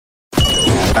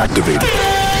activated.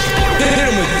 Hit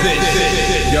him with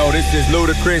this. Yo, this is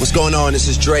Ludacris. What's going on? This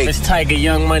is Drake. It's Tiger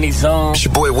Young Money Zone. It's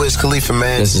your boy Wiz Khalifa,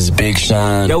 man. This is Big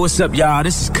Sean. Yo, what's up, y'all?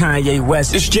 This is Kanye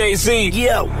West. It's Jay-Z.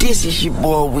 Yo, this is your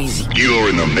boy Weezy. You're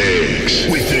in the mix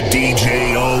with the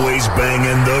DJ always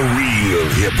banging the real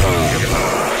hip-hop.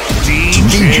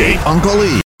 DJ Uncle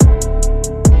E.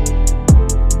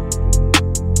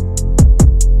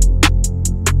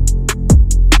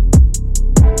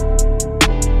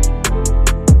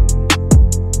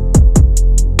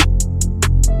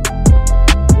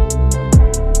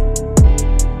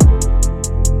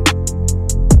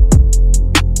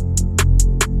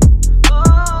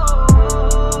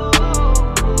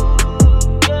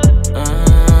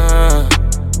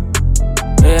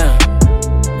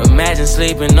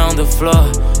 Sleeping on the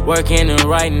floor, working and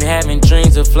writing, having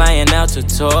dreams of flying out to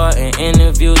tour and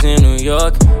interviews in New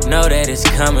York. Know that it's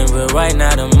coming, but right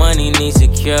now the money needs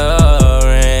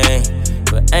securing.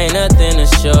 But ain't nothing a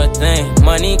sure thing.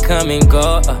 Money come and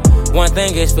go. One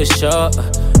thing is for sure.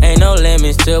 Ain't no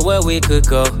limits to where we could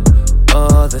go.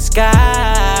 Oh, the sky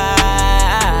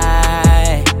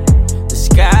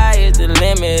is the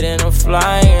limit, and I'm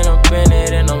flying up in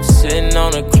it, and I'm sitting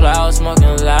on the clouds,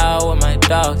 smoking loud with my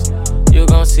dogs. You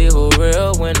gon' see who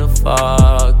real when the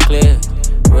fog clear.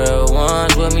 Real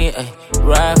ones with me, ayy,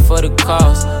 ride for the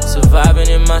cause. Surviving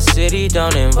in my city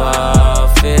don't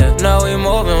involve fear. No, we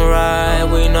moving right,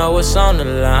 we know what's on the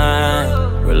line.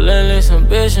 Relentless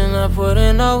ambition, I put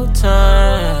in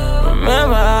overtime.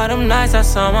 Remember all them nights I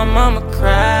saw my mama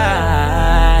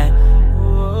cry.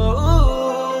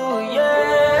 Ooh,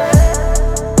 yeah.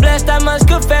 Blessed, I must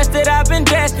confess that I've been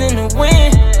destined to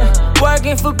win.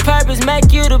 Working for purpose,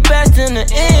 make you the best in the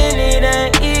end. It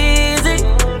ain't easy,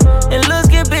 and looks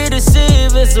can be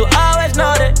deceiving, so always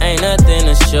know that ain't nothing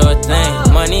a sure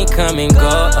thing. Money come and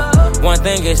go, one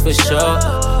thing is for sure.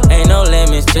 Ain't no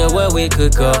limits to where we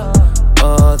could go.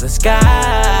 Oh, the sky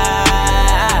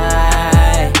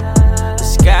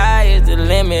is the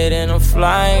limit, and I'm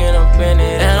flying up in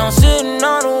it. And I'm sitting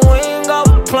on the wing of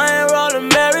a plane, rolling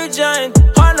Mary Jane.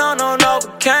 Oh, no,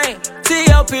 cocaine.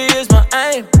 T.O.P. is my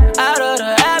aim. Out of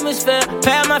the atmosphere,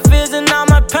 pay my fears and all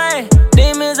my pain.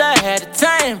 Demons I had to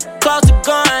tame, close to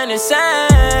going insane.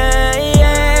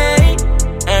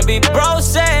 And be bro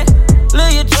said,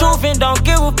 live your truth and don't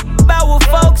give a about what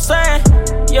folks saying.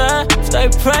 Yeah, stay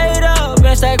prayed up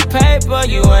and stack paper.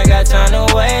 You ain't got time to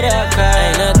wait up, cause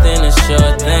ain't nothing a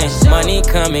sure thing. Money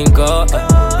come and go,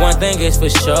 one thing is for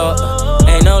sure.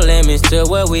 Ain't no limits to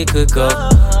where we could go.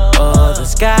 Oh, the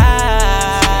sky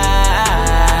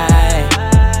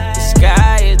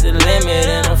is the limit,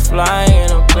 and I'm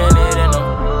flying up in it, and I'm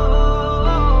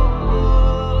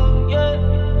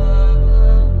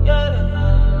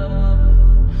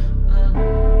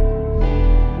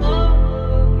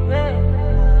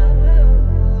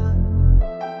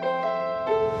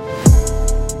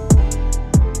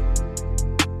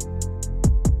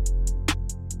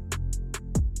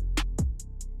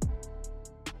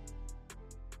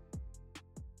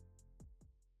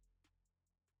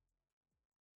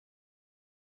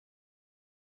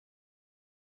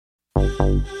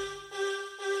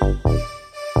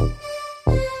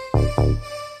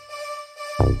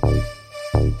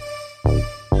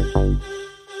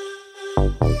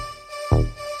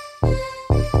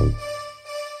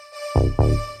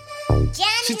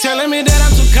She telling me that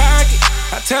I'm too cocky.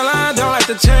 I tell her I don't like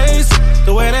to chase it.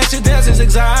 The way that she dances is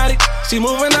exotic. She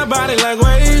moving her body like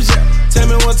waves, yeah. Tell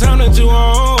me what time that you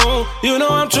on. You know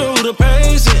I'm true to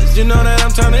patience. You know that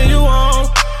I'm turning you on.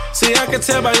 See, I can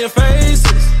tell by your faces.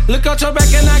 Look out your back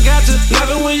and I got you.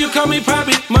 Love it when you call me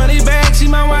Poppy. Money bag, she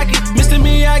my wacky. Mr.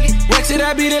 Miyagi, wax it,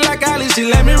 I beat it like Ali. She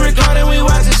let me record it, we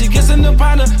watch it. She kissing the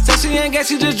partner, said she ain't got,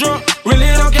 she just drunk. Really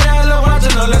don't care, I love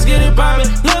watching her. Let's get it poppin'.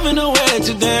 Loving the way that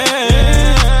you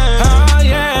dance. Oh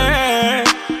yeah.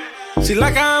 She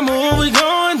like how I move, we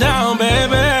going down,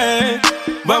 baby.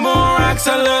 But more rocks,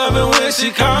 I love it when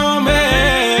she call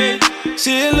me.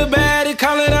 She a little baddie,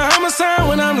 call it a homicide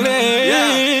when I'm late.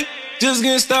 Yeah. Just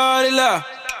get started, love.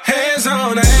 Hands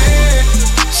on her head,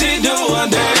 she do a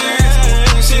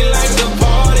dance. She like to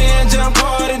party and jump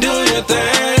party, do your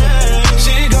thing.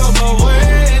 She go both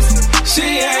ways, she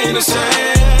ain't the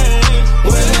same.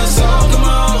 When the song come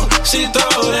on, she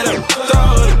throw it up,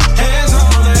 throw it. Hands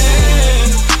on her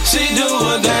head, she do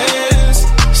a dance.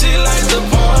 She like to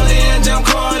party and jump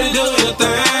party, do your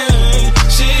thing.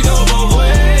 She go both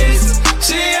ways,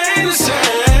 she ain't the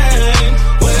same.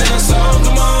 When the song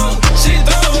come on, she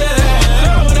throw it up.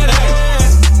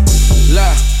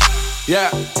 Yeah,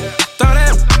 throw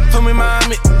that for me,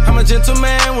 mommy. I'm a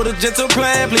gentleman with a gentle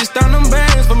plan, please turn them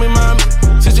bands for me, mommy.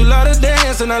 Since you love to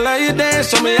dance and I love you dance,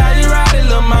 show me how you ride it,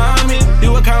 little mommy.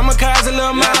 You a kamikaze,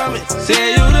 little mommy.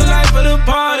 Say you the life of the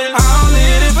party. I don't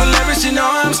need it for leverage, she know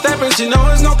I'm stepping. She know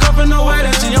it's no comfort, no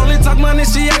waiting. She only talk money,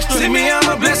 she extra. See me, I'm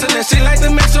a blessing, and she like to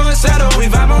make sure it's settled. We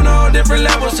vibe on all different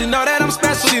levels, she know that I'm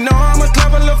special. She know I'm a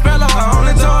clever little fellow. I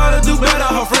only told her to do better.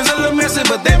 Her friends a little messy,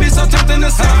 but they be so tempting to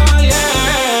say, oh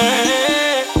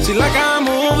yeah. She like how I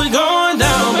move, we going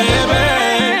down, baby.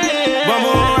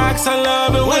 Bumble rocks, I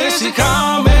love it when she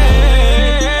call me.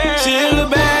 She a little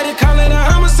baddie, call it a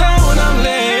homicide when I'm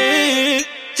late.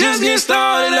 Just get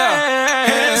started up,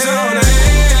 hands on her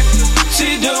head.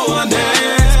 She do a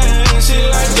dance. She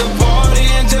like to party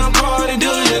and jump party,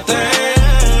 do your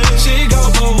thing. She go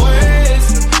for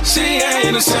ways, she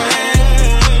ain't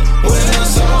ashamed. When the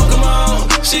song come on,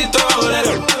 she throw that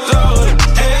up, throw it.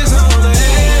 Hands on her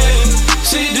head.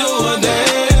 She do a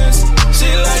dance. She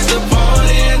like to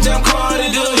party and jump party,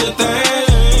 do your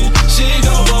thing. She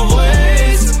go both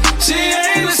ways. She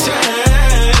ain't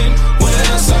ashamed. When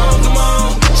the song come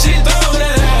on, she throw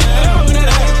that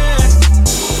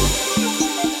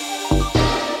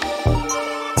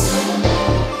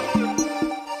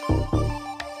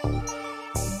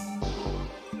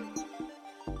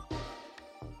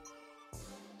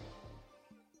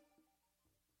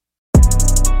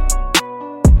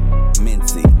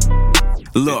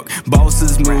Look,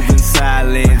 bosses moving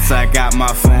silence, I got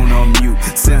my phone on mute.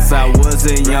 Since I was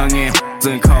a youngin',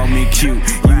 and call me cute.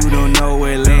 You don't know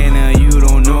Atlanta, you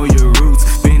don't know your roots.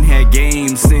 Been had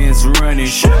games since running.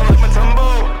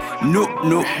 Nope,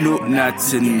 nope, nope,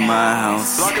 not in my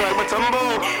house.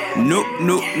 Nope,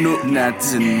 nope, nope,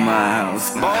 not in my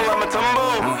house.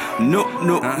 Nope,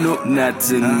 nope, nope, not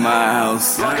in my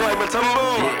house.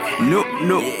 Nope,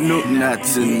 nope, nope,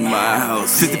 not in my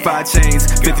house. 55 chains,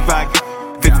 55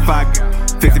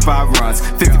 runs,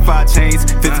 55 chains,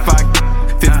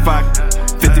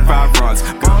 55 runs.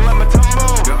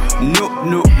 Nope,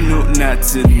 nope, nope,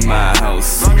 not in my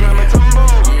house.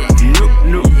 Nope,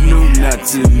 nope, nope,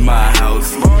 not in my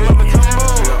house.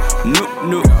 Nope,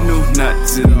 nope, nope,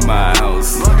 not in my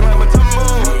house.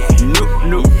 Nope,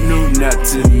 nope, nope,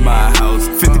 not in my house.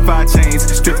 55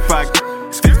 chains, 55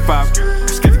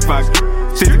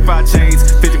 chains,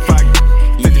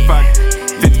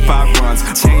 55 runs.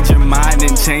 Change your mind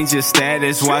and change your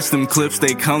status. Watch them clips,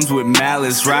 they comes with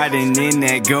malice. Riding in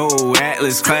that gold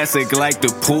Atlas, classic like the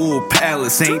pool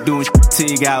palace. Ain't doing shit till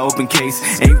you got open case.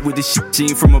 Ain't with the shit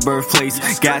gene from a birthplace.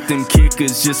 Got them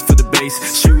kickers just for the base.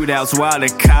 Shootouts while the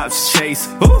cops chase.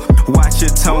 Ooh. Watch your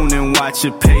tone and watch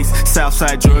your pace.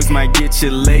 Southside drugs might get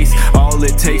you laced. All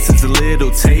it takes is a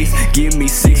little taste. Give me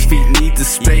 6 feet, need the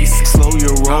space. Slow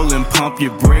your roll and pump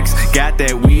your brakes. Got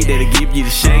that weed that'll give you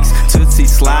the shakes. Tootsie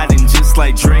sliding just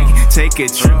like Drake. Take a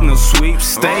trip, no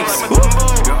sweepstakes.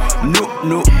 Nope,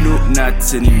 nope, nope,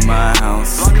 not in my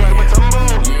house. Nope,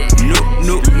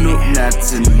 nope, nope,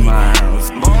 not in my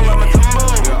house.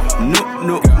 Nope,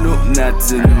 nope, nope,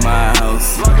 not in my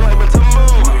house.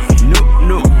 Nope,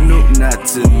 nope, nope,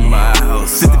 not in my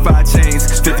house. 55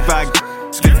 chains, 55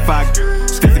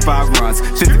 runs,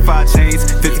 55 chains,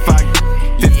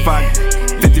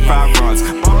 55 runs.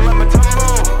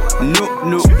 Nope,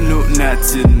 nope, nope,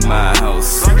 not in my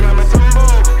house.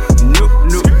 Nope,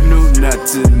 nope, nope,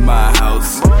 not in my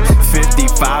house.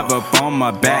 55 up on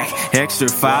my back, extra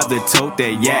 5 to tote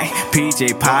that yak.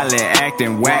 PJ Pilot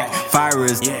acting whack,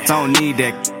 fires don't need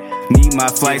that. Need my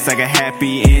flights like a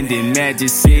happy ending. Magic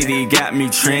City got me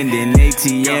trending.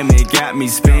 ATM, it got me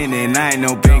spending. I ain't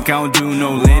no bank, I don't do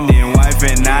no lending. Wife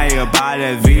and I about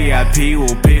a VIP.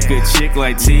 We'll pick a chick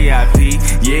like TIP.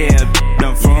 Yeah,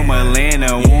 I'm from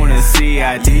Atlanta, wanna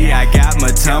CID. I got my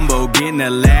tumbo, getting a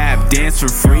lap dance for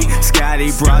free.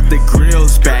 Scotty brought the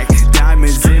grills back.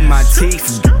 Diamonds in my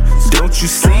teeth, don't you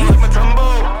see?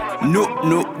 Nope,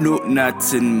 nope, nope,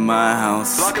 not in my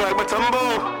house.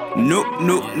 Nope,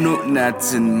 nope, nope,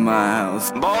 not in my house.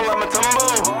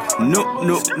 Nope,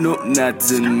 nope, nope,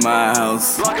 not in my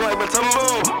house.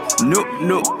 Nope,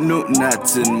 nope, nope,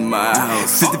 not in my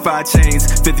house. 55 chains,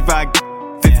 55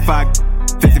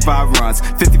 runs,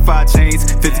 55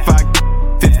 chains, 55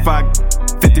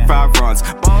 runs.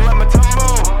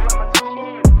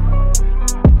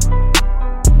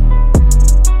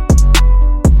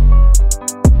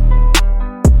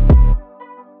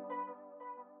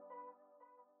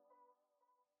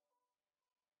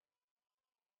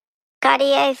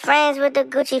 Cartier frames with the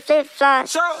Gucci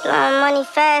flip-flops. Blowing money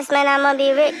fast, man, I'ma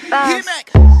be Rick Ross.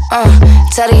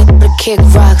 Tell you to kick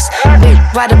rocks. Big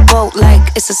ride a boat like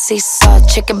it's a seesaw.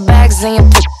 Chicken bags in your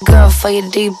girl for your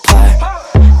deep part.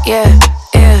 Yeah,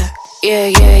 yeah.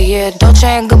 Yeah. Dolce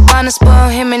and Gabbana spoil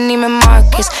him and Neiman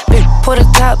Marcus. Bitch, put the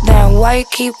top down, why you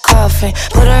keep coughing?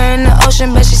 Put her in the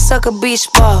ocean, bet she suck a beach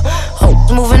ball.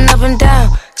 Moving up and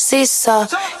down, seesaw.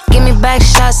 Give me back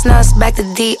shots, now it's back to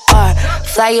DR.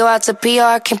 Fly you out to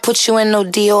PR, can't put you in no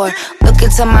Dior. Look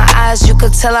into my eyes, you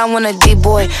could tell I want a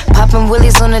D-boy. Popping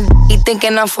willies on the D,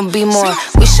 thinking I'm from B-more.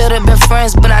 We should've been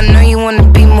friends, but I know you wanna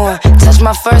be more. Touch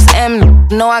my first M,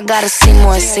 know I gotta see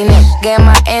more. Seen it, get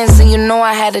my ends, and you know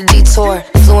I had a detour.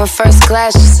 Flew in first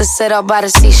class just to sit out by the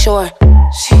seashore.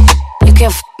 You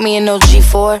can't f me in no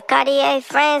G4. Cartier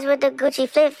friends with the Gucci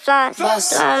flip-flops.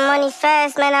 Blowing money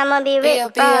fast, man, I'ma be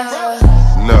rich, boss.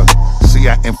 Look, see,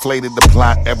 I inflated the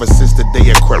plot ever since the day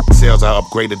of crap sales. I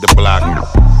upgraded the block.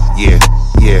 Yeah.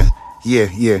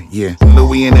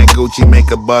 Louis and that Gucci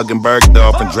make a bug and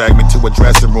Bergdorf and drag me to a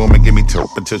dressing room and give me top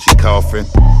until she coughing.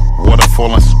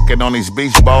 Waterfall and sucking on these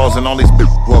beach balls and all these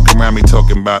bitches walking around me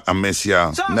talking about I miss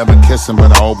y'all. Never kiss them,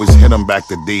 but I always hit them back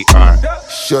to DR.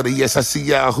 Shorty, yes, I see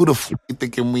y'all. Who the f*** you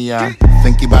thinking we are?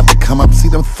 Think you about to come up? See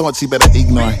them thoughts you better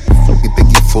ignore. You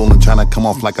think you fooling, trying to come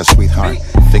off like a sweetheart.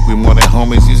 Think we more than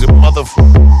homies, use a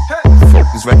motherfucker. Fuck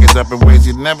these records up in ways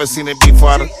you've never seen it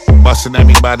before. Busting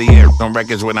everybody in on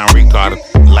records when I record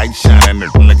it. Light shining,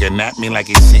 looking at me like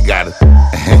he got it.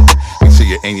 Make sure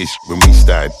you're in your shit when we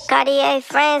start. Cartier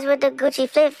friends with the Gucci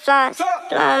flip-flops.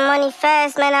 Blowing money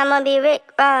fast, man, I'ma be Rick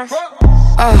Ross.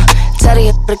 Tell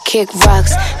the to kick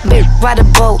rocks. Bitch, ride a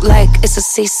boat like it's a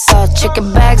seesaw.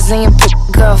 Chicken bags in your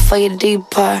girl for your deep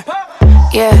part.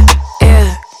 Yeah.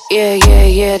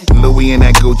 Louis and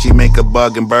that Gucci make a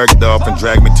bug and Bergdorf and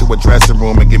drag me to a dressing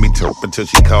room and give me top until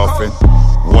she coughing.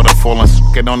 Waterfall and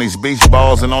sucking on these beach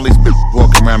balls and all these bitches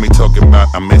walking around me talking about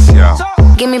I miss y'all.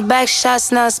 Give me back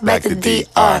shots, now it's back to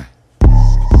DR.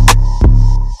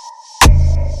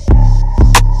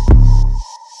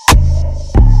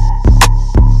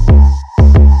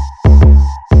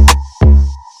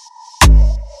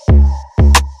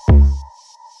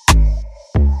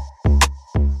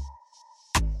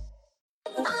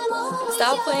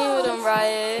 Stop playing with him,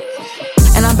 Riot.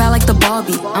 And I'm bad like the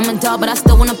Barbie. I'm a doll, but I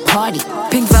still wanna party.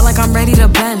 Pink felt like I'm ready to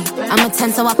bend. I'm a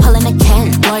 10, so I pull in a Ken.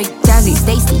 Like Jazzy,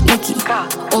 Stacy, Nikki.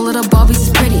 All of the Barbies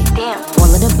is pretty. All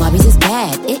of the Barbies is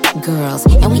bad. It girls,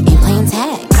 and we ain't playing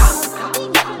tag.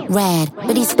 Rad,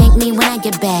 but he spank me when I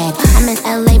get bad. I'm in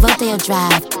LA, Rodeo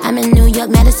Drive. I'm in New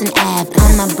York, Madison Ave.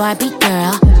 I'm a Barbie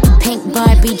girl. Pink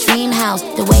Barbie dream house.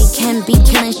 The way Ken be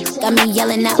killing got me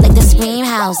yelling out like the Scream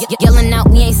House. Yelling out,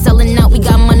 we ain't selling out. We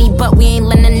got money, but we ain't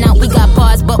lending out. We got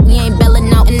bars, but we ain't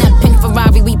belling out. In that pink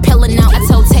Ferrari, we pillin' out. I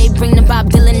told Tay, bring the Bob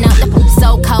Dylan out.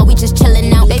 So cold, we just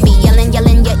chillin' out. Baby, yelling, yet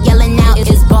yelling out.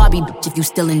 It's Barbie, bitch, if you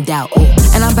still in doubt.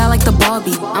 And I'm bad like the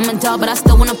Barbie. I'm a doll, but I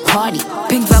still wanna party.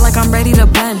 Pink felt like I'm ready to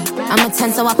bend. I'm a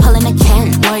 10, so I pull in a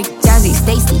Ken. Like Jazzy,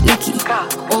 Stacy, Nikki.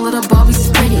 All of the Barbies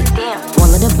is pretty. All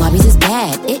of the Barbies is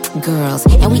bad. It girls,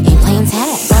 and we ain't playing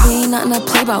tag. Barbie ain't nothing to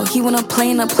play about. He wanna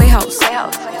play in a playhouse.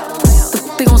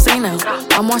 The they gon' say now?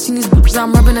 I'm watching these bitches,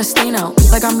 I'm rubbing a stain out.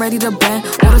 Like I'm ready to bend.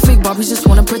 All the fake Barbies just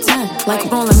wanna pretend. Like,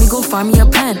 bro, let me go find me a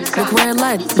pen. Look where it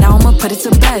led. Now I'ma put it to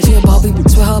bed. She a Barbie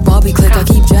bitch with her Barbie click. I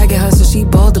keep dragging her so she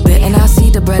bald a bit. And I see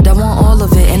the bread, I want all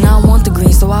of it. And I want the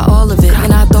green, so I all of it.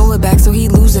 And I throw it back so he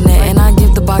losing it. And I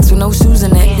give the box with no shoes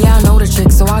in it. Yeah, I know the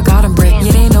trick, so I got him brick.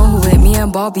 Yeah, they know who it, me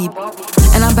and Barbie.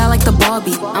 And I'm bad like the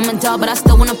Barbie. I'm a doll, but I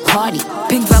still wanna party.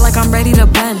 Pink felt like I'm ready to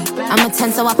bend. I'm a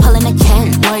 10, so I pull in a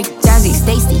Ken. Like Jazzy,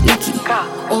 Stacy, Nikki.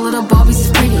 All of the Barbies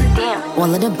is pretty.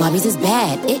 All of the Barbies is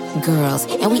bad. It girls,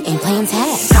 and we ain't playing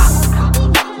tag.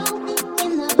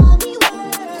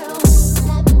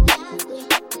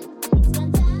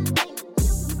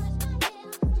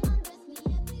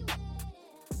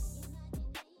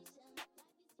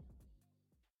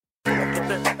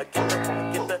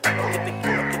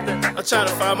 I'm trying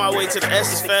to find my way to the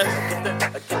Essence Fest.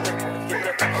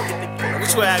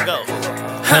 Which way I go?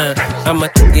 I'm a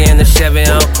in the Chevy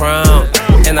on chrome,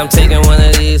 and I'm taking one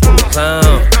of these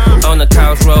clown. On the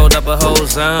couch, rolled up a whole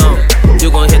zone. You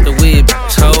gon' hit the weed,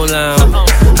 bitch, hold on.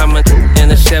 I'm a in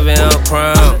the Chevy on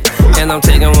chrome, and I'm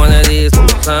taking one of these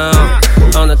clown.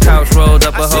 On the couch, rolled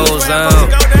up a whole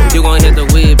zone. You gon' hit the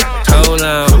weed, bitch, hold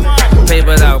on.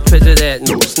 Papered out, picture that,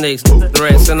 snakes,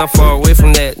 rats, and I'm far away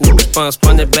from that.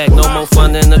 Spun it back, no more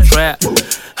fun in the trap.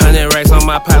 100 racks on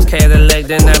my pop's Cadillac,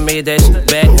 then I made that shit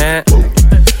back, huh?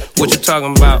 What you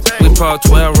talking about? We parked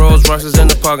 12 Rolls Royces in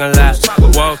the parking lot.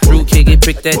 Walk through, kick it,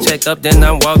 pick that check up, then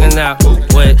I'm walking out.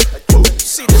 Wait,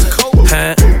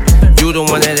 huh? You the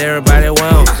one that everybody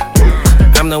wants.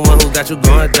 I'm the one who got you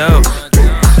going down.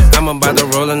 I'm about to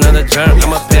roll another jump.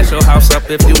 I'ma pass your house up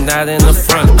if you not in the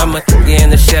front. I'm a in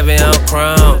the Chevy on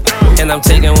chrome, and I'm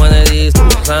taking one of these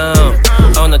home.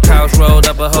 On the couch, rolled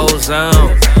up a whole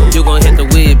zone. You gon' hit the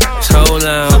weed, hold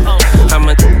on. I'm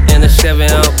in a Chevy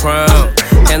on Chrome,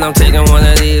 and I'm taking one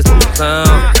of these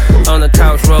home. On the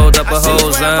couch, rolled up a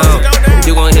whole zone.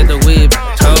 You gon' hit the weed,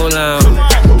 hold on.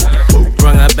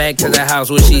 Bring her back to the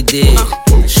house, what she did.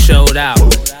 Showed out,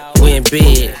 went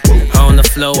big. On the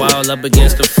floor, all up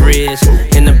against the fridge.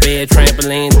 In the bed,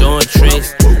 trampoline, doing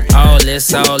tricks. All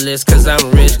this, cause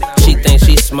I'm rich. She thinks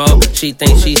she smart, she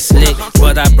thinks she slick.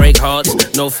 But I break hearts,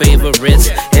 no favorites.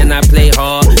 And I play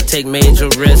hard, take major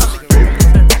risks.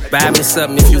 Buy me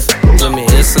something if you with me.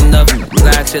 It's enough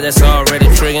out here that's already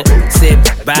triggering. Said,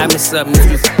 buy me something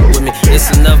if you with me. It's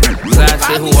enough out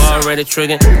here who already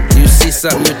triggering. You see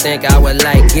something you think I would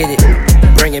like, get it.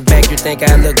 Bring it back, you think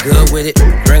I look good with it.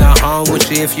 Bring her home with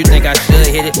you if you think I should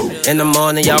hit it. In the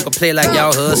morning, y'all can play like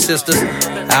y'all hood sisters.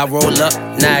 I roll up,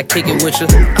 now I kick it with you.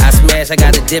 I smash, I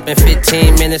got a dip in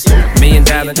 15 minutes. $1 million,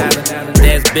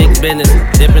 that's big business.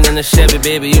 Dipping in the Chevy,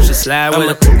 baby, you should slide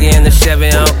with it. Yeah, in the Chevy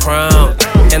on Chrome,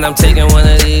 and I'm taking one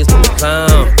of these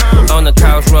home. On the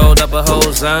couch, rolled up a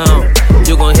whole zone.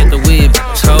 You gon' hit the weed,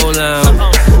 hold on.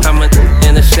 I'm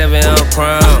in the Chevy on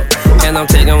Chrome, and I'm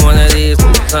taking one of these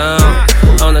home.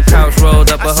 On the couch, rolled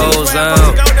up a whole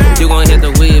zone. You gon' hit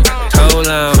the weed, hold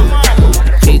on.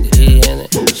 Keep the E in it,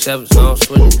 Chevy's on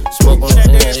switch. Smoke on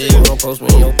the E, don't post me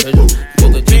in your picture. You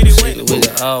could keep it secret, we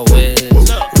can always.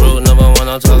 Rule number one,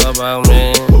 don't talk about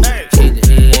me. Keep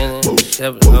the E in it,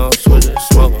 Chevy's on switch.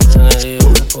 Smoke on the E,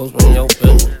 don't post me in your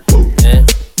picture. Yeah.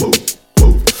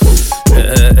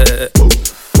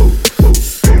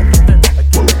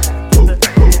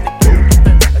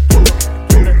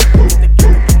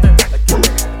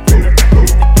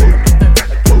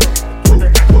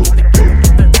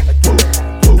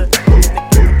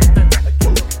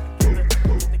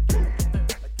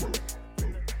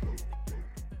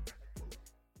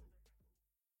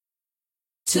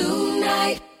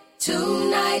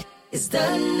 Tonight is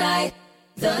the night.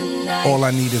 All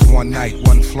I need is one night,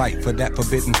 one flight. For that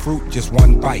forbidden fruit, just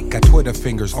one bite. Got Twitter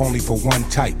fingers only for one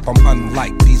type. I'm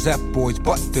unlike these F-boys,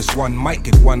 but this one might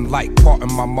get one like. Caught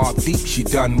in my mob deep, she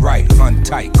done right.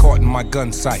 Untight, caught in my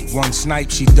gun sight. One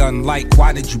snipe, she done like.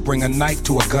 Why did you bring a knife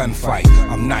to a gunfight?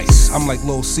 I'm nice, I'm like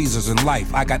Little Caesars in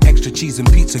life. I got extra cheese and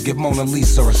pizza, give Mona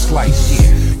Lisa a slice.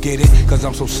 Yeah, get it? Cause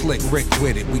I'm so slick Rick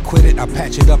with it. We quit it, I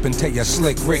patch it up and tell ya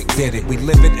slick Rick did it. We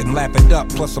live it and laugh it up,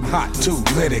 plus I'm hot too,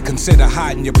 lit it. Consider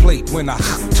hiding your plate when I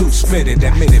too spit it.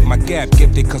 Admit it, my gap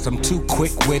gifted cause I'm too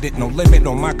quick with it. No limit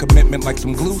on my commitment like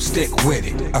some glue stick with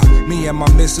it. Me and my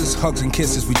missus, hugs and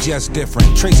kisses, we just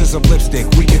different. Traces of lipstick,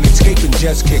 we can escape and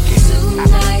just kick it.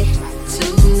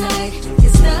 Tonight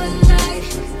is the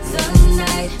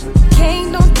night.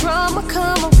 Can't no drama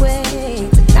come away.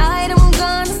 Tonight I'm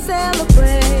gonna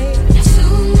celebrate.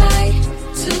 Tonight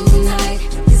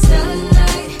is the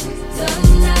night.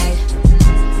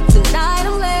 Tonight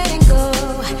I'm letting go.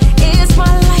 It's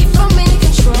my life, I'm in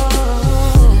control.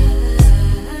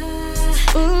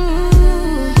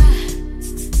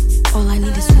 All I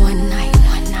need is one night.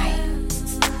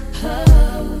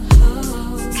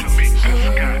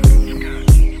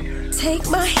 Take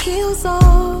my heels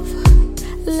off,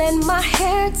 let my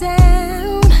hair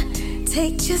down.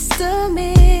 Take just a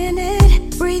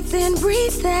minute, breathe in,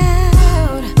 breathe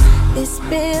out. It's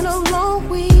been a long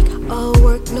week, all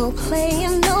work, no play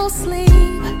and no sleep.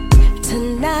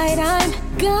 Tonight I'm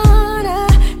gonna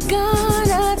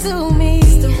do me.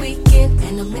 It's the weekend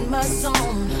and I'm in my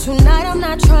zone. Tonight I'm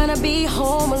not trying to be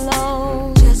home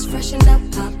alone. Just freshened up,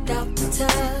 popped out the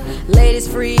tub. Ladies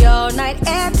free all night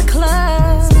at the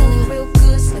club. Smelling real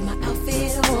good, slip my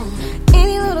outfit on.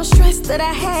 Any little stress that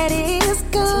I had is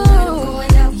gone. Tonight I'm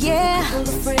going out, yeah, with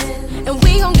a friend, and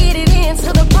we gon' get it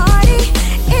into the party.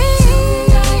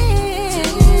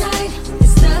 Tonight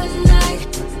is the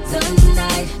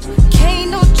night.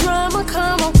 Can't no drama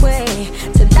come away.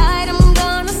 Tonight I'm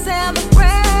gonna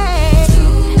celebrate.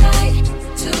 Tonight is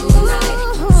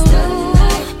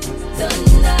the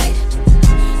night.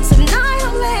 Tonight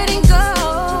I'm letting go.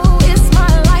 It's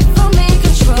my life, I'm in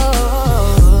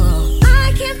control. I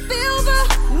can feel the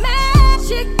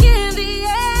magic in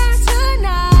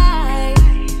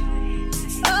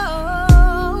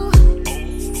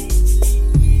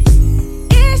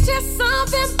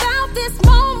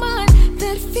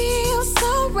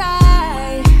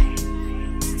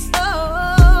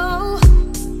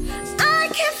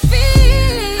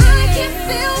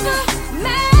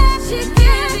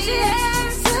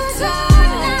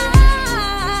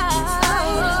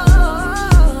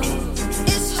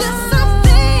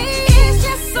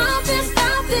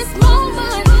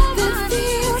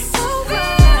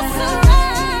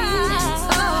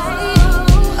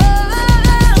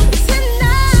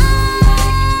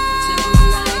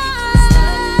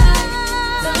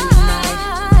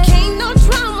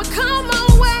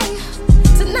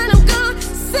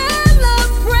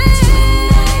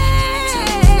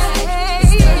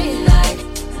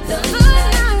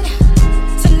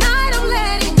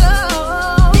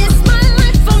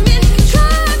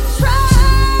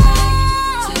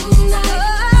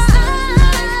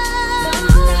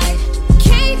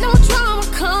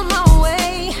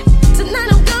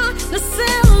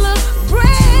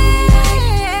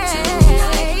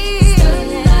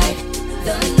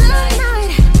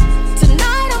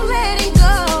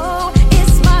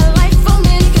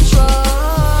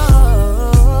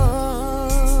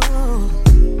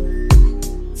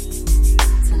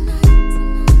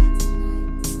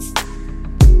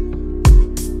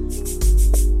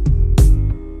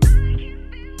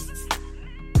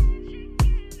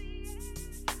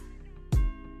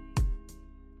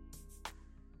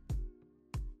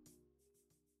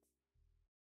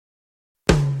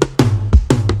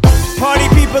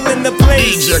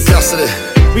DJ Cassidy.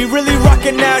 We really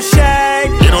rockin' now, Shag.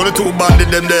 You know the two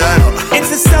bandit them there, I know.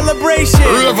 It's a celebration.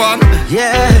 Raven.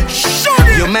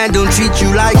 Yeah. Your man don't treat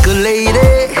you like a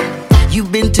lady.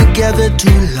 You've been together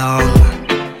too long,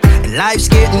 and life's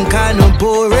getting kinda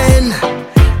boring,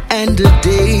 and the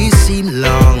days seem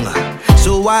long.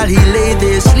 So while he lay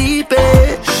there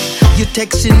sleeping, you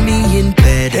texting me in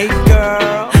bed. Hey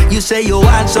girl, you say you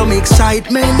want some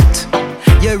excitement.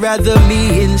 You'd rather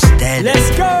me instead.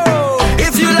 Let's go.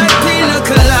 If you like pina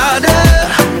colada,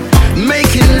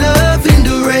 making love in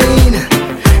the rain,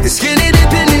 skinny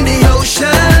dipping in the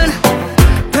ocean,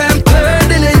 pampered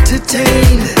and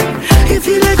entertained. If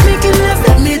you like making love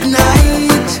at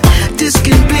midnight, this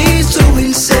can be so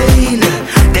insane.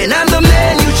 Then I'm the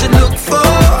man you should look for.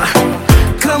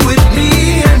 Come with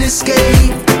me and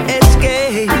escape,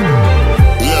 escape.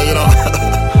 Yeah, you know.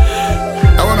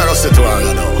 I wanna go sit to her,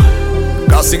 you know.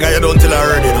 Cause sing her you don't tell her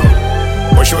already, you know.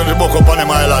 But she will be book up on them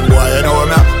island, boy, you know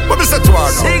what I mean? But me say to her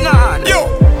now. Sing on. Yo.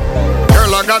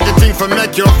 Girl, I got the thing for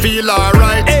make you feel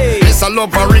alright. It's a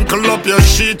love for wrinkle up your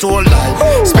sheet all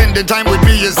night. Spend the time with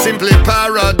me is simply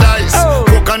paradise.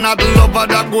 Coconut lover,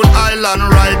 that good island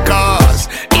right. Cause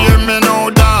hear me now,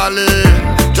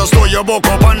 darling. Just throw your book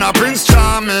up on a Prince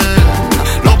Charming.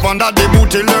 Love under the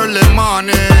boot till early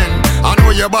morning. I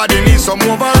know your body needs some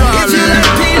overall. If you like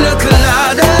pina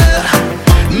colada,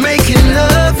 making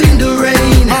love in the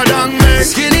rain,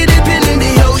 skinny dipping in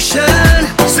the ocean,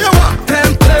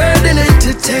 pampered and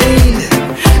entertained.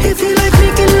 If you like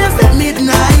making love at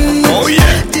midnight, oh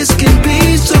yeah, this can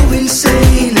be so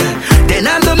insane. Then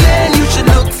I'm the man you should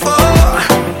look for.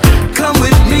 Come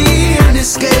with me and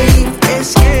escape,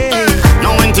 escape.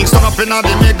 Now when things turn up in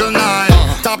the middle night,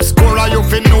 top scorer you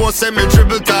fin know semi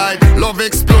dribble tight. Love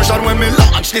explosion when me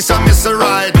launch this a miss a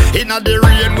ride. Inna the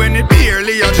rain when it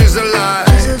barely a drizzle light.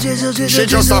 She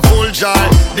just a full joy.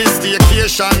 This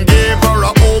staycation gave her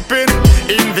a open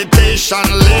invitation.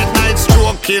 Late night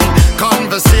stroking,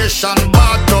 conversation,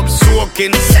 bathtub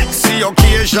soaking, sexy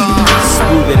occasion.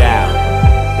 Smooth it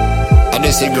out. And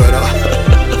this is good,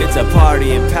 huh? It's a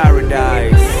party in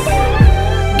paradise.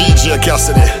 DJ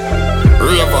Cassidy,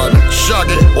 Raven,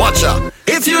 Shaggy, watch out.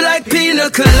 If you like pina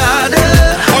colada,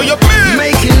 oh you mean?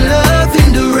 Making love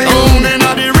in the rain, oh man,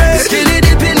 the rain, skinny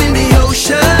dipping in the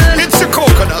ocean, it's a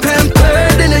coconut,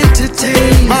 pampered and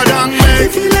entertained.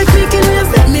 If you like making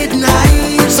love at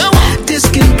midnight, so this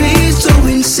can be so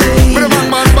insane.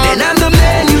 And I'm the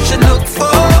man you should look for.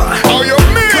 Oh you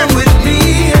mean? Come with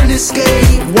me and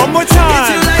escape. One more time. If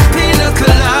you like pina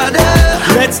colada,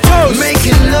 let's toast.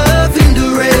 Making love in the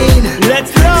rain,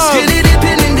 let's go. Skinny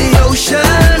dipping in the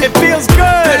ocean, it feels good.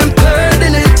 Pampered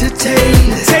and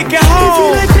entertained. Take it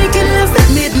home. If you like making love at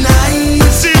midnight,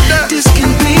 this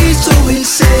can be so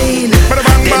insane.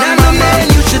 Then I'm the man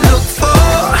you should look for.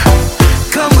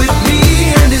 Come with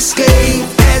me and escape,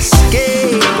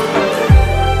 escape.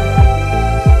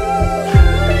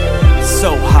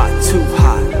 So hot, too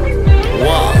hot.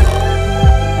 Wow.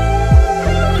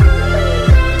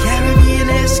 Caribbean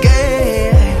escape.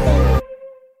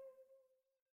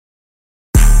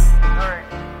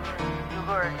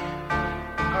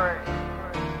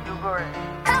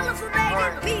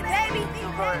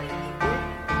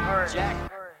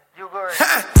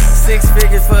 Six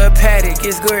figures for a paddock,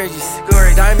 it's gorgeous.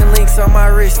 Diamond links on my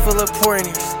wrist, full of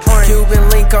pointers. Cuban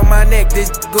link on my neck, this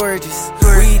gorgeous.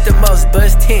 We eat the most,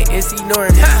 bust tent, it's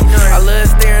enormous. I love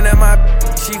staring at my,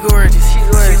 she gorgeous. She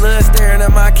loves staring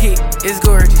at my kick, it's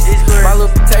gorgeous. My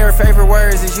little her favorite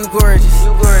words is you gorgeous.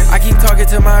 I keep talking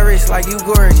to my wrist like you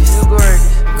gorgeous.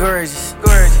 Gorgeous,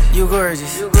 you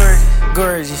gorgeous.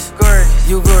 Gorgeous,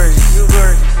 you gorgeous.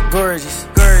 Gorgeous,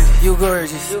 you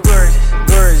gorgeous.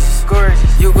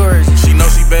 Gorgeous, you gorgeous. She know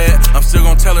she bad, I'm still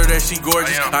gon' tell her that she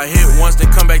gorgeous. I hit once,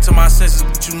 then come back to my senses.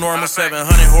 But you normal, 700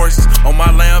 horses on my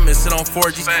lamb and sit on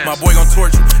 4G. My boy gon'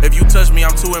 torch you. If you touch me,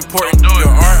 I'm too important. Your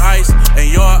our ice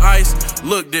and your ice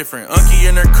look different. Unky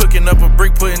in there cooking up a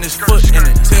brick, putting his foot in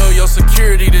it. Tell your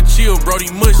security to chill,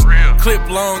 Brody mush. Clip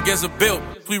long as a belt,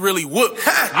 we really whoop.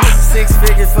 6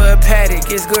 figures for a paddock,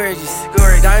 it's gorgeous.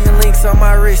 Diamond links on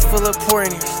my wrist, full of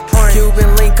pointers.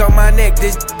 Cuban link on my neck,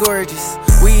 this gorgeous.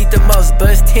 We eat the most,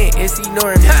 bust tent, it's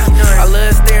enormous. I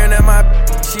love staring at my,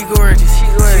 she gorgeous. She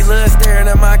loves staring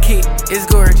at my kick, it's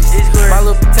gorgeous. My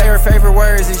little her favorite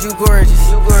words is you gorgeous.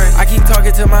 I keep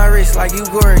talking to my wrist like you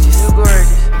gorgeous.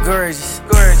 Gorgeous,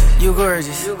 you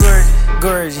gorgeous.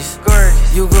 Gorgeous,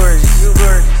 you gorgeous.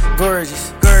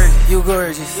 Gorgeous, you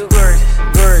gorgeous.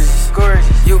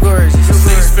 You gorgeous.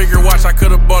 6-figure watch, I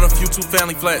could've bought a few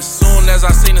 2-family flats. Soon as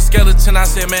I seen the skeleton, I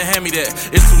said, man, hand me that.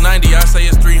 It's 290, I say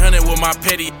it's 300 with my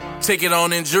petty. Take it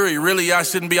on in jury, really, I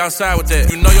shouldn't be outside with that.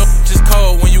 You know your just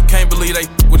cold when you can't believe they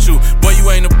with you. Boy, you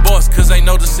ain't a boss, cause ain't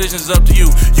no decisions up to you.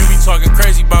 You be talking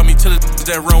crazy about me till the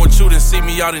that run with you, then see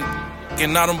me out and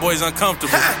now them boys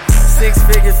uncomfortable. 6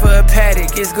 figures for a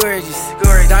paddock, it's gorgeous.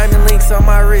 Diamond links on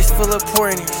my wrist, full of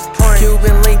pointers.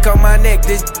 Cuban link on my neck,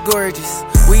 this gorgeous.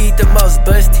 We eat the most,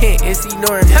 bust tent, it's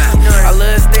enormous. I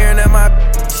love staring at my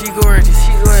she gorgeous.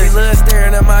 She loves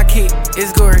staring at my kid,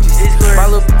 it's gorgeous. My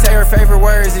little her favorite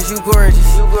words is you gorgeous.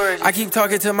 I keep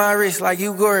talking to my wrist like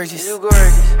you gorgeous.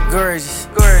 Gorgeous.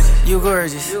 You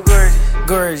gorgeous.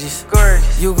 Gorgeous.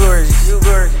 You gorgeous.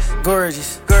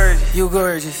 Gorgeous. You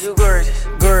gorgeous.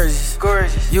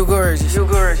 Gorgeous. You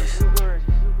gorgeous.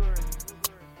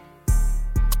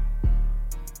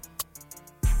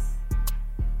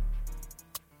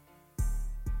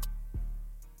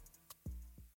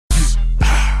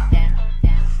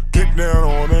 Get down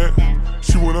on it.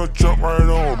 She wanna jump right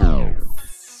on it.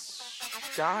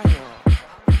 Damn.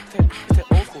 That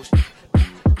old school shit.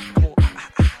 Come on.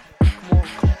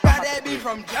 Got that beat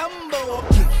from Jumbo.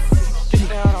 Get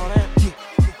down on that.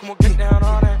 Come on, get down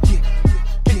on that.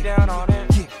 Get down on that.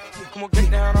 Come on,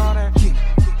 get down on that.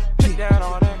 Get down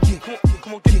on that.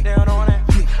 Come on, get down on that.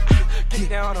 Get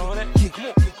down on that.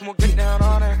 Come on, get down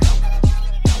on that.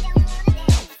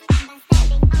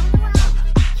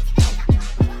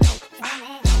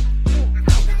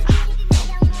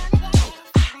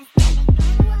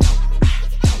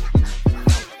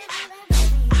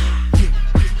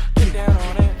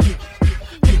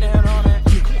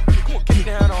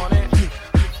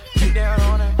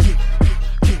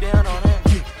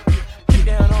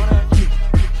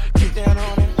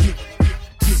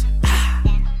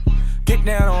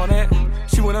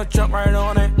 Jump right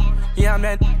on it. Yeah, I'm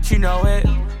that, she know it.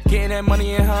 Getting that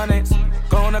money in hundreds.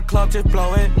 Go on the club, just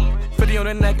blow it. 50 on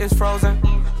the neck is frozen.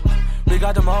 We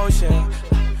got the motion.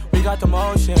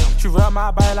 She rub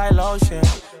my body like lotion.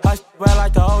 Hush, well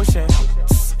like the ocean.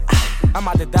 I'm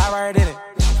about to die right in it.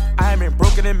 I ain't been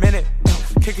broke in a minute.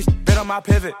 Kicking bit on my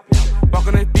pivot. Walk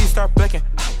on this beat, start blicking.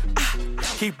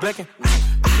 Keep blicking.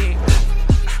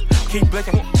 Keep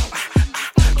blicking.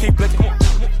 Keep blicking.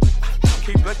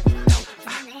 Keep blicking.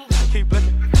 Keep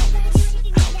looking,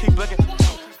 keep looking.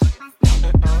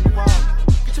 On the wall,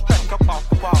 get your back up off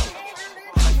the wall.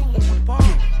 Why you on the ball?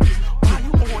 Why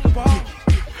you on the ball?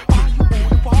 Why you on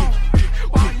the ball?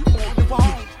 Why you on the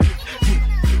ball?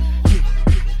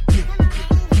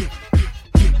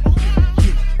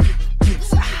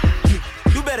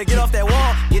 You better get off that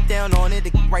wall, get down on it.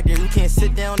 The right there, you can't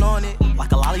sit down on it.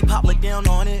 Like a lollipop, look down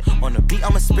on it. On the beat,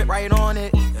 I'ma spit right on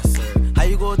it. Yes, sir. How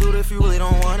you gon' do it if you really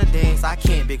don't wanna dance? I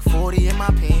can't, big 40 in my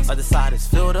pants. Other side is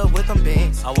filled up with them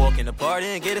bands. I walk in the party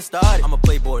and get it started. I'm a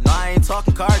playboy, no, I ain't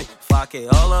talking Cardi. 5K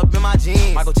all up in my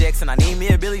jeans. Michael Jackson, I need me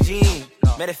a Billie Jean.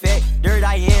 Matter of fact, Dirty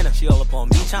Diana. She all up on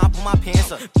me, trying to pull my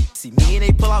pants up. See me and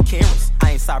they pull out cameras.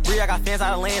 I ain't Sabri, I got fans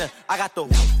out of Atlanta. I got the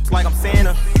like I'm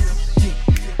Santa.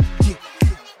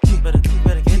 Better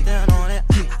get down on it.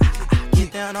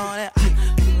 Get down on it.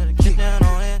 Get down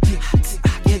on it.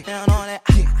 Get down on it.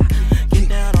 Get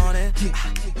down on it.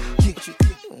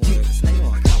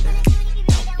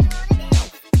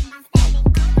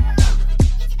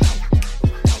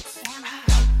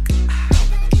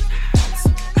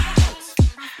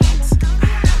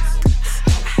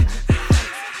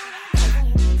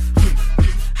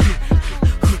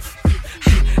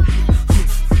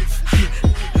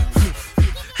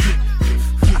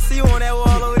 I see you on that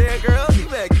wall over there, girl. You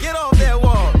better get off that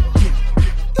wall.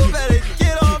 You better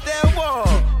get off that wall.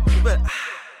 You better...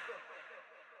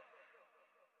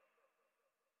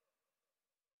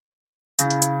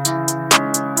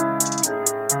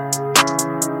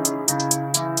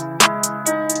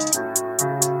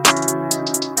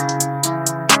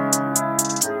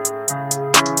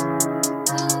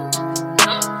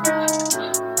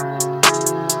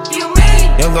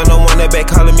 Young gun don't want that back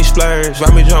calling me splurge.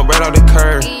 Ride me jump right off the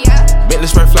curb. Bentley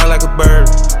spray fly like a bird.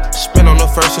 Spin on the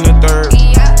first and the third.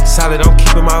 Solid, I'm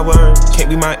keeping my word. Can't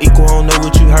be my equal, I don't know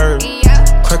what you heard.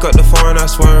 Crack up the foreign, I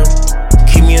swerve.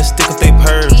 Keep me a stick if they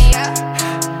purge.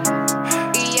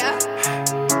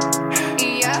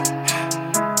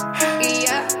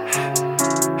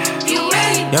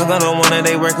 Young gun don't want that,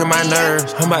 they working my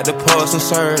nerves. I'm about to pour some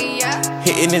serve.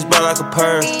 Hitting this ball like a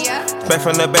perm. Back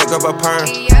from the back of a perm.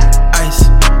 Ice,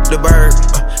 the bird.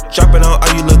 Dropping on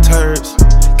all you little turds.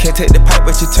 Can't take the pipe,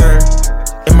 but you turn.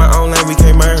 In my own lane, we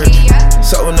can't merge.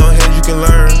 So on heads, you can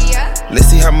learn.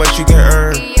 Let's see how much you can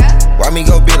earn. Why me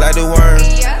go big like the worm?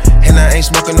 And I ain't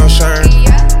smoking no Sherm.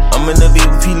 I'm in the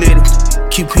VP Liddy.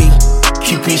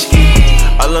 QP ski.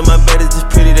 All of my baddies is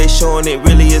pretty, they showing it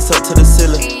really, it's up to the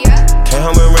ceiling. Came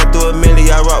home and ran through a milli,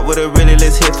 I rock with a really,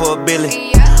 let's hit for a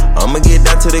billy. I'ma get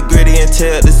down to the gritty and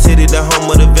tell the city the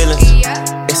home of the villains.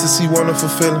 Ecstasy, wonderful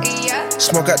feeling.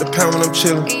 Smoke out the pound when I'm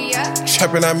chillin'.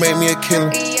 Trappin', I made me a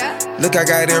killer. Look, I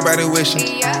got everybody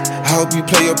wishing. I hope you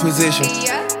play your position.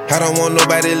 I don't want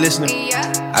nobody listening.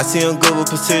 I see him good with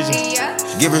precision.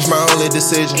 Givers my only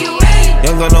decision.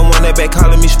 Young gun no one that back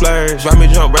calling me splurge. Ride me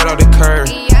jump right off the curb.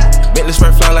 Bentley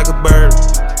spray fly like a bird.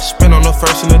 Spin on the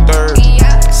first and the third.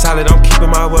 Solid, I'm keeping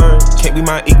my word. Can't be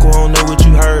my equal, I don't know what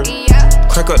you heard.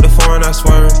 Crack up the foreign, I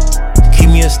swerve. Keep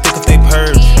me a stick if they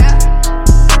purge.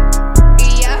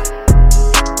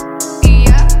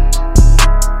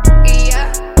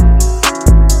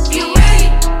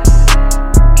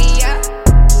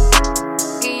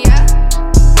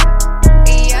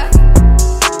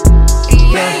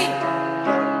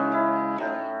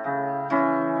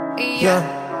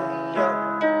 Yeah.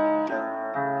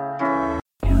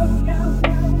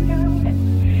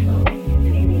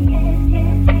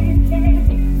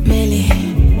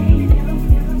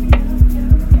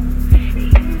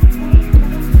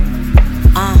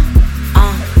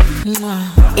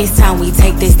 It's time we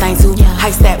take this thing to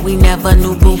heights that we never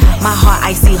knew, boo. My heart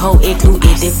icy, whole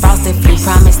included. Defrosted, free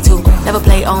promise to never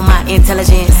play on my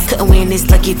intelligence. Couldn't win this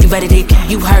lucky if you bet it.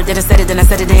 You heard that I said it, then I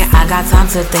said it then. I got time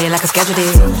today like I scheduled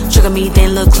it. Trigger me,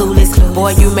 then look clueless.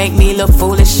 Boy, you make me look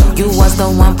foolish. You was the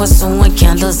one pursuing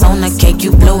candles on the cake,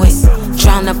 you blew it.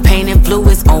 Tryna paint in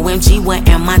fluids, OMG, what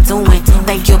am I doing?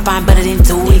 Think you'll find better than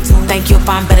do it. Think you'll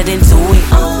find better than do it.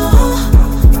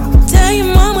 Tell your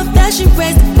mama that she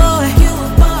raised the boy.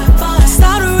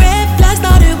 Saw the red flags,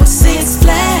 thought it was 6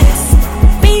 flags.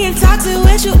 Being toxic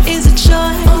with you is a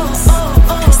choice.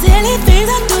 Silly things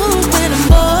I do when I'm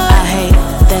bored. I hate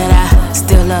that I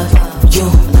still love you.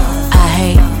 I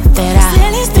hate that I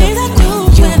silly things I do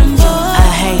when I'm bored.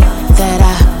 I hate that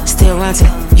I still run to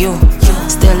you.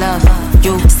 Still love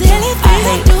you. Silly things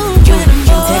I do when I'm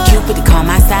bored. Tell Cupid to call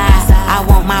my side. I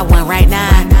want my one right now.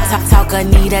 Talker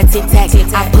need a tic tac.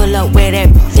 I pull up where that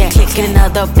click. Get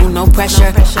another boo, no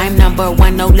pressure. I'm number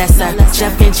one, no lesser.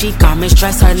 Chef and cheek garments,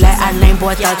 dress her. Let a lame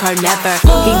boy thug her never.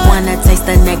 He wanna taste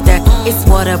the nectar. It's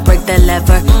water, break the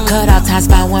lever. Cut out ties,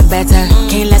 by one better.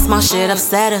 Can't let small shit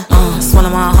upset her. Swallow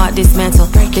my heart, dismantle.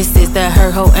 This is the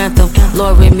her whole anthem.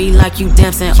 Lord with me like you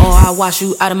Dempsey, or I wash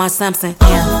you out of my Samson.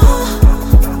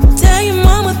 Tell your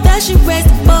mama that she raised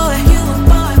the boy.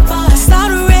 Saw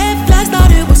the red flags,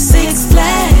 thought it was 6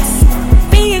 flags.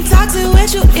 Being toxic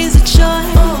with you is a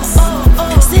choice.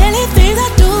 Silly things I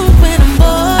do when I'm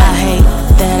bored. I hate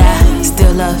that I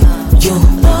still love you.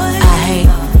 I hate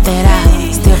that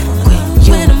I still quit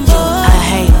you. I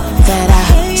hate that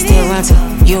I still run to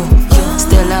you.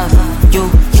 Still love you.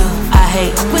 I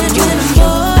hate you.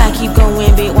 I keep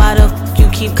going big, why the f you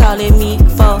keep calling me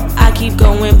for? I keep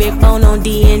going big, phone on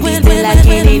D&D, still I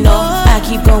can't know. I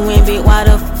keep going big, why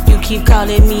the f you keep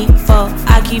calling me for?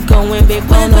 I keep going big,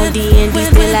 phone on D&D,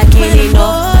 still I can't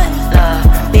know.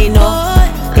 They know,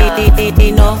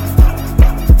 they know.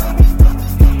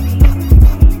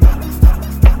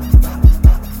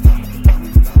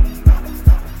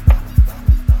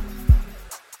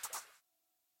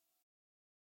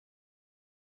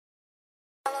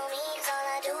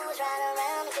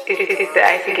 It's the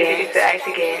ice again, it's the ice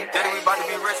again. Daddy, we about to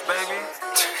be rich, baby.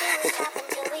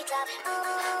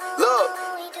 Look.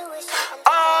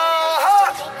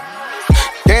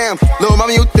 Damn, little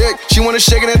mommy, you thick. She wanna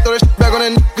shake it and throw that shit back on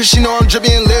that cause she know I'm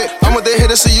drippy and lit. I'm with the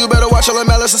hitter, so you better watch all the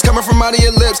malice is coming from out of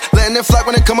your lips. Letting it flap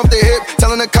when it come up the hip.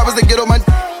 Telling the coppers to get on my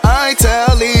I ain't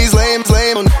tell these lames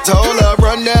lame. Hold up,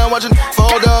 run down, watch it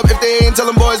fold up. If they ain't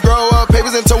telling boys grow up,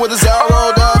 papers in tow with the sour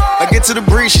rolled up. I get to the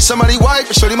breeze, she somebody wipe,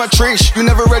 and shorty my trees. You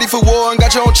never ready for war and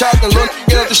got your own chocolate, look,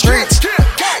 get out the streets.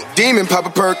 Demon, pop a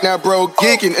perk, now bro,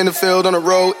 geeking in the field on the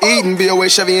road, eating BOA,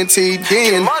 Chevy and T,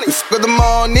 Dean. We f with them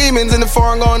all, Neiman's in the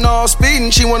foreign going all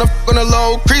speeding. She wanna f on the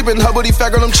low, creeping, her booty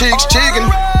fat on them cheeks, cheeking.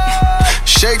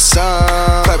 Shake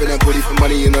some, clapping that booty for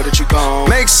money, you know that you gon'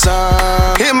 make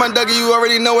some. Hit my Dougie, you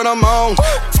already know what I'm on.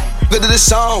 Good to this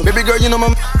song, baby girl, you know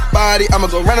my body. I'ma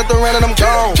go round it around and I'm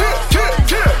gone.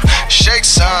 Shake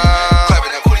some,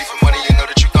 clapping that booty for money, you know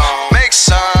that you gon' make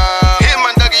some. Hit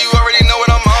my Dougie, you already know what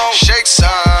I'm on. Shake some,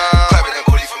 clapping that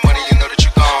booty for money, you know that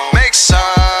you gon' make some.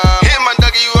 Hit my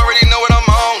Dougie, you already know what I'm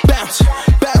on. Bounce,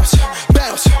 bounce,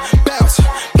 bounce, bounce,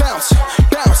 bounce,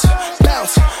 bounce,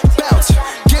 bounce, bounce.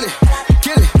 Get it,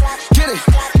 get it, get it,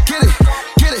 get it,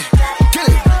 get it,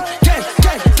 get it, gang,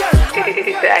 gang, gang.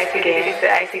 It's the ice again, it's the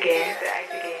ice again, it's the ice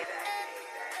again.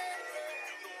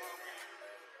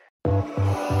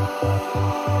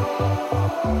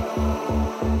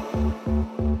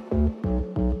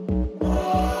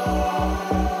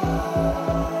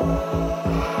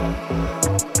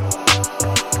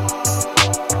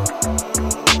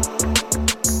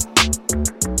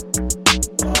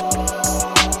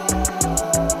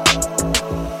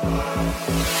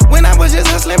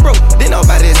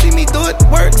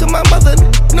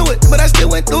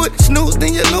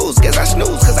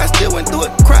 still went through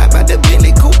it. Cried about the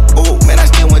Bentley coupe, ooh, man, I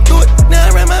still went through it. Now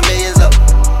I ran my millions up.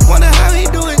 Wonder how he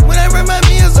do it when I ran my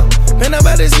millions up. Man,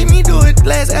 nobody see me do it.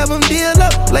 Last album deal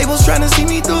up. Labels tryna see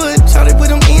me through it. Shawty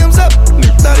put them M's up.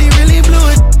 Thought he really blew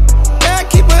it. Now I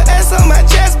keep her ass on my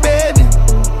chest, baby.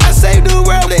 I saved the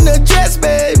world in a dress,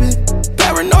 baby.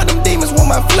 Paranoid, them demons want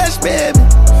my flesh, baby.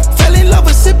 Fell in love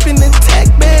with sipping and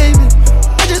tech, baby.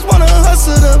 I just wanna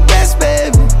hustle the best,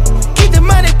 baby. Keep the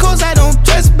money cause I don't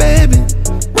dress, baby.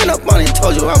 Run up money,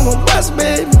 told you I'm gon' bust,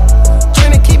 baby.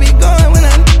 Tryna keep it going when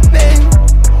I baby.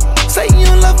 Say you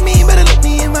don't love me, better look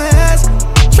me in my eyes.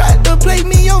 Tried to play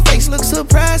me, your face look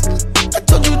surprised. I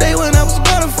told you day when I was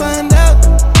gonna find out.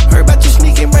 Heard about you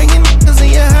sneaking, bringing niggas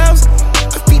in your house.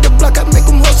 I feed the block, I make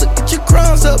them hustle, get your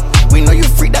crumbs up. We know you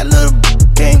freak, that little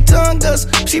can't tongue us.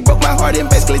 She broke my heart and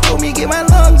basically told me get my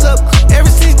lungs up. Ever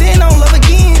since then, I don't love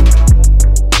again.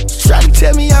 Try to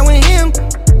tell me I went him.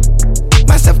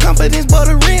 My self-confidence bought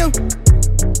a rim.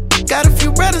 Got a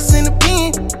few brothers in the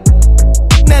pen.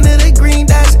 None of the green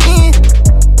dots in.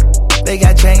 They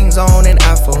got chains on and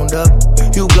iPhoned up.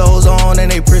 You blows on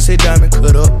and they prissy diamond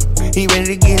cut up. He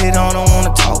ready to get it on, don't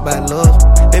wanna talk about love.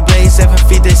 They play 7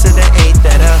 feet, they said they ate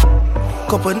that up.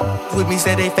 Couple with me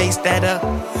said they faced that up.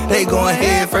 They going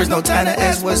head first, no time to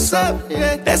ask what's up.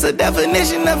 That's a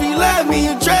definition of you love me,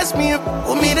 you trust me.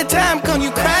 With me the time come,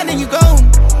 you crying and you gone.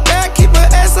 Now I keep her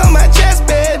ass on my chest,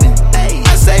 baby.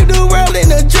 I saved the world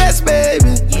in a dress,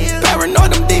 baby.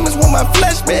 Paranoid, them demons want my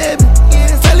flesh, baby.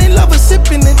 Fell in love with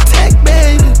sipping and tech,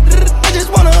 baby. I just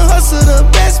wanna hustle the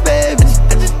best, baby.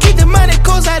 I just keep the money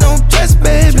cause I don't dress,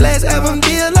 baby. Last album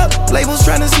deal up. Labels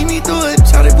tryna see me through it.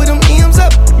 Shawty put them M's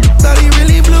up. Thought he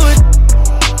really blew it.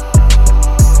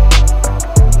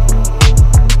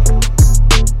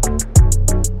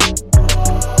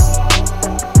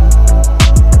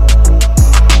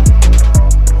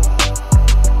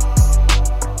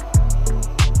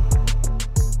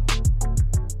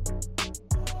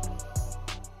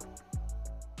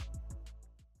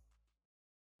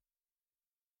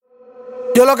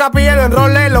 Yo lo capillé, lo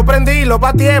enrolé, lo prendí, lo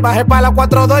pateé. Bajé pa' la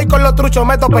 4-2 y con los truchos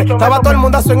me topé. Estaba todo el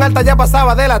mundo a su en alta, ya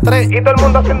pasaba de las 3. Y todo el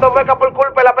mundo haciendo beca por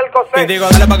culpa de la Percocet. Y digo,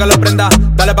 dale pa' que lo prenda,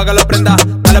 dale pa' que lo prenda,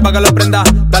 dale pa' que lo prenda,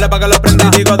 dale pa' que lo prenda.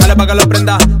 Y digo, dale pa' que lo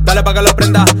prenda, dale pa' que lo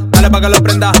prenda, dale pa' que lo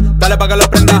prenda, dale pa' que lo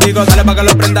prenda. Y digo, dale pa' que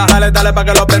lo prenda, dale pa'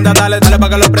 que lo prenda, dale pa'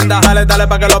 que lo prenda, dale pa'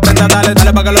 que lo prenda,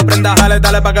 dale pa' que lo prenda,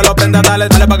 dale pa' que lo prenda,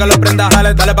 dale pa' que lo prenda,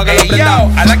 dale pa' que lo prenda.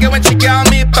 Yo, I like it when she call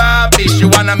me papi. She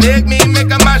wanna make me make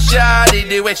her my shawty.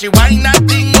 The way she whine that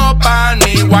thing up on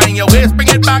me. Whine your waist, bring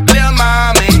it back, little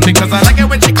mommy. Because I like it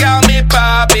when she call me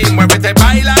papi. Muévete,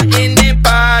 baila in the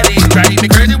party. Drive me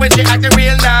crazy when she acting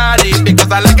real naughty.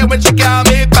 Because I like it when she call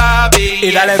me papi.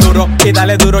 Y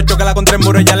dale duro, chócala contra el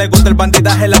muro. Ya le gusta el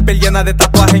bandidaje, la piel llena de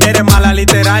tatuajes. Eres mala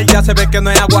literal, ya se ve que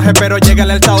no es aguaje. Pero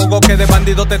llégale el saogo que de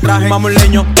bandido te traje.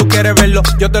 Mamuleño, tú quieres verlo,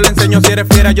 yo te lo enseño. Si eres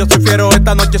fiera, yo soy fiero,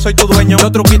 esta noche soy tu dueño.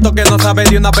 Los truquitos que no sabes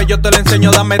de una vez yo te lo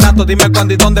enseño. Dame datos, dime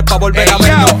cuándo y dónde pa' volver a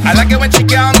verlo. Yo, I like it when she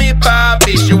call me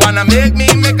papi. She wanna make me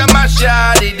make her my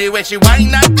shawty. The way she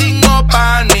whine that thing up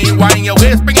on me. Whine your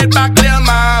waist, bring it back, little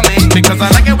mommy. Because I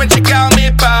like it when she call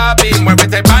me papi.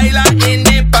 Muévete, baila in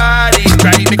the party.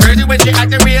 Drive me crazy when she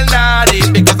acting real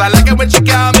naughty. Because I like it when she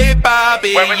call me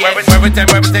papi.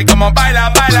 Muévete, come on,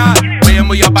 baila, baila. When you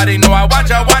move your body, know I watch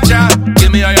ya.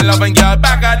 Give me all your love and girl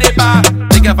back at the bar.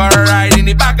 Take her for a ride in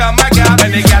the back of my car.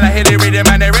 When the gala hit the rhythm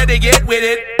and they ready get with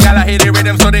it. Gala hit the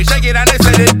rhythm so they shake it and they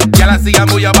set it. Gala see I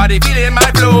move your body, feeling my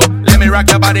flow. Let me rock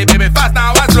your body, baby, fast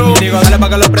now and slow. Digo, dale pa'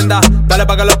 que lo prenda, dale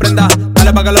pa' que lo prenda,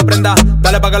 dale pa' que lo prenda,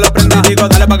 dale pa' que lo prenda. Digo,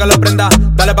 dale pa' que lo prenda,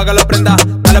 dale pa' que lo prenda,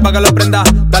 dale pa' que lo prenda,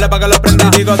 dale pa' que lo prenda.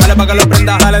 Digo, dale pa' que lo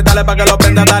prenda, dale pa' que lo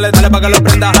prenda, dale pa' que lo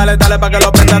prenda, dale pa' que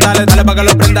lo prenda, dale pa' que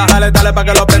lo prenda, dale pa'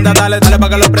 que lo prenda, dale pa'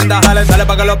 que lo prenda, dale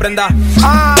pa' que lo prenda.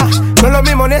 Ah, no es lo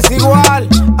mismo ni es igual.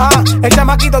 Ah, el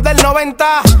chamaquito del 90.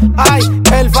 Ay,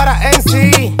 el Fara en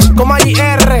sí. Como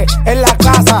IR en la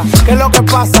casa. ¿Qué es lo que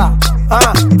pasa?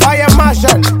 Ah, Fire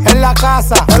Marshall en la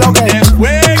casa. ¿Qué es lo que es?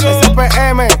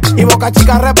 SPM y Boca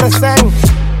Chica represent.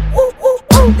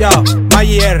 Yo,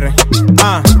 Maggi R,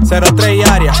 03 y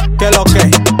área, ¿qué es lo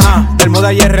que? Del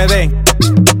Moda y RD.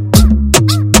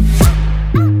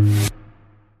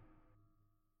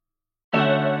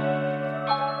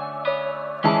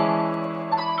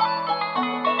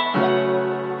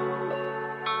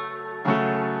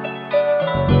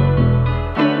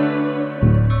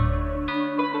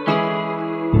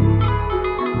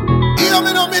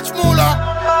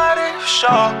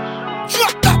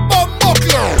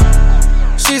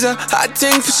 She's a hot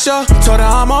thing for sure. Told her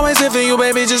I'm always here for you,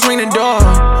 baby, just ring the door.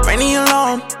 Rainy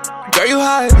alone, girl, you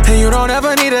hot. And you don't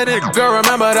ever need a nigga, girl,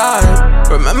 remember that.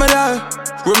 Remember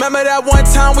that. Remember that one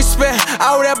time we spent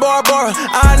out at Barbara.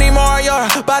 I need more of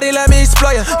your body, let me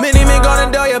explore ya. Many men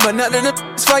gonna do ya, but none of the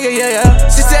for you, yeah.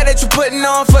 She said that you putting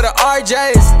on for the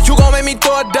RJs. You gon' make me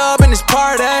throw a dub in this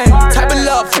party. Type of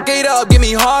love, fuck it up, give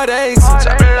me heartaches.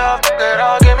 Type of love, fuck it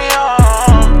up, give me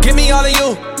all. Give me all of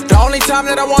you. The only time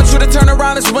that I want you to turn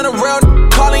around is when a real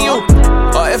calling you.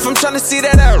 Or if I'm tryna see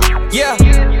that out, yeah.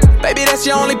 Baby, that's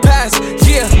your only pass,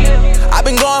 yeah. I've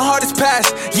been going hard this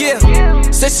past, yeah.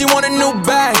 Said she want a new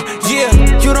bag, yeah.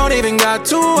 You don't even got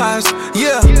 2 eyes,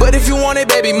 yeah. But if you want it,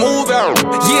 baby, move out,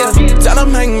 yeah. Tell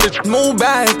them hang bitch, move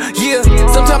back, yeah.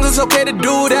 Sometimes it's okay to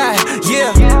do that,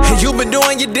 yeah. And you been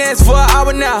doing your dance for an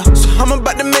hour now, so I'm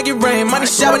about to make it rain, money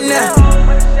shower now.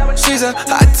 She's a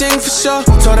hot thing for sure.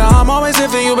 Told her I'm always here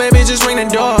for you, baby, just ring the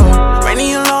door.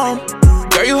 Rainy alone,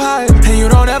 girl, you hot, and you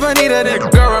don't ever need a dick,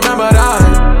 girl, remember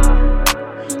that.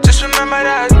 Just remember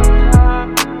that.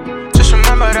 Just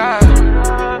remember that.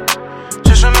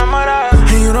 Just remember that.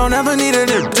 And you don't ever need a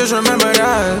dick, just remember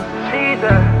that. She's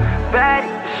a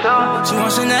baddie. She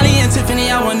wants Chanel and Tiffany,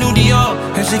 I want new Dior.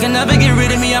 And she can never get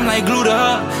rid of me, I'm like glue to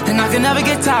her. And I can never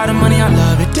get tired of money, I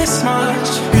love it this much.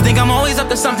 You think I'm always up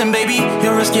to something, baby?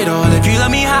 You'll risk it all. If you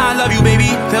love me how I love you, baby.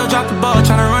 They'll drop the ball,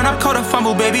 tryna run up, caught a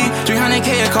fumble, baby.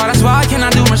 300K a car, that's why I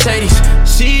cannot do Mercedes.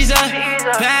 She's a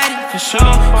baddie for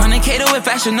sure. 100K to with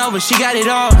Fashion Nova, she got it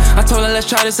all. I told her let's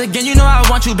try this again, you know I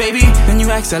want you, baby. Then you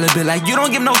act celibate like you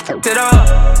don't give no f*** at all.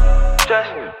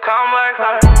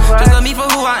 Just love me for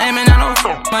who I am and I don't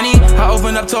f*** money. I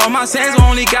opened up to all my sins, but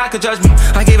only God could judge me.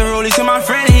 I gave a rollie to my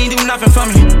friend and he ain't do nothing for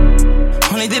me.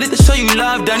 Only did it to show you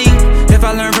love, Dunny. If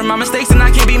I learn from my mistakes, then I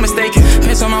can't be mistaken.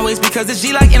 Pants on my waist because the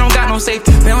G like it don't got no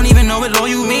safety. They don't even know what low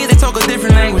you mean, they talk a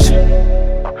different language.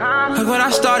 Look what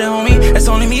I started, homie. It's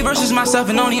only me versus myself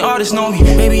and only artists know me.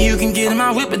 Baby, you can get in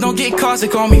my whip, but don't get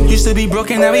caustic on me. Used to be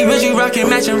broken, now we rich, you rockin'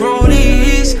 matching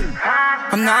rollies.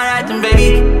 I'm not acting,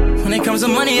 baby. When it comes to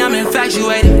money, I'm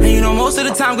infatuated. And you know most of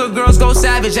the time good girls go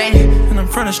savage, ain't it? And I'm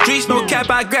from the streets, no cap,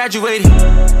 I graduated.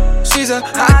 She's a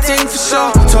hot thing for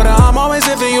sure. Told her I'm always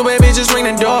here for you, baby, just ring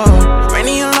the door.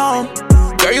 Rainy alone,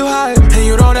 girl, you hot, and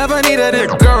you don't ever need a dick,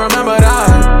 girl, remember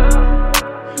that.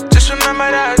 Just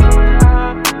remember that.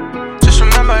 Just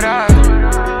remember that.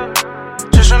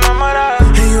 Just remember that.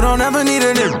 And you don't ever need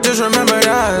a dick, just remember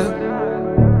that.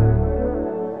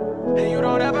 And you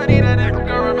don't ever need a dick,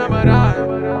 girl, remember that.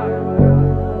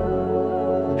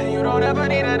 And you don't ever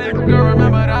need a dick, girl,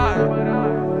 remember that.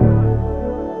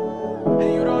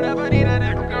 And you don't ever need a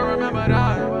dick, girl, remember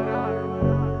that.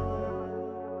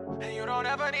 And you don't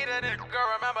ever need a dick, girl,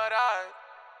 remember that.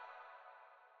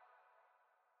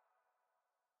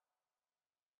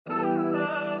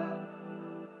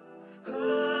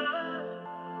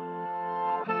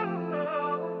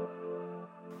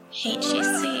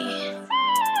 HGC.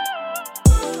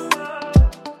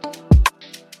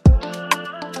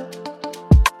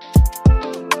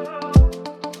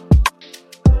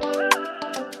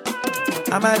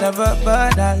 I'm a lover,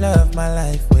 but I love my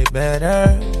life way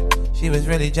better. She was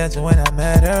really gentle when I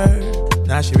met her.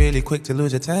 Now she really quick to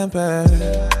lose her temper.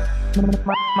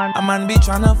 I might be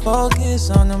tryna focus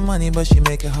on the money, but she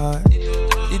make it hard.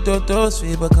 You do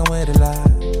sweet, but come with a lot.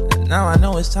 Now I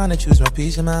know it's time to choose my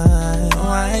peace of mind.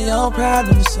 Why are your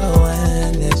problems so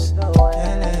endless?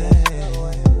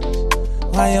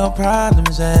 Why your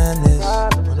problems endless?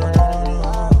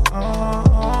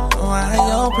 Why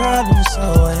your problems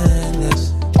so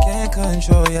endless? Can't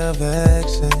control your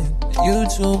vexing. You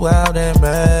too wild and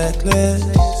reckless.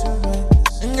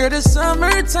 And girl, the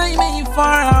summertime ain't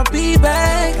far, I'll be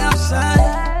back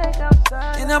outside.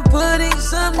 And I'm putting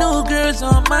some new girls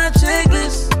on my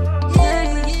checklist.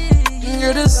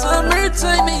 Girl, the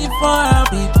summertime ain't far, I'll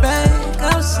be back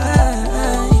outside.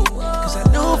 Cause I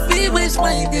know if we waste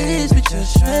my days with your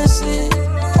stressing.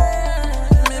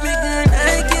 Baby girl,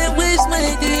 I can't waste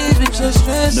my days with your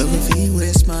stressing. No, if you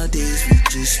waste my days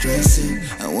with you stressing.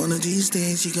 And one of these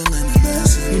days you gon' learn a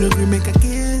lesson. You know, we make a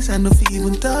kiss, I know if you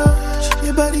even touch.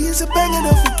 Your body is a banger,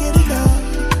 don't forget it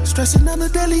all. Stressing on the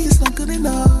daily is not good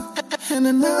enough. And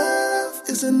enough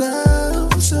is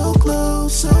enough. I'm so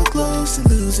close to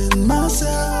losing my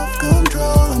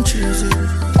self-control. I'm choosing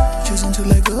to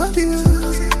let go of you.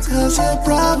 Cause your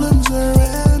problems are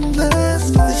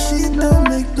endless. This shit don't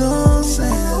make no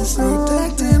sense.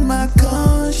 Protecting my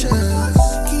conscience,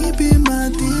 keeping my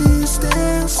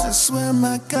distance. I swear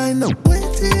my kind of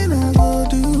waiting I go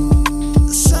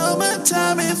do.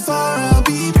 Summertime ain't far, I'll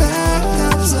be back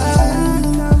outside.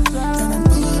 And I'm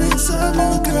putting some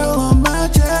new girl on my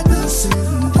checklist.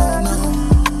 Don't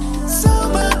know.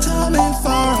 Summertime ain't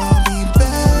far, I'll be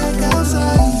back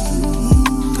outside.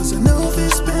 Cause I know if I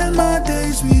spend my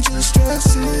days, we just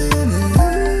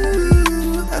stressing.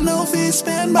 always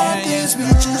spend my days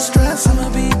with you stressing. I'ma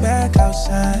be back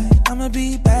outside. I'ma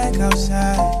be back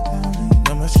outside.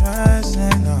 No more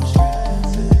stressing, no.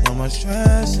 No more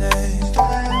stressing.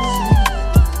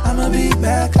 I'ma be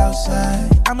back outside.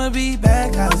 I'ma be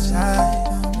back outside.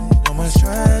 No more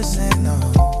stressing, no.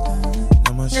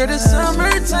 No more stressing. You're the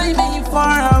summertime ain't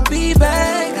far. I'll be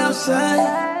back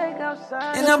outside.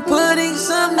 And I'm putting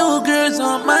some new girls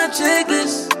on my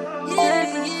checklist.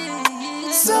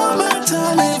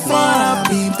 Summertime ain't far. I'll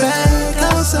be back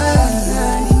outside.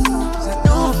 I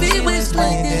don't be waste my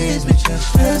days with your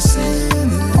stressing.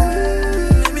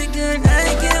 Baby girl,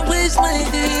 I can't waste my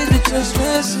days with your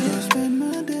stressing.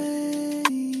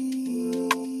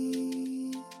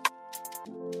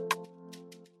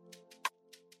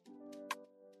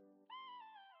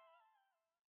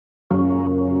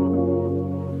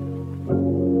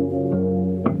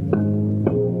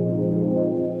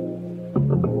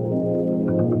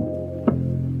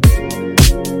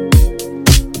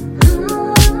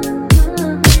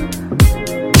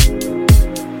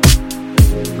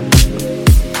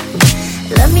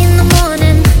 Love me in the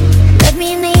morning, love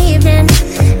me in the evening,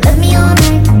 love me all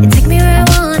night. You take me where I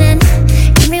want and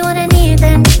give me what I need,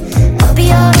 then I'll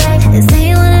be alright. Say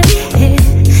you wanna be here,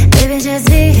 baby, just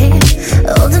be here,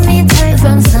 holding me tight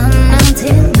from sun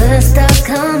until the stars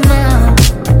come out.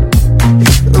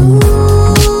 Ooh,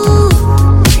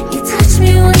 you touch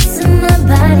me once and my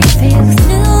body feels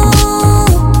new.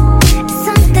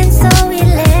 Something so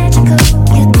electrical,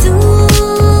 you do.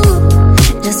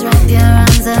 Just wrap your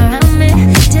arms around me.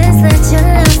 Just let your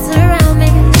love surround me.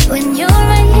 When you're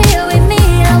right here with me,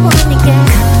 I wanna get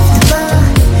comfortable.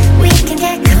 We can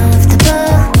get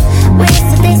comfortable. Ways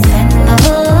that they spend the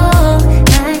whole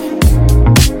night.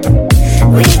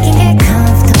 We can get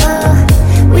comfortable.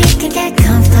 We can get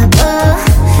comfortable.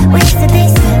 Ways that they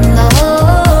spend the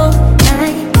whole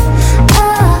night.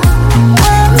 Oh,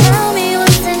 tell me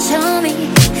once and show me.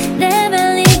 Never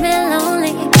leave me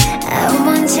lonely. I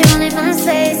want you all in my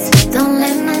space. Don't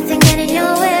let nothing get in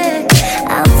your way.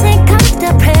 I'll take off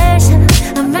the pressure.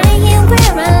 I'm right here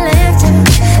where I left you,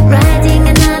 riding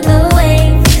another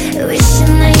wave,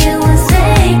 wishing that you would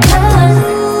stay close.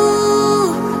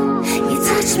 Ooh, you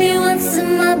touch me once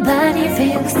and my body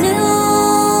feels new.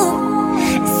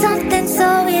 Something so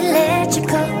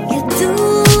electrical, you do.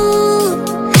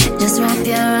 Just wrap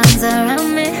your arms around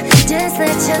me. Just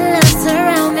let your love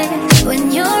surround me.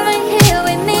 When you're right here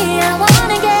with me, I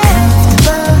wanna get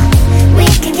comfortable. We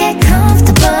can get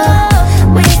comfortable.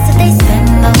 Ways that they spend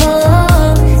the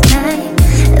whole night.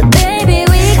 Baby,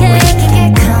 we can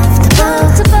get comfortable.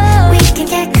 We can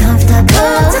get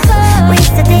comfortable. Ways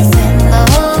that they spend the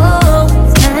whole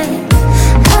night.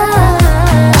 Oh,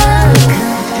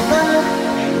 comfortable.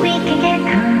 We can get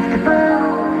comfortable.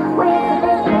 Ways that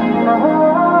they spend the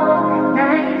whole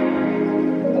night.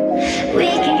 We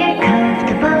can get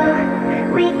comfortable.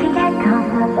 We can get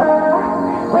comfortable.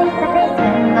 Ways that they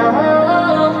spend the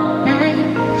whole night.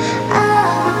 Oh,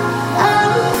 oh.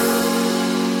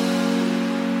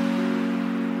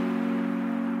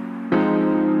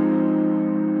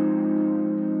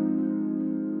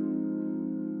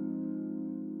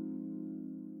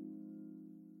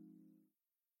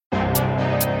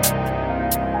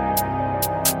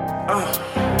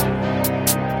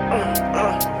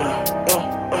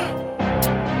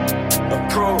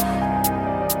 Approve.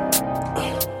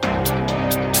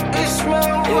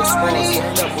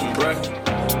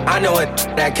 I know it,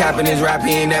 that cap in his rap,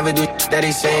 he ain't never do that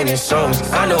he saying in songs.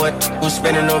 I know it, who's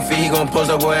spinning on feet, he gon' post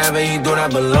up wherever he do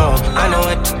not belong. I know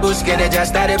it, who's scared that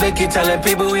just started, but keep telling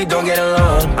people we don't get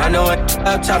along. I know it,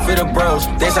 up top for the bros,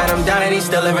 they shot him down and he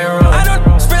still living wrong. I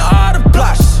don't spend all the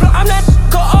blocks, I'm that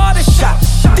call all the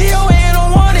shots. DOA ain't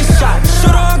on one shot,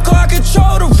 shoot on car,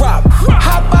 control the rock.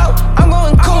 Hop out, I'm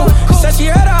going cool. Said she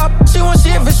heard up, she won't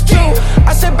see if it's true.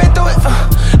 I said back through it,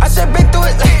 I said back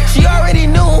through it. She already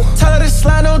knew. Tell her to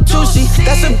slide on Tucci.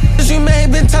 That's a bitch you may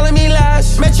have been telling me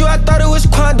lies. Met you, I thought it was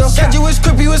Quando. Said you was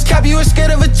creepy, was cap, you was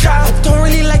scared of a child. Don't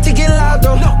really like to get loud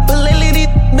though, but lately these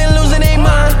been losing their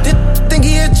mind. Think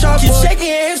he a chalkboard. Keep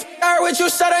shaking your hips, I heard what you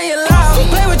said on your live.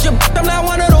 Play with your I'm not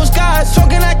one of those guys.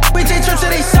 Talking like we take trips to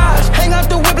they size. Hang out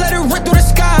the whip, let it rip through the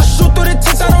sky. Shoot through the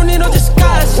tents, I don't need no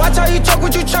disguise. Watch how you talk,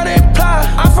 what you tryna imply.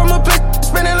 I'm from a place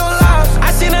spinning on lives. I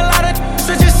seen a lot of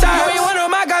switch sides. Every one of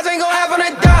my guys ain't gon' have on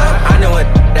a dime. I know it,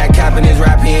 that cap in his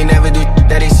rap, he ain't never do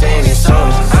that he saying in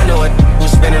songs. I know it,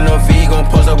 who's spinning on feet, he gon'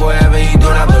 post up wherever he do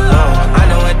not belong. I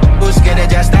know it, who's scared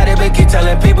that just started, but keep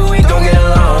telling people we don't get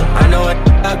along. I know it,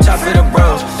 up top for the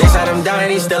bros, they shot him down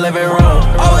and he still living wrong.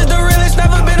 Always the realest,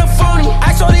 never been a phony.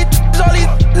 Ask all these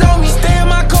know me. Stay in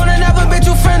my corner, never been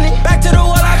too friendly. Back to the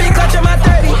wall, I be clutching my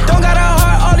 30. Don't got a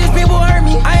heart, all these people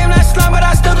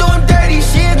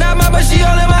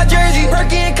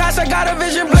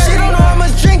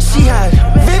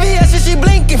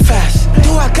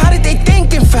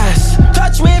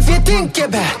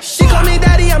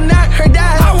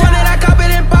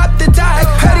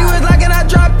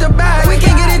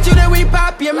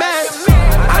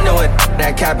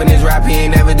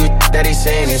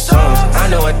singing songs. I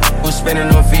know a who's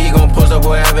spinning on feet, he gon' post up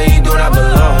wherever he do not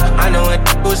belong. I know a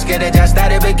who's scared that just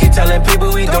started, but keep telling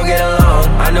people we don't get along.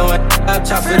 I know a up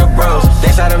top for the bros,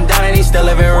 they shot him down and he still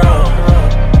living wrong.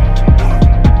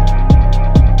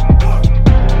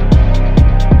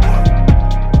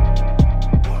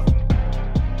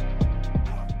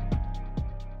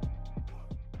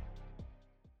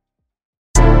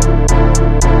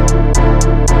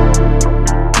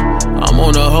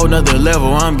 Another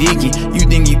level, I'm geeky. You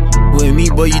think you with me,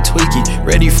 boy, you tweaky.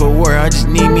 Ready for war, I just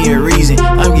need me a reason.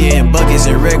 I'm getting buckets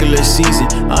in regular season.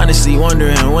 Honestly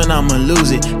wondering when I'ma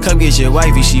lose it. Come get your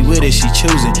wifey, she with it, she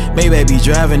choosing. Maybe I be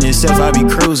driving itself, I be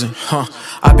cruising.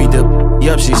 I beat the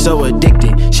up, she so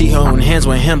addicted. She holding hands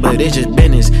with him, but it's just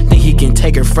business. Think he can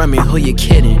take her from me, who you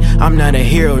kidding? I'm not a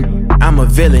hero, I'm a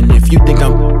villain. If you think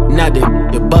I'm not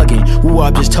you're bugging.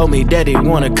 Woo-Wop just told me that he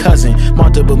want a cousin.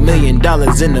 Multiple $1 million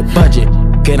in the budget.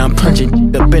 Get I'm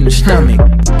punching up in the stomach.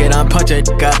 Get I'm punching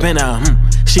up in her.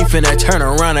 She finna turn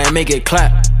around and make it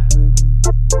clap.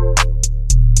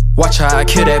 Watch how I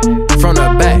kill that from the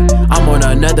back. I'm on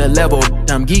another level.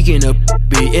 I'm geeking up.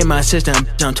 Be in my system.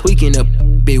 I'm tweaking up.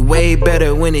 Be way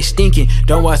better when it's stinking.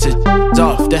 Don't watch it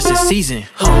off. That's the season.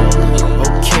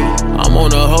 Okay. I'm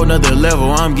on a whole nother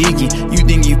level. I'm geeky. You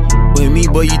think you with me,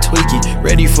 boy, you tweaking.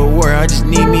 Ready for war, I just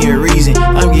need me a reason.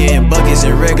 I'm getting buckets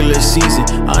in regular season.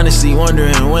 Honestly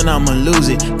wondering when I'ma lose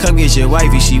it. Come get your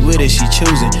wifey, she with it, she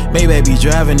choosing. Maybe I be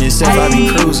driving itself, I be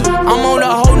cruising. I'm on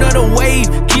a whole nother wave.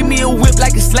 Give me a whip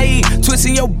like a slave.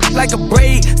 Twisting your like a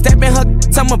braid. Stepping her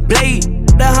I'm a blade.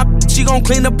 She gon'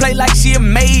 clean the plate like she a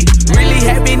maid. Really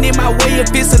having in my way.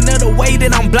 If it's another way,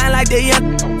 then I'm blind like the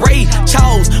young Ray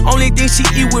Charles. Only thing she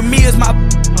eat with me is my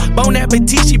bon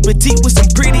appetit. She petite with some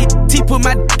pretty tea. Put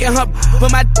my dick in her,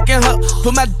 put my dick in her,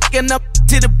 put my dick in up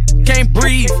till the can't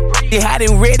breathe. It hot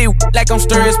and ready like I'm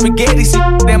stirring spaghetti. She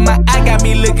in my eye got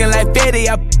me looking like Betty.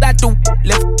 I got the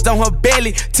left on her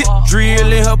belly. Tip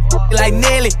drilling her like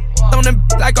Nelly. On them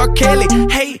like R. Kelly.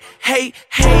 Hey, hey,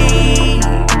 hey.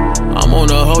 I'm on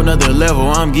a whole nother level,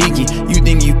 I'm geeky. You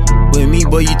think you with me,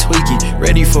 boy, you tweaking.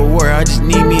 Ready for war, I just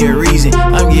need me a reason.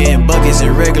 I'm getting buckets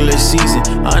in regular season.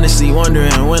 Honestly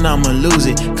wondering when I'ma lose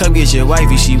it. Come get your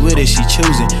wifey, she with it, she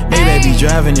choosing. Maybe I be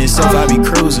driving itself, I be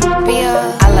cruising.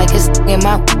 I like his in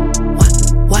my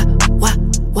what?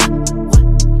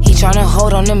 He tryna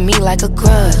hold on to me like a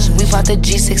grudge. We bought the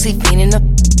G60 fiendin' up.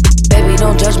 Baby,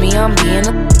 don't judge me, I'm being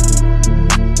a.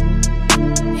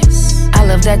 I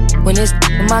love that when it's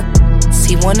in my.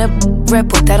 He wanna rep,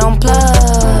 put that on plugs.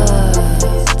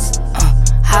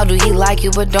 How do he like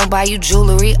you but don't buy you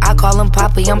jewelry? I call him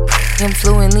Poppy, I'm him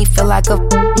fluently. Feel like a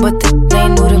but this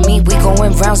ain't new to me. We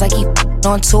going rounds like he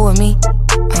on tour with me.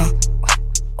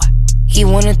 He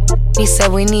wanna, he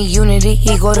said we need unity.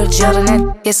 He go to jail and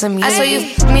that gets him. I saw you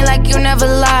me like you never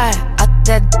lie. I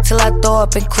that till I throw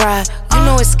up and cry. You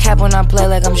know it's cap when I play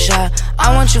like I'm shy.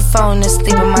 I want you falling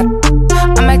asleep in my.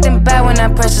 I'm acting bad when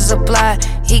that pressure's applied.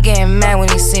 He getting mad when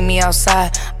he see me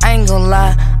outside. I ain't gon'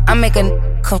 lie, I make a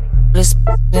come this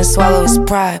and swallow his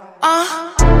pride.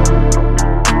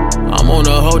 I'm on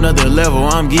a whole nother level,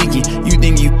 I'm geeky. You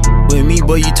think you with me,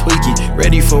 boy, you tweaking.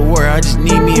 Ready for war, I just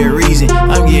need me a reason.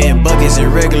 I'm getting buckets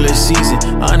in regular season.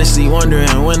 Honestly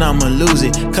wondering when I'ma lose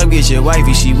it. Come get your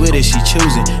wifey, she with it, she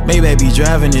choosing. Maybe I be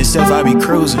driving itself, I be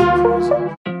cruising.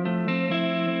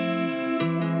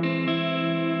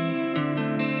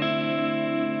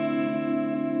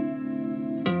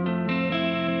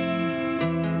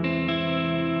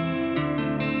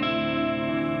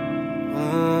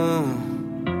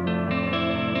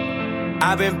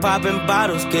 I've been popping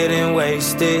bottles, getting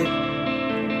wasted.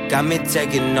 Got me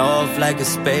taking off like a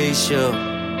spaceship.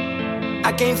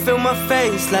 I can't feel my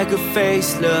face like a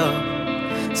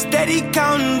facelift. Steady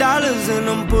counting dollars and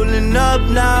I'm pulling up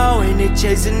now. Ain't it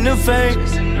chasing the fame?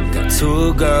 Got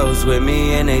two girls with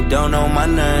me and they don't know my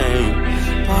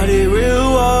name. Party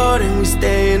real hard and we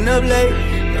staying up late.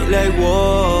 They like,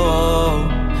 whoa.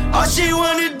 All she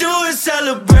wanna do is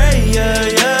celebrate, yeah,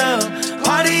 yeah.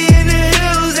 Party in the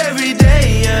hills every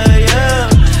day, yeah, yeah.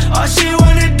 All she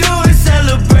wanna do is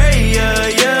celebrate, yeah,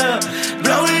 yeah.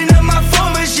 Blowing up my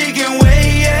phone but she can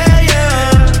wait, yeah, yeah.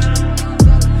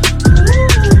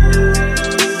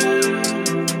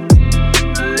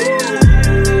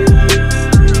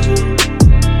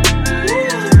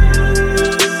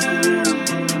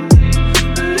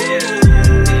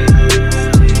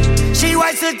 She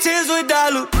wipes her tears with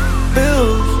dollar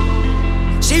bills.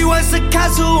 She wants a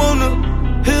castle on the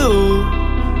hill.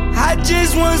 I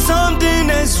just want something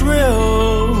that's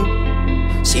real.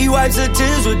 She wipes her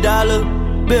tears with dollar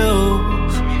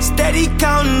bills. Steady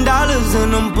counting dollars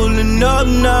and I'm pulling up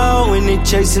now, and they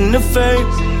chasing the fame.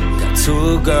 Got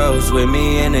 2 girls with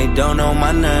me and they don't know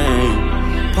my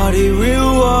name. Party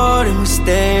real hard and we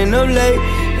staying up late.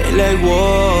 They like,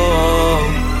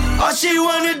 whoa. All she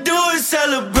wanna do is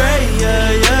celebrate,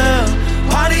 yeah, yeah.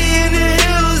 Party in the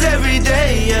hills every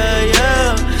day, yeah,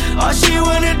 yeah. All she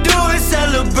wanna do is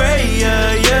celebrate,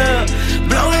 yeah, yeah.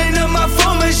 Blowing up my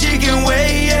phone but she can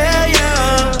wait, yeah,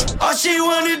 yeah. All she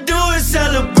wanna do is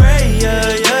celebrate,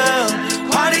 yeah, yeah.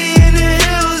 Party in the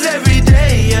hills every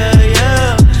day, yeah,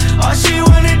 yeah. All she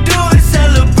wanna do is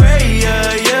celebrate,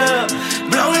 yeah, yeah.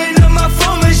 Blowing up my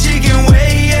phone but she can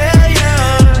wait, yeah, yeah.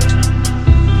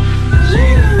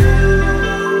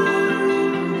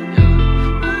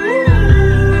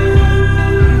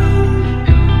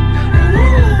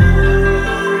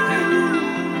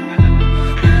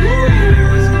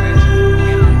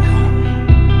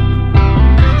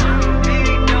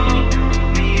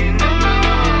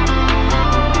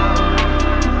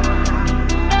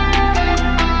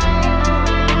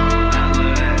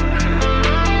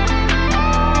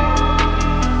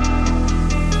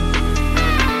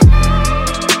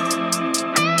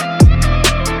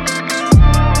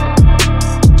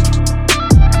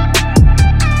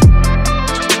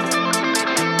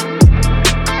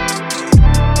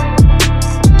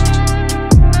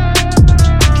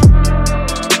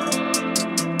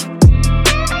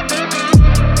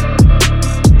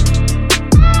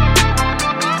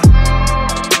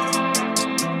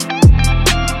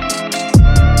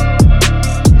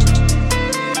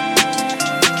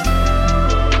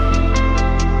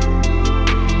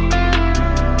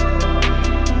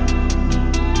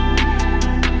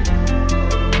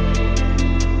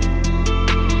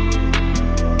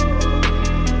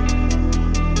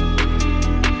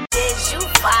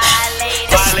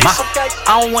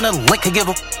 I don't wanna link or give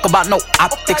a fuck about no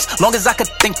optics. Long as I could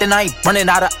think, then I ain't running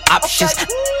out of options.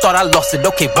 Thought I lost it,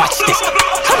 okay, watch this.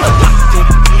 I'm locked in,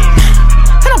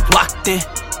 and I'm blocked in.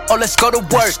 Oh, let's go to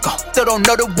work. Still don't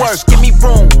know the work, give me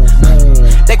room.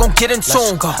 They gon' get in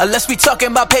tune. Unless we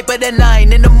talking about paper, then I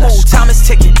ain't in the mood. Time is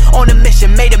ticking, on a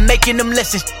mission, made it, making them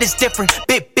listen. It's different,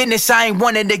 big business, I ain't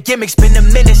one of the gimmicks. Been a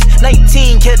minute,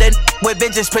 19 killed a with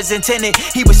vengeance, presenting it.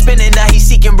 He was spinning, now he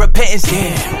seeking repentance.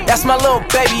 Yeah, that's my little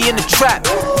baby in the trap.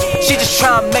 She just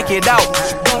tryna make it out.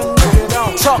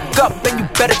 Talk up, and you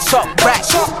better talk back.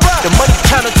 The money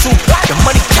counter too, the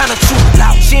money counter too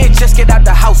loud. She ain't just get out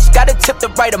the house, gotta tip the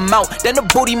right amount. Then the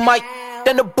booty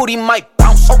might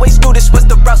bounce. Always knew this was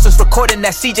the route, since recording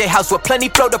that CJ house with plenty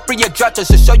flow to free your droppers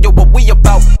to show you what we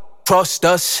about. Trust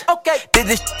us. Okay. Did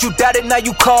this you doubted, now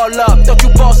you call up. Thought you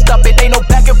bossed up, it ain't no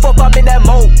back and forth, I'm in that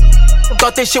mode.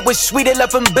 Thought this shit was sweet, it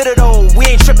left him bitter though. We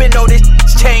ain't tripping, no, this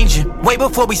changing. Way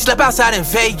before we slept outside in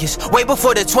Vegas. Way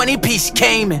before the 20-piece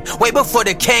came in. Way before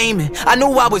the came in. I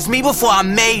knew I was me before I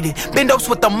made it. Bend ups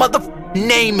with the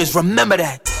name is, remember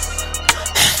that.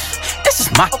 This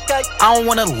is my I don't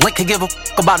wanna link or give a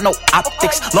fuck about no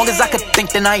optics. Long as I could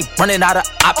think, then I ain't running out of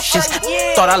options.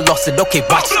 Thought I lost it, okay,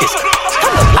 watch this.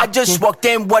 I just walked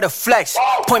in with a flex.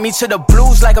 Point me to the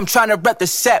blues like I'm trying to rep the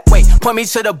set. Wait, point me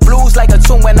to the blues like a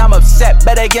tune when I'm upset.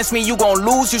 Bet against me, you gon'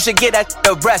 lose, you should get at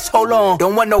the rest. Hold on,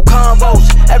 don't want no combos.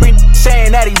 Every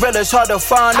saying that he real, it's hard to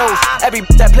find those. Every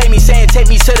that play me saying take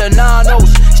me to the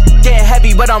nanos. Getting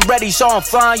heavy, but I'm ready, so I'm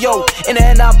fine, yo. In the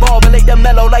end, I ball, but like the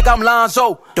mellow like I'm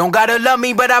Lonzo. Don't gotta love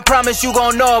me, but I promise you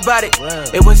gon' know about it.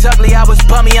 It was ugly, I was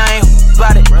bummy, I ain't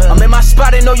about it. I'm in my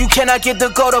spot and know you cannot get the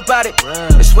goat about it.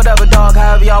 It's whatever, dog,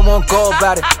 however y'all won't go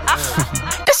about it.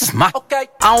 This is my I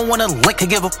don't wanna link or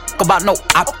give a fuck about no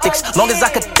optics. Long as I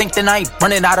could think, then I ain't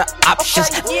running out of options.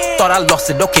 Thought I lost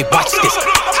it, okay, watch this.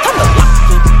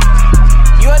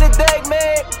 You on the deck,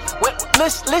 man.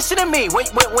 Listen to me.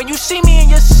 When you see me in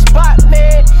your spot,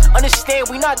 man, understand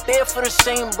we not there for the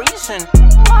same reason.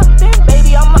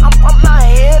 Baby, I'm not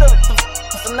here to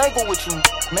finagle with you,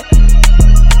 man.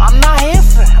 I'm not here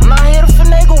to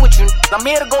finagle with you. I'm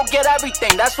here to go get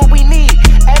everything. That's what we need.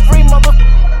 Every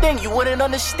thing. You wouldn't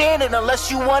understand it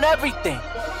unless you want everything.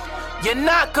 You're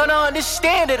not gonna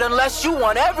understand it unless you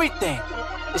want everything.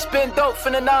 It's been dope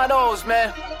for the 9-0s,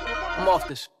 man. I'm off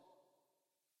this.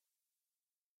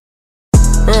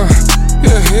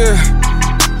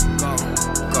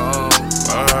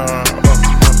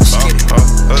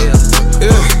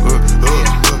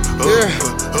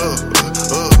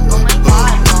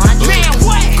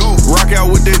 Rock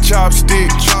out with that chopstick.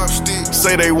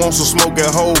 Say they want some smoke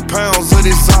and hold pounds of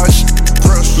this hot shit.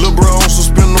 Lil' bro on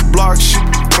some spin the block shit.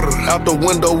 Out the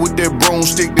window with that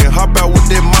broomstick, then hop out with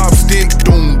that mop stick.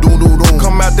 Doom, doom, doom, doom.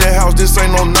 Come out that house, this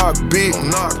ain't no knock, bitch.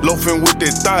 Loafing with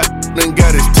that thought, then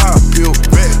got his top peeled.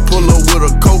 Pull up with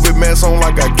a COVID mask on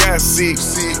like I got sick.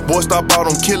 Boy, stop all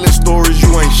them killing stories,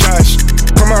 you ain't shy shit.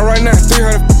 Come out right now,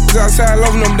 300 outside,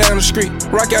 loving them down the street.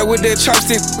 Rock out with that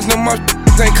chopstick, no more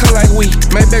ain't cut like we.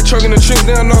 Maybach truck in the trips,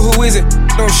 they don't know who is it.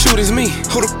 Don't shoot, it's me.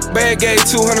 Who the bad gave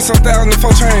 200 some thousand and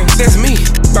 4 chains? That's me.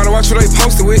 Better watch what they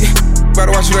posted with. Better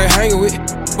watch what they hanging with.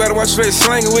 Better watch what they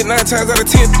slanging with. 9 times out of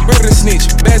 10, better than snitch.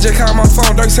 Bad J call my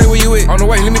phone, Dirk say where you at? On the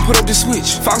way, let me put up this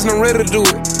switch. Fox and I'm ready to do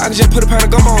it. I just put a pound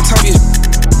of gum on top of you.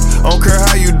 I don't care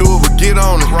how you do it, but get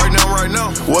on it. Right now, right now.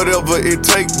 Whatever it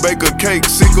takes, bake a cake,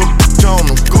 sick a bitch on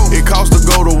them. It costs to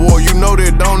go to war, you know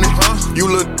that, don't it? You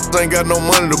little ain't got no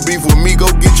money to beef with me, go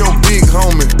get your big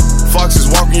homie. Fox is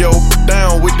walking your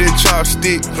down with that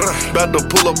chopstick. About to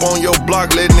pull up on your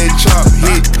block, letting that chop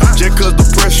hit. Just cause the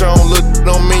pressure on look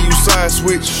don't mean you side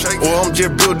switch. Or I'm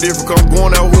just built different, I'm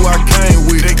going out who I came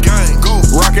with.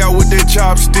 Rock out with that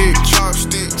chopstick.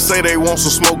 Say they want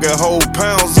some smoke, got whole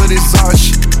pounds of this hot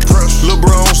shit. Lil'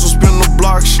 bro on some spin the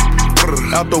block shit.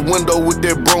 Out the window with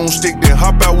that broomstick, then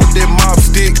hop out with that mop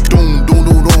stick. Doom, doom,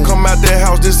 doom, doom. Come out that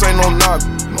house, this ain't no knock.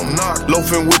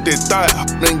 Loafing with that thought,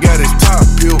 then got his top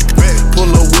peeled. Pull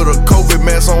up with a COVID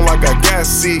mask on like I got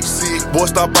sick. Boy,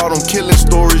 stop all them killing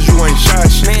stories, you ain't shy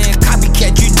shit. Man,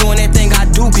 copycat, you doing that thing I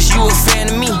do, cause you a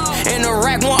fan of me. In the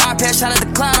rack, one iPad shot at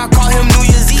the cloud, I call him New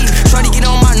Year's Eve. Try to get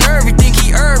on my nerve, you think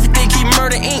he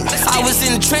murder ink. I was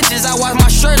in the trenches, I washed my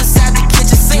shirt inside the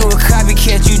kitchen sink. You a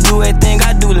copycat, you do that thing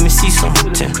I do, let me see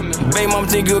something. Baby mom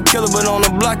think you a killer, but on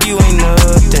the block you ain't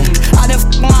nothing. I done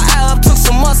f***ed my eye up, took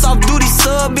some months off duty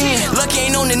subbing. Lucky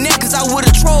ain't on the net, cause I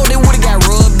would've trolled, it would've got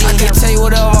rubbed in. I can tell you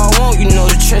whatever I want, you know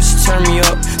the trenches turn me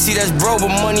up. See that's bro, but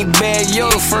money bad,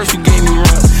 yo, first you gave me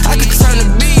run. I could turn the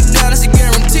beat down, it's a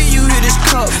guarantee you hear this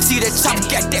cup. See that chopper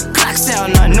got that clock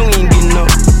sound, I know he ain't getting up.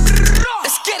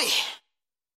 Let's get it.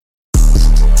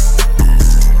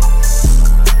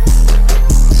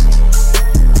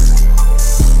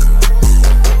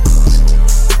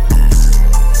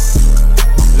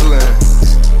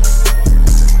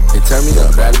 Turn me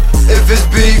up, baby. If it's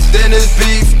beef, then it's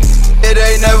beef. It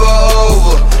ain't never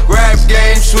over. Rap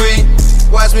game sweet.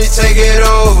 Watch me take it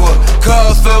over.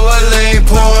 Cup filled with lean,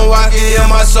 pouring wacky in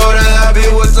my soda. I be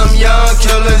with them young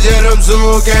killers, yeah, them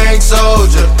zoo gang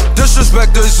soldiers.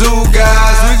 Disrespect the zoo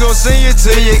guys, we gon' send you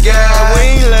to your guy.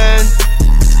 Wayland,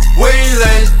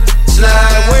 Wayland,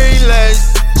 slide, Wayland,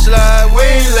 slide,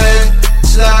 Wayland,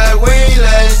 slide,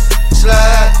 Wayland,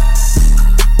 slide,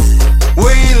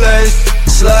 Wayland,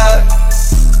 slide.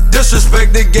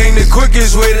 Disrespect the gang, the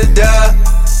quickest way to die.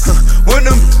 When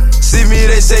them see me,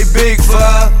 they say big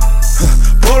five.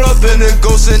 Pull up in the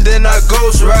ghost and then I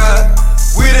ghost ride.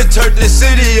 We done turned the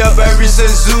city up ever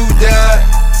since Zoo died.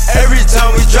 Every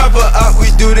time we drop a out, we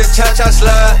do the cha-cha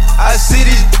slide. I see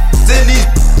these then these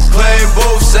playing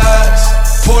both sides.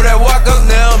 Pour that walk up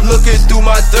now, I'm looking through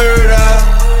my third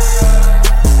eye.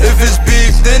 If it's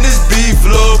beef, then it's beef,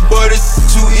 lil' but it's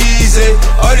too easy.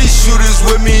 All these shooters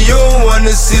with me, you don't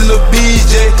wanna see lil'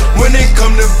 BJ. When it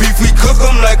come to beef, we cook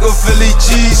them like a Philly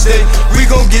cheesesteak. We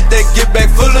gon' get that get back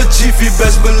full of chief, you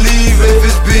best believe it. If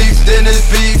it's beef, then it's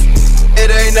beef, it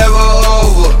ain't never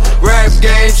over. Rap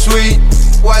game sweet,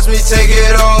 watch me take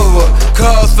it over.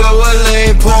 Cup filled with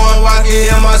lean, pouring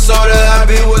wacky in my soda. I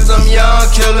be with them young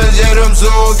killers, yeah, them zoo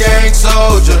gang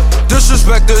soldiers.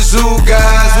 Disrespect the zoo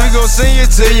guys, we gon' send you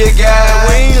to your guy.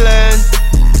 Wayland,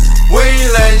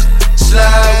 Wayland,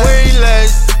 slide, Wayland,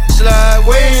 slide,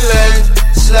 Wayland,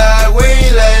 slide,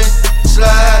 Wayland,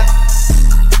 slide.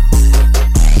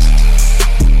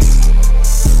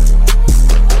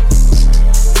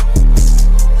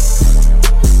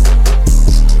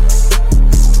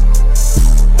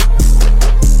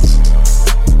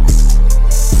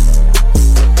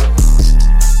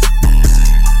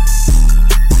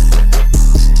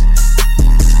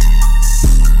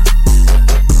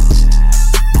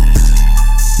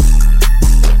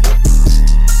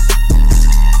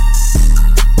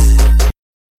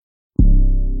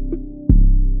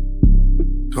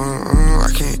 I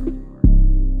can't.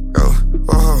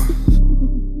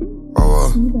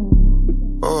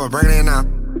 Bring it in now.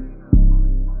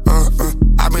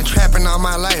 I've been trapping all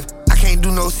my life. I can't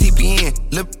do no CPN.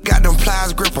 Lip got them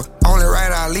pliers gripper. Only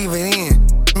right, I leave it in.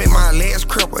 Make my legs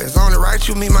cripple. It's only right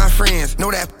you meet my friends.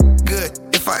 Know that good.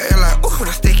 If I air like, ooh,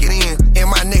 I stick it in. In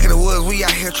my neck of the woods, we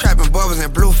out here trapping bubbles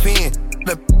and blue fin.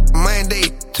 The Monday,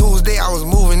 Tuesday, I was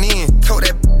moving in. Told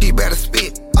that he better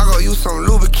spit. I go use some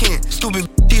lubricant. Stupid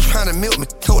he trying to milk me.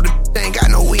 Told the they ain't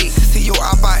got no wig. See your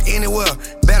op out anywhere.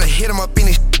 Better hit him up in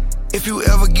his. If you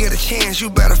ever chance, you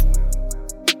better.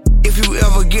 If you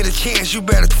ever get a chance, you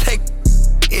better take.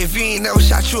 If you ain't never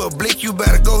shot you a blick, you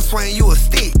better go swing you a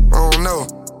stick. I don't know.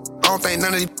 I don't think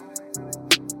none of these.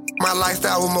 My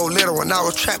lifestyle was more little when I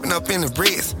was trapping up in the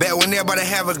bricks. Back when everybody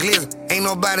have a glizzy, ain't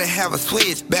nobody have a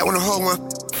switch. Back when the whole one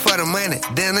for the money,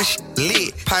 then the shit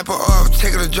lit. Pipe her up,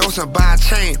 take her to Joe's and buy a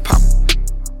chain. Pop,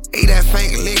 eat that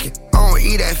finger licking. I don't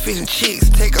eat that fish and chicks.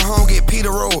 Take her home, get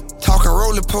Peter roll. Talking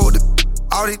roller pole.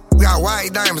 All these got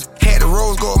white diamonds. Had the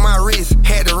rose gold my wrist.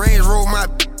 Had the range roll my.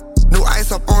 New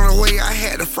ice up on the way. I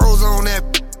had the froze on that.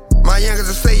 My youngest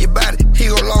will say about it. He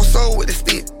go lost soul with the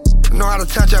stick. Know how to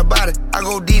touch her body. I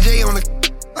go DJ on the.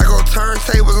 I go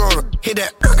turntables on her. Hit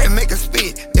that and make her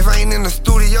spit. If I ain't in the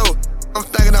studio, I'm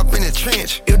thugging up in the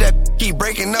trench. If that keep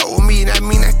breaking up with me, that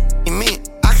mean that it meant.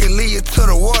 I can lead you to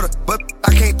the water, but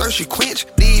I can't thirst you quench.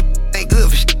 These ain't good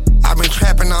for shit. I've been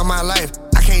trapping all my life.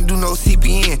 I can't do no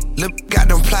CPN. Look, got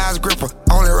them pliers gripper.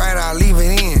 Only right, I'll leave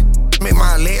it in. Make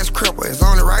my legs cripple. It's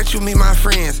only right you meet my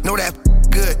friends. Know that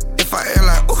good. If I air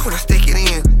like, ooh, I stick it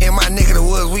in. In my neck of the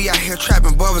woods, we out here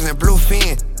trapping bubbles and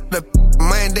bluefin. The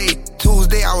Monday,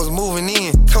 Tuesday, I was moving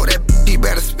in. Told that she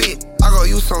better spit. I go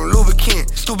use some lubricant.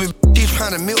 Stupid she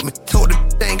trying to milk me. Told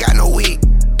the they ain't got no wig.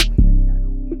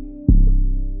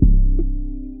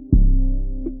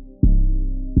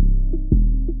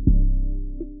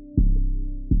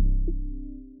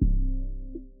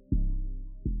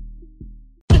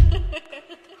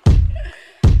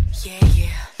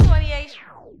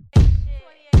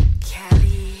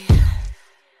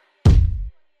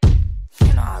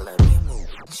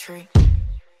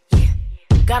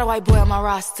 Got a white boy on my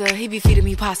roster, he be feeding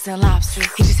me pasta and lobster.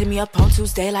 He just hit me up on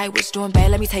Tuesday like, what you doing,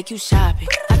 babe? Let me take you shopping.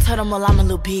 I told him, well, I'm a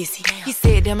little busy. He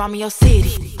said, damn, I'm in your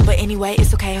city. But anyway,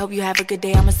 it's okay, hope you have a good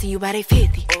day. I'ma see you by day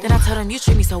 50. Then I told him, you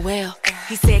treat me so well.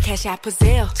 He said, cash out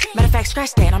Pazelle. Matter of fact,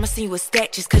 scratch that, I'ma see you a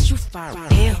stack just cause you fine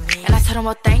hell. And I told him,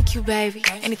 well, thank you, baby.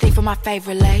 Anything for my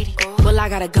favorite lady. Well, I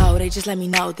gotta go, they just let me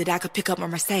know that I could pick up my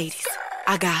Mercedes.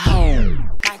 I got home.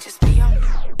 Might just be on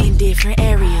in different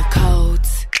area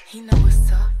codes. He know what's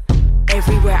up.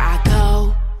 Everywhere I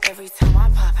go, every time I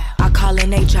pop out, I call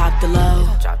and they drop the low.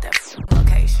 Don't drop that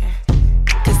location.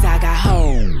 Cause I got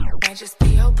home. Might just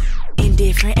be open in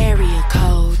different area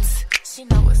codes. She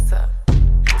know what's up.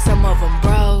 Some of them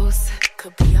bros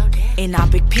could be your dad. And I'm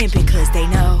big pimpin' cause they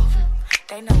know.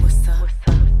 They know what's up.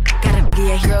 Gotta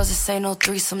be a girls, this ain't no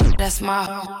threesome, that's my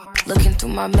home. Looking through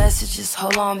my messages,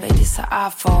 hold on, baby, this an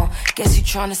iPhone. Guess you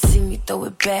tryna see me throw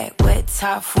it back, wet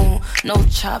typhoon. No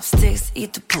chopsticks,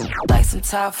 eat the poop like some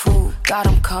Thai food. Got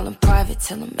them calling private,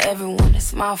 tell them everyone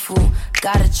it's my food.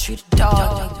 Gotta treat a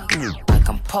dog like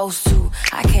I'm supposed to.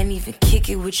 I can't even kick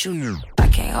it with you, I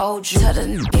can't hold you. Tell the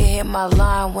nigga hit my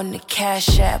line when the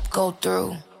cash app go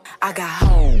through. I got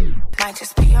home, might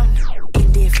just be on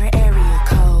in different area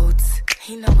codes.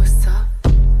 He know what's up.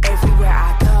 Everywhere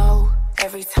I go,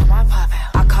 every time I pop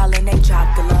out, I call and they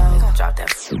drop the low. They gon' drop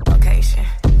that location.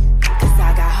 Cause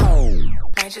I got home.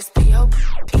 Might just be open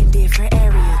in different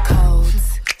area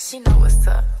codes. She know what's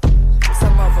up.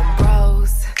 Some of them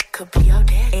bros could be your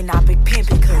dad. And I'm big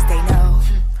pimpin' cause they know.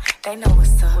 They know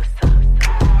what's up.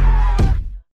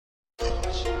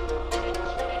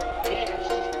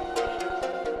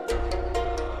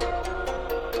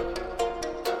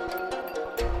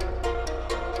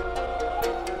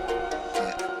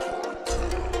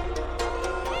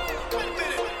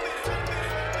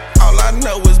 I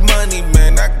know it's money,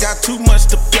 man, I got too much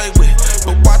to play with.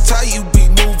 But watch how you be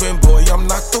moving, boy, I'm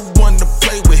not the one to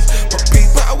play with. But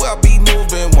people, I will be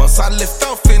moving once I lift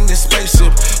off in this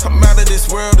spaceship. I'm out of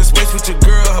this world, this space with your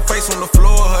girl, her face on the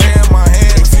floor, her hair in my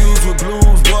hand. Confused with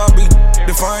blues, boy, I be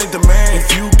if I ain't the man.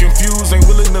 If you confused, ain't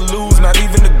willing to lose, not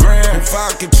even the gram. If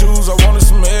I could choose, I wanted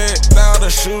some head. Now the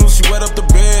shoes, she wet up the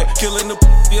bed. Killing the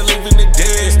you're leaving it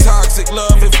dead. It's toxic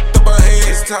love, it f***ed up her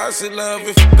head. It's toxic love,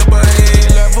 it f***ed up her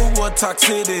head. Level 1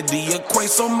 toxicity,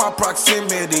 equates on my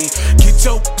proximity. Get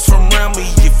your from around me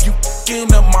if you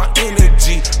f***ing up my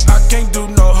energy. I can't do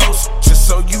no host, just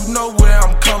so you know where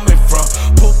I'm coming from.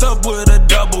 Pulled up with a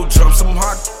double drum, some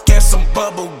hot and some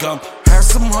bubble gum. Had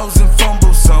some hoes and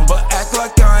fumble some, but act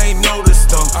like I ain't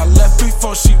noticed them. I left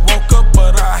before she woke up,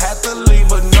 but I had to leave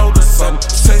a notice.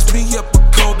 Chased me up a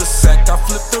cul-de-sac, I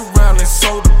flipped around and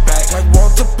sold it back. Like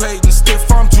Walter Payton, stiff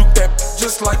arm juke that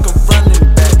just like a running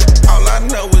back. All I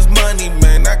know is money,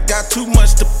 man, I got too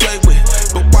much to play with.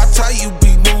 But watch how you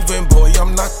be moving, boy,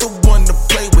 I'm not the one to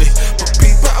play with. But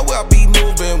people, I will be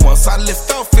moving once I lift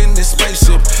off in this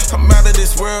spaceship. I'm out of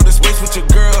this world, this space with your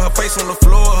girl, her face on the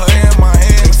floor, her hair in my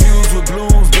hand. Confused with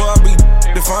blues, boy, I be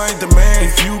if I ain't the man.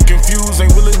 If you confused,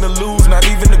 ain't willing to lose, not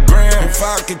even the gram. If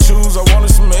I could choose, I wanted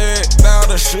some head. Now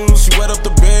the shoes,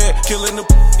 head. Killing the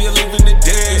you're leaving it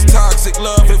dead. It's toxic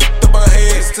love, it f***ed up my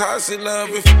head. It's toxic love,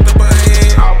 it f***ed up my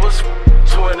head. I was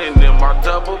twinning in my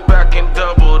double back and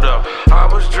doubled up. I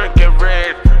was drinking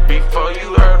red before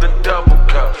you heard a double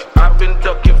cup. I've been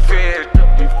ducking fed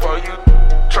before you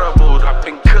troubled. I've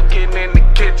been cooking in the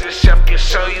kitchen, chef can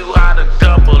show you how to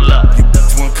double up.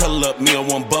 One color up, meal,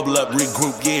 one bubble up,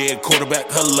 regroup, yeah, quarterback,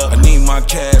 huddle up. I need my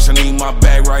cash, I need my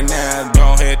bag right now.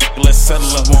 Go ahead, let's settle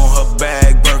up. Want her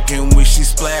bag, Birkin, wish she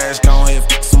splash. Go ahead,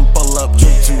 some pull up,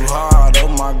 drink too hard. Oh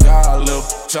my God, little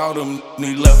y'all them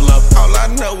need level up. All I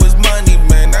know is money,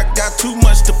 man. I got too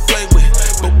much to play with.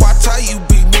 But watch how you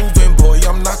be moving, boy.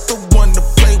 I'm not the one to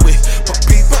play with. But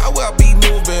people, I will be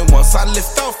moving once I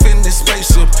lift off in this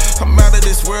spaceship. I'm out of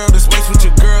this world, this race with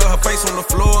your girl. Her face on the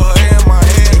floor, her hair in my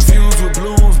hand. Confused with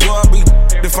blues, boy, I be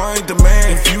if I ain't the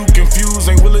man. If you confused,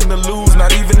 ain't willing to lose,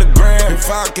 not even a gram. If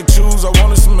I could choose, I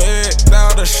wanted some head.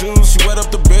 Now the shoes, she wet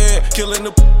up the bed. Killing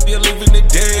the you're leaving it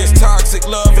dead. It's toxic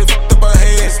love, it f***ed up her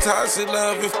head. It's toxic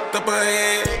love, it f***ed up her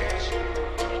head.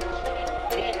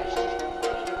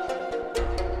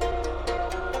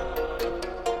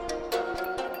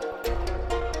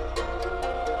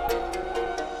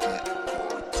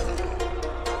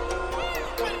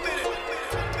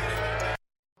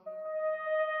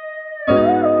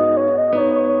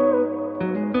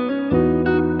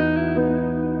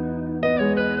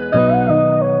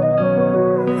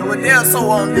 So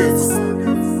on this.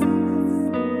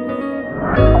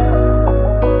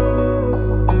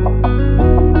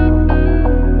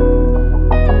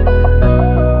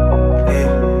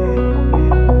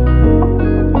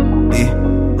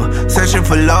 Searching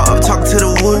for love, talk to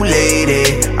the woo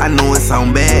lady. I know it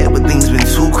sound bad, but things been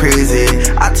too crazy.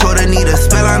 I told her need a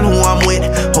spell on who I'm with,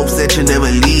 hopes that you never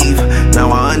leave.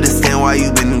 Now I understand why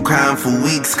you've been crying for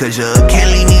weeks, cause you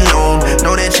can't leave me alone.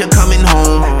 Know that you're coming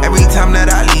home. Every time that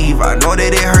I leave, I know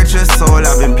that it hurts your soul.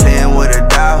 I've been playing with a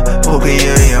doll, poking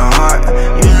you in your heart.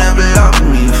 You never loved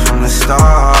me from the start.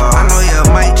 I know you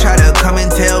might try to come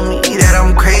and tell me that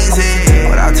I'm crazy,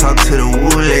 but I talk to the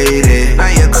woo lady.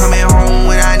 Now you're coming home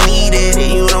when I need it,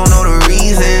 and you don't know the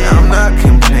reason. I'm not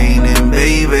complaining,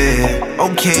 baby.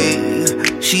 Okay,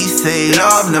 she say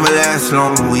love never lasts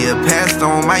long. We have passed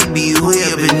on, might be who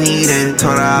you been needing.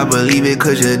 Told her I believe it,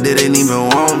 cause you didn't even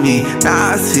want me.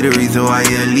 Now I see the reason why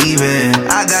you're leaving.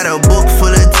 I got a book full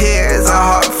of tears, a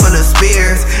heart full of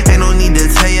spears. Ain't no need to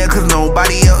tell you, cause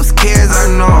nobody else cares. I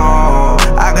know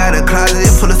I got a closet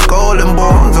full of skull and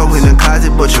bones. Open the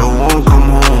closet, but you won't come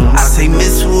home. I say,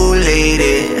 Miss Woo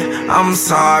Lady, I'm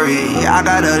sorry. I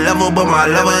got a lover, but my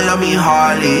lover love me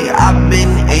hardly. I've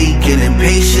been aching and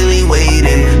patiently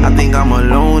waiting. I think I'm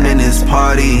alone in this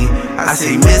party. I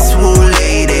say, Miss Woo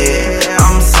Lady,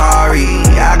 I'm sorry.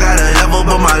 I got a lover,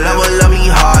 but my lover love me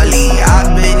hardly.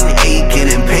 I've been aching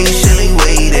and patiently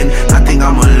waiting. I think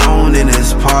I'm alone in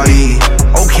this party.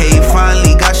 Okay,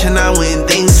 finally got you now when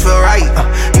things feel right.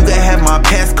 You can have my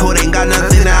passcode, ain't got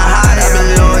nothing to hide. I've been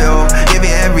loyal, give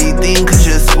you everything cause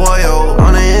you're spoiled.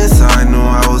 On the inside, I knew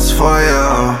I was for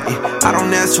you. I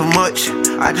don't ask for much,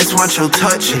 I just want your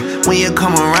touch. When you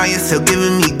come around, you're still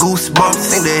giving me goosebumps.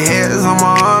 Think the hairs on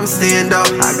my arms stand up.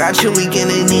 I got you weak in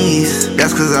the knees.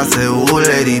 That's cause I said, oh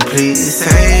lady, please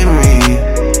save me.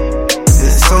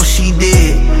 And so she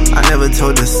did. I never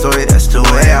told the story, that's the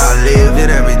way I live. Did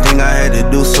everything I had to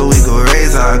do so we could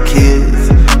raise our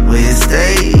kids. Will you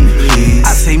stay, please?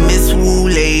 I say, Miss Woo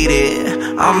Lady,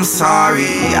 I'm sorry.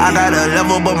 I got a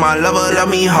lover, but my lover love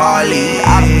me hardly.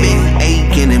 I've been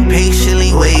aching and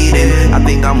patiently waiting. I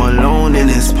think I'm alone in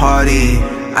this party.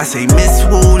 I say, Miss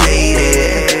Woo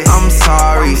Lady, I'm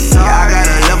sorry. I got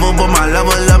a lover, but my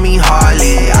lover love me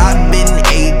hardly. I've been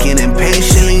aching and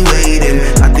patiently waiting.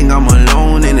 I think I'm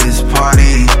alone in this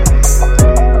party.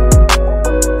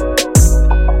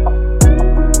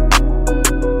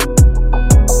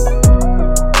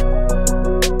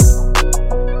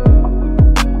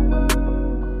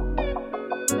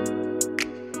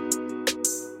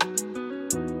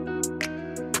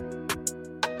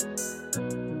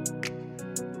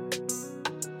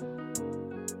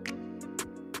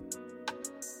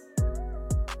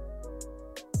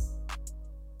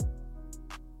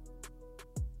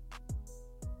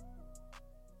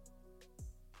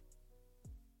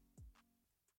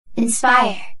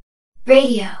 Inspire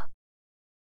Radio.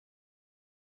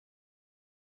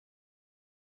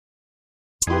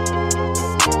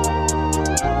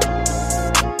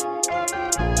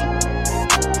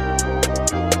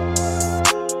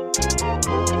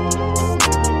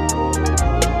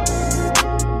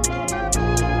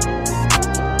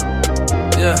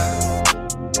 Yeah,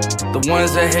 the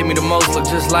ones that hate me the most look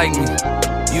just like me.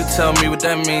 You tell me what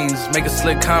that means. Make a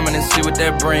slick comment and see what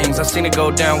that brings. I seen it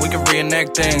go down, we can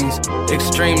reenact things.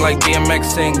 Extreme like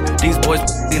DMXing. These boys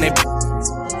and they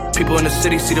people in the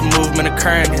city see the movement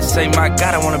occurring and say, my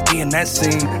God, I wanna be in that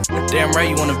scene. Damn right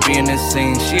you wanna be in this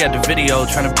scene. She had the video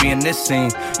trying to be in this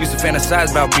scene. Used to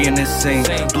fantasize about being this scene.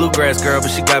 Bluegrass girl, but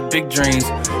she got big dreams.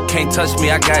 Can't touch me,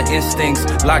 I got instincts.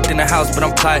 Locked in the house, but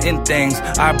I'm plotting things.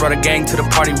 I brought a gang to the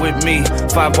party with me.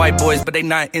 5 white boys, but they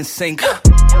not in sync.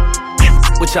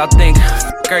 What y'all think?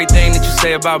 Everything that you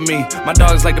say about me. My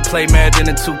dogs like to play Madden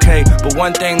and 2K, but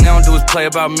one thing they don't do is play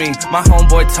about me. My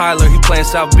homeboy Tyler, he playing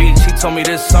South Beach. He told me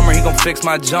this summer he gon' fix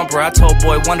my jumper. I told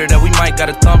Boy Wonder that we might got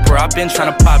a thumper. I been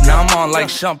tryna pop, now I'm on like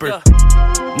Shumpert.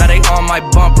 Now they on my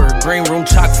bumper. Green room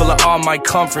chock full of all my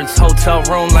comforts. Hotel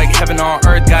room like heaven on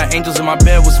earth. Got angels in my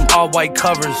bed with some all white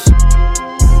covers.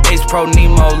 Ace Pro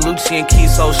Nemo, Lucci and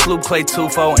Kiso, Sloop Clay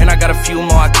Tufo, and I got a few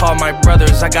more I call my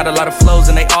brothers. I got a lot of flows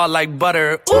and they all like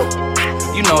butter. Ooh.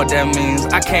 You know what that means.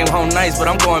 I came home nice, but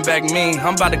I'm going back mean.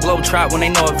 I'm about to globe trot when they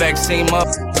know a vaccine up.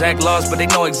 Zach lost, but they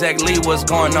know exactly what's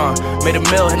going on. Made a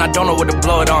meal and I don't know what to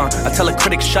blow it on. I tell a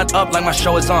critic shut up like my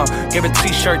show is on. Gave a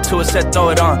t-shirt to her, said throw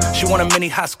it on. She want a mini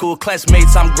high school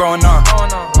classmates, I'm growing on.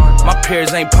 My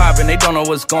peers ain't popping, they don't know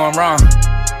what's going wrong.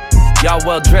 Y'all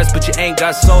well dressed, but you ain't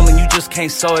got soul and you just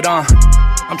can't sew it on.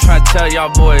 I'm trying to tell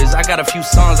y'all boys, I got a few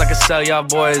songs I can sell y'all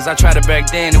boys. I tried it back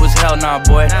then, it was hell nah,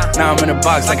 boy. Now I'm in a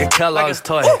box like a Kellogg's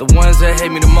toy. The ones that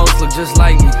hate me the most look just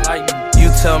like me. You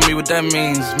tell me what that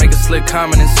means. Make a slick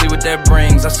comment and see what that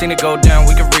brings. I seen it go down,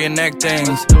 we can reenact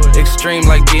things. Extreme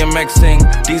like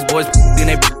DMXing. These boys and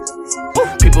they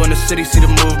people in the city see the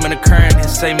movement occurring and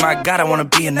say, my God, I wanna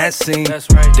be in that scene.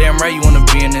 Damn right you wanna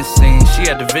be in this scene. She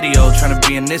had the video trying to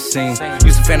be in this scene.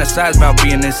 Used to fantasize about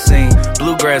being this scene.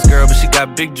 Bluegrass girl, but she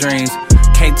got big dreams.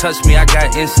 Can't touch me, I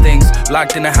got instincts.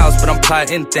 Locked in the house, but I'm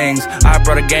plotting things. I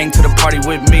brought a gang to the party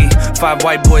with me. 5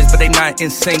 white boys, but they not in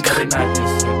sync. No, they not in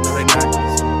sync. No, they not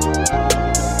in sync.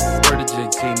 Word to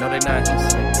JT, no, they not in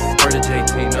sync. Word to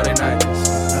JT, no, they not in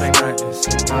sync. No, they not in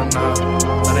sync. No, no,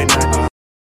 no, they not in sync.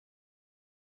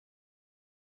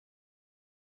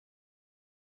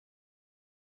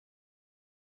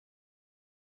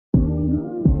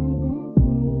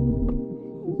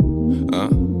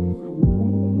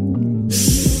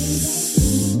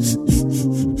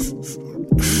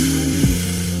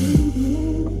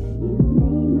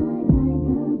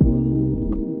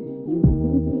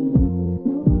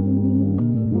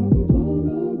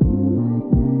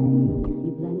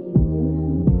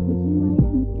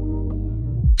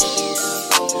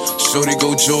 Shorty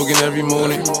go jogging every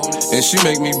morning, and she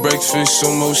make me breakfast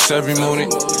almost every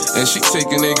morning. And she take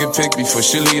a nigga pic before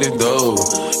she leave the door.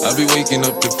 I be waking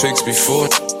up the pics before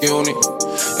on it.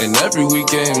 And every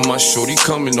weekend my shorty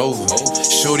coming over.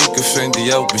 Shorty can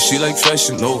Fendi out, but she like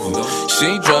Fashion Nova. She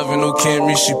ain't driving no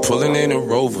Camry, she pulling in a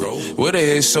Rover. With her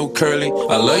hair so curly,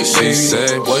 I like she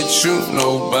said, what you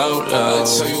know about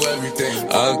us? I tell you everything.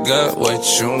 I got what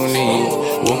you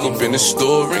need. Woke up in the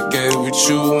store and get what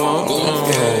you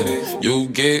want. You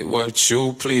get what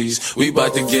you please. We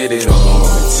bout to get it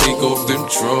on. Take off them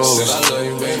drawers.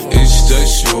 It's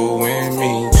just you and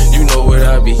me. You know what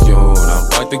I be on. I'm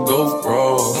about to go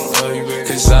raw.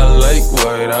 Cause I like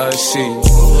what I see.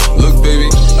 Look baby,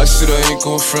 I said I ain't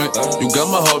gon' front. You got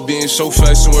my heart beating so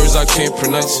fast in words I can't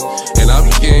pronounce. And I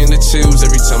be getting the chills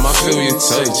every time I feel your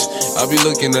touch. I be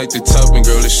looking at the top and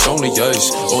girl it's only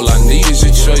us. All I need is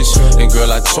your choice. And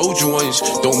girl I told you once,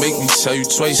 don't make me tell you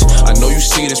twice. I know you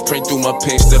see this print through my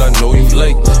pants that I know you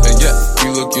like. And yeah,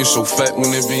 you looking so fat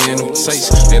when it be in them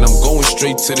tights. And I'm going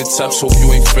straight to the top, so hope you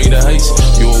ain't afraid of heights.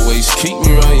 You always keep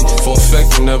me right, for a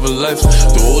fact you never left.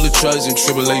 Through all the trials and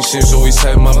tribulations, always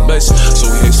had my best. So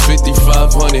here's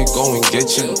 5,500, go and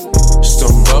get you.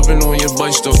 Start rubbing on your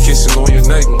butt, start kissing on your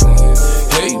neck.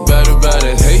 Hate about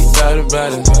it, hate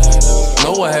about it.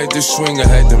 Know I had to swing, I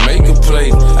had to make a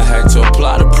play. I had to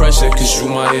apply the pressure, cause you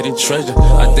my hidden treasure.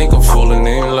 I think I'm falling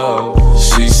in love.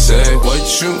 She said,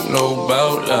 what you know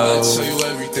about us? I tell you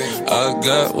everything. I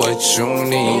got what you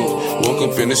need.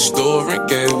 Woke up in the store and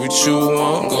get what you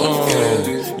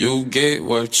want. You get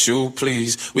what you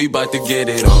please. We bout to get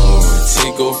it on.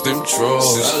 Take off them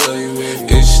drawers.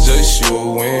 It's just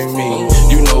you and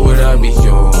me. You know what I be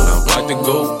on. I'm about to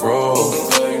go raw.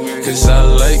 Cause I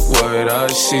like what I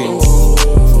see.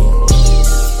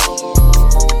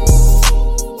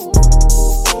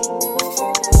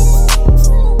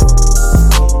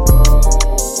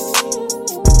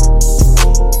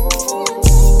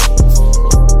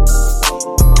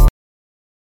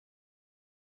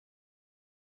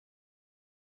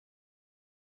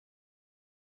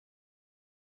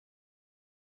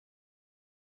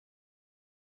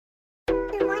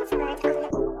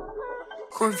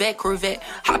 Corvette,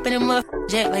 hop in a motherfucking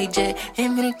jet like jet.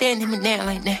 Him and him down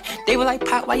like that. They were like,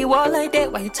 Pop, why you all like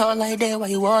that? Why you talk like that? Why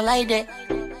you all like that?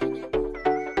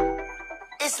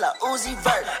 It's like Uzi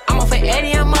Vert. I'm off at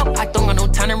Eddie, I'm up. I don't got no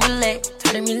time to relax.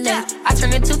 I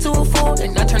turn a 2 to a 4,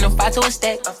 then I turn a 5 to a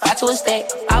stack.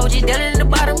 I was just down in the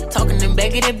bottom, talking them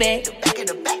back of the back.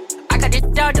 I got this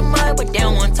out the mud, but they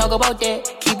don't wanna talk about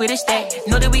that. Keep it a stack.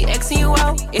 Know that we Xing you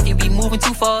out if you be moving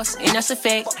too fast, and that's a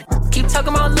fact. Keep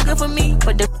talking about looking for me,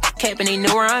 but the cap and they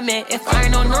know where I'm at. If I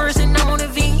ain't on Norris, then I'm on the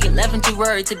V. 11 to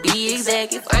word to be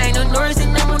exact. If I ain't on Norris,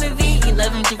 then I'm on the V.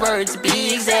 11 to word to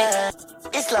be exact.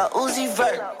 It's like Uzi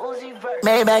Vert.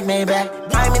 Maybach.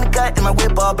 I'm in the cut and my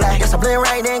whip all black. Yes, I blend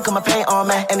right in, cause my paint all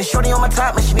matte. And the shorty on my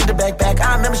top, man, she need the backpack.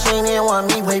 I remember she ain't even want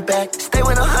me way back. Stay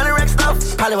with 100 Rex stuff.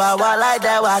 Probably why I walk like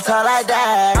that, why I talk like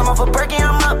that. I'm off a perky,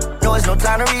 I'm up. No, it's no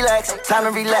time to relax.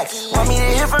 Want me to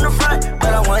hit from the front,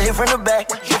 but I want to hit from the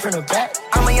back.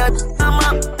 I'm a young, I'm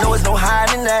up. No, it's no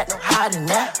hiding that.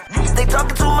 They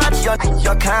talking too much, y'all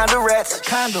kinda rats.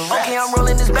 Okay, I'm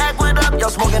rolling this backwood up. Y'all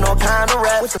smoking all kinda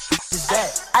rats. What the f is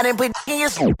that? I didn't put in your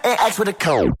and ask with a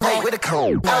code.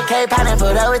 Okay, pineapple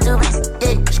over 2 weeks.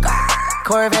 Yeah.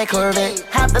 Corvette.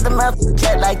 Hopped at the mouth,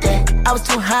 jet like that. I was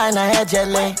too high and I had jet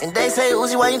lag. And they say,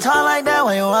 Uzi, why you talk like that?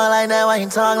 Why you walk like that? Why you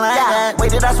talk like that?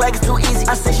 Wait, did I swag it's too easy?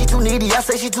 I say she too needy. I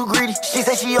say she too greedy. She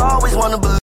say she always wanna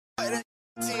believe.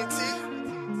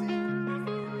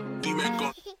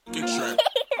 Get trapped.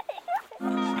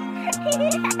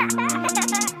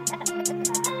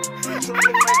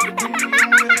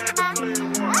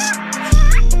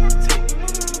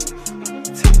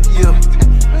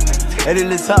 Hey, this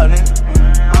little talk, nigga.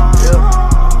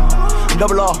 Yeah.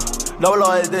 Double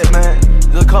R is that, man.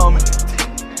 Just call me.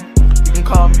 You can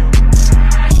call me.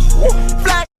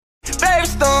 Fly, baby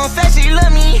stone, said she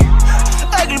love me.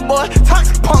 Ugly boy,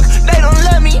 toxic punk, they don't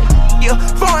love me. Yeah,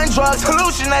 foreign drugs,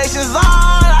 hallucinations,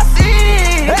 all I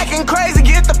see. Acting crazy,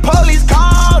 get the police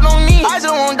called on me. I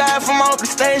just won't die from off the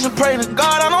stage and pray to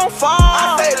God I don't fall.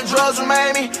 I say the drugs will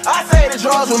make me,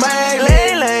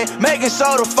 lean, making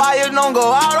sure the fire don't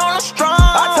go out on the strong.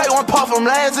 I take one puff, I'm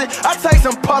lazy, I take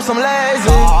some puffs, I'm lazy.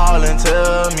 Call and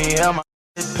tell me how my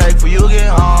paid for you get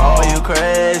home. Oh, you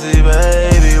crazy,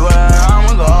 baby, where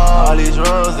I'ma go? All these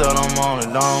drugs that I'm on,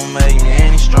 it don't make me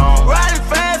any strong. Riding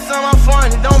fast on my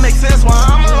phone, it don't make sense while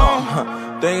I'm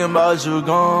alone. Thinking about you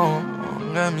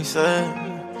gone, got me sad.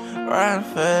 Riding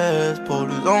fast,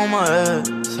 police on my head.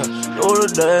 Through the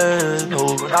days,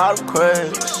 moving out of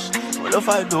crash. What if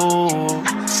I do?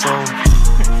 So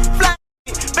Fly,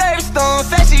 baby stone,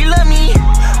 said she love me.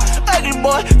 Ugly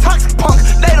boy, toxic punk,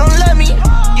 they don't love me.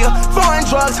 Yeah, foreign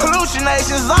drugs,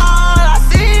 hallucinations, all I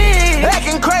see.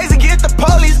 Acting crazy, get the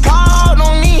police called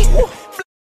on me.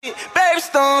 Baby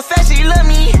stone, said she love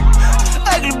me.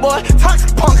 Ugly boy,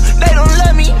 toxic punk, they don't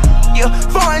love me. Yeah,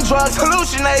 foreign drugs,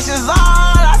 hallucinations, all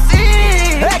I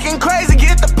see. Acting crazy,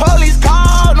 get the police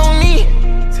called on me.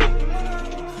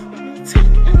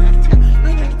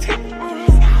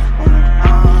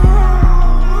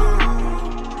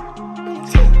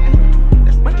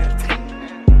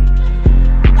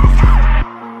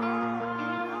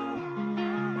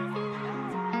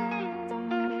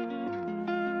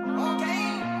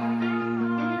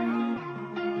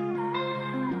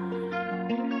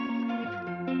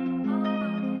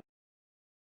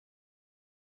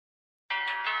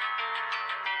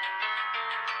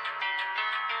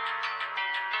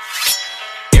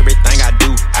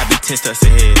 Steps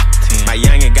ahead. My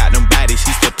youngin' got them bodies,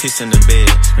 he still piss in the bed.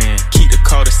 Keep the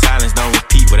code of silence, don't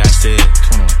repeat what I said.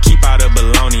 Keep all the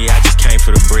baloney, I just came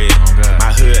for the bread.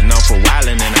 My hood known for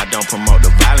wildin' and I don't promote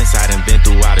the violence. I done been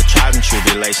through all the trials and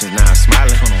tribulations, now I'm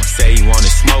smiling. Say he wanted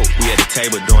smoke, we at the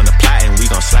table doing the plotting. We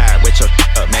gon' slide, wet your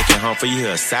up, make it home for you,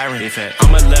 hear a siren.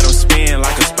 I'ma let him spin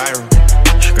like a spiral.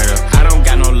 Straight up, I don't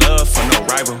got no love for no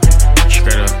rival.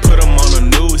 Straight up, put him on the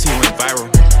news, he went viral.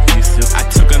 I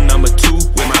took a number 2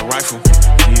 with my rifle.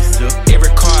 Every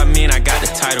car I mean, I got the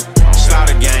title.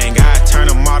 Slaughter gang, I turn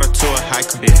a model to a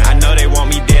hiker. I know they want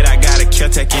me dead, I got a kill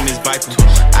tech in this Viper.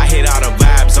 I hit all the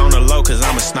vibes on the low, cause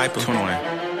I'm a sniper.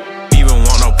 Even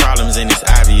want no problems and it's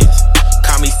obvious.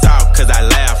 Call me soft, cause I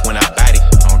laugh when I bite it.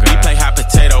 We play hot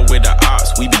potato with the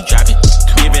ops, we be dropping.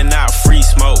 Giving out free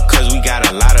smoke, cause we got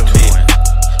a lot of it.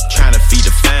 Trying to feed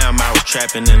the fam, I was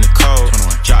trapping in the cold.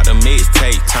 Dropped a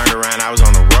mixtape, turned around, I was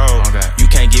on the road.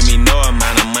 You can't give me no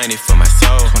amount of money for my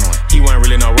soul. He wasn't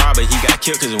really no robber, he got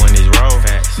killed cause it wasn't his role.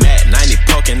 Matt 90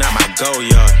 poking out my go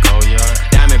yard.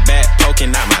 Diamond back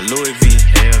poking out my Louis V.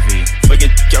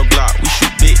 Forget your Glock, we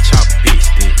shoot big chop.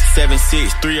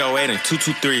 7-6, 308 and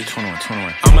 223.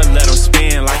 I'ma let him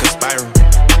spin like a spiral.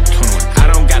 I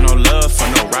don't got no love for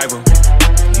no rival.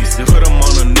 Put him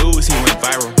on the news, he went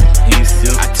viral.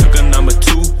 I took a number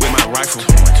 2 with my rifle.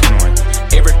 21.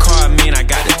 Every car I mean, I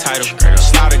got the title.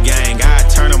 Slaughter gang, I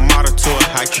turn a model to a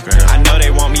hiker. I know they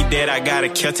want me dead, I got a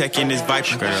Kel-Tec in this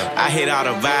Viper. I hit all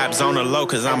the vibes on the low,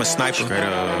 cause I'm a sniper.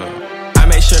 I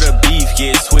make sure the beef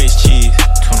gets Swiss cheese.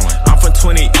 I'm from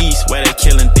 20 East, where they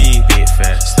killing thieves.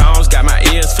 Stones got my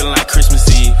ears feeling like Christmas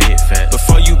Eve.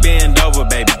 Before you bend over,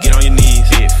 baby, get on your knees.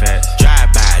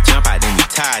 Drive by, jump out, then we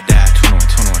tie-dye.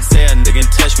 21. Say a nigga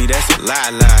touch me, that's a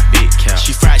lie. Big cap.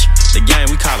 She fried the game,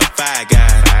 we call her Five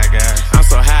Guys. I'm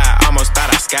so high, I almost thought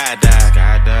I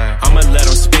skydive. I'ma let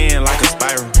them spin like a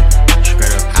spiral.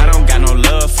 I don't got no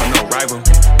love for no rival.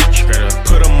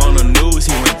 Put him on the news,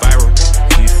 he went viral.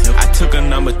 I took a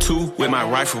number 2 with my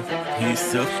rifle.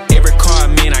 Every car I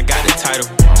mean, I got the title.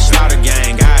 Slaughter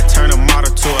gang, I turn a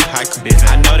model to a hiker.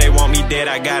 I know they want me dead,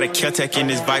 I got a Kel-Tec in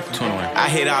this Viper. I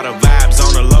hit all the vibes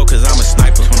on the low, cause I'm a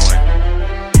sniper.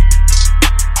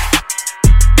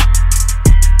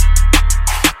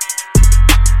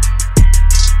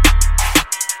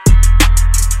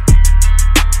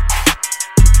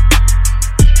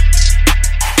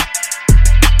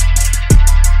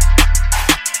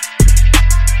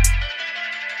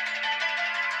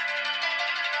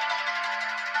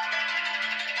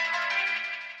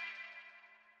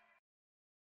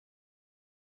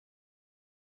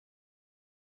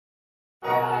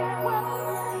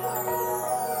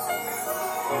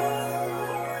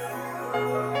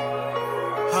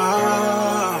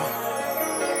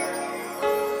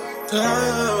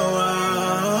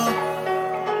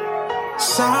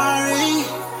 Sorry,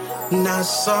 not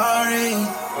sorry.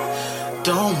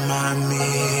 Don't mind me.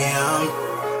 I'm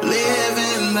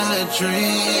living a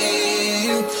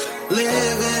dream.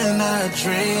 Living a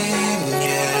dream,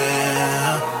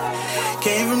 yeah.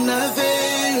 Came from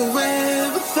nothing,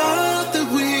 wherever thought that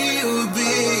we would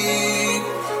be.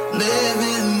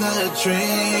 Living a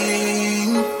dream.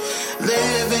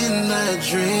 Living a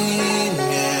dream,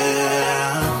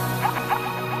 yeah.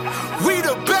 We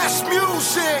the best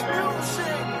music.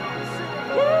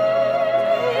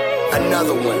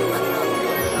 Another one.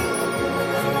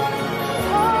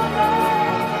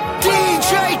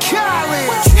 DJ Khaled.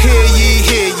 Hear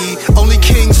ye, only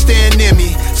kings stand near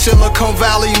me. Silicon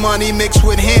Valley money mixed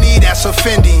with Henny, that's a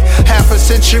Fendi. Half a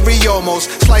century almost,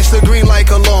 slice the green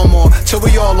like a lawnmower. Till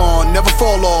we all on, never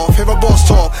fall off. Hear a boss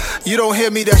talk, you don't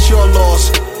hear me, that's your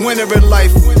loss. Winner in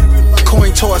life,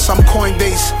 coin toss, I'm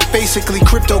Coinbase. Basically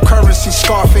cryptocurrency,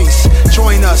 Scarface.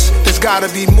 Join us, there's gotta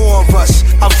be more of us.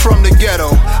 I'm from the ghetto,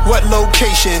 what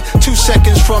location? 2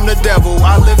 seconds from the devil.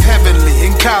 I live heavenly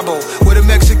in Cabo with a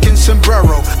Mexican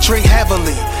sombrero. Drink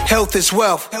heavily, health is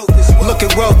wealth. Look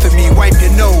at wealth in me, wipe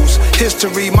your nose.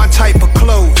 History, my type of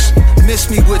clothes. Miss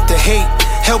me with the hate.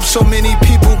 Help so many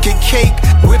people get cake.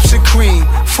 Whips and cream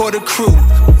for the crew.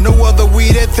 No other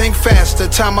weed that think faster.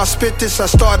 Time I spit this, I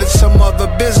started some other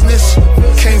business.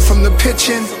 Came from the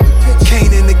pitching,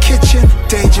 Kane in the kitchen.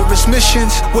 Dangerous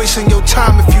missions, wasting your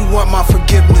time if you want my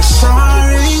forgiveness.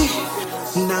 Sorry,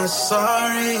 not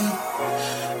sorry.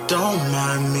 Don't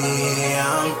mind me,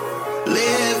 I'm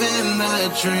living a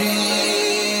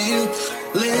dream.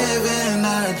 Living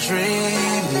a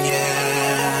dream,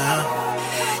 yeah.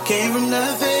 Came from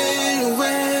nothing,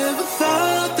 wherever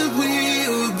thought that we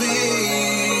would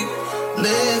be.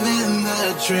 Living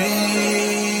a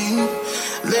dream.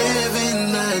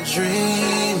 Living a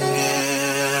dream,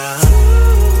 yeah.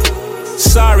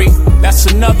 Sorry, that's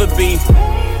another B.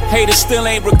 Haters still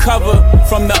ain't recovered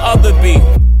from the other B.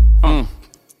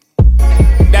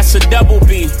 That's a double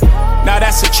B. Now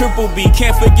that's a triple B.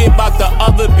 Can't forget about the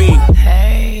other B.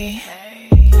 Hey.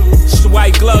 It's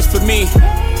white gloves for me.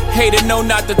 Hater know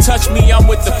not to touch me. I'm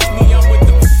with the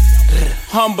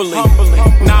humbly.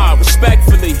 Nah,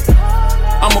 respectfully.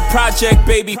 I'm a project,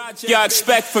 baby. Y'all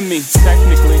expect from me.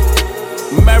 Technically.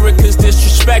 America's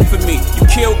disrespect for me. You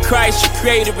killed Christ, you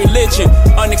created religion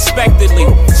unexpectedly.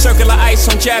 Circular ice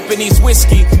on Japanese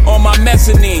whiskey on my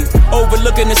mezzanine,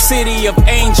 overlooking the city of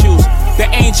angels. The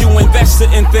angel investor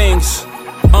in things.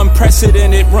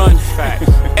 Unprecedented run.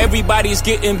 Everybody's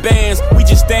getting bands, we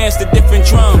just dance to different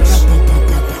drums.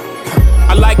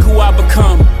 I like who I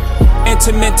become.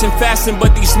 Intermittent fasting,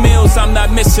 but these meals I'm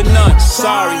not missing none.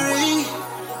 Sorry,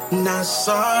 not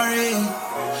sorry.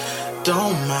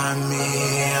 Don't mind me,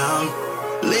 I'm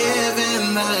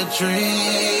living a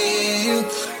dream.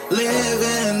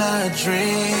 Living a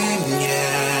dream,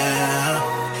 yeah.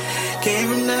 Came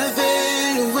from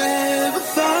nothing, wherever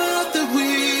thought that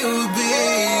we would be.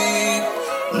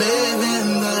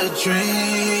 Living a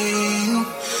dream.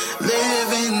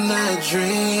 Living a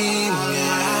dream,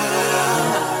 yeah.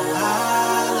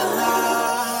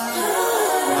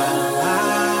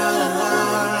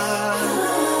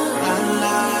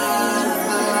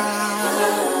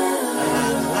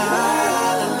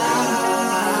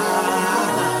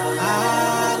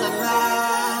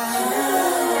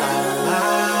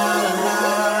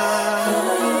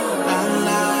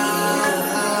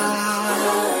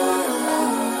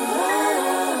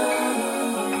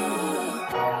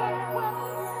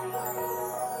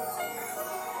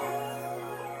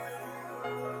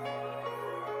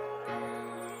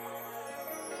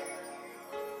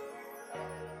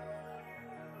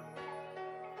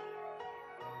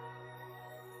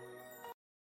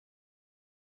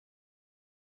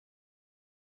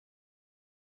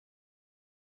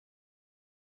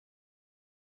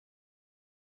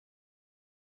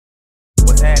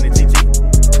 Sanity, G.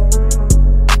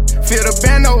 Fill the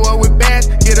bando up with bands,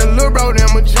 get a little bro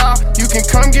them a job. You can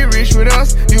come get rich with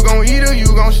us, you gon' eat or you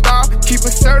gon' starve. Keep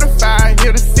it certified,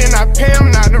 here to sin, I pay them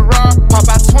not to rob. Pop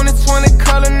out 2020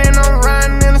 color, and I'm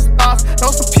riding in the stars. Know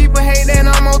some people hate that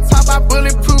I'm on top, I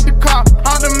bulletproof the car.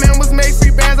 All the members make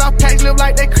free bands, all packs live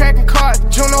like they cracking cards.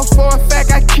 Juno for a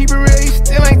fact, I keep it real, you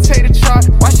still ain't take the charge.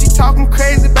 Why she talking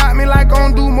crazy about me like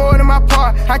gon' do more than my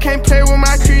part? I can't play with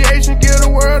my creation, give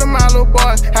the world to my little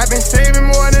boys. I've been saving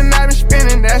more than I've been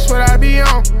spending, that's what I be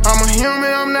on. I'm a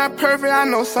human, I'm not perfect, I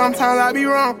know sometimes I be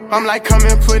wrong. I'm like, come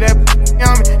and put that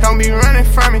on me, don't be running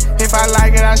from me. If I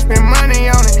like it, I spend money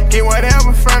on it, get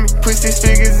whatever from me. Put 6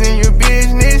 figures in your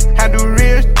business, I do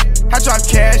real I drop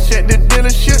cash at the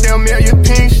dealership, they'll mail your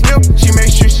pink slip. She make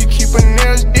sure she keep her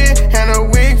nails did and her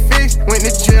wig fixed. Went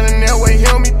to jail and that way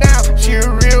held me down. She a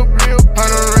real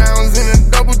 100 rounds in a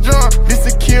double drum. This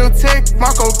a kill tech.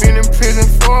 Marco been in prison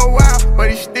for a while,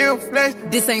 but he still flex.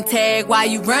 This ain't tag, why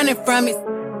you running from it?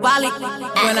 Wally.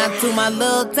 When I do my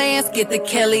little dance, get the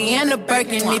Kelly and the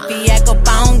Birkin. If he act up,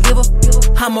 I don't give a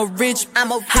f. I'm a rich, I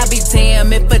be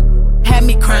damn if a had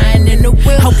me crying in the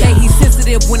whip. Okay, he's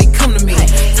sensitive when he come to me.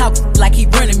 Talk like he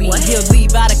running me. He'll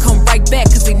leave out and come right back,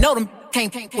 cause he know them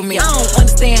can't with me. I don't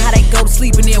understand how they go to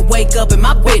sleep and then wake up in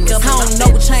my business. I don't know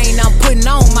what chain I'm putting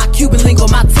on, my Cuban link or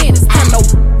my tennis. I know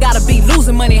gotta be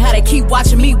losing money, how they keep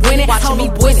watching me win it. Watching me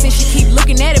boy, since she keep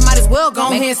looking at it, might as well go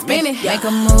ahead and spin it. Make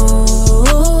a move,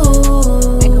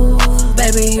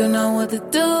 baby, you know what to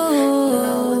do.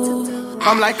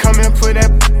 I'm like, come and put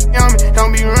that on me,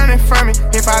 don't be running from me.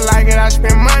 If I like it, I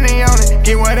spend money on it,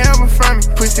 get whatever from me.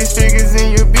 Put 6 figures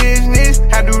in your business,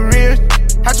 I do real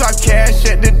I drop cash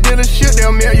at the dealership,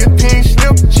 they'll mail your pink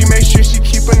slip. She make sure she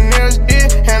keep her nails did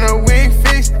and her wig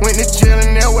fixed. Went to jail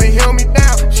and that way held me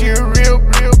down. She a real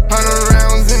 100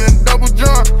 rounds in a double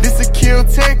drum. This a kill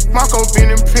tech. Marco been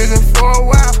in prison for a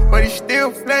while, but he still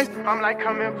flex. I'm like,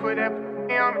 come and put that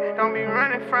on me, don't be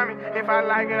running from me. If I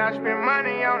like it, I spend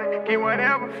money on it, get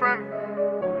whatever from me.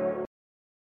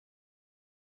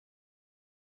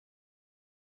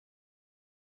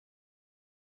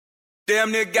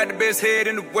 Damn nigga got the best head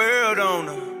in the world on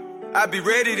her. I be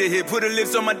ready to hit, put her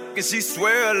lips on my dick and she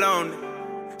swirl on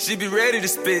it. She be ready to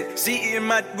spit, she eating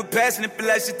my dick with passion, it feel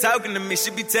like she talking to me.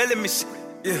 She be telling me shit.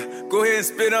 Yeah, go ahead and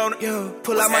spit on it. Yeah,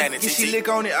 pull out my dick and she lick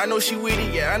on it. I know she with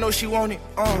it, yeah, I know she want it.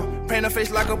 Paint her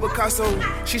face like a Picasso.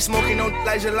 She smoking on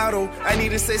like gelato. I need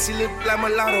to say she look like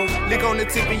mulatto. Lick on the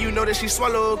tip and you know that she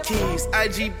swallow keys.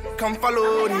 IG, come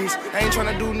follow these. I ain't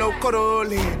tryna do no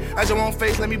cuddling. I just want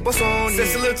face, let me bust on it.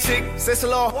 Says a little chick, says a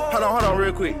law. Hold on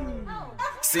real quick.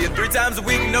 See her 3 times a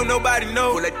week, no nobody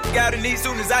know. Pull that out and eat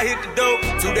soon as I hit the door.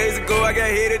 2 days ago, I got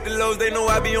hit at the Lowe's. They know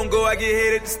I be on go, I get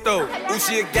hit at the store. Ooh,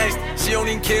 she a gangster. She don't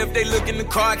even care if they look in the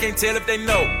car. I can't tell if they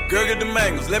know. Girl, get the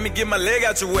mangoes. Let me get my leg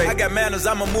out your way. I got manners,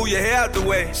 I'ma move your hair out the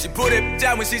way. She put it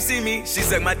out when she see me. She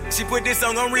suck my she put this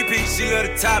song on repeat. She love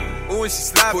the top. Ooh, and she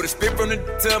slide. Put a spit from the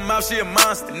to her mouth. She a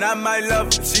monster. And I might love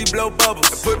her. She blow bubbles.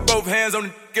 I put both hands on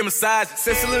the give massage.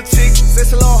 Says a little chick,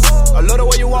 says a law. I love the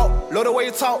way you walk, love the way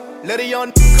you talk. Let a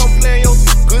young come play in your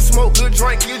good smoke, good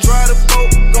drink, you drive the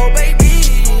boat. Go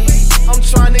baby, I'm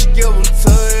trying to give them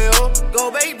to you.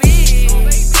 Go baby,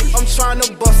 I'm trying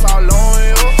to bust all on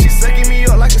you. She sucking me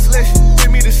up like a selection.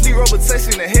 Give me the sleep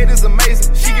rotation, the head is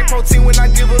amazing. She get protein when I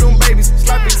give her them babies.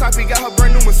 Sloppy toppy, got her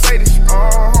brand new Mercedes.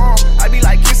 I be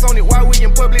like kiss on it, why we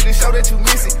in public to show that you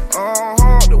miss it.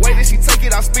 The way that she take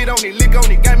it, I spit on it, lick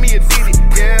on it, got me addicted.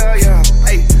 Yeah,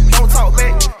 hey, don't talk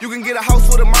back. You can get a house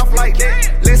with a mouth like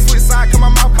that. Let's switch side, come my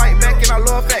mouth bite back. And I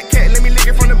love fat cat, let me lick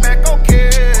it from the back,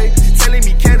 okay. She telling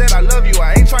me, cat, that I love you,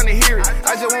 I ain't trying to hear it.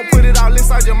 I just won't put it all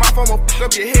inside your mouth, I'ma fuck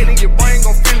up your head and your brain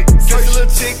gon' feel it. Says a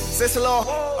little chick, says a law.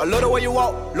 I love the way you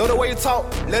walk, love the way you talk.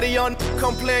 Let a young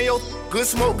come play in your good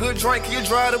smoke, good drink, you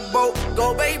drive the boat.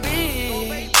 Go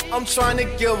baby, I'm trying to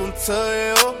give them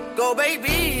to you. Go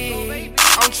baby,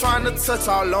 I'm trying to touch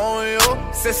all on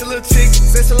you. Says a little chick,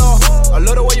 says a law. I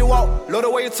love the way you walk, love the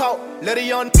way you talk. Let a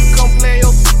young come play in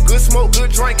your good smoke,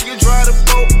 good drink, you drive the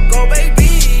boat. Go baby,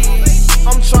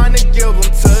 I'm trying to give them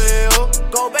to you.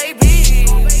 Go baby,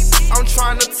 I'm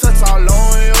trying to touch all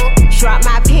on you. Drop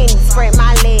my pennies, spread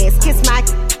my legs, kiss my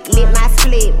lit my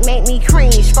split, make me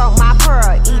cringe, fuck my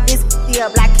pearl, eat this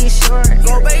up like it's short.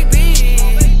 Go baby,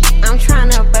 I'm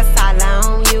tryna bust all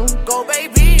on you. Go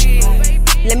baby,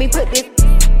 let me put this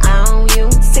on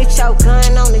you. Sit your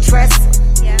gun on the dresser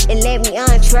and let me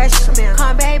undress you.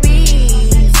 Come baby,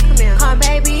 come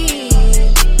baby.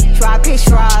 Drop his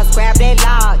straws, grab that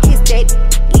log, kiss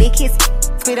that, lick his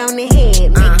spit on the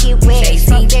head, make it wet,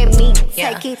 see that meat,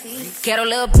 take it. Ghetto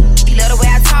little he love the way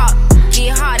I talk.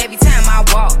 Get hard every time I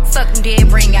walk. Suck him dead,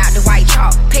 bring out the white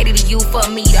chalk. Petty to you for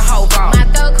me, the whole raw. My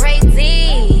throat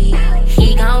crazy,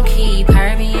 he gon' keep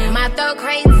hurting. My throat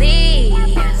crazy,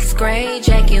 gray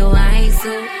jacket, white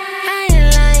suit. I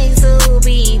like to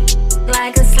be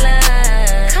like a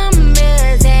slug. Come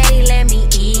here, daddy, let me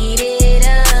eat it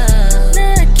up.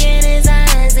 Look in his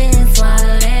eyes and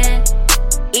swallow that.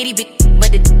 Itty bit,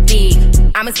 but the big.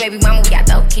 I'm his baby mama, we got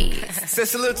no kids.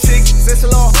 Sexy little chick, sexy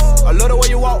little hoe. I love the way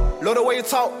you walk, love the way you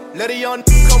talk. Let a young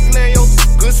come play your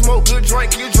good smoke, good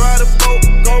drink, you drive the boat.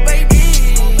 Go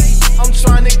baby, I'm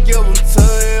trying to give them to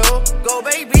you. Go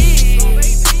baby,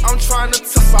 I'm trying to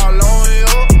tough all on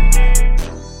you.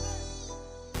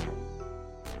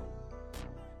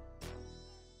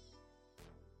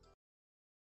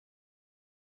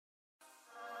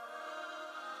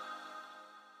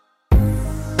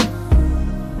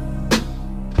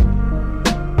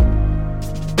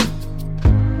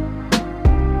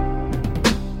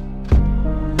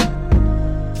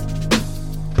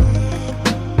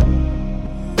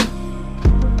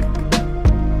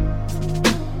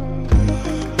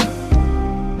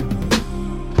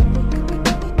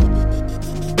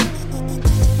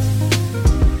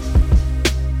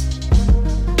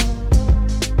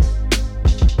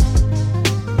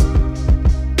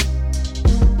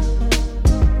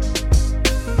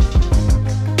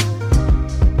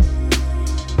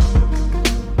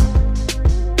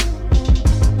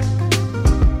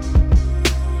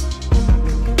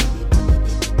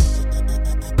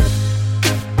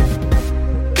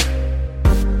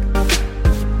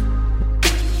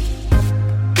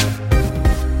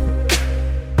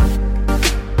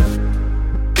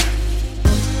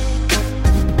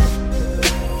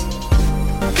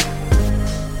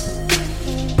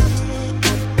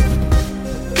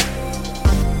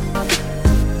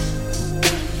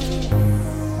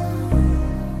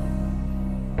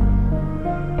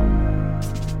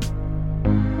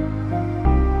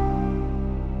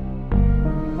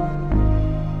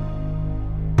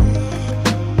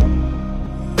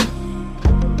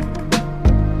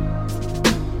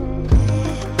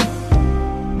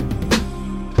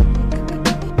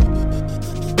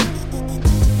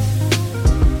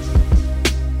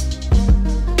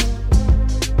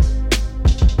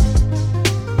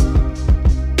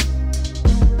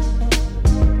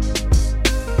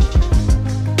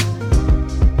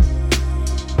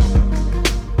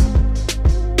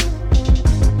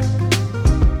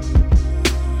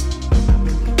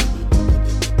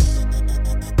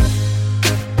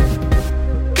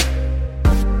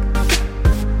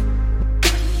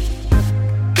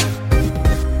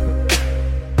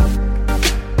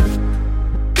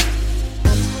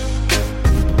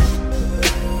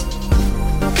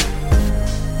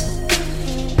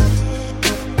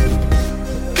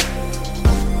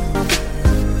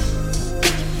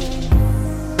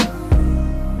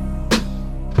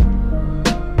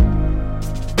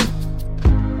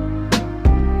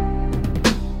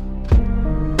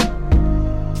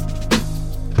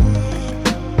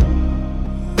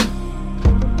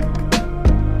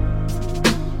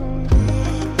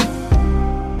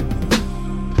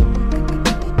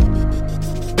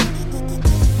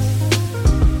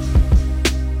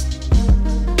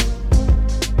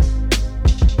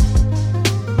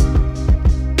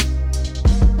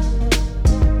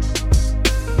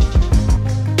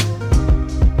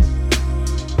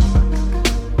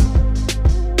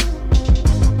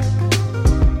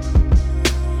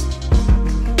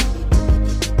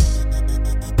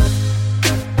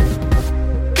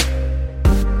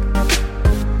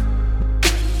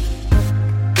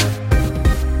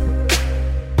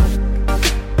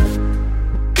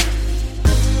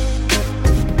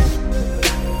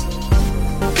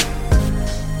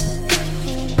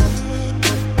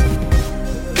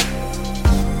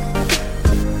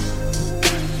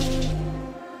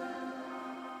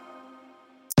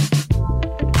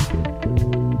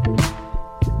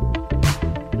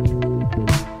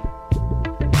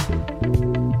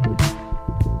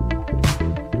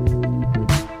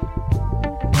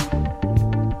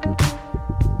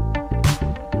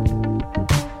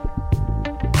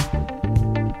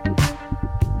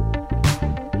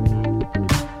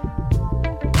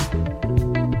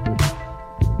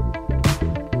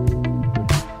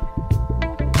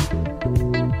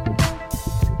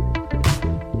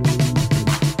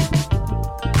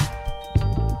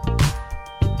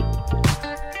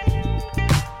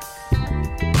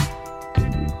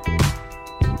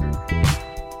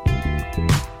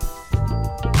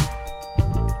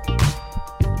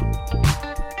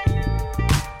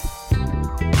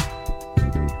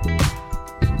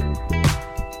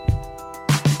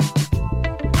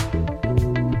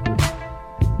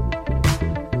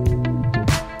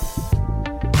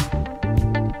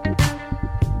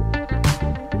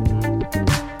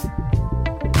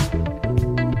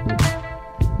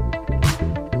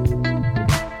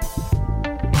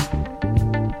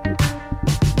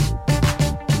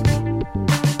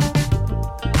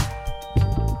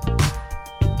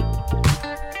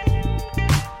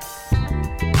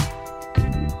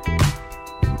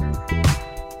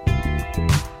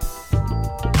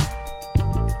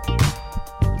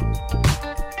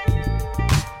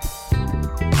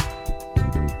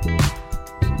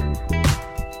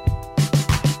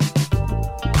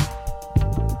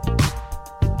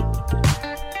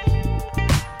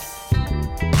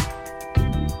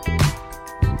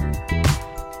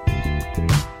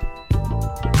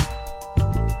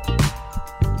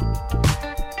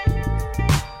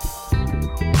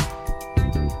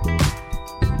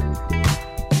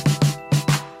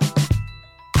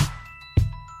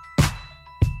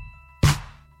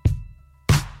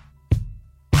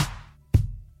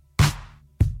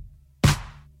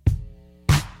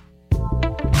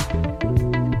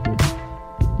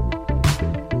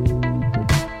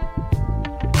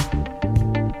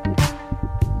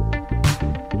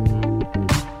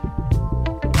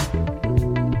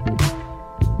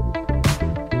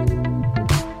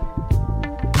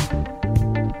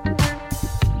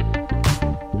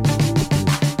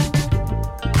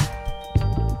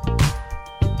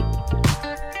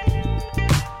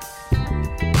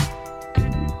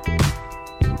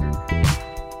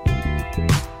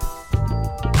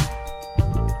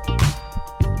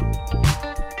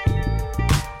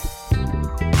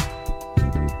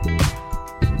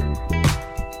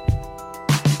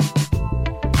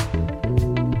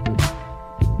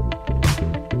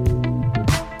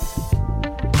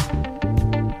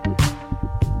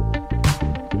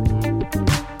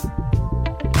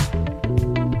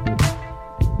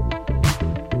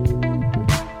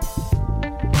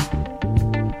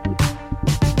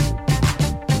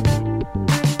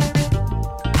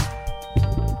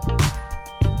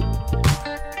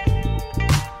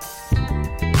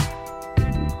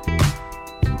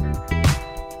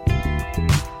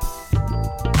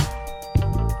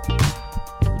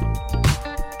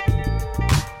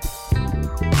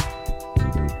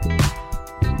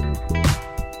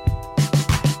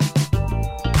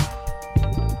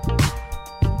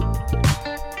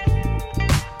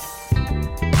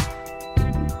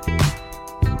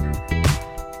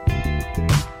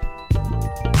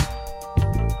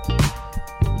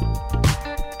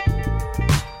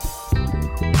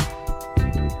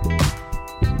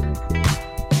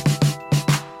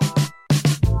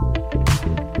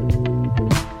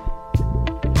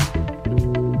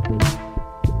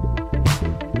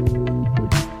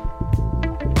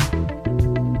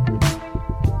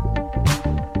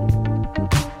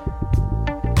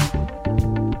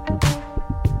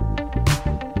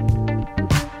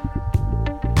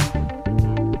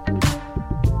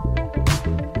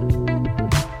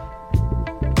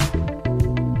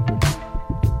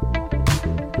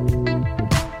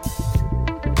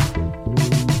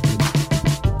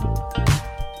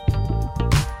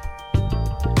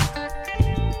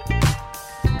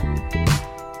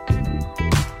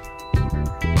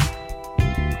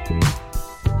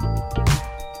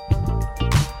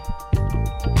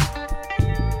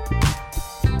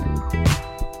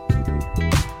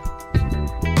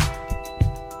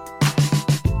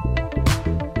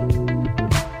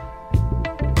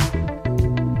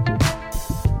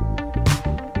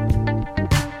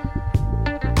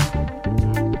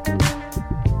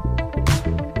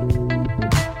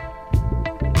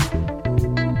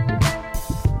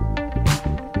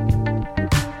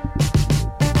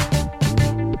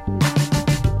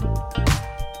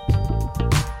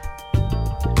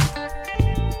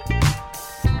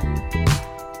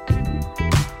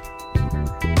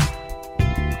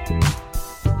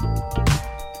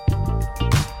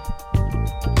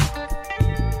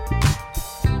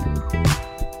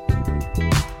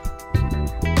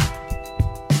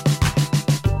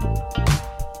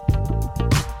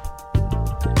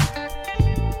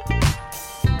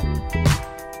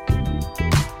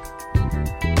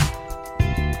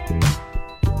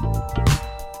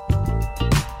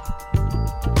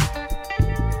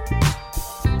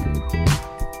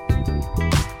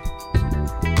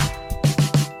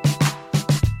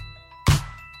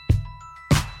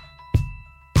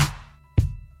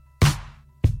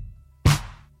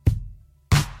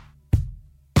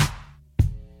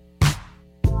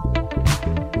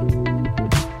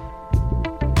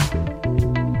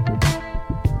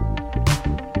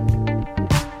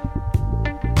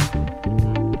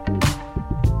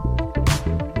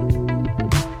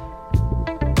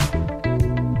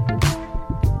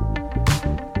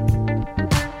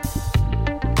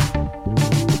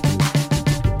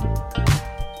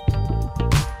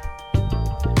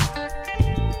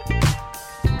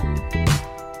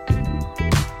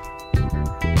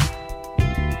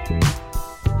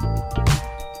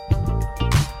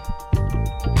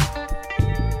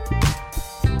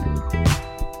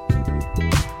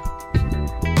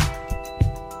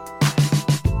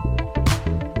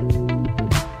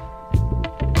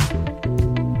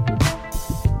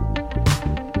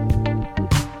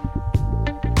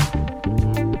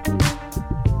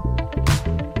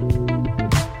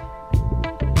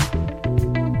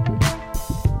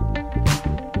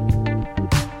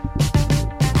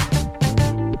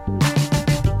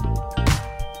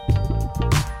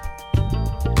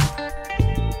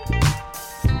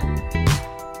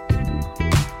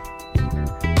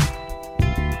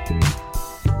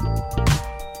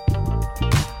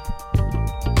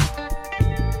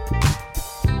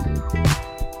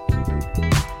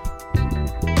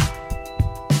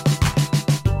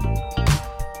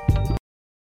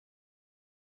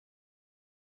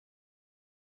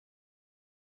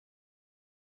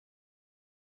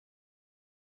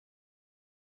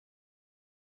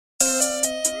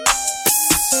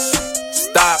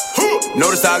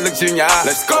 Notice how I looked you in your eye.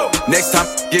 Let's go. Next time,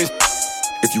 get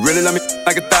if you really let me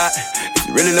like a thought, if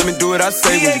you really let me do what I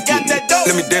say, when you get me,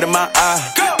 let me dead in my eye.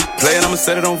 Play it, I'ma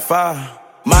set it on fire.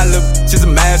 My little she's a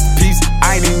masterpiece.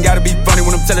 I ain't even gotta be funny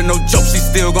when I'm telling no jokes. She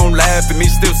still gon' laugh at me,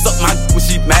 still suck my when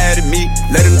she mad at me.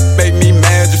 Let her make me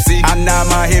mad, you see. I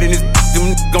nod my head in this,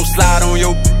 them gon' slide on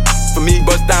your for me.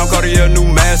 Bust down, Cartier, new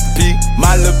masterpiece.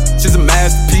 My little she's a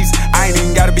masterpiece. I ain't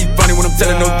even gotta be funny when I'm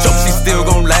telling no jokes. She still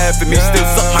gon' laugh at me, still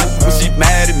suck my when she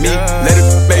mad at me. Let her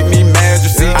make me mad,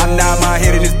 you see. I nod my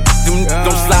head in this, them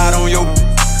gon' slide on your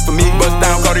for me. Bust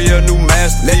down, Cartier, new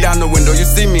masterpiece. Let down the window, you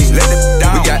see me. Let it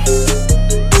down. We got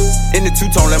in the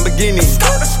two-tone Lamborghini.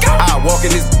 I walk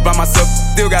in this by myself,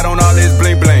 still got on all this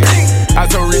bling bling. I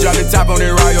told Reach out the top on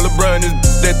that Royal bruh and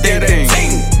that thing.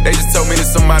 They just told me that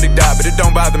somebody died, but it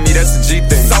don't bother me, that's the G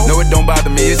thing. No, it don't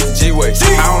bother me, it's the G-way.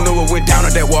 I don't know what went down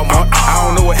at that Walmart. I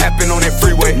don't know what happened on that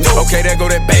freeway. Okay, there go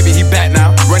that baby, he back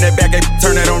now. Run that back,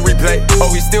 turn that on replay.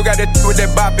 Oh, he still got that with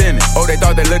that bop in it. Oh, they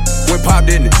thought that look went pop,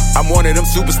 didn't it? I'm one of them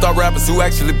superstar rappers who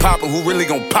actually poppin', who really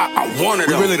gon' pop. I wanted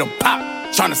them. We really done pop.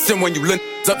 Tryna send when you look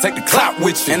up, take the clout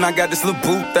with you. And I got this little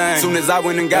boo thing. Soon as I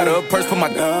went and got her a purse, put my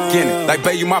in it. Like,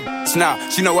 babe, you my bitch now.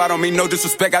 She know I don't mean no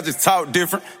disrespect, I just talk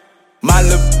different. My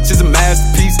little she's a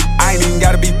masterpiece. I ain't even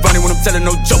gotta be funny when I'm telling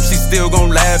no jokes. She still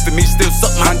gon' laugh at me, still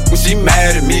suck my when she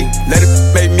mad at me. Let it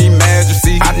make me mad, you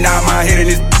see. I nod my head in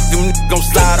this, them gon'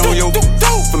 slide on your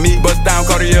for me. Bust down,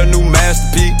 Cartier, new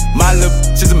masterpiece. My little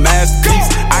she's a masterpiece.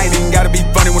 I ain't even gotta be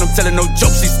funny when I'm telling no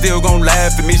jokes. She still gon'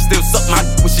 laugh at me, still suck my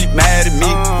when she mad at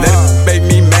me. Let it make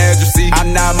me mad, you see. I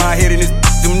nod my head in this,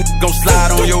 them gon'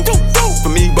 slide on your for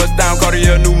me. Bust down,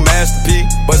 Cartier, new masterpiece.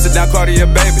 Bust it down, Cartier,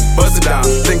 baby, bust it down.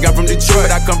 Think I'm from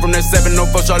Detroit, I come from that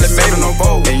 704 Charlotte Maiden.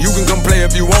 And you can come play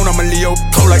if you want, I'm a Leo,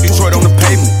 cold like Detroit on the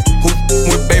pavement. Who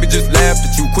when baby just laughed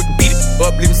at you, quick beat it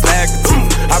up, leave him slag at you.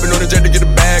 I've been on the jet to get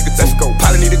a bag of let's go.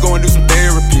 Probably need to go and do some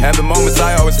therapy. Having moments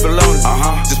I always feel lonely.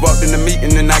 Just walked in the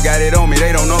meeting and I got it on me.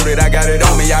 They don't know that I got it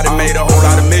on me. I done made a whole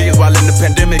lot of millions while in the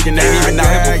pandemic and ain't even out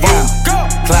here performing.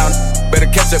 Clown, better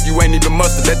catch up, you ain't even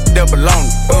mustard, that devil on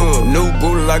it. New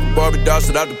booty like a Barbie doll,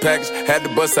 shit out the package. Had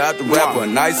to bust out the rapper.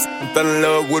 Nice, fell in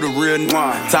love with a real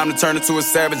time to turn into a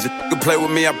savage. If you could play with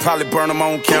me, I'd probably burn him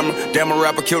on camera. Damn, a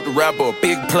rapper killed the rapper, a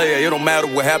big player. It don't matter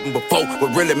what happened before,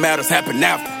 what really matters happened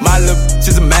after. My little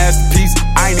she's a masterpiece.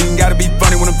 I ain't even gotta be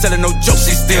funny when I'm telling no jokes.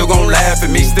 She still gon' laugh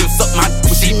at me, still suck my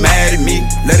when she mad at me.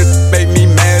 Let it make me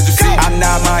mad, you see. I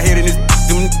nod my head in this,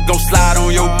 them gon' slide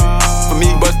on your for me.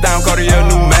 Bust down, Cartier,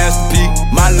 new masterpiece.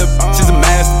 My little she's a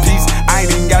masterpiece. I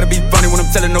ain't even gotta be funny when I'm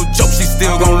telling no jokes. She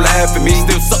still gon' laugh at me,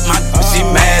 still suck my when she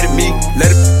mad at me. Let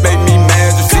it make me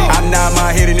mad, you see. I nod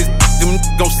my head in this, them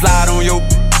gon' slide on your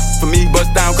for me.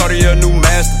 Bust down, Cartier, new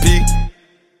masterpiece.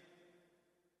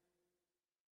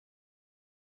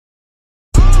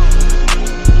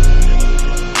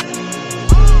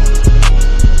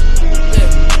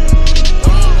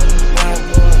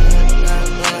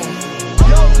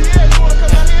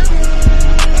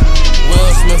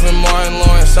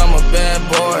 I'm a bad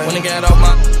boy. When I got off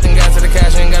my and got to the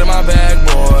cash and got in my bag,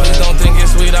 boy. Please don't think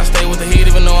it's sweet, I stay with the heat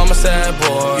even though I'm a sad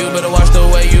boy. You better watch the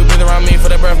way you breathe around me for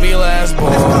that breath be last, boy.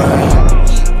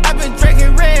 I've been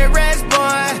drinking red rats,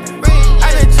 boy.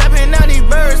 I've been trapping on these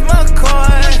birds,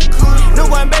 McCoy.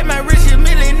 No one bet my rich is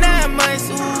million 9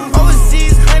 months.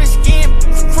 Overseas, honey skin,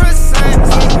 croissant.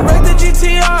 Wreck the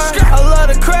GTR, I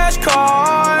love the crash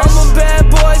cars. I'm a bad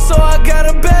boy, so I got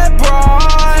a bad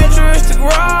bride. Futuristic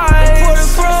ride.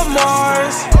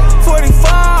 Mars, 45,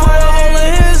 put a hole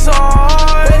in his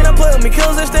heart. They not play with me,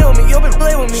 kills they stay with me, yo, been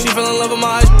play with me. She fell in love with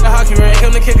my a hockey ring.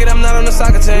 Come to kick it, I'm not on the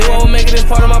soccer team. You won't make it, it's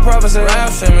part of my prophecy. Rap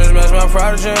Simmons, match my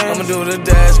prodigy. I'ma do the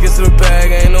dash, get to the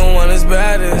bag, ain't no one as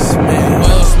bad as me.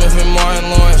 Will Smith and Martin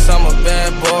Lawrence, I'm a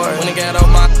bad boy. When he got off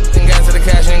my and got to the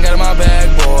cash and got in my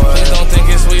bag, boy. Please don't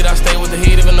think it's sweet, I stay with the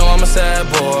heat even though I'm a sad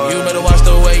boy. You better watch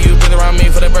the way you breathe around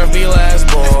me for that breath be last,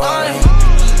 boy.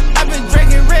 I've been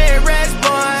drinking red rats,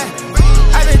 boy.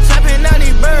 I've been trapping on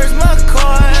these birds,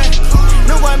 McCoy.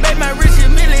 No one bet my rich is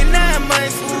million 9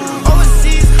 months.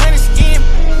 Overseas, honey skin,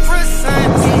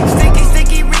 croissant.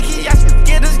 Sticky, Ricky, I should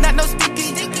get us, not no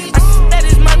sticky. I should that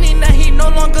his money, now he no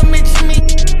longer mention me.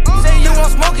 Say you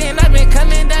want smoking, I've been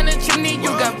coming down the chimney.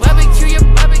 You got barbecue, your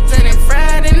barbecue, and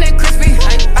fried and that crispy.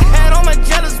 I had all my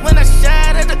jealous when I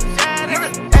shot at the act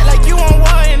like you on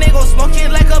war and they gon' smoke it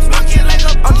like up.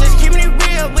 I'm just keeping it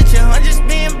real with you, I'm just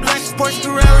being blunt. Porsche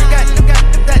Ferrari got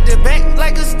the back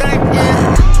like a stunt,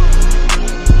 yeah.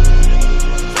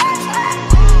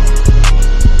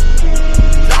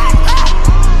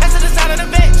 That's the sound of the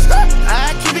bitch.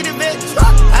 I keep it a bitch.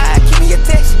 I keep me a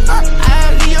text. I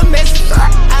leave a message. I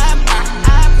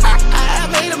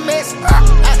made a mess.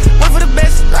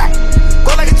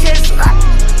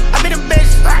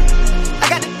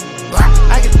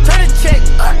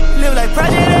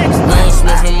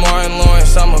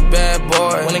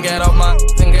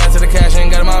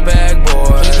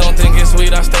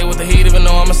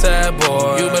 sad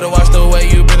boy. You better watch the way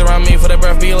you breathe around me for that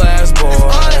breath be last, boy.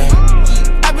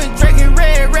 I've been drinking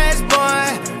red rats, boy.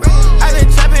 I've been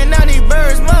trapping on these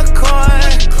birds,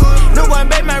 McCoy. No one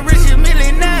made my riches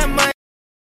million 9 months.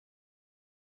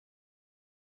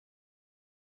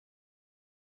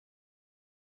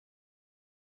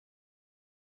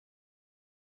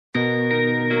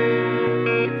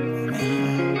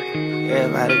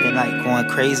 Everybody been like going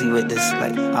crazy with this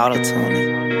like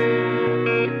auto-tuning.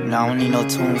 I don't need no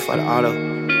tune for the auto.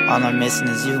 All I'm missing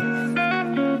is you.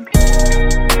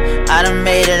 I done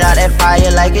made it out that fire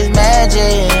like it's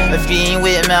magic. If you ain't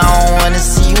with me, I don't wanna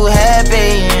see you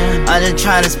happy. I'm just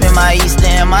tryna spend my Easter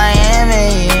in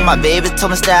Miami. My baby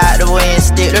told me stay out the way and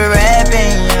stick to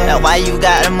rapping. Now why you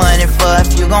got the money for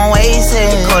if you gon' waste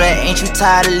it? Kodak, ain't you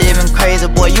tired of living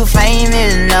crazy? Boy, you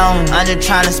famous now. I'm just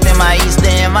tryna spend my Easter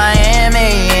in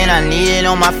Miami. And I need it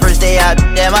on my first day out,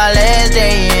 that my last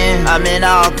day in. I'm in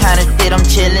all kind of shit, I'm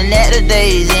chillin' at the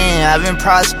days in. I've been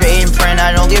prostrating, praying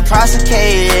I don't get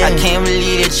prosecuted. I can't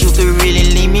believe that you could really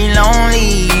leave me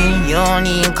lonely. You don't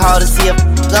even call to see if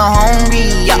I'm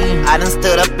hungry. I done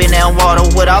stood up in that water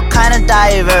with all kind of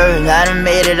divers. I done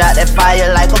made it out that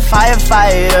fire like a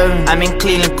firefighter. I'm in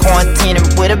Cleveland quarantining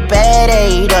with a bad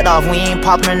aid. Off, we ain't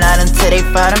popping out until they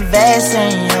find a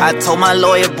vaccine. I told my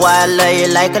lawyer, boy, I love you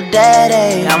like a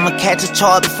daddy. I'ma catch a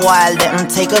charge before I let them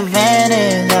take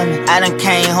advantage of me. I done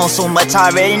came home so much,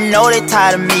 I already know they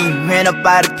tired of me. Ran up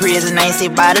out of prison, I ain't say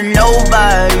bye to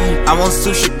nobody. I want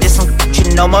sushi, this some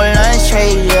shit, no more lunch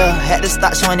tray, yeah. Had to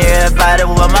stop showing everybody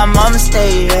where my mama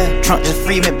stay, yeah. Trump just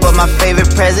freed me, but my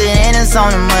favorite president is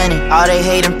on the money. All they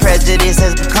hate and prejudice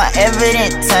has become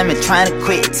evident to me. Trying to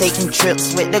quit taking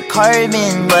trips with the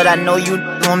carbon, but I know you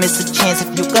won't miss a chance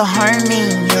if you could hurt me,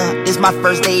 yeah. This my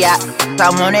first day out, I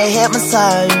wanna hit my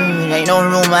side. Ain't no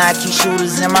rumor, I keep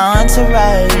shooters in my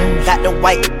entourage. Got the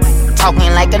white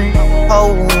talking like a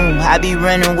hoe. I be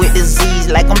running with disease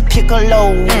like I'm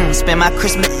Piccolo. Spend my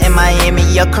Christmas in Miami,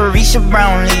 yeah, Carisha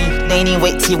Brownlee. They ain't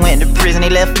wait till you went to prison, they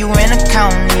left you in the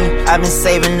county. I been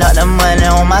saving up the money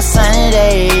on my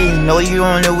Sundays. Know you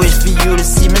only wish for you to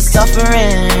see me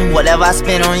suffering. Whatever I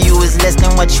spend on you is less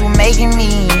than what you making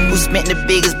me. Who spent the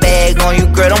biggest bag on you,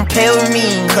 girl, don't play with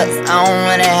me. Cause I don't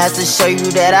wanna have to show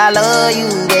you that I love you,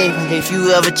 baby. If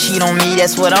you ever cheat on me,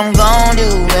 that's what I'm gon' do,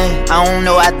 baby. I don't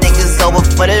know, I think it's over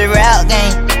for the rap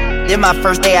game. This my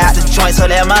first day out the joint, so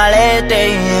that my last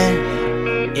day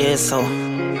in. Yeah, so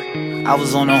I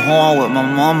was on the horn with my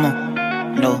mama.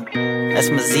 You know, that's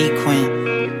my Z queen.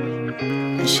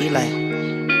 And she like,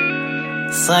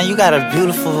 son, you got a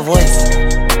beautiful voice.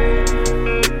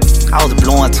 I was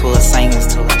blowing to her, singing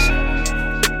to her.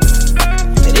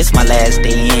 But this my last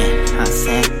day in, you know what I'm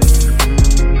saying?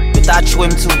 Without you,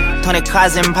 I'm too. Ton de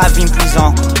casem pas vim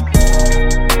prison.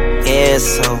 Yeah,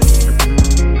 so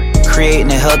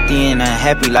creating a healthy and a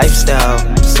happy lifestyle.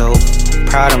 So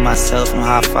proud of myself and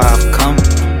how far I've come.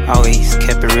 Always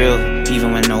kept it real,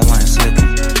 even when no one's looking.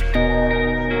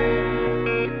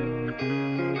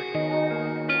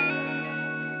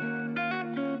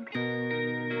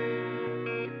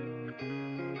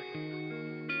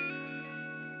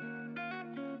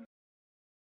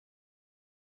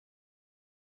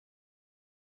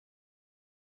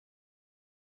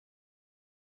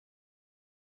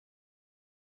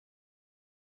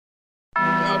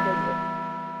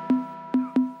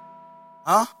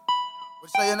 Huh? What you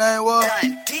say your name was?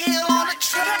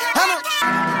 Hannah.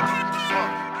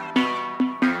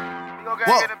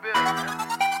 Whoa.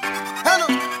 Hannah.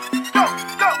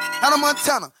 Hannah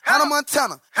Montana. Hannah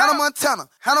Montana. Hannah Montana.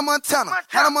 Hannah Montana.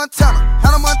 Hannah Montana.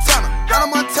 Hannah Montana. Hannah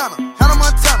Montana. Hannah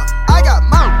Montana. I got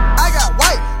mouth. I got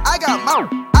white. I got mouth.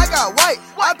 I got white.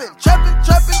 I've been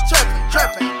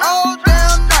trapping all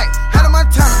damn night. Hannah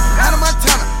Montana. Hannah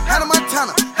Montana. Hannah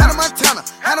Montana. Hannah Montana.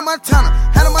 Hannah Montana.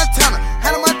 Hannah Montana.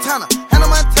 Hannah Montana. Hannah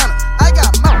Montana. I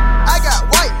got mouth. I got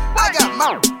white. I got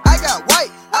mouth. I got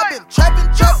white. I've been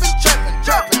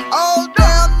trapping all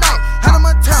damn night. Hannah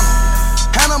Montana.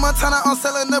 Hannah Montana on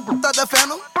selling the out the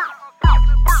phantom.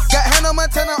 Got Hannah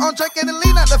Montana on drinking the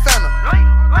lean out the phantom.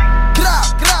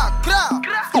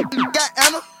 Got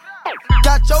Anna.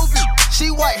 Got Jovi.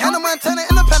 She white. Hannah Montana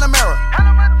in the Panamera.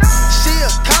 She a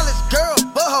college girl,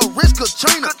 but her wrist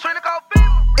Katrina.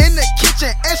 In the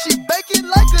kitchen and she baking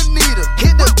like Anita.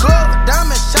 Hit the club,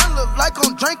 diamond shine look like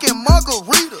I'm drinking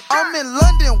margarita. I'm in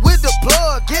London with the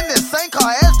plug, in the same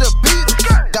car as the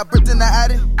Beatles. Got bricks in the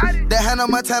Addy, that Hannah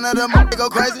Montana, the they go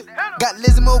crazy. Got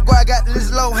Lizzie McGuire, got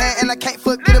Liz Lohan, and I can't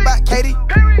forget about Katie.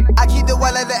 I keep the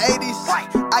white like the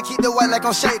 80s, I keep the white like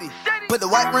I'm shady. Put the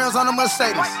white rims on the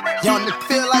Mercedes. Young nigga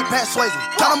feel like Pat Swayze.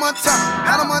 Hannah Montana,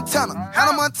 Hannah Montana,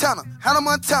 Hannah Montana, Hannah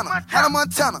Montana, Hannah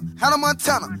Montana, Hannah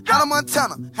Montana, Hannah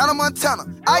Montana, Hannah Montana.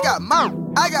 I got mouth,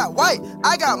 I got white,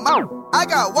 I got mouth, I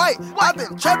got white. I've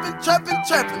been trapping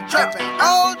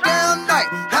all damn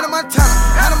night. Hannah Montana,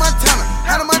 Hannah Montana,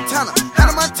 Hannah Montana,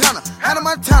 Hannah Montana, Hannah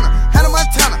Montana, Hannah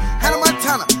Montana, Hannah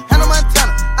Montana, Hannah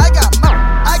Montana. I got mouth,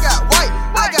 I got white,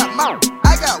 I got mouth,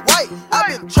 I got white. I've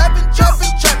been trapping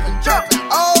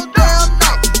all damn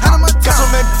night. Hannah Montana. Got so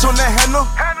many bitch on that handle.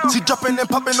 She dropping and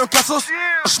popping on castles.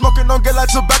 I'm smoking on get like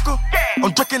tobacco.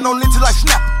 I'm drinking on linty like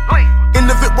snap. In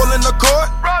the VIP rolling the cord.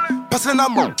 Passing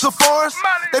out more to foreigns.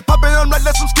 They popping on like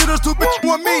let some skittles. Two bitches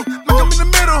want me, make them in the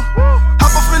middle.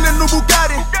 Hop off in the new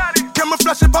Bugatti. Camera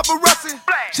flashing paparazzi.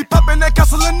 She popping that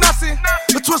Castle and Nazi.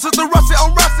 The twist is the Rossi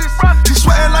on Rossi's. She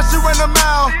sweating like she ran a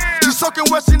mile. She soaking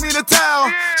wet, she need a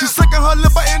towel. She sucking her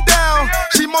lip button down.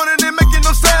 She moaning and making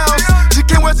no sounds. She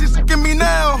can't wait, she sucking me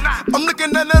now. I'm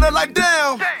looking at her like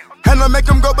damn. Hannah make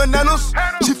them go bananas.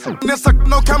 She f***ing and sucking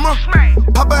no camera.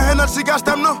 Papa Hannah, she got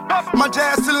stamina. My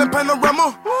jazz still in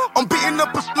panorama. I'm beating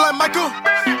up pussy like Michael.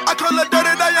 I call her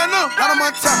Dirty Diana. Hannah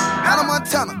Montana, Hannah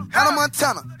Montana, Hannah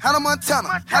Montana, Hannah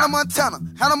Montana, Hannah Montana,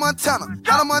 Hannah Montana,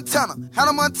 Hannah Montana,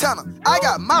 Hannah Montana. I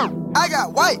got mouth, I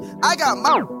got white, I got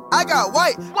mouth, I got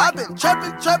white. I've been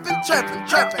trapping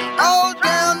all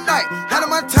damn night. Hannah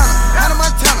Montana, Hannah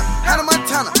Montana, Hannah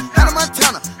Montana, Hannah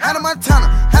Montana, Hannah Montana,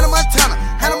 Hannah Montana,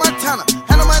 Hannah Montana,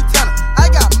 Hannah Montana. I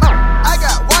got mouth, I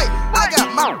got white, I got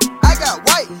mouth, I got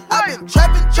white. I've been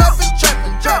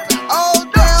trapping all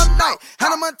damn night.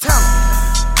 Hannah Montana.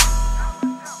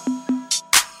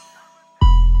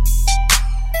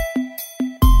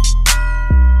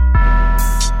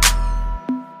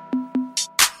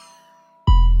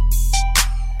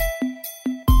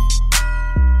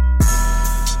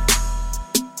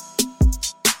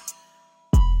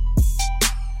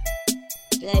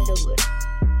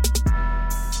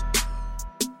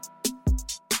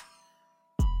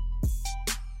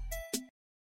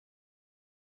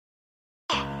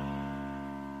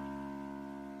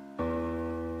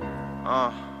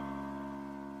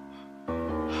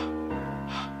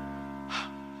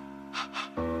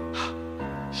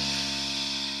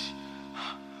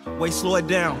 Wait, slow it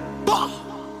down.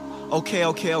 Okay.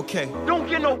 Don't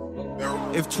get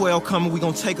no. If 12 coming, we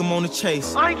gon' take them on the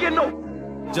chase. I ain't get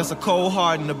no. Just a cold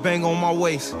heart and a bang on my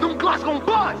waist. Them Glocks gon'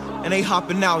 buzz. And they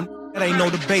hopping out, that ain't no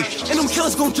debate. And them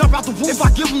killers gon' jump out the roof. If I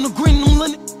give them the green, them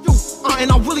letting you.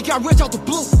 And I really got rich out the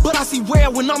blue. But I see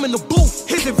red when I'm in the booth.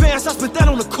 His advance, I spit that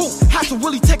on the coupe. Have to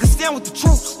really take a stand with the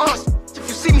troops. If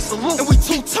you see me, salute. And we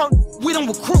two-tongue, we don't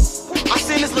recruit. I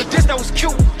seen this little diss that was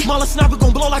cute. Mala sniper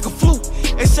gon' blow like a flute.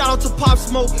 And shout out to Pop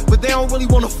Smoke, but they don't really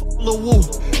wanna Lil Woo.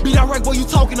 Be direct, boy, you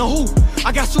talking to who?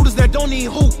 I got shooters that don't need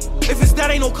who. If it's that,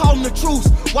 ain't no calling the truth.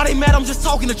 Why they mad? I'm just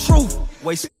talking the truth.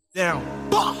 Wait, down.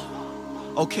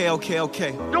 Okay.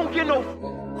 Don't get no.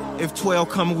 If 12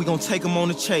 coming, we gon' take them on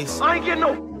the chase. I ain't get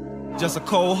no. Just a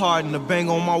cold heart and a bang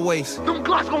on my waist. Them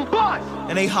Glocks gon' buzz.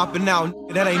 And they hopping out,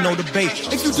 that ain't no debate.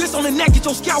 If you diss on the neck, get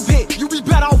your scalp hit. You be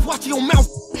better off watching your mouth.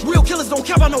 Real killers don't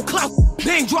care about no clout.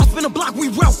 They ain't drop in the block, we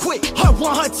real quick. Hut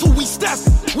 1, hut 2, we step.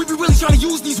 We be really trying to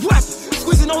use these weapons.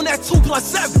 Squeezing on that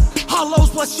 2+7. Hollows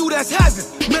plus you, that's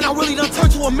heaven. Man, I really done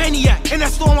turned to a maniac. And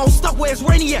that storm I was stuck where it's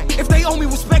rainy at. If they owe me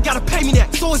respect, gotta pay me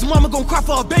that. So his mama gon' cry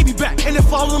for her baby back. And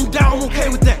if all of them down, I'm okay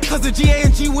with that. Cause the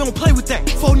G.A.N.G, we don't play with that.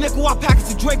 4 nickel, I package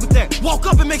the Drake with that. Walk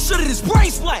up and make sure that his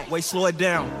brain's flat. Wait, slow it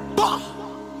down.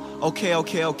 Okay.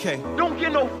 Don't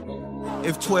get no.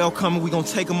 If 12 coming, we gon'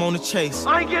 take them on the chase.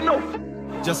 I ain't get no.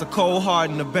 Just a cold heart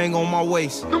and a bang on my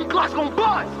waist. Them Glocks gon'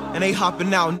 buzz. And they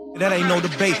hopping out, that ain't no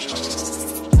debate.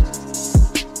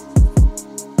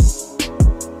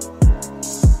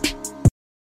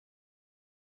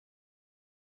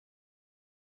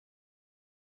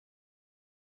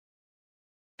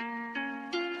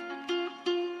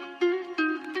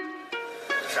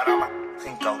 Shout out my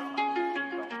Cinco.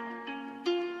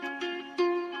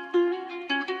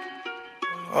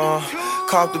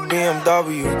 Cop the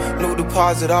BMW, new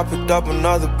deposit, I picked up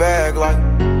another bag like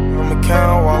I'm a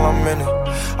count while I'm in it.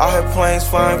 I hear planes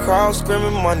flying, crowds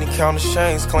screaming, money counting,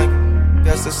 chains clanking.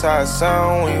 Guess that's how it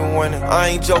sound when you winning. I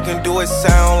ain't joking, do it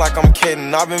sound like I'm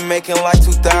kidding. I've been making like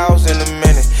 2,000 a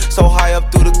minute. So high up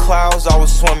through the clouds, I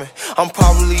was swimming. I'm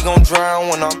probably gon' drown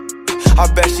when I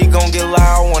bet she gon' get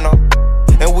loud when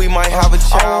and we might have a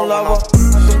child. I don't love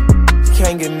her, you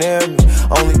can't get near me.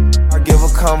 Only I give a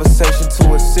conversation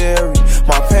to a Siri.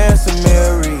 My pants are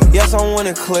mirrored. Yes, I'm I'm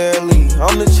winning clearly.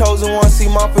 I'm the chosen one, see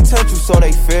my potential, so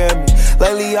they fear me.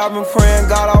 Lately I've been praying,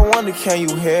 God, I wonder, can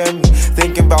you hear me?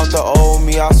 Thinking about the old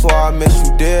me, I swear I miss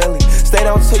you dearly. Stay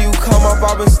down till you come up,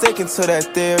 I've been sticking to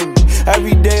that theory.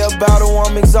 Every day a battle,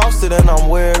 I'm exhausted and I'm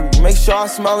weary. Make sure I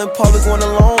smile in public when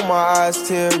alone, my eyes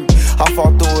teary. I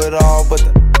fought through it all, but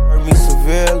that hurt me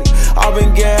severely. I've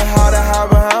been getting high to hide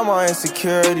behind my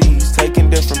insecurities. Taking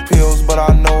different pills, but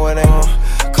I know it ain't.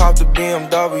 Cop the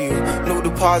BMW, new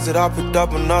deposit, I picked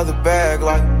up another bag.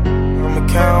 Like, I'm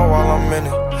the count while I'm in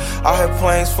it. I hear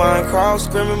planes flying, crowds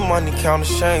screaming, money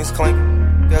counting, chains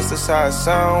clinking. That's the how it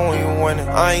sound when you winning.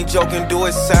 I ain't joking, do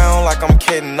it sound like I'm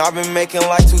kidding. I've been making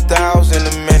like 2,000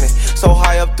 a minute. So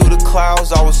high up through the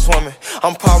clouds, I was swimming.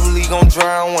 I'm probably gon'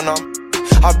 drown when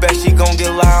I bet she gon' get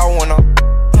loud when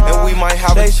and we might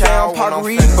have a child when I'm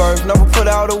rebirth. Never put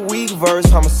out a weak verse.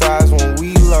 Homicides when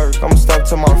we lurk. I'm stuck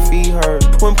till my feet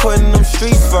hurt. When putting them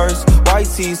streets first. White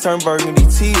tees turn burgundy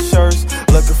t-shirts.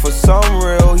 Looking for some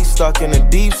real, he stuck in a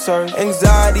deep search.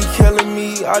 Anxiety killing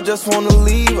me, I just wanna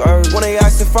leave Earth. When they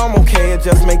ask if I'm okay, it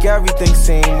just make everything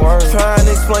seem worse. Trying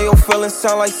to explain your feelings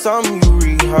sound like something you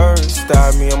rehearsed.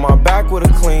 Stab me in my back with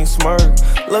a clean smirk.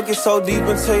 Looking so deep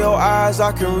into your eyes,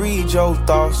 I can read your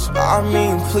thoughts. I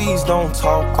mean, please don't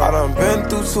talk. I done been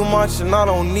through too much and I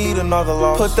don't need another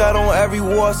loss. Put that on every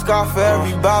war scar for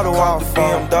every battle. Out the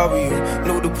BMW,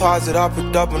 new deposit, I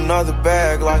picked up another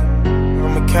bag. Like,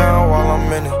 I'm a count while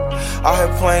I'm in it. I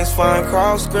hear planes flying,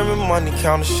 crowds screaming, money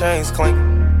counting, chains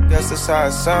clinking. Guess that's how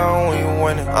it sound when you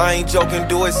winning. I ain't joking,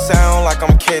 do it sound like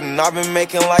I'm kidding. I've been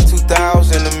making like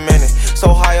 2,000 a minute.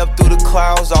 So high up through the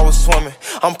clouds, I was swimming.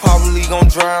 I'm probably gon'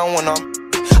 drown when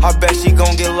I bet she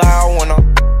gon' get loud when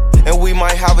and we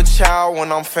might have a child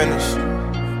when I'm finished.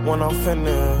 When I'm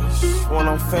finished, when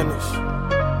I'm finished.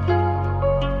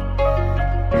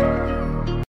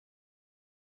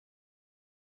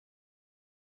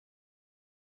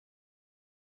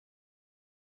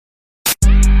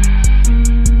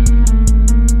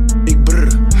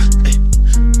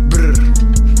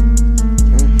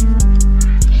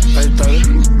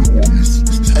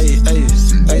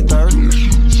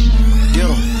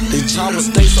 Chopper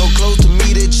stay so close to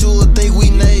me that you would think we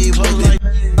neighbors. Like,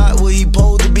 not what he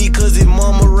supposed to be, cause his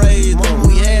mama raised him.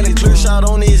 We had a clear shot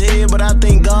on his head, but I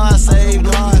think God saved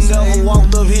him. You never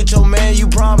walked up, hit your man, you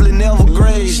probably never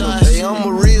grazed him. Hey, I'm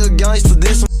a real gangster,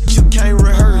 this some you can't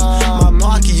rehearse. My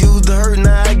pocket used to hurt,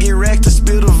 now I get racked to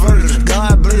spit a verse.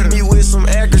 God bless me with some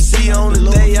accuracy on the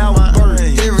day I was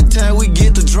birthed. Every time we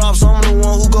get the drops, I'm the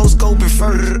one who go scope it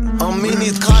first. I'm in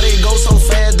this car, they go so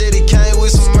fast that it came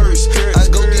with some merch. I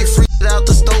go get free out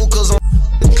the stove cause I'm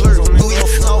clerk. We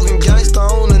talking gangsta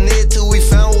on the net till we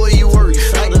found where you work.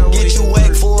 I can get you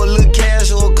whacked for a little cash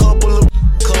or a couple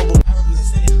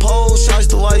pole shots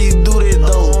to why you do that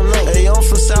though. Hey, I'm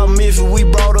from South Memphis, we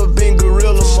brought up in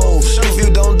gorilla mode. If you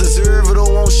don't deserve it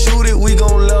or won't shoot it, we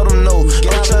gon' let them know.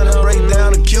 I'm tryna break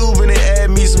down the Cuban and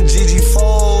add me some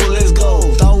GG4, let's go.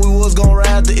 Thought we was gon'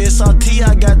 ride the SRT,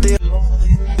 I got that.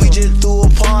 We just threw a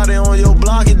party on your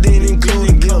block, it didn't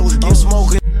include guilt. I'm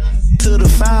smoking to the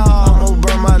foul, I'ma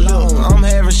burn my lip. I'm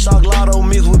having shock lotto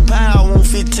mixed with power, want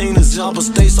 15 to jump. But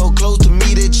stay so close to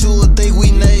me that you would think we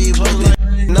neighbors.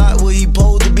 Not what he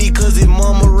supposed to be, cause his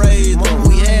mama raised him.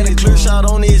 We had a clear shot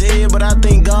on his head, but I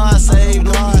think God saved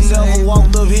him. You never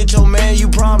walked up, hit your man, you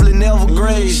probably never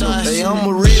grazed him. Hey, I'm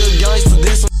a real gangster,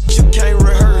 this some you can't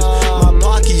rehearse. My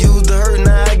pocket used to hurt,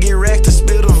 now I get racked to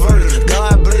spit a verse.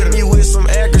 God bless me with some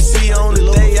accuracy on the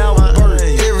day I was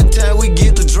birthed. Every time we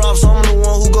get the drops, I'm the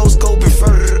one who go scope it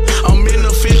first. I'm in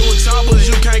the field with choppers,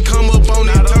 you can't come up on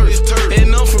this turf.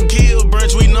 And I'm from Kill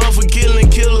Branch, we known for killing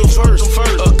killers first.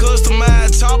 A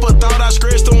customized chopper, thought I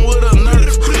scratched them with a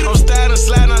nerf. I'm starting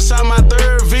sliding, I shot my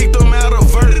third victim out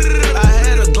of vert. I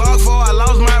had a Glock 4, I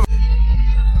lost my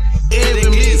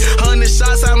enemies. 100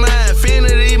 shots out my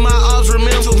infinity, my ops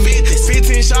remember me.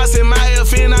 15 shots in my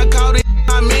FN, I caught it,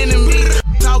 I'm enemy.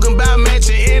 Talking about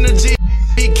matching energy,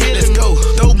 be killing go.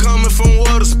 Though coming from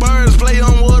where the Spurs play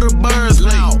on where the birds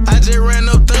play. I just ran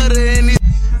up 30 in this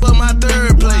but my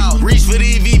third play. Reach for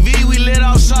the EVV, we let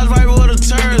off shots right where the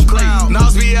turns play.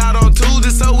 Knox be out on Tuesday,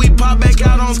 so we pop back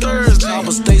out on Thursday.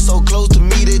 Chopper stay so close to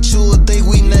me that you would think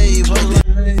we neighbors.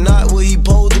 Not what he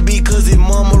supposed to be, cause his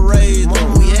mama raised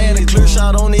him. We had a clear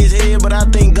shot on his head, but I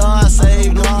think God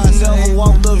saved him. You never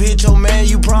walked up, hit your man,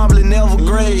 you probably never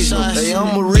grazed him. Hey,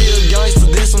 I'm a real gangster,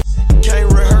 this some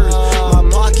can't rehearse. My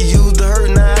pocket used to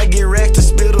hurt, now I get racked to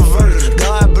spit a verse.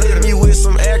 God bless me with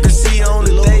some accuracy on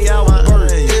the day I was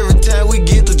birthed. Every time we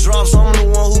get the drops, I'm the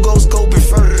one who go scope it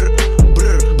first.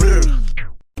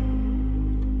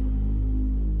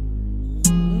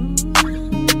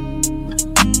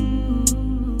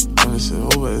 it's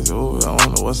over, it's over. I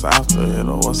don't know what's after it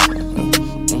or what's,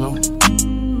 you know.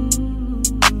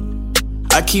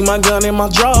 I keep my gun in my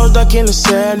drawers, duck in the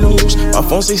sad news. My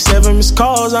phone say 7 missed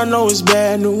calls, I know it's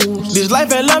bad news. This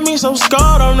life had left me so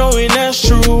scarred, I'm knowing that's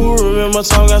true. Remember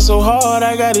time got so hard,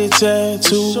 I got it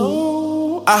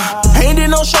tattooed. I ain't did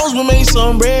no shows, but made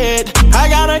some bread. I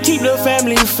gotta keep the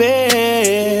family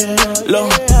fed.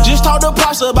 Look, just talk to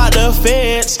Pops about the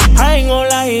feds. I ain't gon'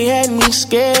 lie, he had me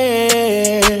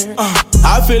scared.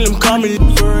 I feel him coming,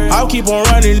 I'll keep on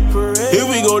running. If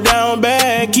we go down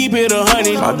bad, keep it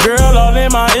 100. My girl all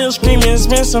in my ear screaming,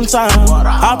 spend some time.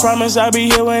 I promise I'll be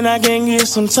here when I can get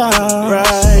some time.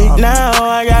 Right now,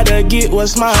 I gotta get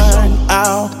what's mine.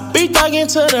 I'll be thugging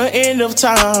to the end of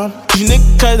time. These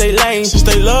niggas cause they lame, since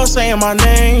they love saying my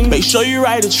name. Make sure you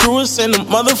write the truest in the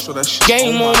motherfucker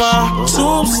game on my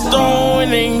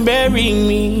tombstone and bury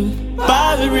me.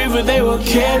 By the river they will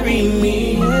carry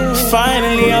me.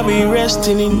 Finally I'll be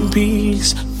resting in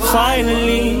peace.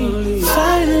 Finally,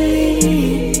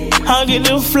 finally I'll get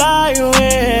to fly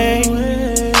away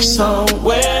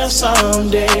somewhere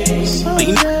someday. These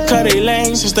niggas cut they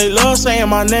lame since they love saying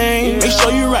my name. Make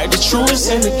sure you write the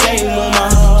truest in the game on my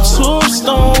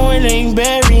tombstone and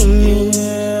bury me.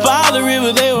 By the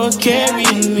river they will carry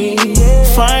me.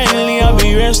 Finally I'll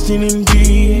be resting in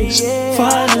peace.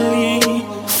 Finally,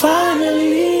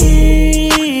 finally,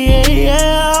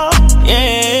 yeah,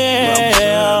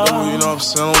 yeah. You know what I'm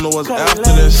saying? I don't know what's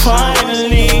after this.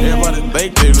 Finally, everybody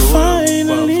think they do.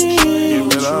 Finally,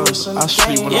 I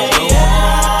sleep when I go.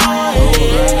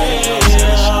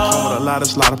 Come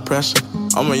with a lot of pressure.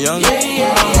 I'm a young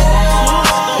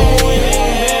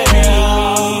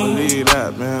believe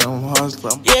that, man. I'm a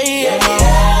hustler.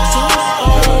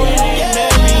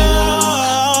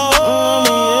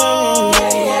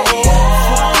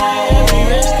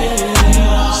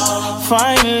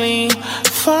 Finally,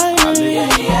 finally,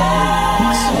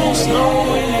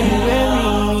 snowing and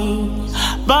bury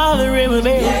me. By the river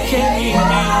they will carry me.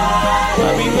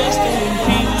 I'll be resting in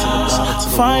peace.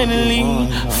 Finally,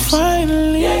 finally,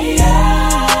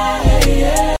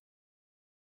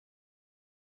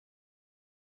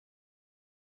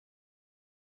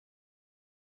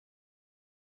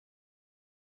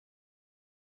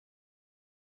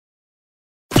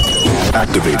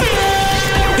 Activated.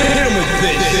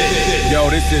 Yo,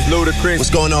 this is Ludacris. What's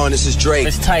going on? This is Drake.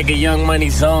 It's Tiger Young Money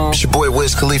Zone. It's your boy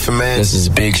Wiz Khalifa, man. This is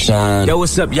Big Sean. Yo,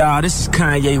 what's up, y'all? This is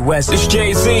Kanye West. This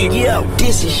Jay-Z. Yo,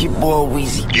 this is your boy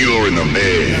Weezy. You're in the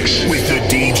mix with the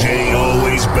DJ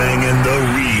always banging the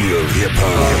real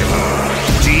hip-hop.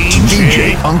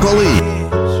 DJ Uncle E.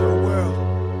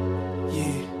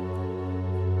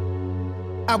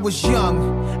 I was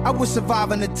young, I was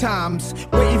surviving the times,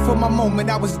 waiting for my moment,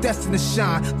 I was destined to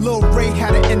shine. Lil Ray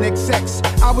had an NXX,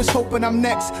 I was hoping I'm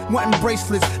next, wanting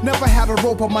bracelets, never had a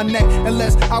rope on my neck,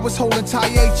 unless I was holding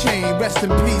Taye chain, rest in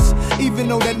peace. Even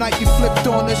though that night you flipped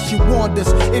on us, you warned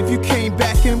us, if you came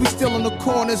back and we still in the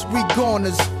corners, we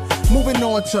goners. Moving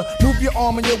on to move your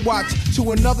arm and your watch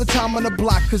to another time on the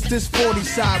block, cause this 40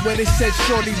 side where they said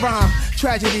shorty rhyme.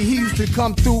 Tragedy, he used to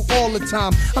come through all the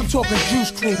time. I'm talking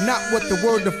Juice Crew, not what the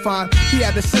word defined. He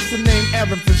had a sister named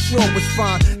Erin, for sure was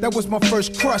fine. That was my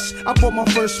first crush. I bought my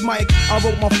first mic, I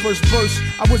wrote my first verse.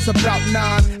 I was about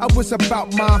 9, I was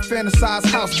about mine, fantasized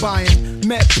house buying.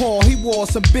 Met Paul, he wore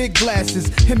some big glasses.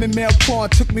 Him and Mel Paul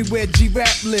took me where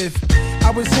G-Rap lived. I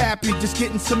was happy just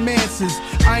getting some answers.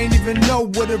 I ain't even know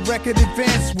what a record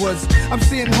advance was. I'm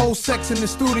seeing whole sex in the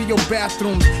studio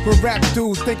bathrooms with rap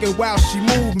dudes thinking, wow, she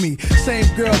moved me. Same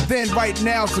girl then, right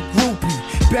now's a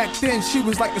groupie. Back then, she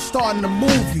was like a star in a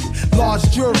movie.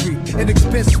 Large jewelry and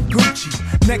expensive Gucci.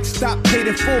 Next stop, paid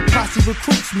in full, posse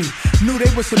recruits me. Knew they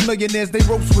were some millionaires, they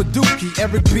ropes with Dookie.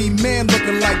 Eric B. Man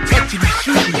looking like Touchy the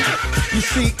Shooty. You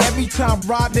see, every time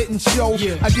Rob didn't show,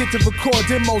 I get to record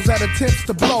demos at attempts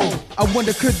to blow. I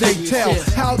wonder, could they tell?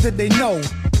 How did they know?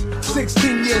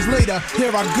 16 years later,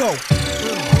 here I go.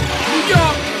 New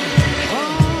York,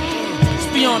 it's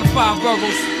beyond the 5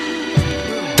 boroughs.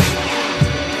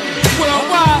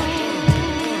 Worldwide,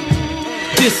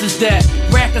 this is that.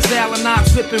 Rackers, Allen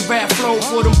Knox, whipping rap flow.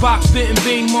 For them box spitting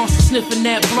bean monster sniffing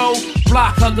that blow.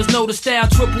 Block huggers know the style,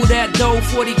 triple that dough.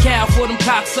 40 cal for them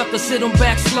cocksuckers, sit them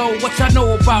back slow. What y'all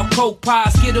know about coke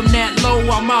pies? Get them that low.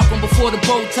 I'm out them before the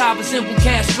bow tie, but simple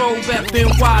Castro. Back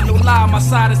Benoit, no lie, my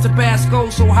side is Tabasco.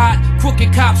 So hot,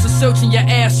 crooked cops are searching your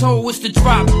asshole. It's the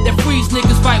drop that freeze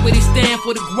niggas right where they stand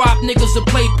for the guap. Niggas will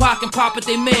play pock and pop at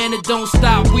they man and don't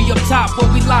stop. We up top,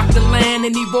 but we lock the land.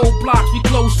 Any roadblocks, we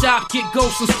close shop, get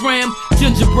ghosts and scram.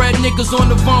 Gingerbread niggas on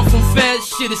the run from feds.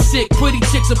 Shit is sick, pretty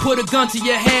chicks will put a gun to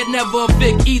your head, never or a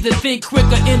Vic, either think quick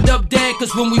or end up dead.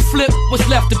 Cause when we flip, what's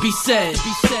left to be said?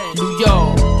 New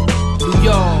York, New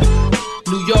York,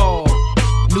 New York,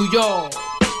 New York.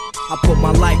 I put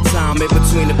my lifetime in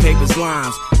between the paper's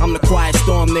lines. I'm the quiet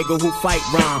storm nigga who fight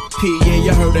rhyme. P, yeah,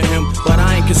 you heard of him, but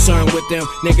I ain't concerned with them.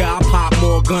 Nigga, I pop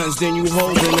more guns than you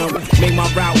holding them. Make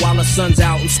my route while the sun's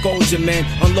out and scold your men.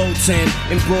 Unload 10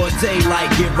 in broad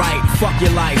daylight, get right, fuck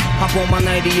your life. Hop on my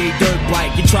 98 dirt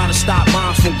bike. You try to stop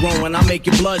mines from growing, I make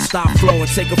your blood stop flowing.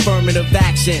 Take affirmative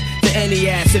action to any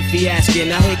ass if he asking.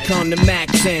 Now here come the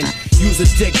Mac 10. Use a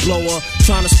dick blower,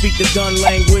 trying to speak the gun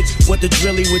language. What the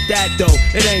drilly with that though?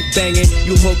 It ain't banging.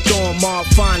 You hooked on Mark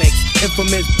Phonics,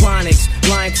 infamous Bronix.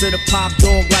 Lying to the pop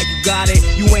dog like you got it.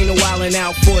 You ain't no wildin'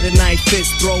 out for the night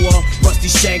fist thrower. Rusty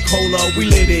Shank Cola, we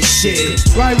live this shit.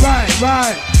 Right.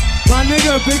 My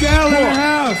nigga, Big L in the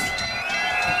house.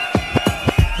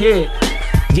 Yeah.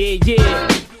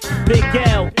 Big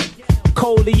L,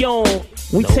 Coleon,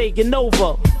 we taking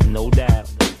over. No doubt.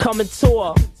 Coming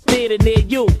tour, theater near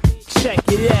you. Check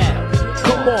it out.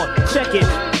 Come on, check it.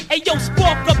 Hey yo,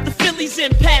 spark up the Phillies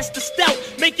and pass the stout.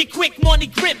 Make it quick, money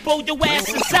grip, blow your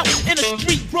asses out. In a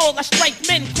street brawl, I strike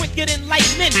men quicker than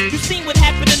lightning. You seen what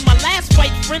happened in my last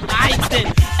fight, friend? I then.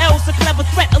 L's a clever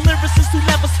threat, a lyricist who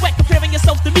never sweat. Comparing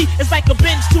yourself to me is like a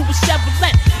Benz to a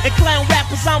Chevrolet. And clown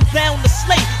rappers, I'm bound to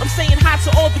slay. I'm saying hi to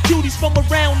all the cuties from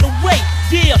around the way.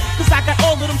 Yeah, cause I got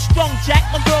all of them strong, Jack.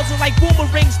 My girls are like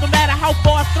boomerangs, no matter how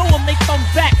far I throw them, they come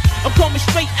back. I'm coming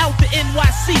straight out the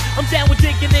NYC. I'm down with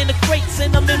digging in the crates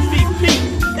and I'm MVP.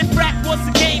 If rap was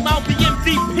a game, I'll be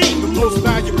MVP. The most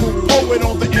valuable poet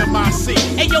on the MIC.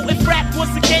 Hey yo, if rap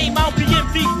was a game, I'll be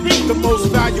MVP. The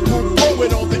most valuable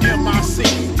poet on the MIC.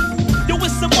 Yo,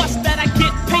 it's a must that I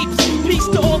get papes. Peace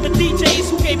to all the DJs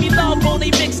who gave me love on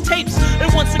they mixtapes.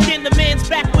 And once again, the man's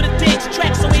back with a dance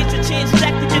track. So here's your chance,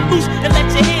 Jack, to get loose and let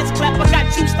your hands clap. I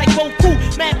got juice like Goku.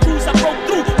 Mad crews I broke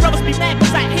through. Brothers be mad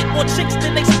cause I hit more chicks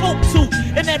than they spoke to.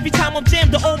 And every time I'm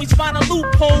jammed, I always find a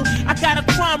loophole. I got a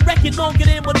crime record longer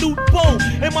than my new bow.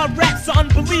 And my raps are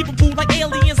unbelievable, like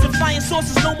aliens and flying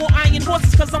saucers. No more iron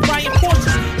horses, cause I'm buying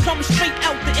Porsches. Coming straight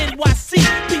out the NYC.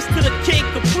 Peace to the King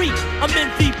Capri, I'm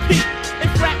MVP.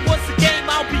 If rap was a game,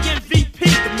 I'll be MVP.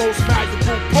 The most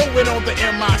valuable poet on the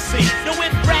MIC. Yo,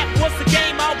 if rap was a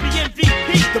game, I'll be MVP.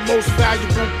 The most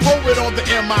valuable poet on the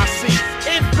MIC.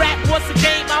 If rap was a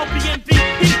game, I'll be MVP.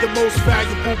 The most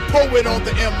valuable poet on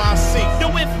the MIC. Yo,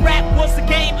 if rap was a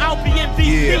game, I'll be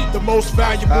MVP. Yeah. The most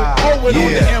valuable poet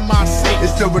on the MIC.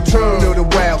 It's the return of the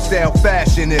wild style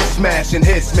fashion. It's smashing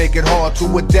hits, make it hard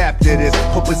to adapt to this.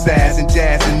 Put pizzazz and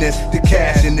jazz in this, the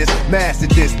cash in this, master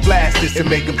this, blast this, and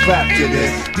make them clap to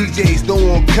this. DJs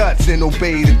throw on cuts and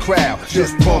obey the crowd.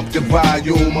 Just pump the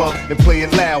volume up and play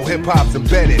it loud. Hip hop's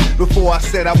embedded. Before I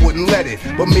said I wouldn't let it,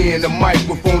 but me and the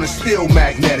microphone is still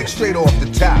magnetic. Straight off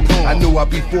the top, I knew I'd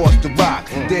be forced to rock.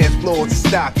 Dance floors to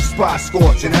stock, the spot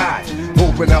scorching hot.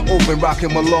 Open,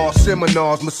 rocking my law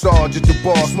seminars, massage at the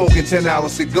bar, smoking 10-hour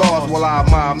cigars while I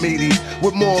admire meaties.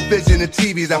 With more vision than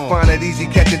TVs, I find it easy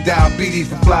catching diabetes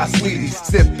from fly sweeties.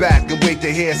 Sit back and wait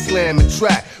to hear slam and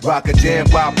track. Rock a jam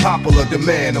by popular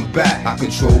demand, I'm back. I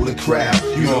control the crowd,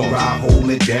 you know I hold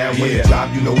it down. When it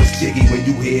drop, you know it's jiggy when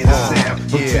you hear the sound.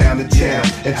 From town to town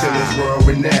until it's world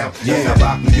renowned. That's I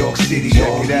rock New York City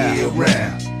all year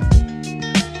round.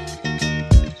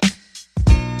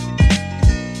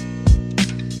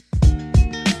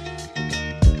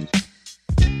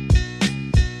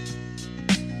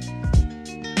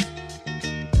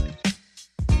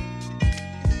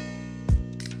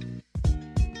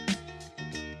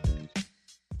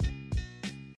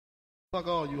 Fuck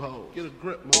all you hoes. Get a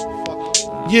grip,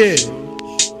 motherfucker. Yeah.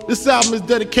 This album is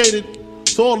dedicated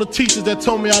to all the teachers that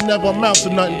told me I never amount to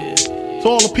nothing. To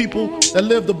all the people that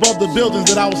lived above the buildings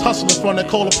that I was hustling from that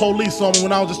called the police on me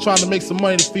when I was just trying to make some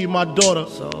money to feed my daughter.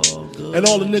 And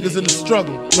all the niggas in the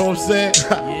struggle. You know what I'm saying?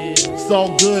 It's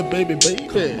all good, baby.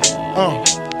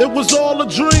 It was all a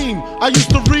dream. I used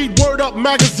to read Word Up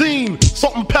magazine.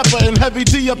 Salt and Pepper and Heavy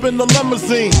D up in the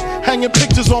limousine. Hanging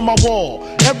pictures on my wall.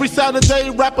 Every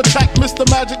Saturday, rap attack Mr.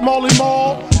 Magic Molly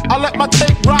Mall. I let my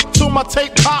tape rock till my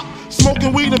tape pop.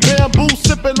 Smoking weed and bamboo,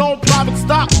 sipping on private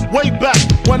stock. Way back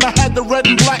when I had the red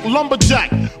and black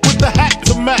lumberjack with the hat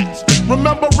to match.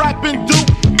 Remember rapping Duke?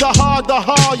 The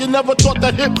hard, you never thought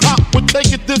that hip-hop would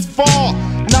take it this far.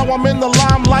 Now I'm in the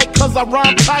limelight cause I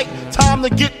rhyme tight. Time to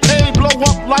get paid, blow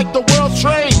up like the world's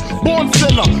trade. Born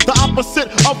sinner, the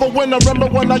opposite of a winner. Remember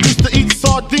when I used to eat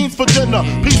sardines for dinner?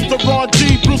 Peace to Ron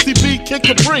G, Brucey B, Kid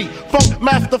Capri, Funk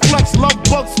Master Flex, Love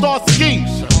Bug, Star Ski.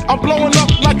 I'm blowing up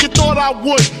like you thought I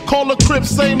would. Call a crib,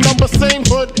 same number, same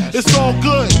hood. It's all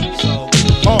good.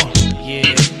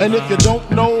 And if you don't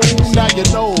know, now you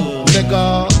know,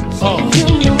 nigga. You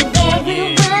know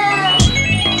very well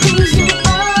who you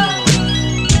are.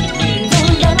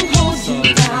 Don't let them hold you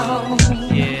down.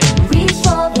 Reach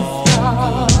for the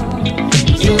stars.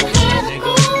 You had a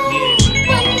goal,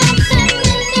 but not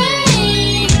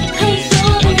suddenly. 'Cause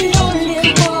you're the only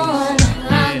one.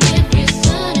 I'll give you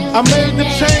something. I made the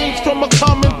change from a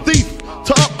common thief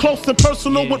to up close and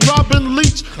personal with Robin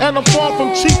Leach. And I'm far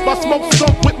from cheap, I smoke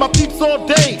skunk with my peeps all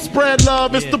day. Spread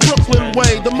love, it's the Brooklyn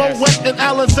way. The Moet and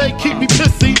Alizé keep me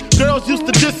pissy. Girls used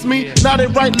to diss me, now they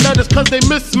write letters cause they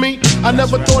miss me. I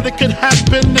never thought it could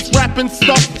happen, this rapping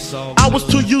stuff. I was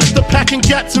too used to packing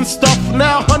gats and stuff.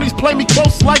 Now honeys play me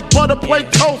close like butter play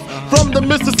toast. From the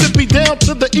Mississippi down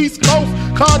to the East Coast.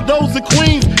 Condos in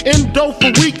Queens, indo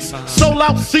for weeks. Sold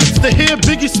out seats to hear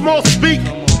Biggie Small speak.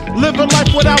 Living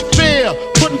life without fear,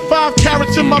 putting 5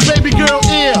 carats in my baby girl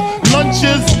ear.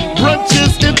 Lunches,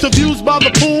 brunches, interviews by the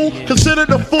pool. Considered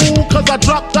a fool cause I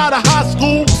dropped out of high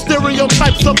school.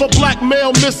 Stereotypes of a black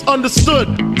male misunderstood.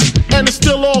 And it's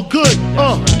still all good,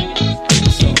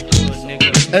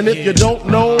 And if you don't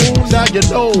know, now you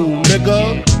know,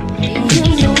 nigga. You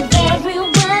know very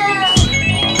well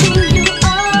who you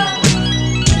are.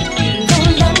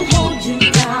 Don't let them hold you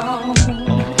down.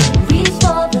 Reach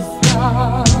for the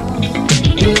stars.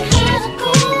 You had a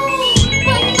goal,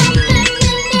 but not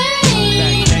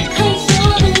suddenly. 'Cause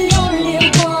you're the only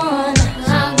one.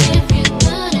 I'll give you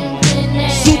good and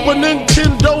goodness. Super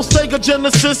Nintendo, Sega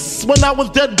Genesis. When I was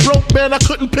dead broke, man, I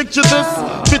couldn't picture this.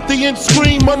 50-inch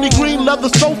screen, money green leather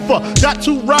sofa. Got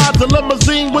 2 rides, a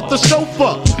limousine with the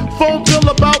chauffeur. Phone bill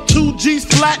about 2 G's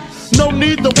flat. No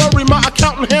need to worry, my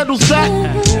accountant handles that.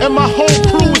 And my whole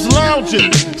crew is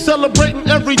lounging, celebrating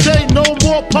every day, no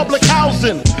more public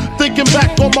housing. Thinking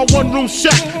back on my one-room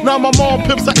shack, now my mom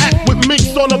pimps an act with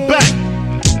minks on her back.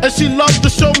 And she loves to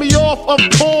show me off, of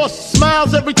course.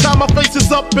 Smiles every time my face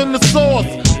is up in the sauce.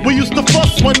 We used to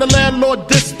fuss when the landlord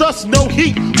dissed us. No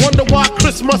heat, wonder why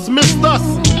Christmas missed us.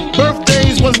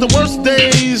 Birthdays was the worst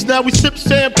days. Now we sip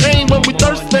champagne when we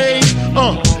thirsty.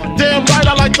 Damn right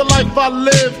I like the life I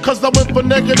live. Cause I went from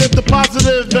negative to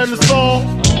positive and it's all.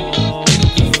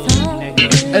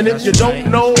 And if you don't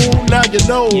know, now you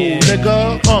know,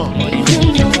 nigga.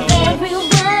 You know very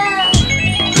well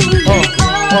who you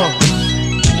are.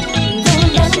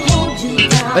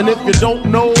 And if you don't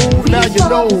know, now you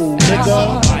know,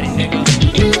 nigga.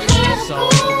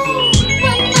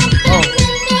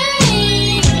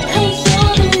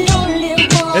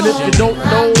 And if you don't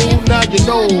know, now you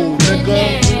know, nigga.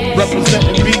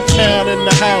 Representing B-Town in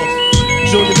the house.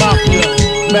 Junior Mafia,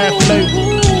 Mad Flavor.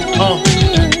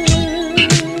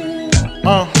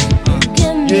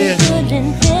 Yeah.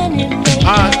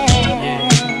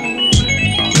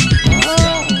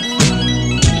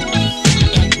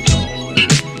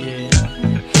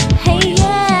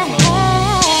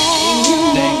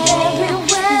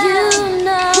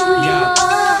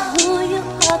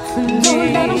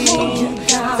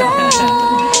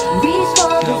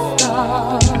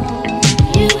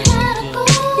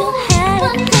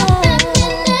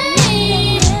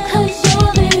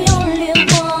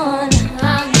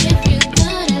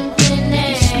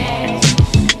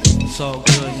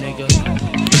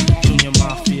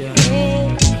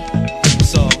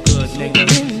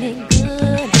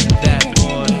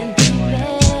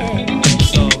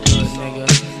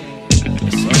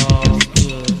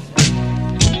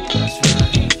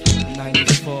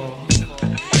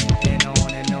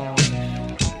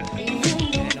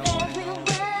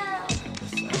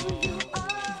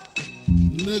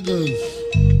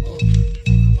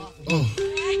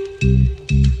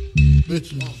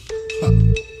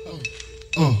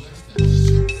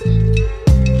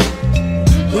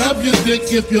 Grab your dick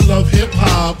if you love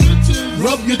hip-hop.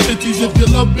 Rub your titties if you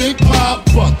love Big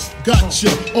Papa. Gotcha.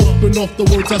 Open off the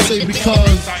words I say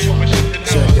because.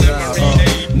 Check it out.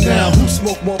 Now, who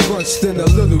smoke more blunts than a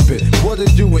little bit? What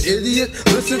are you, an idiot?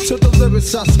 Listen to the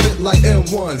lyrics I spit like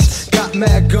M1s. Got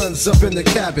mad guns up in the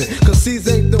cabin. Cause these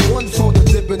ain't the one for the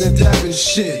dipping and dabbing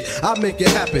shit. I make it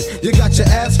happen. You got your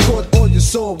ass caught or your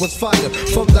soul was fire.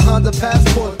 From the Honda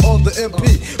Passport or the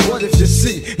MP. What if you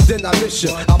see, then I miss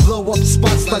you. I blow up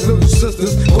spots like little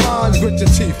sisters. Grind, grit your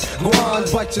teeth.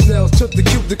 Grind, bite your nails. Took the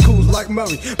cuticles like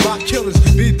Murray. My killers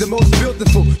be the most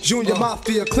beautiful. Junior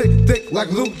Mafia click thick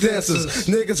like loop dancers.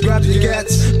 Niggas grab your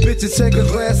gats. Bitches take a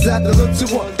glance at the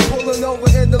little one. Pulling over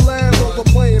in the Land Rover.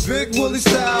 Playing Big Willie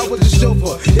style with the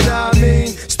chauffeur. You know what I mean?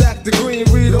 Stack the green,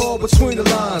 read all between the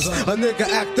lines. A nigga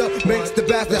act up makes the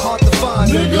bastard hard to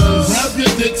find. Niggas, grab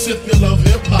your dicks if you love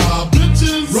hip hop.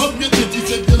 Bitches, rub your titties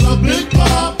if you love Big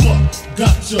Papa.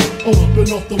 Gotcha,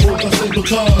 open off the words I say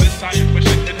because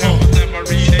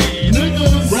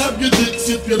niggas, grab your dicks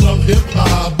if you love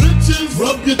hip-hop. Bitches,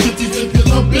 rub your titties if you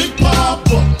love Big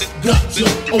Papa. Gotcha,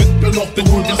 open off the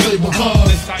words I say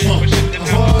because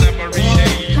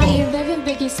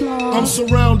I'm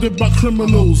surrounded by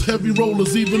criminals, heavy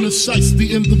rollers, even the shiesty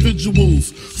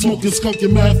individuals. Smoking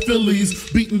skunky mad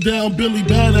Phillies, beating down Billy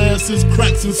badasses,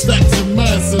 cracks and stacks and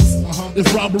masses.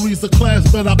 If robbery's a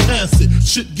class, bet I pass it.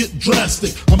 Shit get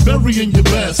drastic, I'm burying your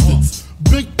bastards.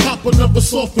 Big Papa never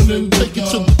softening. Take it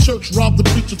to the church, rob the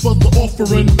preacher for the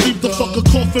offering. Leave the fucker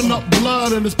coughing up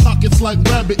blood in his pockets like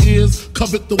rabbit ears.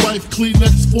 Covet the wife,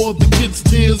 Kleenex for the kids'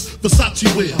 tears. Versace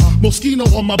wear,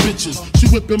 Moschino on my bitches. She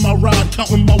whipping my ride,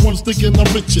 counting my ones, thinking I'm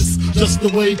richest. Just the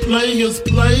way players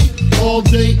play, all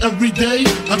day, every day.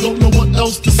 I don't know what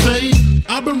else to say.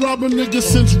 I've been robbing niggas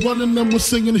since running them was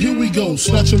singing Here We Go.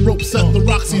 Snatching ropes at the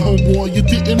Roxy, homeboy. You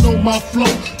didn't know my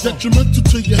flow, detrimental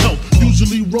to your health.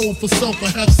 Usually roll for self, I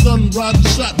have son riding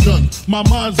shotgun. My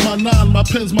mind's my 9, my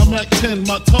pen's my Mac 10.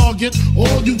 My target,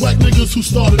 all you whack niggas who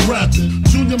started rapping.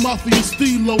 Junior Mafia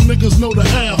Stilo, niggas know the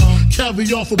half.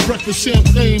 Caviar for breakfast,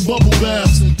 champagne, bubble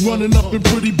baths. Running up in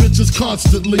pretty bitches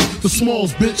constantly. The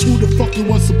smalls, bitch, who the fuck you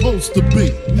was supposed to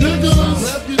be? Niggas,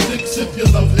 grab your dicks if you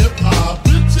love hip-hop.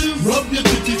 Bitches, rub your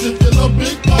titties if you love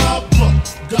Big Papa.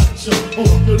 Gotcha,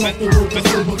 open up the words I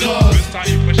say because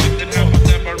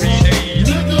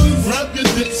niggas, grab your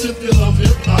dicks if you love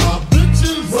hip-hop.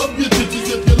 Bitches, rub your titties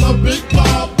if you love Big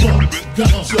Papa.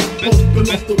 Gotcha, open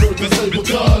up the words I say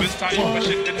because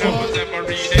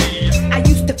I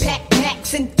used to pack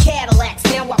Macs and Cadillacs.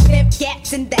 Now I pimp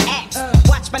gats in the axe.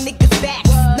 Watch my niggas back.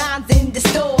 Nines in the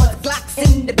stores, Glocks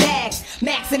in the bags.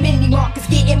 Max and Mini Marcus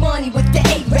getting money with the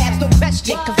A-Raps. No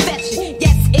question, confession.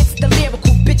 Yes, it's the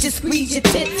lyrical. Bitches squeeze your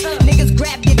tits. Niggas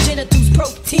grab your genitals,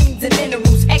 proteins and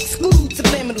minerals. Exclude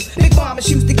subliminals. Big mamas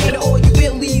used to get all you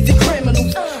billies and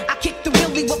criminals. I kick the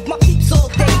wheelie with my peeps all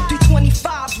day.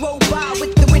 325s roll by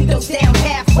with the windows down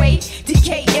halfway.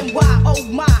 DKNY, oh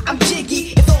my, I'm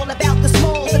jiggy. It's all about the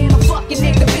smalls and my fucking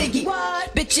nigga Biggie.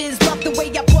 Bitches love the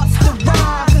way I bust the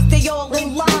rhyme, cause they all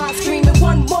in line screaming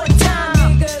one more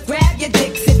time. Grab your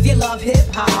dicks if you love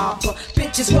hip-hop.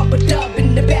 Bitches rubber dub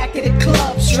in the back of the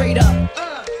club, straight up.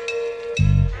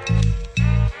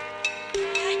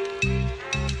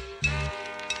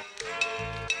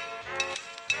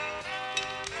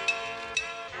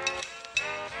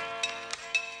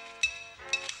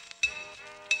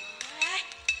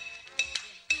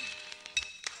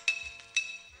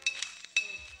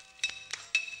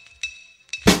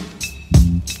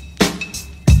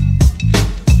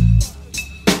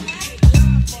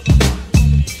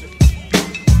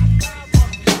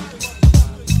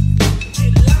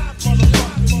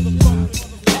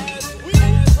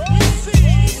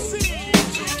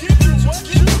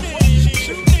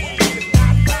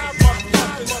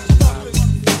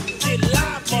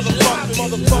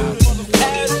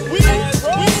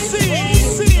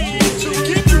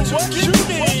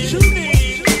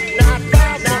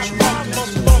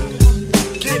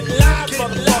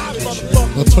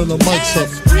 Turn the mics up.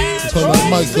 Turn that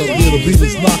mic up. Yeah, the beat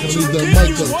is knocking. Leave that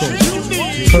mic up though.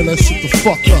 Turn that shit the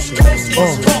fuck up.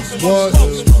 What?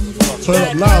 Turn it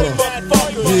up louder.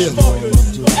 Yeah.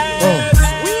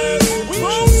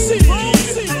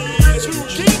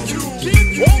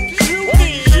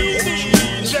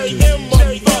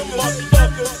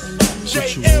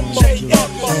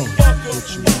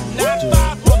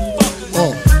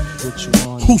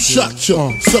 Who shot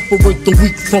ya? Separate the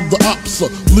weak from the opsa.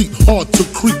 Leap hard to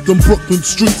creep them Brooklyn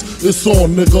streets. It's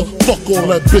on, nigga. Fuck all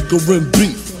that bickering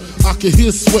beef. I can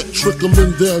hear sweat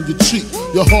trickling down your cheek.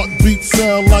 Your heartbeat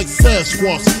sound like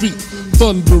Sasquatch feet.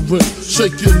 Thundering,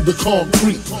 shaking the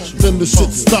concrete. Then the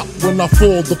shit stopped when I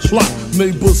fall the plot.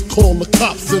 Neighbors call the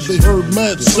cops, said they heard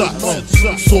mad shots.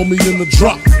 Saw me in the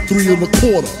drop, 3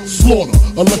 1/4. Slaughter,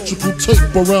 electrical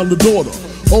tape around the daughter.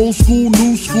 Old school,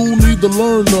 new school, need to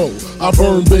learn though. I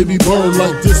burn, baby, burn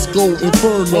like disco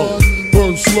inferno.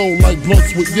 Burn slow like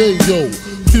blunts with yayo.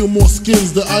 Peel more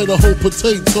skins than Idaho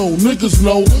potato. Niggas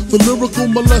know the lyrical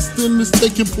molesting is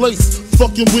taking place.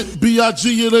 Fucking with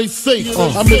B.I.G. it ain't safe.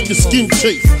 I make your skin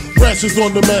chafe. Rashes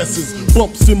on the masses.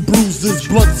 Bumps and bruises.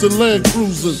 Blunts and Land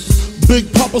Cruisers.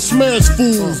 Big Papa smash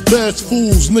fools, bash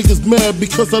fools. Niggas mad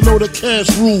because I know the cash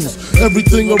rules.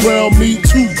 Everything around me,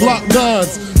 2 Glock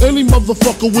 9s. Any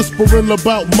motherfucker whispering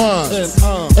about mine.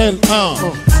 And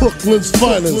I'm Brooklyn's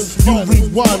finest. You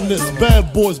rewind this,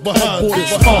 bad boys behind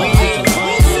this.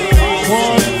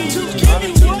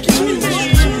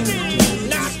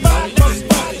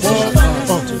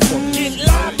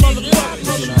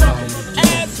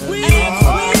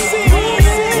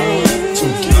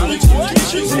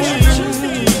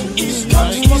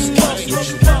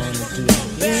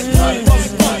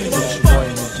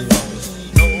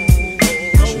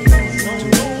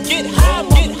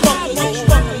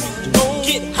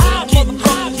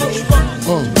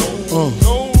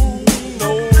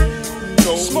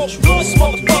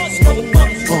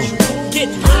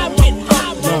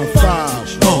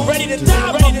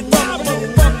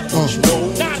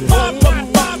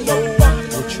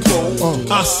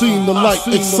 seen the light,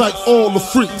 excite all the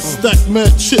freaks. Stack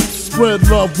mad chips, spread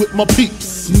love with my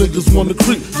peeps. Niggas wanna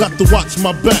creep, got to watch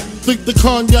my back. Think the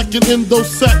cognac and endo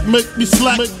sack make me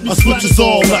slack. I switches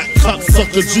all that,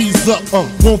 cocksucker G's up.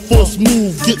 One force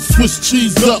move, get Swiss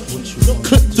cheese up.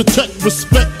 Clip to tech,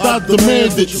 respect I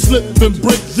demand it. Slip and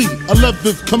break the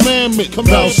 11th commandment.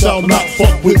 Thou shalt not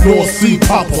fuck with North Sea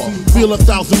Popper. Feel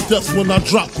 1,000 deaths when I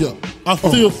drop ya. I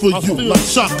feel for you like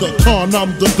Shaka Khan,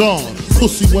 I'm the Don.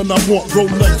 Pussy when I want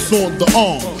Rolex on the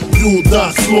arm. You'll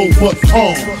die slow but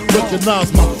calm.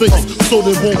 Recognize my face so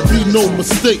there won't be no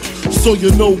mistake. So you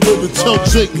know where to tell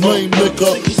Jake, lame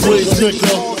nigga, red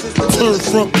nigga. Turn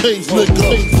front page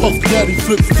nigga, Puff Daddy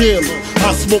flips daily.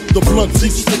 I smoke the blunts, he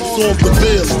slips on the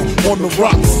bales. On the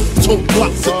rocks, tote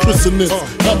blocks of christenings.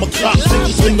 I'm a cop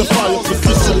in the fire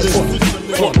position.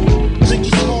 Ziggy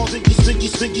Small, Ziggy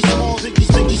Small,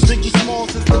 Ziggy Small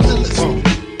is the illest.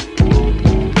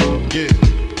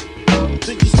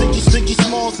 Ziggy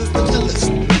Smalls is the illest.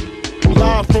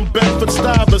 Live from Bedford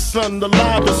Stuyvesant, the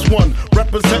livest one.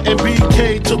 Representing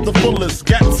BK to the fullest.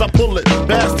 Gats I pull it,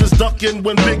 bastards ducking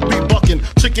when Big B bucking.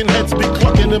 Chicken heads be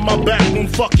clucking in my back room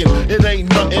fucking. It ain't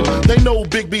nothing, they know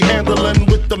Big B handling.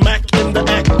 With the Mac in the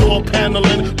act door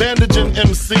paneling. Bandaging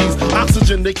MCs,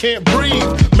 oxygen they can't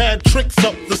breathe. Mad tricks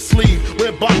up the sleeve.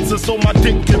 Wear boxes so my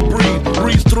dick can breathe.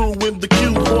 Breeze through in the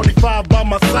Q45 by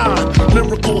my side.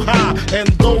 Lyrical high, and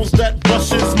those that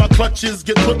brushes my clutches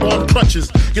get put on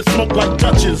crutches. Get smoked like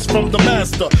Dutches from the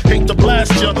master. Hate to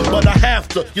blast ya, but I have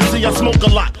to. You see, I smoke a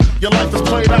lot. Your life is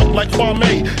played out like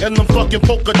Kwame and them fucking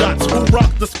polka dots. Who rock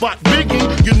the spot?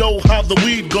 Biggie, you know how the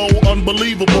weed go.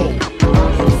 Unbelievable.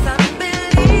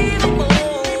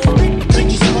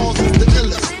 Ziggy Smalls is the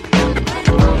illest.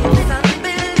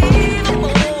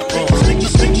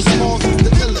 Ziggy Smalls is the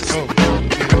illest.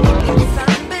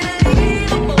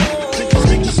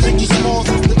 Ziggy Smalls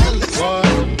is the illest.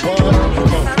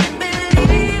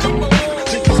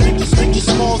 Ziggy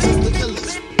Smalls is the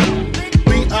illest.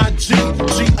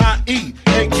 B.I.G.G.I.E.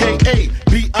 a.k.a.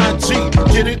 B.I.G.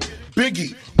 Get it?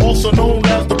 Biggie, also known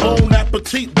as the Bon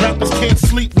Appetit. Rappers can't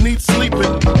sleep, need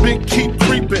sleeping. Big keep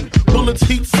creeping, bullets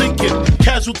heat seeking.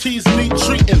 Casualties need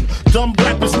treating. Dumb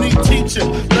rappers need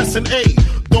teaching. Lesson A,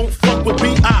 don't fuck with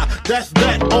B.I. That's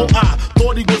that, O.I.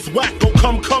 Thought he was whack, oh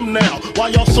come now. Why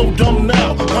y'all so dumb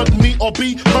now? Hunt me or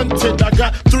be hunted. I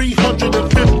got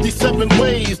 357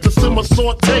 ways to simmer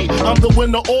saute. I'm the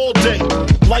winner all day.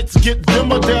 Lights get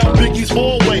dimmer down Biggie's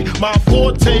hallway. My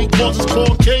forte causes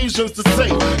Caucasians to say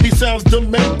he sounds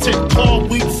demented. Call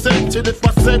weed scented. If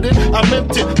I said it, I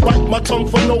meant it. Bite my tongue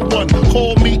for no one.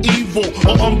 Call me evil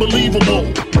or unbelievable.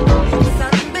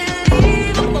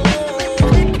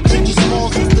 Ziggy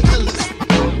Smalls is the illest.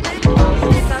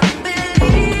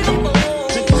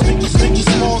 Ziggy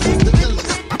Smalls is the illest.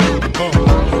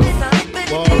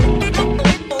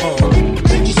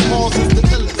 Ziggy Smalls is the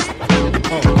illest.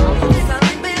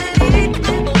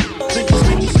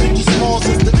 Ziggy Smalls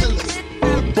is the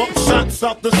illest. Buck shots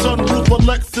out the sunroof of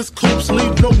Lexus coupes,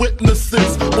 leave no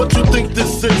witnesses. What you think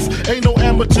this is? Ain't no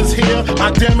amateurs here.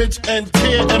 I damage and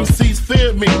tear. MCs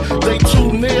fear me. They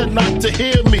too near not to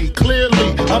hear me.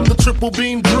 Clearly, I'm the triple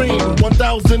beam dream.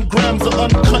 1,000 grams of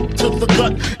uncut to the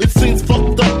gut. It seems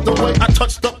fucked up the way I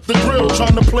touched up the grill,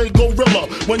 trying to play gorilla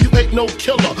when you ain't no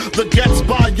killer. The gat's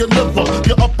by your liver,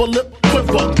 your upper lip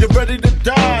quiver. You're ready to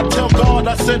die. Tell God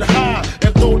I said hi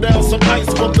and throw down some ice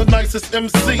for the nicest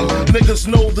MC. Niggas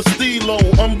know the stilo,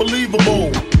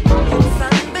 unbelievable.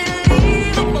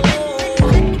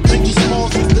 Ziggy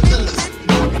Smalls is the illest.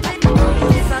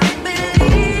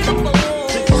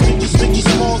 Ziggy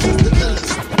Smalls is the illest.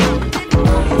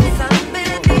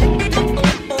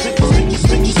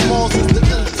 Ziggy Smalls is the illest. Ziggy Smalls is the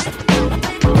illest.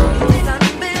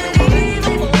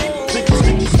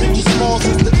 Ziggy Smalls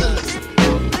is the illest.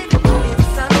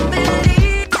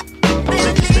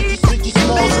 Ziggy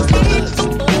Smalls is the illest.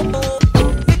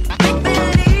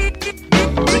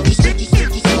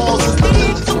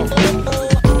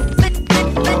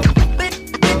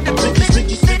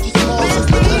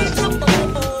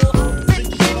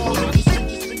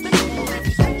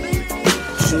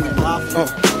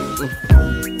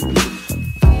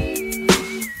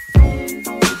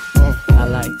 I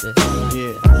like this.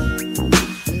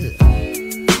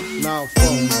 Now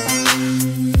phone.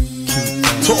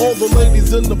 To all the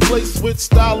ladies in the place with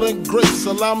style and grace,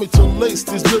 allow me to lace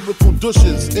these lyrical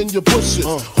douches in your bushes.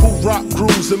 Who rock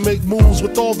grooves and make moves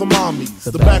with all the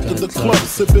mommies. The back of the club,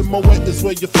 sipping Moet is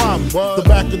where you find me. The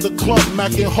back of the club,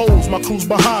 macking holes, my crew's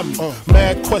behind me.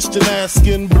 Mad question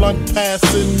asking, blunt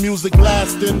passing, music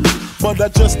lasting. But I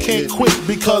just can't quit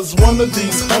because one of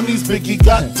these honeys Biggie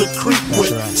got to creep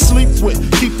with, sleep with,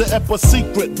 keep the ep a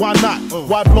secret. Why not?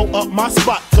 Why blow up my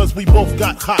spot? Cause we both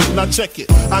got hot. Now check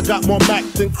it. I got more Mac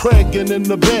than Craig and in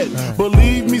the bed.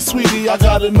 Believe me, sweetie, I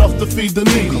got enough to feed the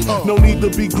needy. No need to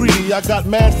be greedy. I got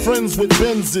mad friends with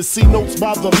Benzes. See notes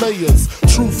by the layers.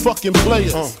 True fucking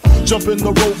players. Jump in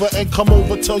the Rover and come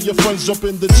over. Tell your friends jump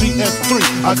in the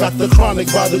GS3. I got the chronic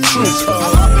by the tree. I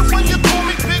love it when you call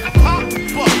me Big Pop.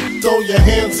 Throw your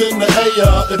hands in the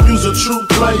air if you's a true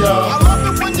player. I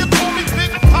love it when you call me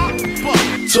Big Pop.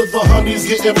 To the honeys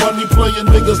getting money, playing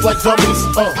niggas like dummies.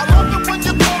 I love it when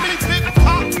you call me Big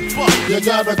Pop. You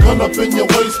got a gun up in your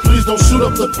waist, please don't shoot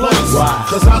up the place.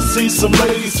 Cause I see some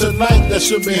ladies tonight that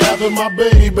should be having my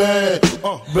baby.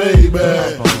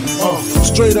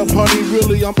 Straight up, honey,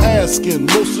 really, I'm asking.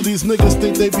 Most of these niggas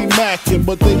think they be macking,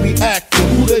 but they be acting.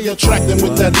 Who they attracting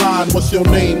with that line? What's your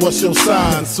name? What's your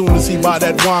sign? Soon as he buy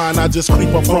that wine, I just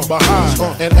creep up from behind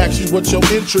and ask you what your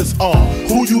interests are.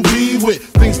 Who you be with?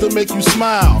 Things to make you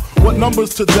smile. What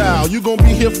numbers to dial? You gon'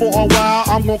 be here for a while.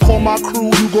 I'm gon' call my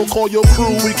crew. You gon' call your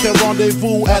crew. We can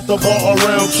rendezvous at the bar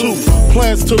around 2.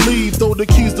 Plans to leave, throw the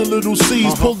keys to little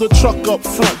C's. Pull the truck up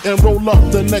front and roll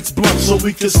up the next blunt so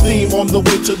we can steam on the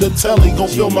way to the telly. Gon'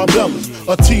 fill my belly.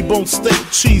 A T-bone steak,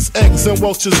 cheese, eggs, and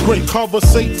Welch's grape.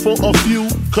 Conversate for a few,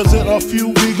 cause in a few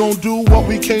we gon' do what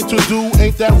we came to do.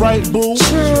 Ain't that right, boo?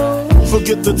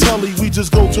 Forget the telly, we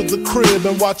just go to the crib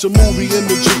and watch a movie in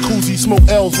the jacuzzi. Smoke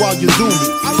L's while you do me.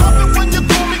 I love it when you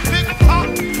call me Big Pop.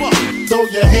 Throw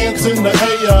your hands in the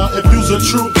air if you's a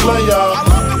true player. I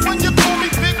love it when you call me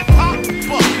Big Pop.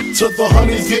 To the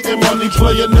honeys getting money,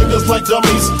 playing niggas like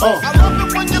dummies. I love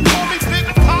it when you call me Big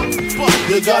Pop.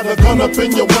 You got a gun up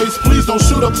in your waist, please don't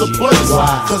shoot up the place.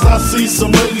 Cause I see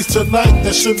some ladies tonight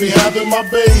that should be having my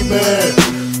baby.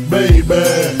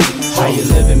 How you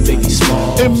living, Biggie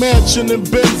Small? In mansion and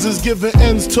Benzes, giving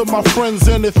ends to my friends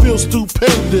and it feels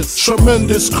stupendous.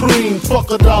 Tremendous cream, fuck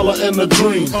 $1 and a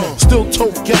dream. Still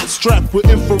tote gat strapped with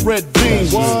infrared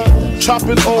beams.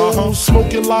 Chopping O's,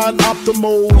 smoking line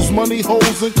optimals, money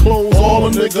holes and clothes, all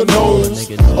a nigga knows.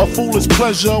 A foolish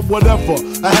pleasure, whatever.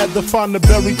 I had to find the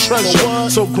buried treasure,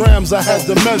 so grams I had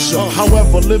to measure.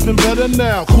 However, living better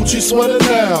now, coochie sweater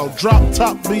now. Drop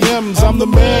top BMs, I'm the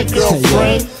man,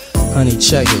 girlfriend. Honey,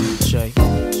 check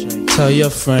it. Tell your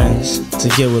friends to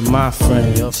get with my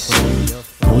friends.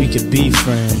 We could be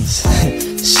friends.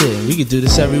 Shit, we could do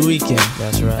this every weekend.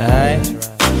 That's right. Alright?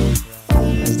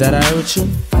 Is that alright with you?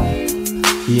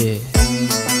 Yeah.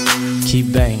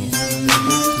 Keep banging. I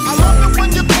love it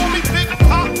when you call me Big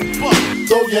Pop.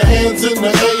 Throw your hands in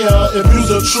the air if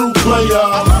you's a true player.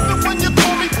 I love it when you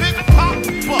call me Big Pop.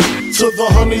 To the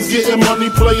honeys getting money,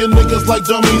 playing niggas like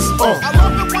dummies. I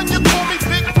love it when you call me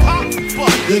Big Pop.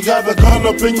 You got a gun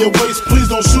up in your waist, please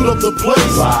don't shoot up the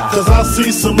place. Cause I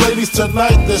see some ladies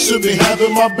tonight that should be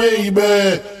having my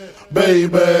baby.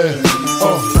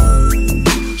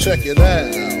 Check it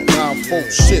out. Now full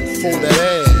shit for that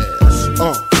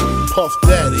ass. Puff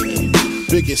Daddy,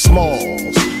 Biggie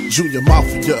Smalls, Junior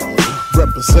Mafia,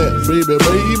 represent baby.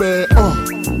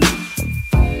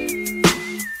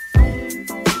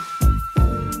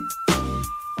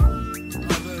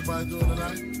 How's everybody doing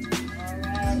tonight?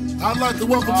 I'd like to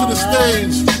welcome to the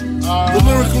stage the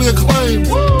lyrically acclaimed.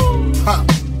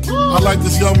 I like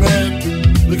this young man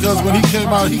because when he came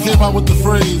out with the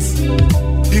phrase,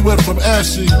 he went from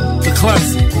ashy to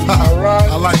classic.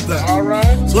 I like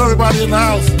that. So everybody in the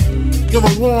house, give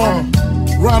a warm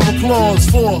round of applause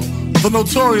for the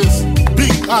Notorious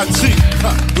B.I.G.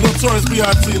 The Notorious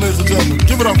B.I.G., ladies and gentlemen.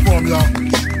 Give it up for him, y'all.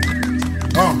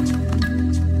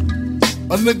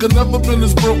 A nigga never been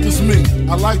as broke as me.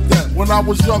 I like that. When I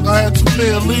was young, I had 2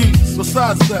 pair of leaves.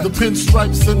 Besides that, the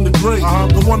pinstripes and the gray.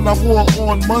 The one I wore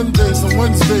on Mondays and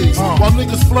Wednesdays. While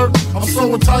niggas flirt, I'm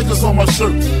sewing tigers on my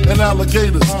shirt and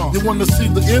alligators. You wanna see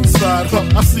the inside?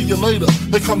 I see you later.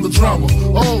 Here come the drama.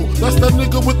 Oh, that's that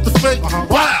nigga with the fake.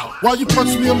 Wow! Why you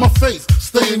punch me in my face?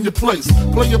 Stay in your place.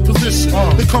 Play your position.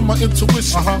 Here come my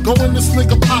intuition. Go in this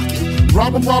nigga pocket.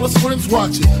 Rob him while his friends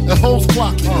watching and hoes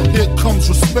clocking. Here comes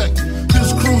respect.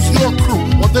 His crew's your crew,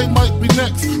 or they might be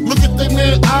next. Look at they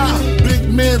man, big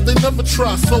man, they never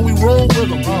try, so we roll with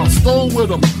them, stole with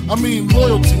them. I mean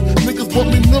loyalty. Niggas bought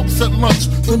me milks at lunch,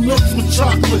 the milks with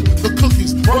chocolate, the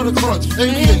cookies, butter crunch,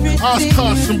 88,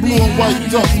 Oshkosh and blue and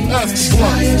white duck. Ask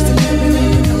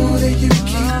the that you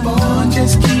keep on,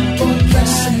 just keep on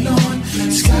pressing on.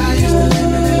 Sky is the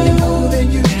limit and you know that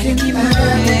you can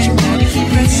have what you want, be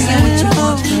what you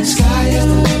want. Sky is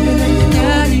the limit and you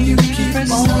know that you keep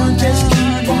on, just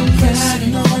keep on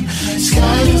pressing on.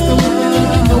 Sky is the limit and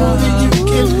you know that you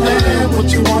can have what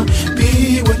you want,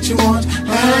 be what you want,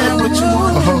 have what you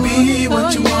want, be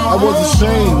what you want. I was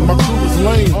ashamed, my crew was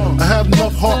lame. I had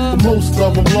enough heart for most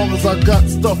of them, long as I got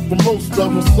stuff for most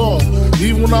of them soft.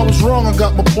 Even when I was wrong, I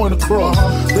got my point across.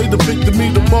 They depicted me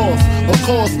the boss. Of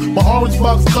course, my orange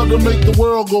box cutter make the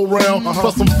world go round.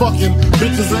 Plus I'm fucking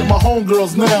bitches ain't my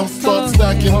homegirls now. Start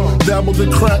stacking, dabbled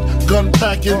in crack, gun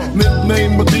packing.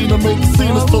 Nickname Medina, made the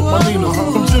scenes, took my Nina.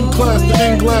 From gym class to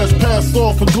in-glass, passed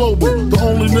off for global. The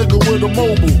only nigga with a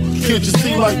mobile. Can't you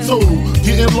see like total?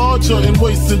 Getting larger in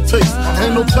waist and taste.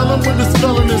 Ain't no telling where this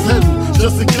felon is heading.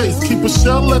 Just in case, keep a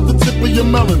shell at the tip of your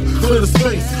melon. Clear the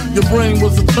space. Your brain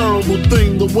was a terrible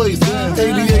thing to waste.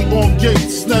 88 on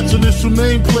gates, snatch initial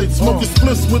nameplates. Smoking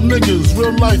splits with niggas.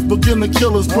 Real life beginner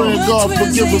killers. Praying God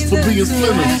forgive us for being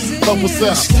sinners. Help us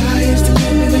out. Sky is the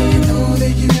limit and you know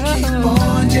that you keep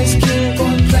on, just keep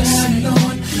on pressing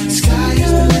on. Sky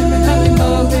is the limit and you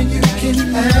know that you can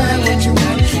have what you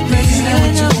want, be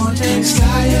what you want.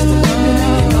 Sky is the limit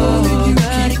and you know that you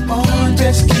keep on,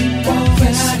 just keep on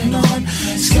pressing on.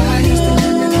 Sky is the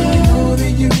limit and you know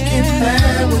that you can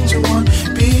have what you want,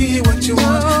 be what you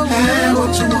want, have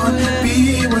what you want,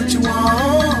 be what you want.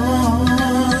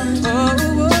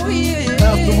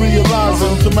 After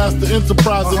realizing to master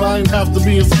enterprising, I ain't have to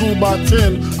be in school by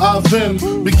 10. I then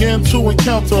began to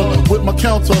encounter with my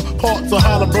counterparts on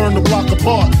how to burn the block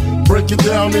apart. Break it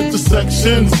down into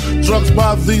sections. Drugs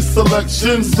by these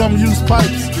selections. Some use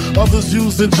pipes, others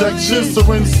use injections.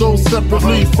 Syringe sold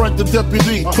separately. Frank the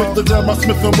deputy, quick to grab my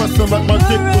Smith & Wesson like my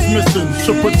dick was missing.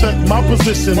 To protect my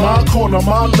position, my corner,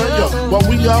 my layer. While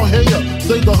we out here,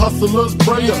 say the hustler's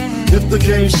prayer. If the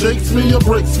game shakes me or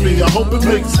breaks me, I hope it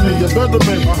makes me a better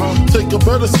man. Take a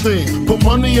better stand, put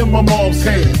money in my mom's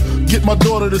hand. Get my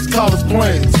daughter this college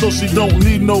plan, so she don't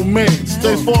need no man.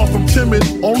 Stay far from timid,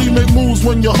 only make moves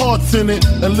when your heart's in it.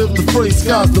 And live the phrase,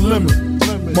 sky's the limit.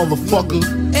 Motherfucker,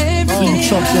 see you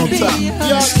chumps on top.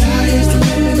 Sky is the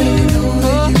limit and you know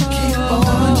that you keep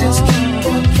on, just keep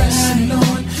on pressing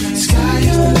on. Sky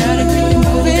is the limit and you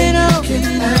know that you can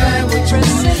have what you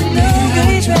want, be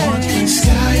what you want.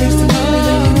 Sky is the limit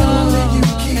and you know that you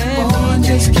keep on,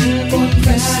 just keep on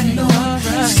pressing on.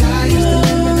 Sky is the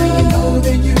limit and you know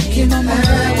that you can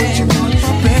have what you want,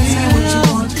 be what you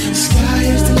want. Sky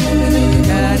is the limit and you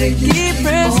know that you keep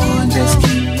on, just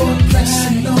keep on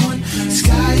pressing on.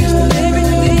 Sky is the limit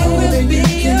and you know that you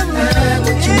can have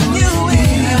what you want, be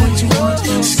what you want.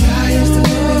 Sky is the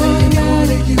limit and you know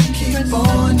that you keep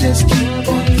on, just keep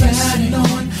on pressing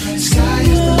on. Sky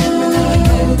is the limit and you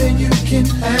know that you can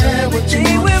have what you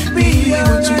want, be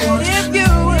what you want. If you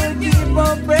will keep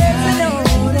on pressing on.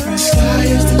 Sky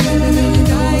is the limit and you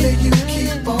know that you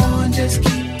keep on, just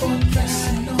keep on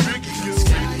pressing on.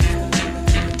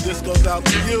 This goes out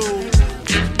to you.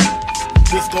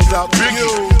 This goes out to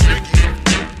you.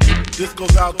 This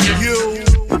goes out to you,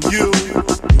 you.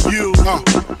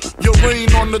 Your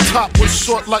reign on the top was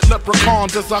short like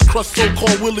leprechauns as I crush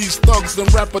so-called willies, thugs, and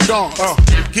rapadons.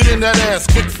 Get in that ass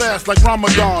quick fast like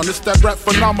Ramadan. It's that rap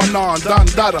phenomenon, Don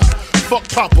Dada. Fuck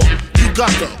Papa, you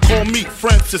got to call me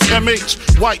Francis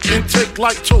MH. White intake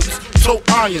like toast, toe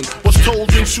iron. Was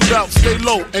told in shootout, stay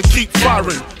low and keep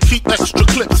firing. Keep extra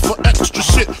clips for extra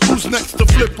shit. Who's next to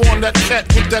flip on that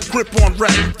cat with that grip on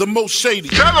rap? The most shady,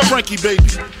 Frankie baby.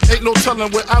 Ain't no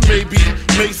telling where I may be.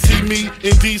 May see me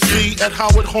in DC at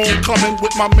Howard Homecoming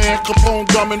with my man Capone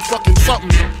gumming fucking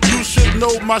something. You should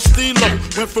know my stilo.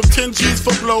 Went from 10 G's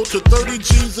for blow to 30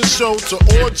 G's a show to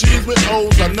orgies with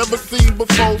O's I never seen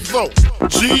before. So,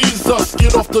 Jesus,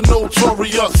 get off the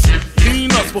notorious.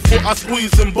 Mean us before I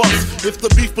squeeze and bust. If the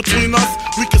beef between us,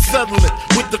 we can settle it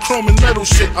with the chrome and metal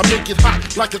shit. I make it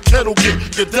hot like a kettle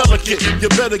get. You're delicate, you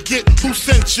better get who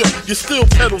sent you. You still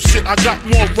pedal shit. I got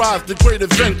more rides than Great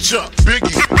Adventure.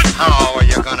 Biggie, how are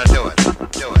you gonna do it?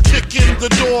 Do it. Kick in the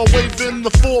door, waving the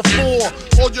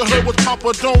 4-4. All you heard was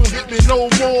Papa, don't hit me no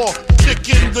more. Kick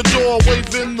in the door,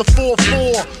 waving the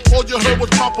 4-4. All you heard was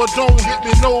Papa, don't hit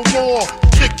me no more.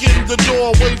 Kick in the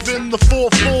door, waving the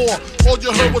 4-4. All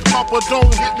you heard was Papa,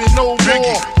 don't hit me no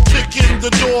more. Kick in the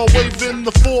door, waving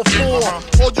the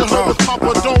 4-4. All you heard was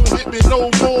Papa, don't hit me no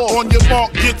more. On your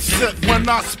mark, get set. When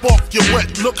I spark, you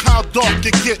wet. Look how dark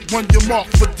you get when you mark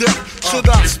for death. Should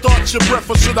I start your breath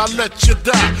or should I let you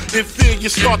die? In fear, you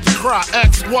start to cry.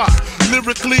 Ask why.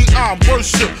 Lyrically, I'm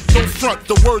worship. Don't front,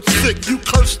 the word sick. You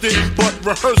cursed it, but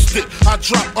rehearsed it. I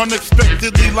drop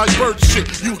unexpectedly like bird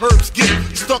shit. You herbs get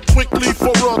stuck quickly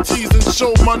for royalties and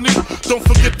show money. Don't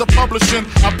forget the publishing,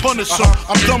 I punish them.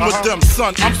 I'm done with them,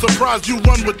 son. I'm surprised you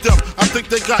run with them. I think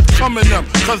they got coming them,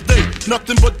 cause they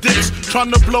nothing but dicks.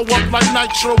 Trying to blow up like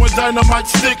nitro and dynamite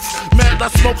sticks. Mad I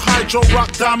smoke hydro,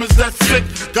 rock diamonds, that's sick.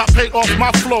 Got paid off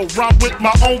my flow, rhyme with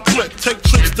my own clip. Take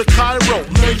trips to Cairo,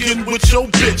 laying with your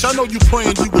bitch. I know you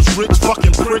praying you was rich,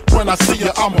 fucking prick. When I see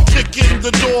you, I'ma kick in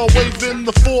the door, waving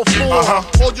the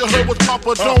 4-4. All you heard was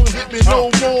Papa, don't hit me no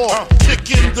more.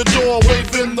 Kick in the door,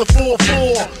 waving the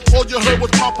 4-4. All you heard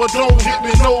was Papa, don't hit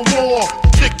me no more.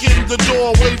 Kick in the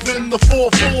door, waving the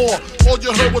 4-4. All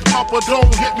you heard was Papa,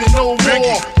 don't hit me no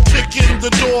more. Kick in the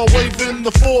door, waving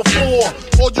the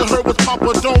 4-4. All you heard was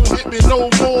Papa, don't hit me no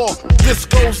more. This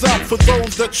goes out for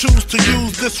those that choose to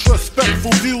use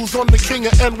disrespectful views on the king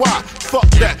of NY. Fuck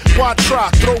that, why try?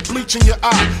 Throw bleach in your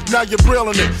eye, now you're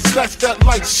brailing it. Snatch that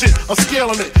light shit, I'm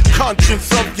scaling it.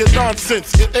 Conscience of your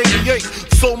nonsense. In 88,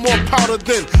 so more powder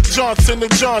than Johnson &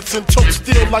 Johnson. Tote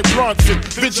steel like Bronson.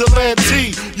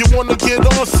 Vigilante, you wanna get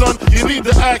on, son? You need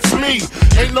to ask me.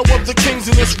 Ain't no other kings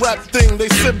in this rap thing. They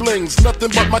siblings,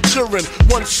 nothing but my children.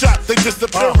 One shot, they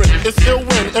disappearing. It's ill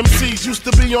when MCs used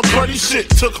to be on cruddy shit.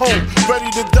 Took home, ready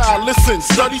to die. Listen,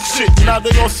 study shit. Now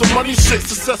they on some money shit.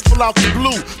 Successful out the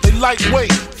blue. They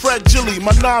lightweight, fragile.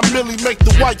 My 9 milli make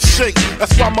the white shake.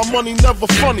 That's why my money never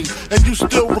funny, and you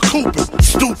still recouping.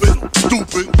 Stupid,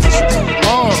 stupid.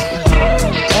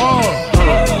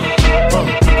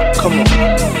 Come on.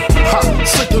 Ha,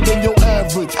 sicker than your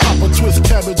average. Papa twist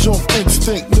cabbage off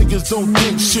instinct. Niggas don't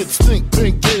think shit stink.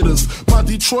 Pink Gators, my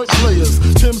Detroit players.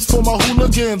 Tim's for my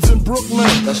hooligans in Brooklyn.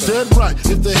 That's dead right.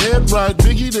 If the head right,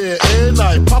 Biggie there, air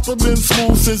night. Papa been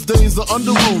smooth since days of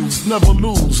under rules. Never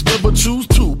lose, never choose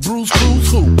to. Bruise,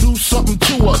 cruise, who? Do something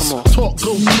to us. Talk,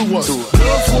 go through us.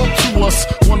 Girls walk to us,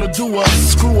 wanna do us.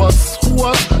 Screw us, who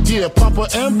us? Yeah, Papa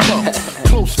and Pump.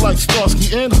 Close like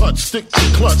Starsky and Hutch. Stick to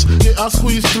clutch. Yeah, I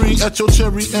squeeze 3 at your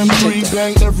cherry M3.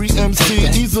 Bang every MC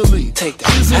easily. Easily.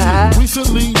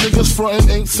 Recently, niggas frontin'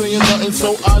 ain't saying nothing,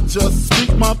 so I just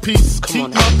speak my peace.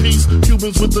 Keep my peace.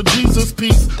 Cubans with the Jesus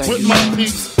peace. With my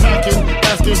peace. Packing,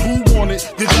 asking who want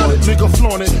it. You got it, nigga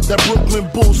flaunt it. That Brooklyn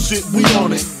bullshit, we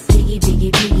on it. Biggie,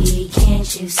 biggie, biggie,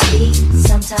 can't you see?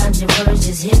 Sometimes your words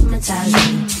just hypnotize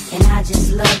me. And I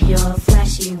just love your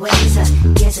flashy ways. I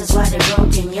guess that's why they're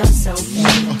broken, you're so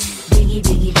fake. Biggie,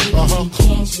 biggie, biggie,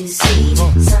 can't you see?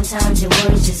 Sometimes your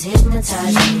words just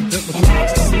hypnotize me. And I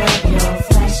just love your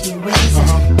flashy ways.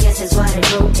 I guess that's why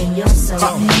they're broken, you're so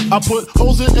fake. I put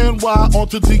hoes in NY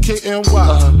onto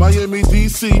DKNY. Miami,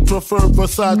 DC, prefer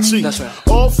Versace. That's right.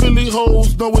 All Philly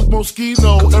hoes know it's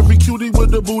Moschino. Every cutie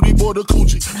with the booty, boy, the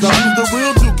coochie. Now who's the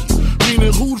real dookie?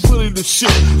 Meaning who's really the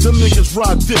shit? Them niggas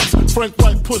ride dicks. Frank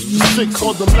White pushed the 6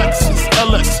 on the Lexus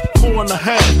LX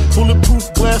 4.5.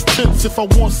 Bulletproof glass tints if I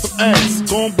want some ass.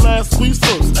 Gon' blast, squeeze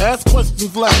first, ask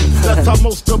questions last. That's how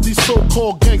most of these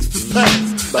so-called gangsters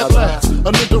pass. At last,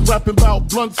 a nigga rapping about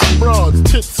blunts and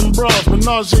broads, tits and bras,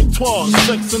 menage a trois,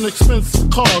 sex and expensive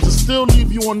cars, and still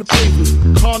leave you on the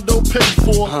pavement. Condo paid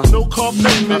for, no car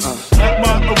payment. At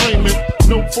my arraignment,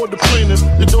 note for the plaintiff.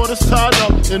 Your daughter's tied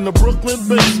up in the Brooklyn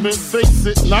basement. Face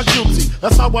it, not guilty.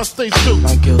 That's how I stay still.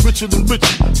 Richer than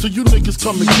richer, so you niggas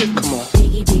come and get me. Come on.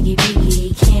 Biggie, biggie,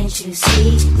 biggie, can't you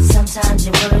see? Sometimes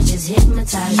your words just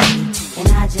hypnotize me. And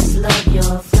I just love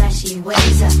your flashy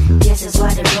ways. I guess that's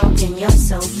why they're broken, you're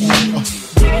so fake.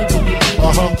 Biggie, biggie,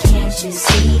 biggie, can't you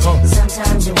see?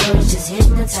 Sometimes your words just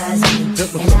hypnotize me.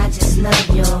 And I just love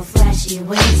your flashy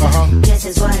ways. I guess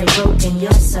that's why they're broken,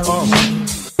 you're so fake.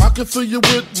 I can fill you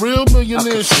with real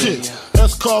millionaire shit.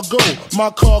 S cargo, my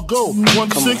cargo,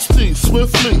 160,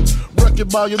 swiftly. Wreck it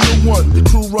by your new one. Your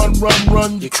crew run,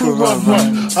 your crew run.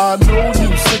 I know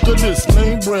you sick of this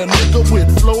name brand nigga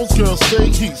with flows, girl, stay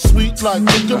heat, sweet like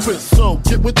licorice. So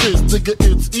get with this, nigga,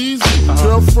 it's easy.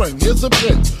 Girlfriend, here's a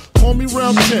pin. Call me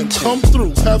round 10, come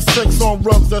through, have sex on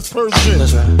rubs, that's Persian.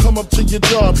 Right. Come up to your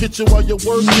job, hit you while you're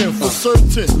working, for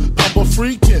certain. Papa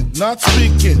freaking, not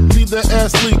speaking, leave that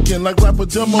ass leaking like rapper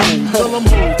demo. Tell them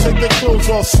who, take their clothes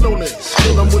off slowly.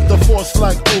 Fill them with the force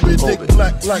like Obi, dick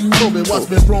black like Kobe, watch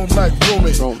me roam like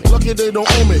Romy. Lucky they don't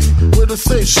owe me, where to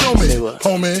say show me,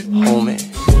 homie.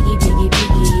 Biggie, biggie,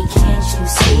 biggie, can't you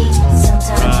see?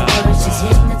 Sometimes your words just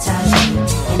hypnotize me.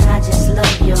 And I just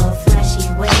love your flashy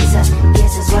ways. I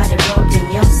guess that's why they're broken,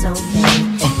 you're so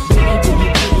fake. Biggie,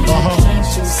 biggie, biggie, can't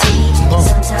you see?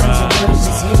 Sometimes your words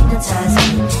just hypnotize me.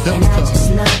 And I just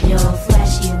love your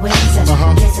flashy ways.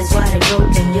 I guess that's why they're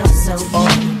broken, you're so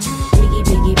fake. Biggie,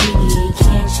 biggie, biggie,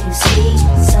 can't you see?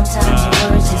 Sometimes your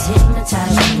words just hypnotize me.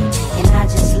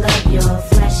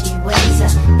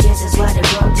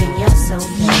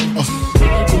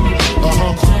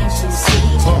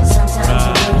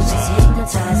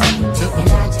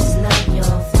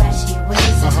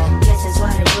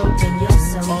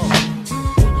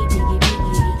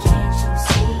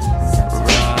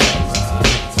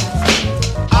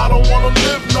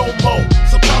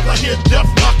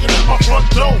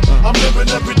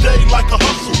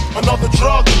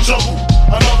 drug and juggle.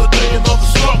 Another day, another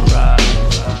struggle.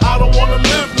 I don't wanna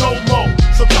live no more.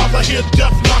 Sometimes I hear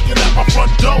death knocking at my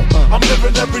front door. I'm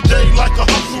living every day like a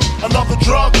hustle. Another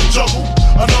drug and juggle.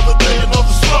 Another day,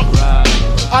 another struggle.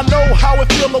 I know how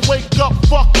it feel to wake up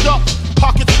fucked up.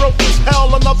 Pockets broke as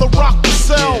hell, another rock to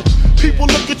sell. People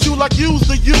look at you like you's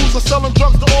the user, selling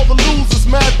drugs to all the losers,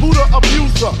 mad Buddha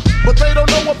abuser. But they don't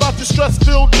know about your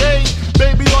stress-filled day.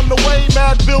 Baby on the way,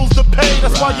 mad bills to pay.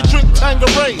 That's why you drink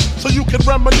Tanqueray, so you can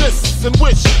reminisce and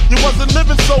wish you wasn't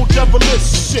living so devilish.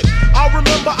 Shit, I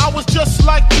remember I was just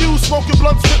like you, smoking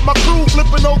blunts with my crew,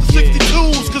 flipping over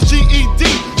 62s, cause GED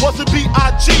wasn't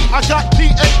B.I.G. I got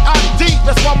P.A.I.D.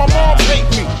 That's why my mom hate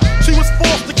me. She was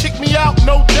forced to kick me out,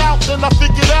 no doubt. Then I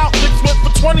figured out niggas went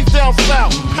for 20 down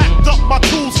south. Packed up my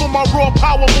tools for my raw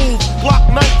power moves. Glock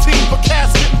 19 for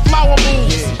casket and flower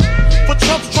moves. For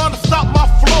Trump's trying to stop my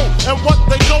flow. And what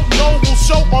they don't know will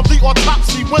show on the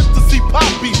autopsy. Went to see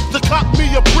Poppy to cop me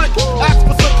a brick. Asked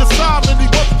for some consignment, he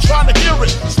wasn't trying to hear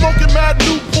it. Smoking mad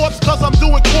Newports cause I'm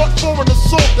doing court for an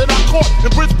assault that I caught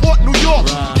in Bridgeport, New York.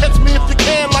 Catch me if you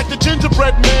can like the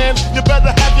gingerbread man. You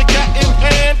better have your gat in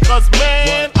hand, cause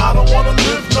man, I don't wanna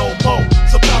live no more.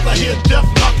 Sometimes I hear death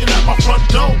knocking at my front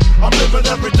door. I'm living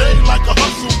every day like a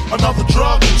hustle. Another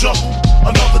drug and juggle.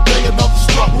 Another day, another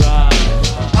struggle.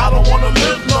 I don't wanna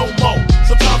live no more.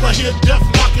 Sometimes I hear death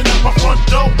knocking at my front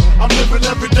door. I'm living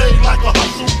every day like a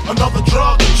hustle. Another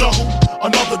drug and juggle.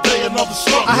 Another day, another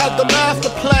struggle. I had the master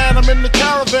plan. I'm in the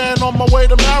caravan on my way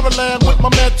to Maryland with my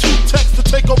man 2Tex to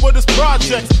take over this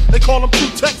project. They call him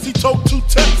 2Tex, he told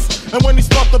 2Tex. And when he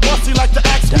start the bus, he like to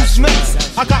ask who's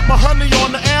next. I got my honey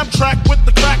on the Amtrak with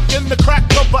the crack in the crack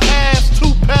of her ass.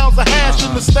 2 pounds of hash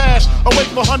in the stash. I wait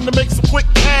for her to make some quick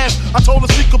cash. I told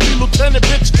her she could be lieutenant,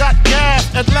 bitch got gas.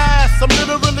 At last, I'm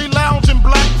literally lounging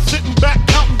black, sitting back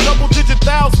counting double-digit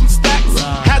thousand stacks.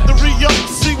 Had to re-up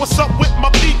to see what's up with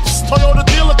my peeps. Toyota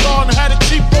dealer gone, had it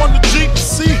cheap on the Jeep.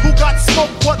 See who got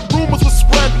smoked, what rumors were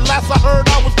spread. Last I heard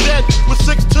I was dead with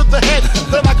 6 to the head.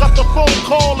 Then I got the phone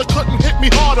call, it couldn't hit me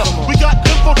harder. We got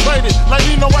infiltrated, like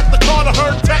Nino at the Carter.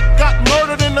 Heard Tech got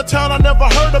murdered in the town I never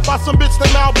heard of by some bitch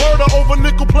named Alberta over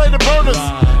nickel-plated burners.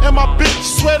 And my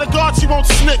bitch, swear to God she won't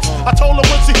snitch. I told her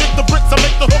when she hit the bricks I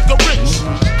make the hooker rich.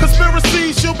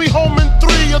 Conspiracy, she'll be home in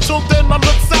 3. Until then I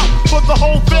looks out for the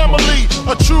whole family.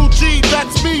 A true G,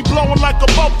 that's me blowing like a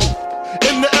bubble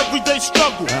in the everyday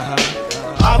struggle.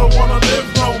 I don't wanna live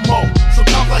no more.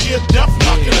 Sometimes I hear death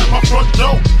knocking at my front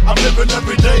door. I'm living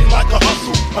every day like a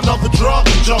hustle. Another drug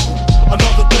and juggle.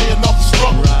 Another day, another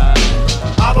struggle.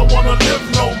 I don't wanna live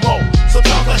no more.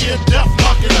 Sometimes I hear death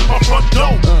knocking at my front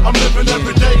door. I'm living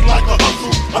every day like a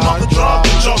hustle. Another drug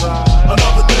and juggle.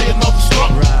 Another day, another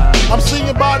struggle. I'm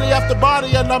seeing body after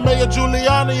body and I'm Mayor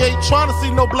Giuliani. Ain't trying to see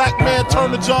no black man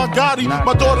turn to John Gotti.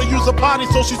 My daughter use a potty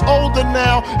so she's older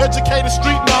now. Educated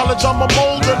street knowledge, I'm a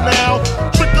molder now.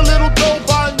 Trick a little dough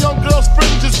buying young girls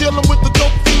fringes. Dealing with the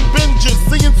dope fiend binges.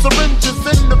 Seeing syringes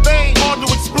in the vein. Hard to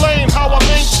explain how I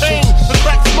maintain. The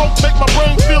crack smoke make my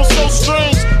brain feel so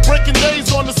strange. Breaking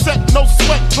days on the set, no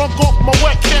sweat. Drunk off my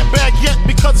wet, can't bag yet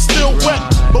because it's still wet.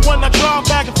 But when I drive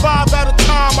back at 5 at a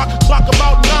time, I can clock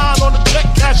about 9 on the check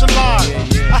cashing line.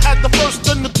 I had the first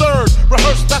and the third.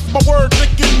 Rehearsed, that's my word.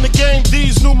 Nick in the game,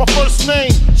 D's knew my first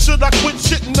name. Should I quit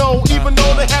shit? No. Even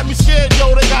though they had me scared,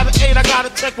 yo, they got an 8, I got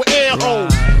a check with air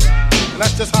holes. And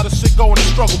that's just how the shit go in the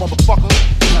struggle, motherfucker.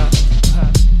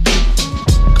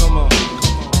 Come on.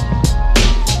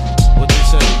 What you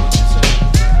say?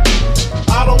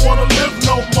 I don't wanna live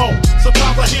no more.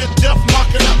 Sometimes I hear death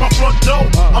knocking at my front door.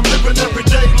 I'm living every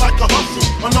day like a hustle.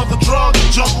 Another drug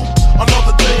and juggle.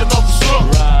 Another day, another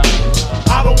struggle.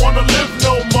 I don't wanna live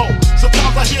no more.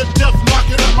 Sometimes I hear death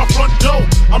knocking at my front door.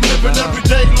 I'm living every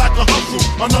day like a hustle.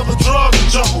 Another drug and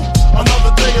juggle.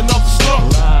 Another day, another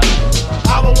struggle.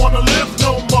 I don't wanna live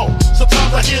no more.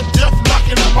 Sometimes I hear death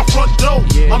knocking at my front door.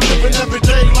 I'm living every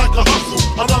day like a hustle.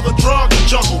 Another drug and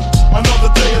juggle.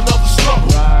 Another day, another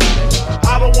struggle.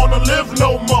 I don't wanna live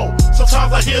no more.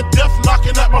 Sometimes I hear death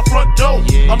knocking at my front door.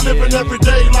 I'm living every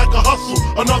day like a hustle.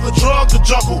 Another drug to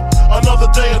juggle. Another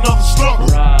day, another struggle.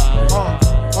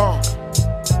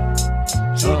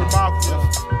 Children Mafia.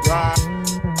 Right.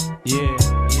 Yeah.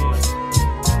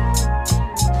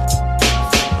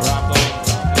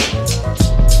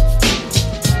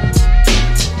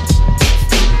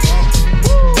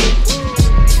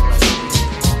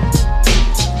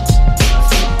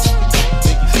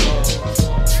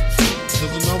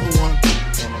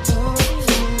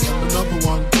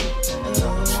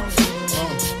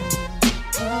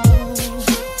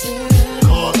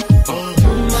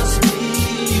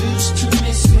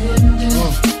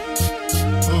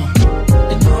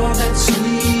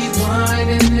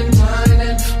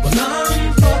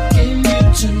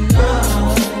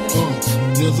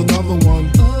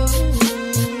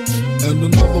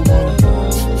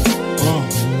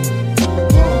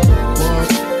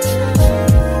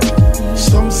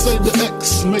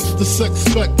 make the sex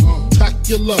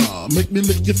spectacular. Make me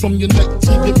lick you from your neck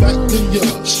to your back to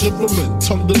your shivering,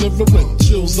 tongue delivering,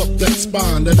 chills up that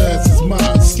spine, that ass is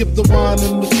mine. Skip the wine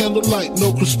and the candlelight,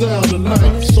 no crystal tonight.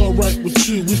 It's alright with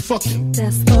you, we fucking.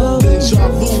 Deja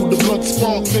vu, the blood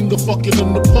spark, finger fucking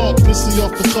in the park, pissy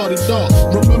off the Cardi Dark.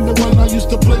 Remember when I used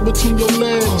to play between your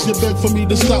legs? You begged for me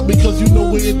to stop because you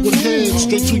know where it would head.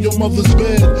 Straight to your mother's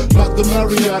bed, not the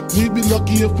Marriott. We'd be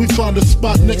lucky if we found a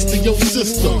spot next to your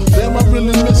sister. Damn, I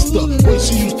really missed her. Way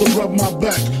she used to rub my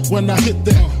back when I hit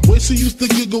that. Way she used to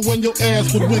giggle when your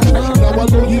ass would wiggle. Now I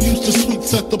know you used to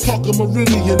sweets at the Parker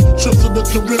Meridian, trips to the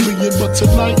Caribbean, but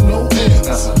tonight no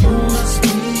ends. You must be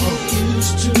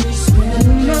used to me.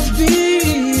 You must be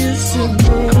used to me.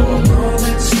 All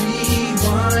that sweet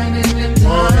whining and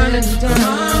dining,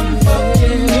 I'm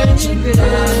fucking you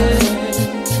tonight.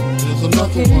 There's another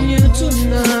fucking one. You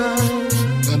tonight.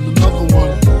 And another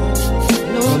one.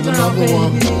 No and doubt, another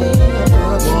one. baby.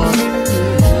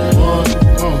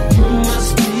 You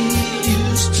must be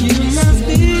used to me. You must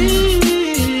be.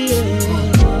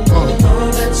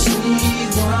 All that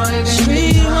sweet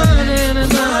wine and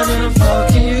I'm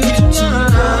fucking you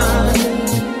tonight.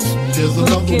 Here's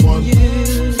another one.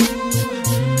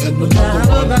 And another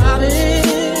one. About it,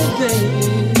 baby.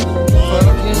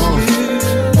 Fucking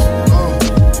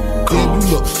Damn, you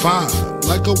look fine.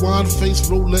 Like a wine-faced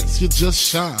Rolex, you just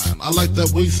shine. I like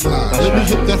that waistline. Let me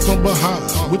hit that from behind.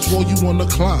 Which wall you wanna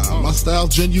climb? My style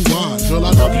genuine. Girl,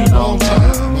 I love you long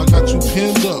time. I got you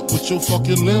pinned up with your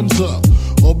fucking limbs up.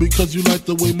 All because you like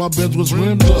the way my Benz was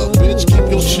rimmed up. Bitch, keep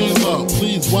your chin up.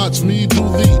 Please watch me do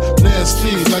the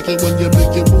nasty. Like it when you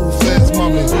make it move fast,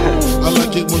 mommy. I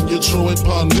like it when you throw it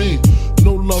upon me.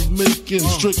 No love making,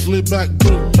 strictly back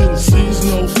breaking. Sees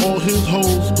no, all his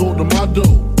hoes go to my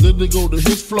dough. Then they go to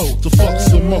his flow to fuck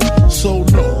some more. So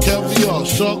no, caviar,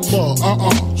 shark bar,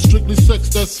 strictly sex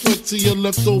that's fed to your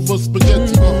leftover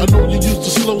spaghetti. I know you used to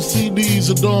slow CDs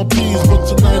and Dawn P's, but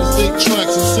tonight it's 8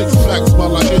 tracks and 6 packs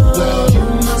while I get down. You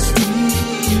must be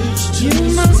used to me.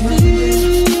 You must be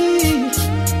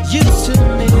used to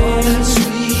me. All that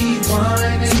sweet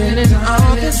wine, spending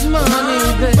all this money,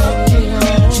 baby.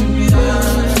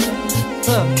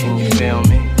 Can you feel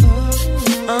me?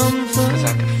 Cause I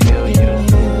can feel you.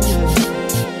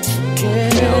 Can you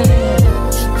feel me?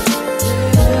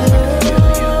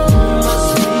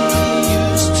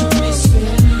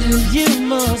 You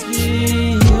must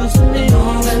be used to me.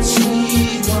 All that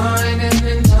sweet wine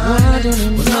and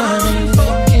dining, but I'm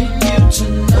fucking you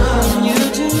tonight. You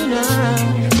tonight.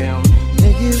 Can you feel me?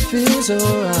 Make you feel so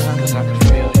right. Cause I can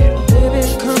feel you. Baby,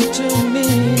 come to me.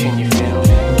 Can you feel me?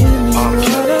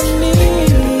 What I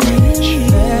need.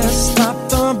 Let's stop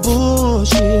the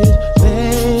bullshit,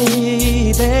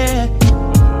 baby.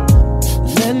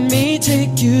 Let me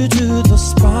take you to the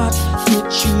spot,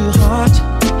 get you hot.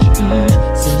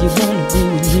 Say you wanna be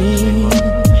with me.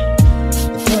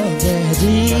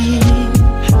 Already.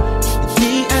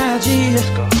 D.I.G.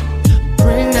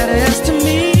 Bring that ass to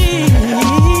me.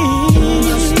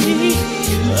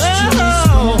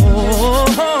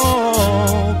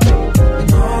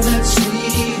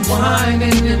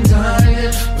 Whining and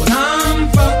dying when I'm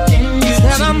fucking you.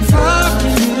 Said I'm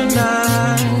fucking you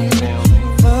tonight.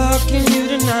 Fucking you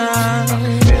tonight.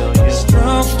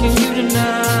 Stroking you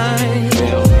tonight.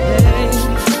 You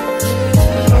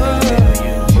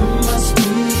must be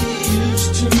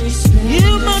used to me spending. You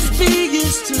must be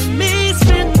used to me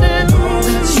spending all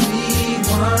that sweet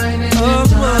wine and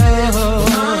dying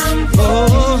when I'm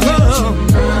fucking you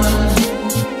tonight.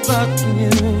 Fucking you,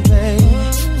 baby.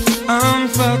 I'm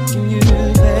fucking you,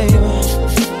 baby.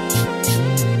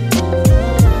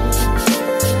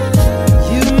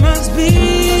 You must be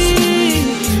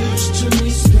used to me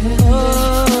spending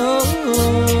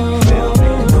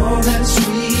all that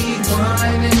sweet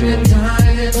wine and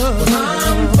dining. But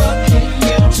I'm fucking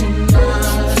you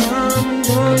tonight. I'm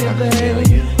doing you,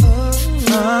 baby.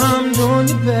 I'm doing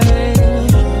you, baby.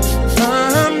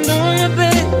 I'm doing you,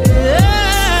 baby.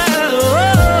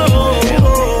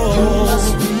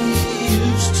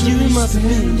 You must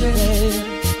be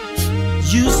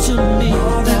used to me.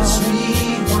 All that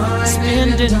sweet wine,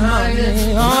 spending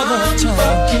money all the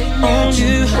time on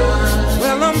you.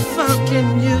 Well, I'm fucking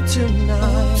you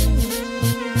tonight.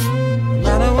 No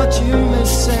matter what you may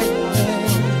say,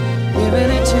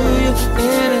 giving it to you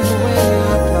any way I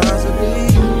possibly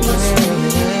can.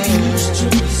 Used to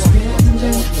me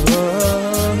spending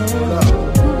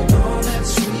all that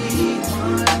sweet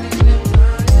wine.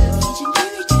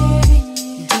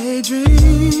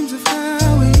 Daydreams of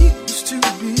how we used to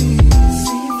be,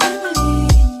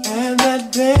 and that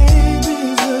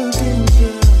baby's looking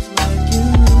just like you.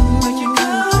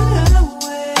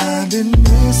 I've been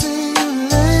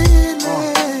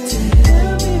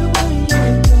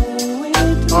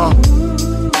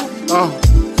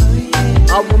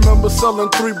selling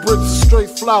 3 bricks of straight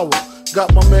flour.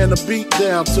 Got my man a beat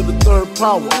down to the 3rd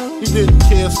power. He didn't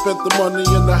care, spent the money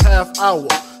in a half hour.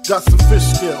 Got some fish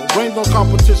scale, rained on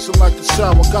competition like a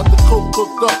shower. Got the coke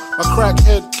cooked up, a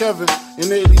crackhead Kevin.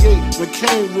 In 88, when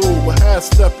Kane ruled with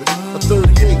half-stepping. A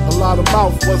 38, a lot of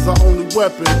mouth was our only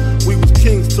weapon. We was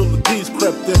kings till the D's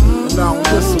crept in, and now I'm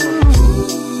listening.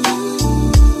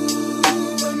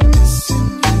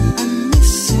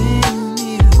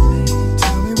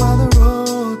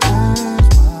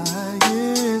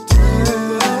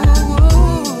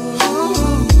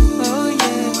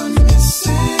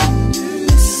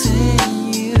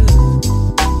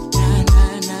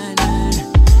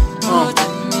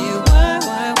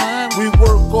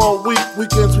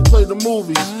 Weekends we play the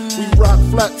movies. We rock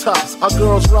flat tops, our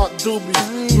girls rock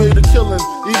doobies. Made a killing,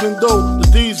 even though the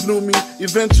D's knew me.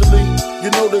 Eventually, you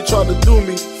know they tried to do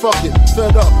me. Fuck it,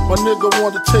 fed up, my nigga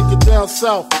wanted to take it down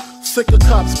south. Sick of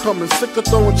cops coming, sick of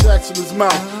throwing jacks in his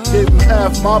mouth. Gave him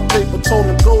half my paper, told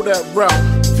him go that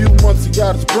route. Few months he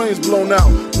got his brains blown out.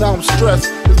 Now I'm stressed,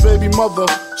 his baby mother,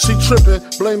 she tripping,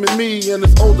 blaming me and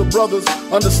his older brothers.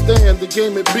 Understand the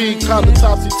game it be kinda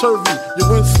topsy-turvy. You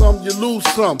win some, you lose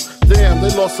some. Damn,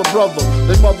 they lost a brother,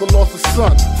 their mother lost a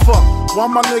son. Fuck, why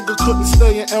my nigga couldn't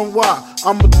stay in NY?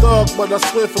 I'm a thug, but I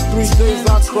swear for 3 days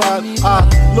I cried.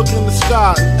 I look in the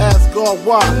sky and ask God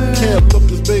why. Can't look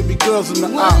his baby girls in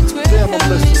the eye. Damn, I'm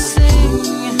listening.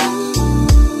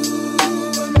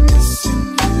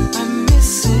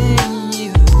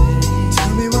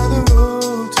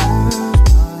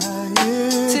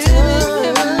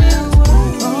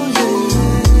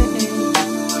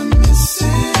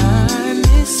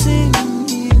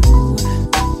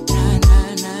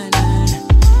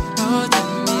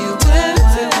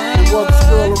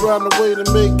 Around the way to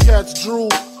make cats drool.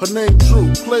 Her name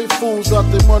Drew. Play fools out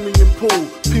their money in pool.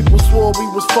 People swore we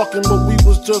was fucking, but we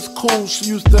was just cool. She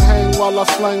used to hang while I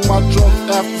slang my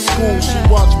drums after school. She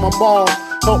watched my mom,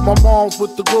 helped my moms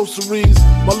with the groceries.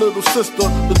 My little sister,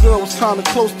 the girl was kinda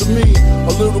close to me.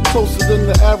 A little closer than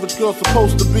the average girl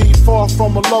supposed to be. Far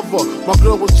from a lover, my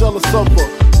girl was jealous of her.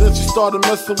 Then she started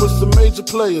messing with some major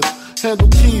players. Handle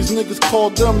keys, niggas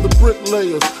called them the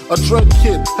bricklayers. A dread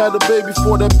kid had a baby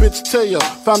for that bitch Taya.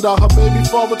 Found out her baby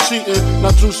father cheating, now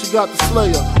Drew she got the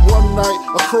slayer. One night,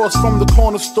 across from the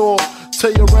corner store,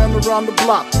 Taya ran around the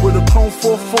block with a chrome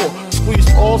 4-4.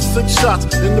 Squeezed all 6 shots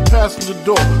in the passenger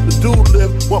door. The dude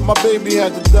lived what my baby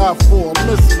had to die for. I'm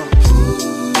missing him.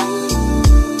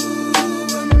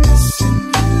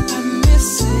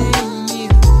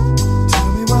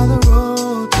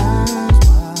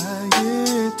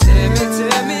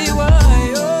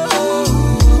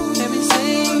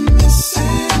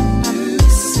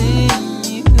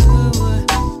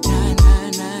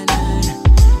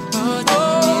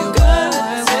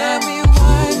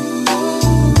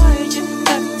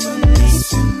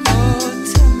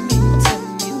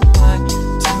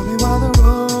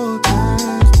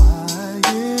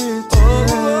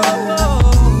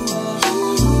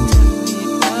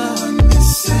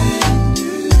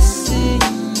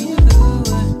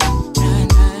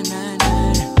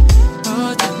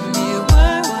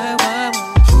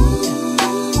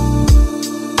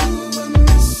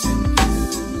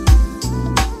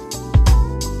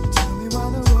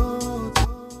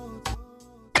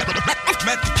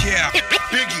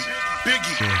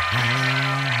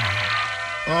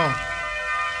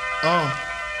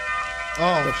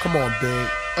 Come on, big.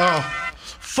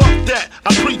 Fuck that,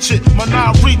 I preach it, my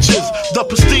now reaches the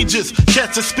prestigious,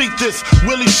 cats that speak this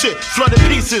Willie shit, flooded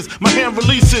pieces, my hand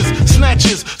releases,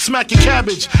 snatches, smack your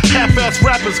cabbage, half-ass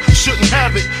rappers shouldn't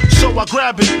have it, so I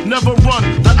grab it, never run,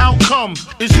 the outcome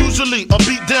is usually a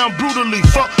beat down brutally,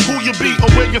 fuck who you be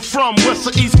or where you're from, west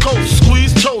or east coast,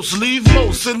 squeeze toast, leave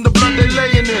most in the blood they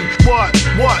laying in, what,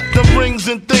 them rings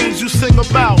and things you sing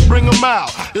about, bring them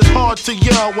out, it's hard to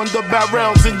yell when the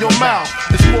barrel's in your mouth,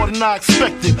 it's more than I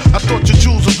expected, I thought your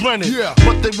jewels was rented,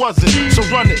 but they wasn't, so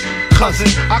run it, cousin,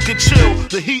 I could chill,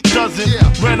 the heat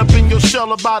doesn't, ran up in your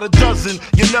shell about a dozen,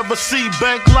 you never see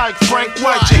bank like Frank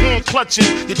White, your hand clutching,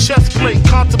 your chest plate,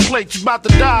 contemplate, you about to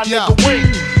die, nigga, wait,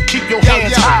 keep your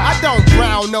hands high. I don't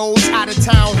brown nose, out of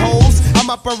town hoes, I'm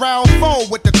up around 4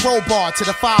 with the crowbar to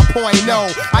the 5.0,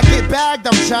 I get bagged,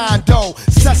 I'm John Doe,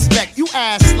 suspect, you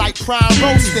ass like prime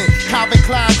roasting, Calvin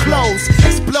Klein clothes,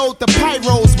 explode the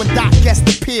pyros when Doc guests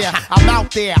appear, I'm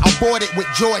out there, I'm boarded with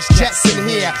George Jetson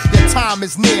here, your time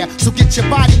is near, so get your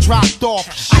body dropped off,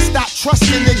 I stopped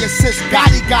trusting niggas since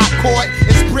Gotti got caught,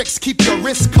 it's bricks, keep your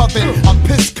wrist covered, I'm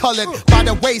piss colored, by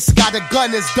the waist, got a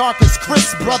gun as dark as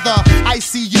Chris, brother,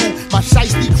 ICU, my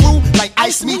shiesty crew, like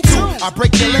ice me too. I break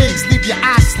your legs, leave your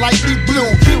eyes slightly blue.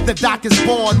 The doc is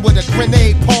born with a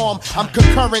grenade palm. I'm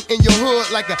concurrent in your hood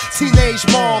like a teenage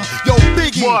mom. Yo,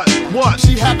 Biggie, what?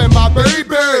 She having my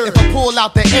baby. If I pull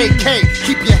out the AK,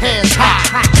 keep your hands high.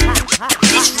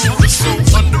 This rule is so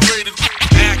underrated.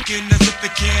 Acting as if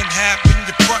it can't happen.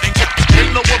 You're fronting.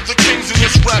 Ain't no other kings in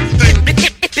this rap thing.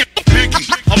 Biggie,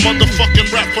 a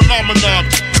motherfucking rap phenomenon.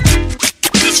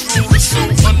 This rule is so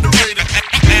underrated.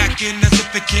 Acting as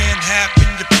if it can't happen.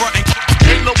 You're fronting.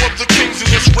 Ain't no other kings in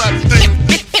this rap thing.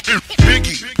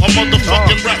 Biggie, a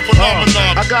motherfucking rap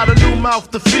phenomenon. I got a new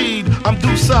mouth to feed. I'm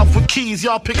due south with keys.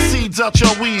 Y'all pick seeds out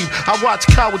your weed. I watch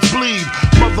cowards bleed.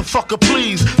 Motherfucker,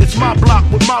 please. It's my block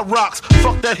with my rocks.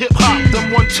 Fuck that hip hop,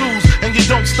 them 1-2s. And you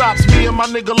don't stop. Me and my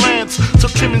nigga Lance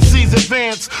took him in C's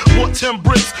advance. Bought 10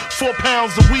 bricks, 4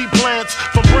 pounds of weed plants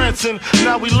from Branson.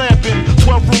 Now we lamping,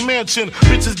 12-room mansion.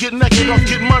 Bitches get naked off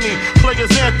get money.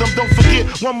 Players anthem, don't forget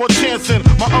one more chance in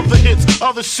my other hits,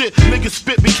 other shit. Niggas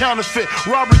spit be counterfeit.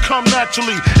 Robbery come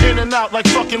naturally, in and out like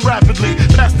fucking rapidly.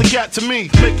 Pass the gat to me,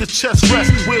 make his chest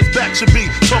rest where his back should be.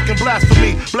 Talking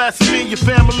blasphemy, blasphemy your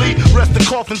family. Rest the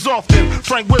coffins often.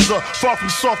 Frank Wizard, far from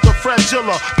softer, fragile.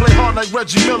 Play hard like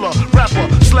Reggie Miller. Rapper,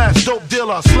 slash dope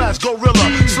dealer, slash gorilla,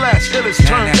 slash illest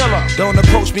turn iller. Don't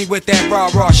approach me with that raw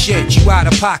shit, you out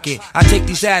of pocket. I take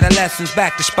these adolescents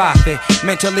back to spot fit.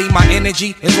 Mentally, my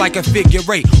energy is like a figure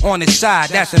 8. On its side,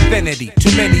 that's infinity.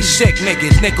 Too many sick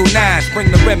niggas, nickel nines,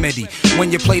 bring the remedy.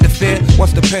 When you play the field,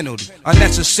 what's the penalty?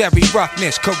 Unnecessary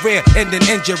roughness, career-ending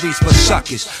injuries for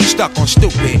suckers. Stuck on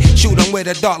stupid, shoot them with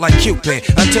a dart like Cupid.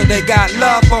 Until they got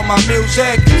love for my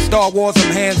music. Star Wars,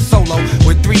 I'm Han Solo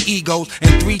with 3 egos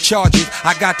and 3 charges.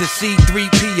 I got to see 3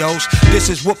 POs. This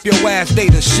is Whoop Your Ass Day,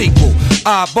 the sequel.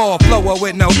 Eyeball blower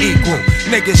with no equal.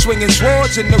 Niggas swinging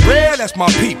swords in the rear, that's my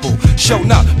people.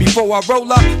 Showing up before I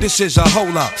roll up, this is a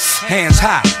hole up. Hands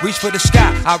high, reach for the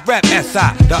sky. I rap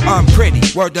SI, the unpretty.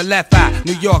 Word the left eye,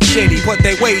 New York City, put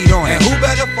they weight on. And who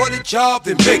better for the job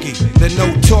than Biggie? The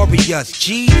notorious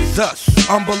Jesus.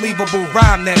 Unbelievable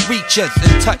rhyme that reaches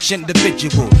and touch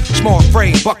individual. Small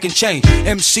frame, buck and chain.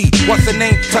 MC, what's the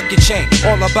name? Tuck your chain.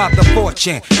 All about the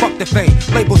fortune. Fuck the fame.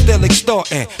 Label still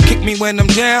extorting. Kick me when I'm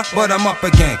down, but I'm up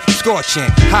again. Scorching,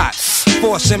 hot.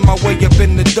 Forcing my way up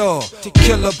in the door. To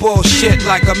kill a bullshit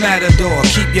like a matador.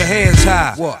 Keep your hands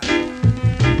high. What?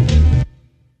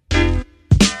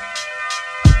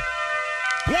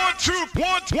 1, 2,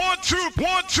 1, 2,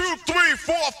 1, 2, 3,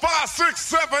 4, 5, 6,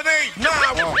 7, 8,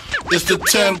 9. It's the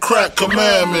 10 crack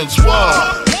commandments.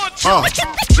 Wow.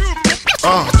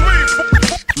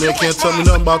 Man can't tell me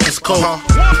nothing about this coke.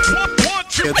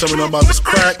 Can't tell me nothing about this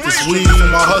crack, this weed,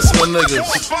 and my hustling niggas.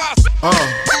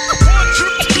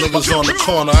 Niggas on the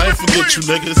corner, I ain't forget you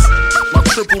niggas. My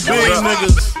triple B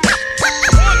niggas. 1,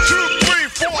 2, 3,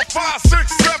 4, 5,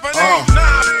 6, 7, 8,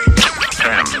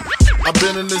 9. I've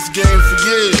been in this game for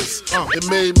years. It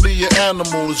made me an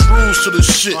animal. There's rules to this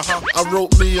shit. I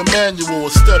wrote me a manual, a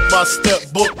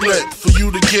step-by-step booklet for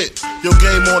you to get your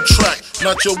game on track,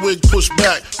 not your wig pushed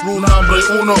back. Rule number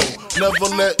uno, never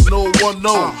let no one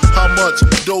know how much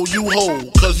dough you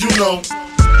hold, cause you know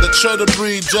that try to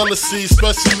breed jealousy,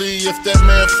 especially if that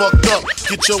man fucked up.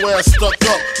 Get your ass stuck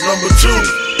up. Number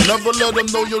 2, never let them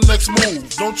know your next move.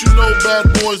 Don't you know bad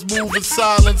boys move in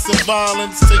silence and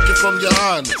violence? Take it from your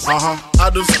highness. I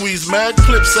done squeeze mad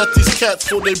clips at these cats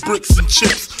for they bricks and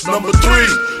chips. Number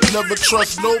 3, never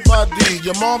trust nobody.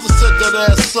 Your mama set that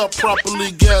ass up,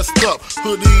 properly gassed up,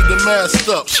 hoodie the masked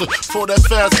up. For that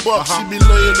fast buck, she be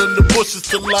laying in the bushes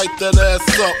to light that ass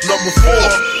up. Number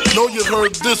 4, know you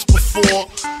heard this before.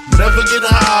 Never get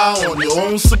high on your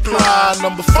own supply.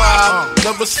 Number 5,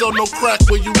 never sell no crack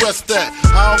where you rest at.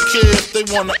 I don't care if they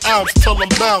want an ounce, tell them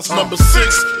bounce. Number 6,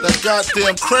 that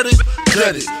goddamn credit,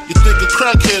 get it. You think a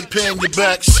crackhead paying you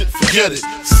back, shit, forget it.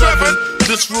 7,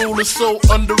 this rule is so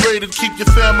underrated. Keep your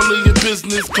family and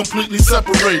business completely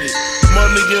separated.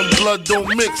 Money and blood don't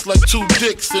mix like 2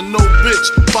 dicks and no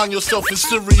bitch. Find yourself in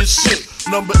serious shit.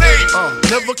 Number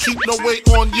 8, never keep no weight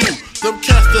on you. Them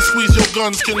cats that squeeze your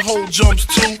guns can hold jumps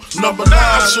too. Number 9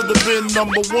 should have been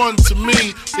number 1 to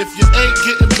me. If you ain't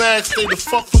getting back, stay the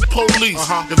fuck from police.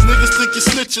 If niggas think you're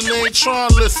snitching, they ain't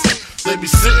trying to listen. They be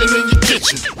sitting in your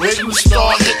kitchen, waiting to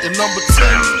start hitting. Number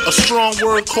 10, a strong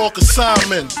word called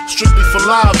consignment. Strictly for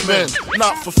live men,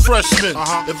 not for freshmen.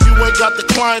 If you ain't got the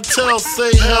clientele,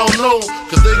 say hell no.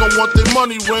 Cause they gon' want their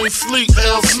money, rain, sleet,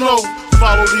 hell, snow.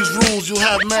 follow these rules, you'll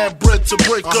have mad bread to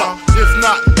break up. If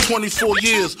not, 24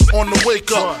 years on the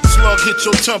wake up. Slug hit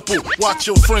your temple, watch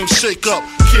your frame shake up.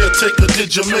 Caretaker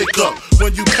did your makeup.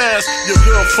 When you pass, your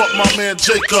girl fucked my man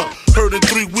Jacob. Heard in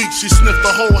 3 weeks she sniffed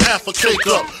a whole half a cake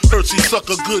up. Heard she suck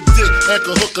a good dick and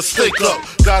could hook a steak up.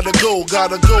 Gotta go,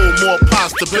 more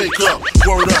pies to bake up.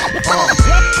 Word up,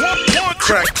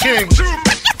 Crack King,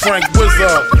 Frank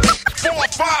Wizard. 4,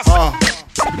 5, 1,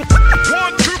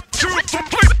 2, 2,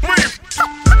 3,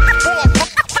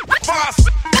 4, 5, 6.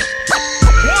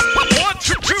 1,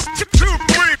 2, 2, 2,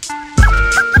 3,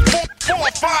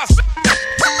 4, 5, 6.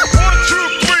 1, 2,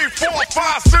 3, 4,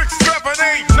 5, 6, 7,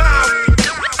 8, 9,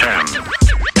 10.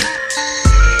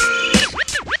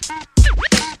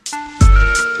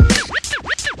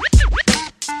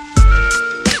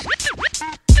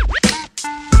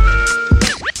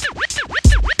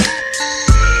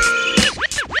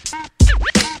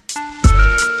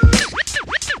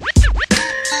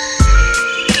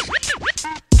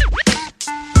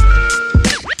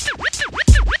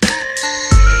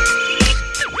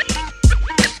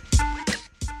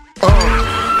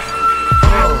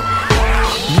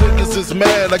 Niggas is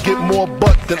mad, I get more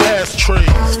butt than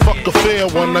ashtrays. Fuck a fair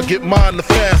one, I get mine the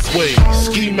fast way.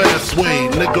 Ski mask way,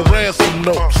 nigga ransom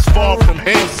notes. Far from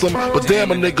handsome, but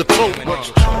damn a nigga tote.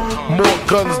 More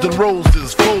guns than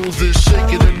roses, foes is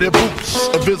shaking in their boots.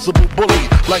 A visible bully,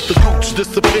 like the gooch,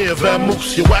 disappear,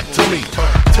 vamoose, you whack to me.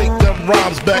 Take them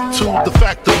rhymes back to the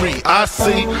factory. I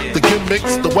see the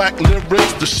gimmicks, the whack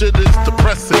lyrics, the shit is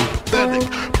depressing, pathetic.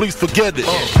 Please forget it.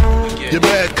 You're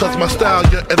mad cause my style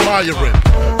you're admiring.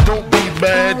 Don't be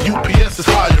mad, UPS is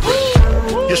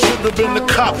hiring. You should have been the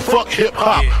cop, fuck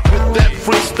hip-hop. With that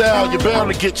freestyle, you're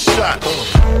bound to get shot.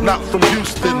 Not from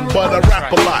Houston, but I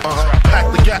rap a lot.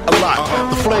 Pack the gat a lot,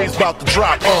 the flame's about to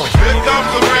drop. Here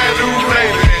comes a brand new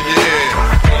flavor in your ear.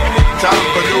 Time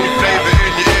for new flavor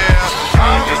in your ear.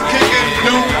 I'm just kicking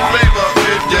new flavor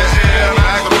in your ear.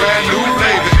 Like a brand new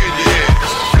flavor in your ear.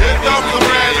 Here comes a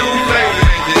brand new flavor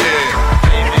in your ear.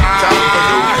 Time for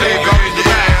new flavor in your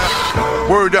ear.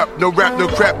 Word up, no rap, no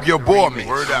crap, you bore me.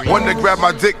 One to grab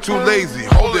my dick, too lazy,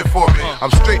 hold it for me. I'm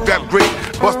straight rap great,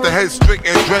 bust the head straight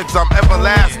and dreads, I'm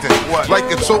everlasting. Like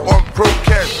it's so on pro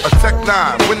catch, a tech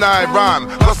 9, when I rhyme,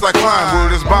 plus I climb,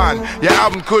 word is bond. Your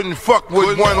album couldn't fuck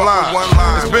with one line.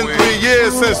 It's been 3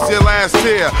 years since your last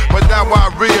tear, but now I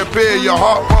reappear, your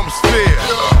heart pumps fear.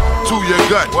 To your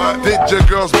gut, did your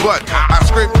girl's butt. I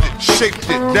scraped it, shaped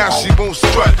it, now she won't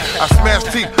strut. I smash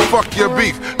teeth, fuck your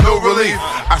beef, no relief.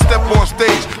 I step on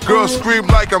stage, girls scream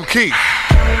like I'm Keith.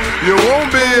 You won't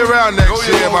be around next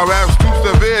year, my rap's too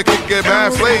severe, can get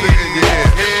bad flavor in your ear.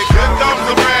 Here comes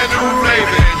a brand new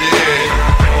flavor in your ear.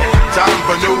 Time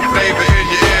for new flavor in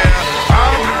your ear.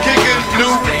 I'm kicking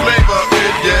new flavor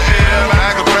in your ear.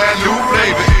 Like a brand new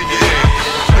flavor in your ear.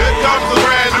 Here comes a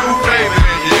brand new flavor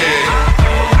in your ear.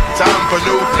 Time for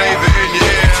new flavor in your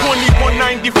ear.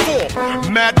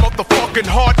 2194, mad motherfucking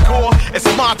hardcore. It's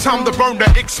my time to burn, to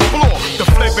explore. The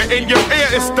flavor in your ear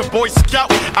is the Boy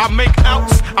Scout. I make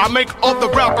outs, I make other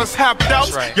rappers have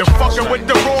doubts. You're fucking with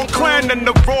the wrong clan and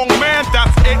the wrong man,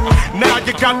 that's it. Now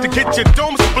you got to get your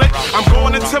dome split. I'm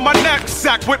going into my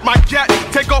knapsack with my gat.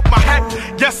 Take off my hat,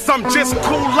 yes, I'm just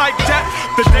cool like that.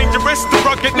 The dangerous, the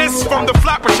ruggedness from the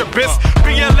Flatbush abyss.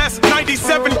 BLS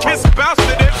 97 Kiss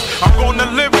bastard it. I'm gonna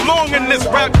live long in this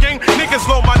rap game. Niggas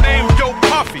know my name, Yo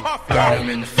Puffy. Burn 'em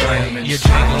in the flame. You're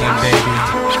jingling, baby.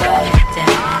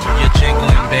 You're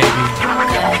jingling, baby.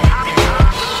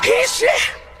 Hit shit.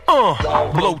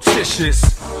 Blotitious,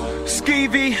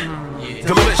 skeevy,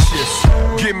 delicious.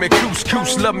 Give me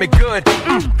couscous, love me good.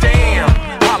 Damn,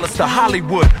 Hollis to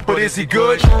Hollywood, but is he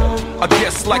good? I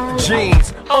guess like the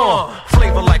jeans.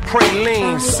 Flavor like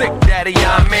praline, sick daddy,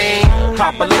 I mean.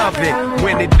 Papa love it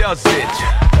when he does it.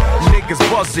 Niggas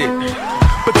buzz it.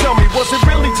 But tell me, was it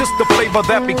really just the flavor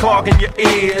that be clogging your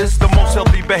ears? The most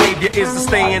healthy behavior is to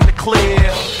stay in the clear.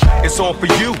 It's all for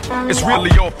you, it's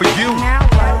really all for you.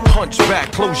 Hunch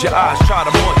back, close your eyes, try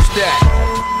to munch that.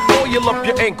 Oil up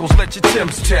your ankles, let your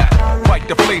Timbs tap. Bite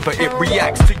the flavor, it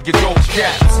reacts to your gold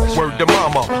caps. Word to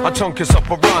mama, a tongue kiss up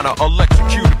a piranha.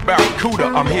 Electrocuted barracuda,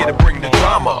 I'm here to bring the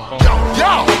drama.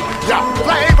 Yo,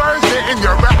 flavors in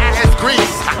your ass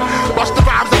grease. Watch the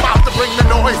rhymes about to bring the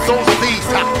noise on cease.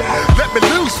 Let me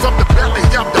loose from the belly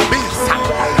of the beast.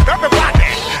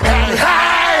 Everybody,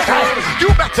 hey, you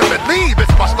better believe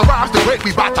it's Busta Rhymes the Great.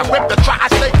 We bout to rip the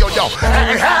tri-state, yo.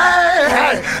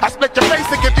 Hey, I split your face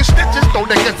and give you stitches. Throw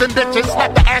niggas in ditches,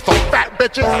 slap the ass on fat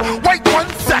bitches. Wait 1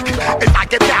 second, as I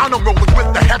get down, I'm rolling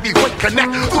with the heavyweight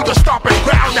connect through the stomping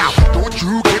ground now. Don't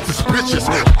you get suspicious?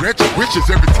 ambitious. Grant your wishes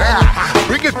every time.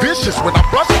 Bring it vicious when I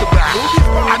bust the back.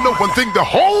 I know one thing the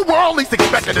whole world least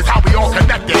expected is how we all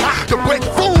connected. To break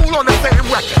fool on the same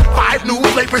record. 5 new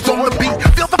flavors on the beat.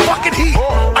 Feel the fucking heat.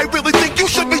 I really think you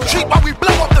should be cheap while we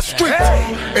blow up the streets.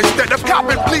 Instead of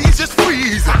copping, please just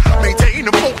freeze. Maintain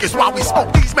the focus while we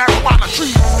smoke these marijuana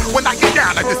trees. When I get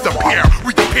down, I disappear,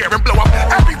 reappear and blow up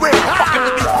everywhere. Fucking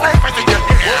with these flavors in your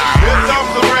ear. Here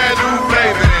comes a brand new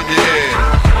flavor in your ear.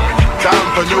 Time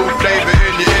for new flavor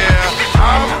in your ear.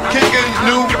 I'm kicking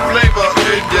new flavor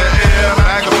in your ear.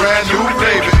 Like a brand new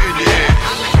flavor in your ear.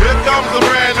 Here comes a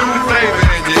brand new flavor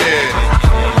in your ear.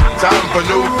 Time for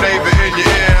new flavor in your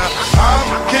ear. I'm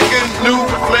kicking new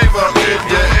flavor in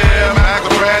your ear. Like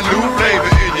a brand new flavor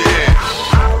in your ear.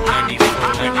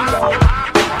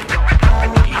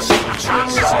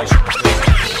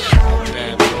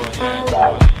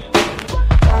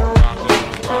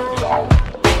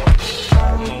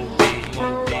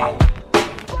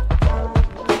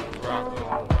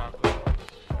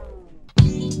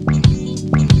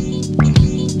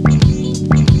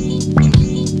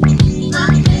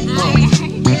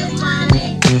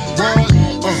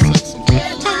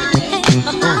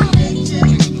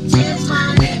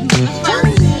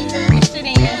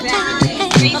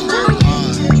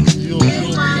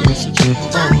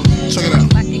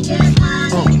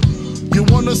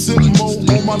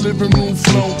 My living room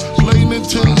flow, play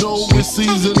Nintendo with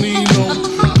Seasonino.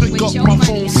 Pick up my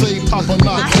phone, say Papa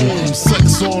not home.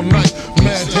 Sex all night,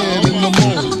 mad head in the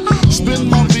moon. Spin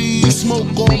my V, smoke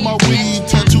on my weed.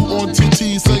 Tattoo on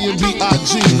TT saying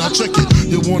B.I.G. Now check it,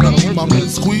 you wanna be my man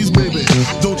squeeze, baby?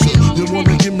 Don't you? You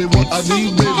wanna give me what I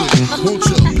need, baby? Won't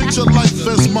you? Picture life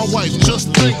as my wife,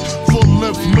 just think. Full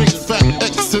length, make fat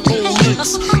X and old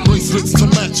links. Bracelets to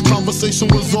match, conversation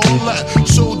was all that.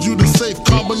 Showed you the safe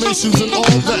combinations and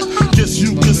all that. Guess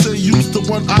you can say you's the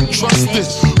one I trusted.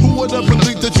 Who would ever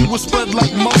think that you would spread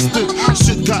like mustard?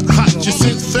 Shit got hot, you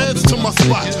sent feds to my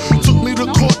spot. Took me to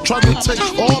court, tried to take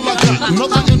all I got.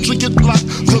 Another intricate plot,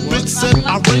 the bitch said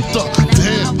I raped her.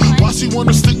 Damn, why she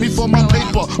wanna stick me for my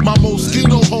paper? My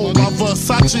Moschino hole, my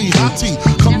Versace hottie.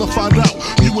 Come to find out,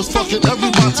 you was fucking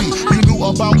everybody. You knew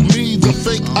about me, the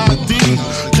fake ID.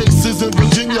 Cases in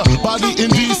Virginia, body in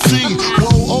DC.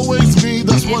 Whoa, always me,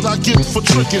 that's what I get for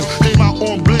tricking. Came out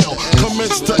on bail,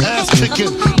 commenced to ass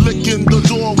kicking. Licking the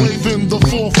door, waving the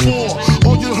 4-4.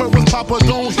 All you heard was Papa,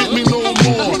 don't hit me no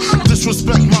more.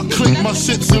 Disrespect my clique, my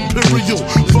shit's imperial.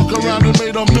 Fuck around and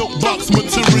made a milk box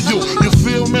material. You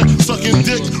feel me? Sucking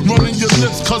dick, running your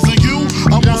lips cause of you.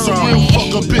 I'm on some real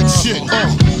fuck a bitch shit.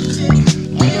 I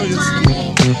know you're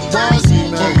why is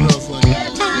he mad at us like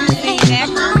that?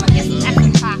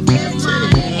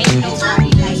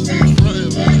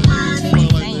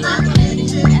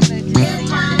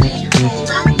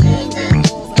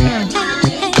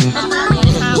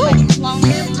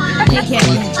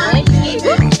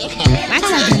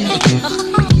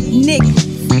 Nick,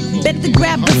 better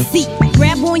grab a seat.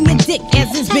 Grab on your dick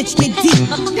as this bitch get deep.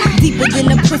 Deeper than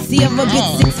the pussy of a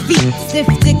bitch 6 feet. Stiff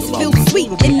dicks feel sweet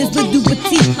in this little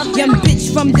petite. Young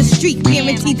bitch from the street,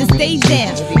 guaranteed to stay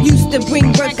down. Used to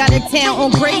bring work out of town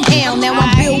on Greyhound. Now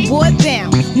I'm billboard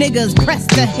bound. Niggas pressed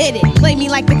to hit it. Play me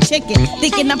like a chicken,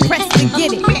 thinking I'm pressed to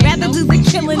get it. Rather do the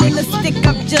killing than the stick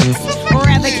up jokes. Or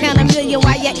rather count a million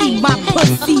while you eat my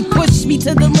pussy. Push me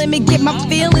to the limit, get my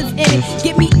feelings in it.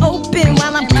 Get me open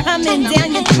while I'm coming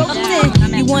down your throat.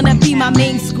 You wanna be my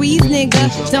main squeeze,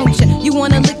 nigga, don't you? You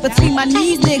wanna lick between my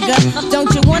knees, nigga,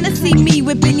 don't you? Wanna see me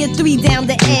whipping your 3 down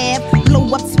the Ave?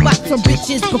 Blow up spots for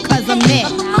bitches because I'm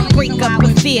mad. Break up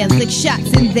affairs like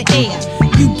shots in the air.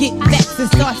 You get vexed and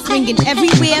start swinging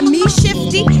everywhere. Me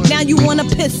shifty, now you want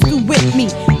a pistol with me.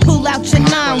 Pull out your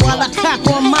 9 while I cock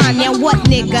on mine. Now what,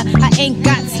 nigga? I ain't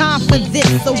got time for this.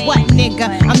 So what, nigga?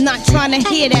 I'm not trying to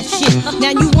hear that shit.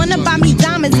 Now you wanna buy me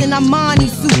diamonds in Armani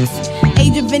suits.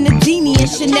 Age of Venedini and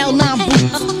Chanel 9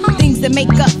 boots. Things that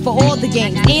make up for all the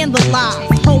games and the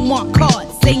lies. Homework cards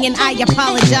saying I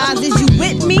apologize. Is you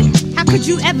with me? How could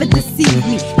you ever deceive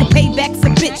me? The payback's a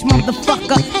bitch,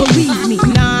 motherfucker, believe me.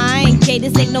 Nah, I ain't gay,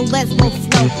 this ain't no lesbo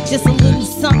flow. Just a little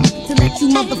something to let you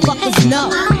motherfuckers know.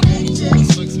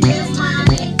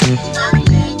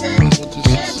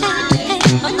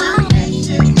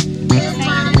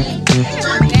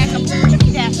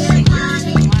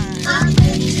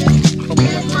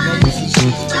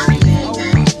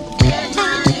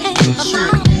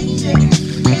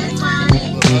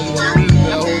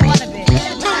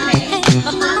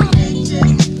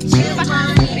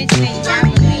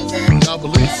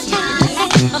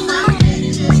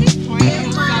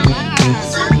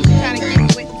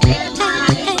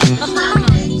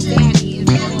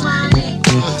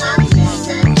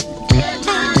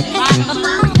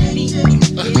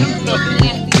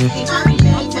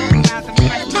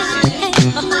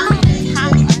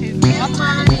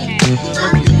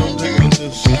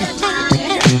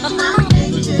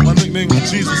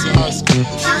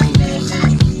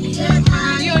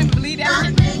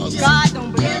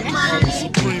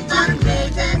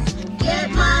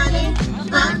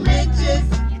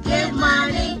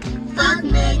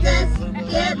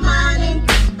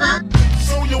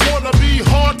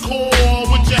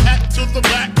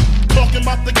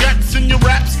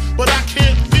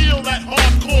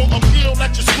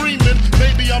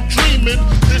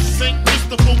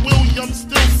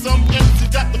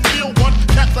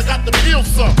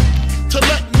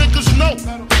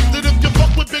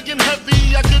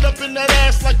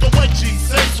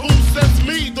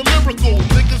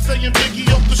 playing Biggie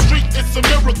off the street, it's a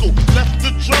miracle. Left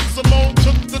the drugs alone,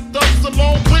 took the thugs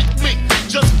along with me.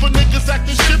 Just for niggas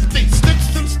acting shifty.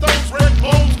 Sticks and stones, red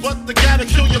bones, but they gotta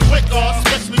kill you quicker.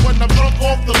 Especially when I'm drunk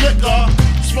off the liquor.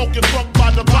 Smoking funk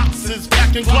by the boxes,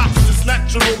 packing glocks. It's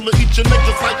natural to eat your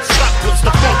niggas like chocolates.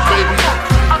 The funk, baby.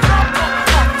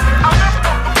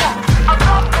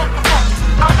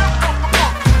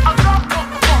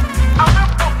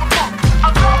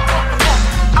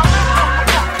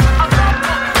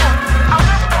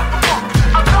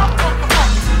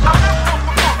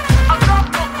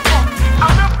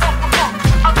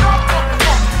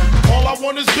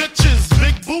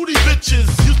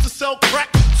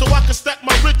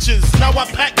 Now I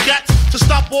pack gats to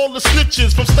stop all the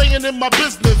snitches from staying in my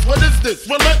business. What is this?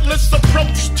 Relentless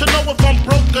approach to know if I'm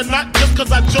broke or not. Just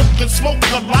cause I joke and smoke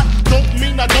a lot don't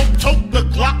mean I don't tote the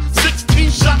Glock. 16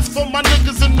 shots for my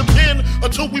niggas in the pen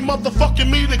until we motherfucking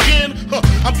meet again.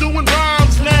 I'm doing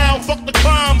rhymes now, fuck the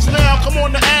crimes now. Come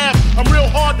on the Ave, I'm real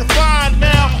hard to find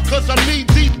now. Cause I'm knee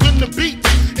deep in the beats.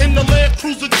 In the Land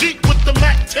Cruiser Jeep with the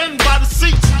Mac 10 by the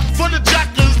seats. For the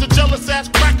jackers, the jealous ass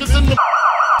crackers in the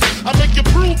I make you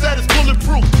prove that it's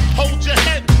bulletproof. Hold your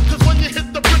head, cause when you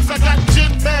hit the bricks, I got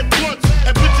gin, mad blunts,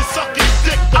 and bitches sucking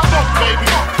dick. The funk, baby.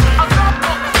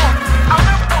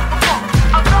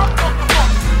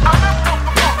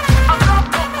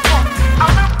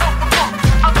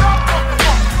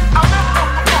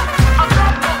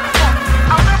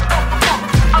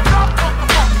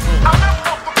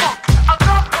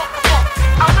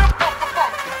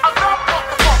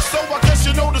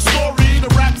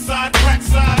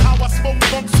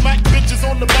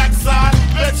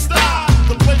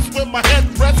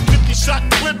 Shot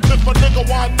clip if a nigga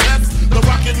want test. The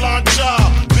rocket launcher,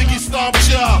 Biggie stomp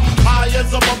ya. High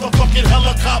as a motherfucking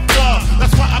helicopter.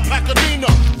 That's why I pack a Nina.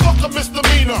 Fuck a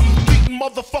misdemeanor. Beating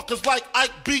motherfuckers like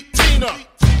Ike beat Tina.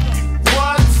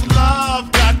 What's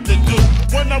love got to do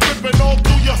when I'm ripping all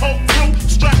through your whole crew?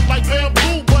 Strapped like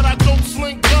bamboo, but I don't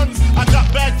sling guns. I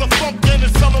got bags of funk and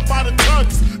it's selling by the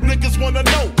tons. Niggas wanna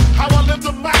know how I live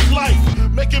the Mac life.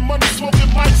 Making money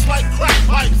smoking mics like crack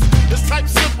pipes. It's type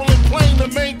simple and plain to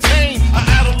maintain. I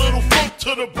add a little funk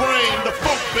to the brain. The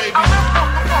funk, baby. Before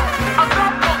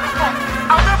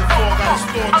I got a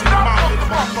store to the mouth in the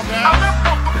motherfucking house.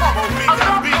 More beat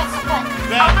got beats.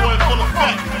 Bad boy full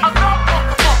effect.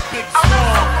 Big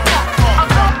song.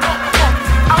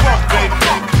 Funk, baby.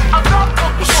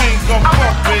 Machine gun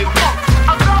funk, baby.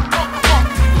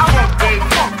 Funk, baby.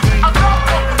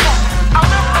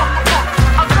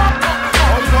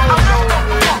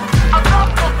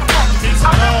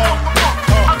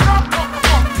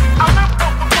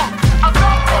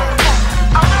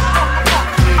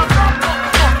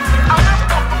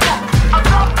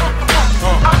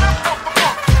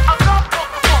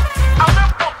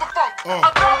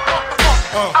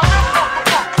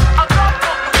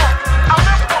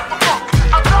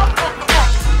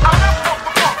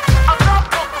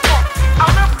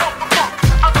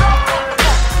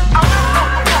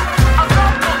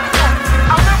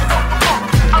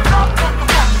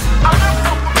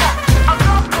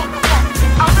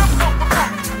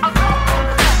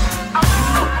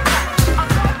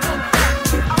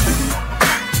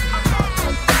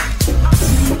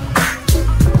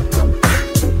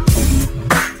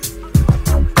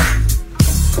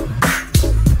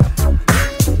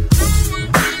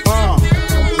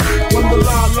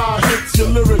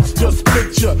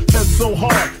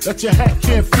 That your hat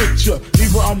can't fit ya.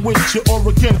 Either I'm with ya or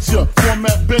against ya.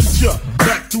 Format bent ya.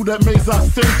 Back through that maze I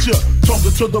sent ya.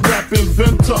 Talking to the rap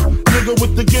inventor. Nigga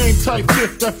with the game type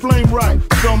fifth, that flame right.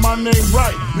 Spell my name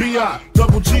right.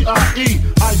 B-I-double-G-I-E.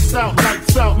 Iced out,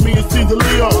 lights out, me and C the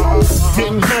Leo.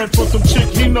 Getting head for some chick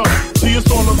he know. See,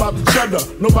 it's all about the cheddar.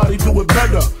 Nobody do it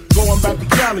better. Going back to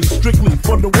Cali, strictly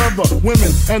for the weather,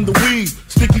 women and the weed.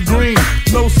 Sticky green,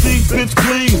 no seed, bitch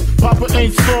please. Papa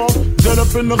ain't soft, dead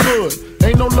up in the hood.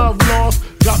 Ain't no love lost,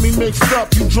 got me mixed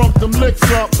up. You drunk them licks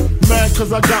up, mad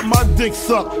cause I got my dick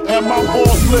sucked and my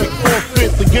balls licked.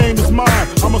 Forfeit, the game is mine.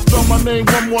 I'ma spell my name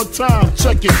one more time.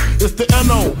 Check it, it's the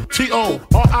N-O-T-O-R-I-O-U-S.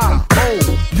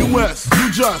 You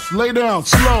just lay down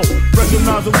slow.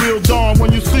 Recognize the real dawn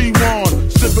when you see one.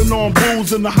 Sipping on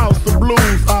booze in the house of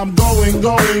blues. I'm going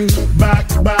back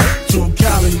to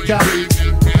Cali.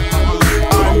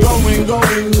 I'm going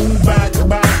back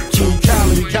to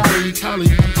Cali.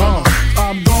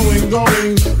 I'm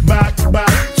going back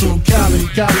to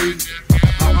Cali.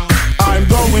 I'm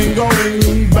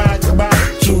going back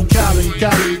to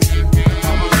Cali.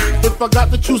 If I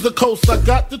got to choose the coast, I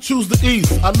got to choose the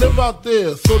east. I live out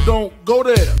there, so don't go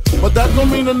there. But that don't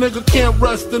mean a nigga can't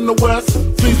rest in the west.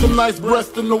 See some nice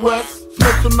breasts in the west.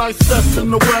 Smoke some nice sets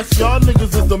in the West. Y'all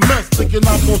niggas is a mess, thinking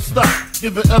I'm gon' stop.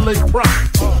 Giving LA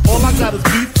props. All I got is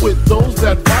beef with those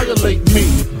that violate me.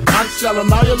 I shall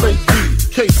annihilate thee.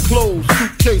 Case closed,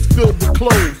 suitcase filled with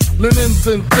clothes. Linens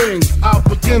and things, I'll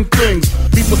begin things.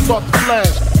 People start to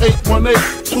flash.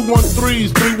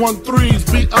 818-213s, 313s,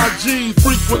 B.I.G.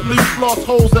 Frequently floss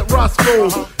holes at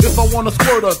Roscoe's. If I want a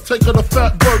squirter, take her to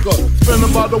Fat Burger. Spend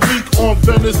about a week on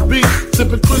Venice Beach,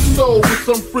 sipping Cristo with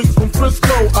some freaks from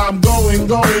Frisco. I'm going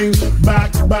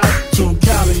back to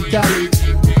Cali.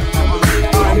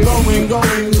 I'm going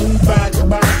back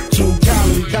to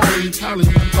Cali.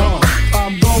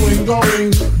 I'm going back to Cali. I'm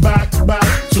going back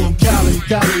to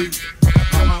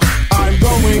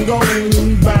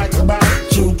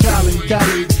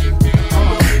Cali.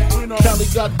 Cali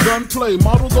got gunplay,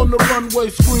 models on the runway,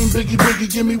 scream Biggie Biggie,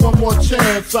 give me one more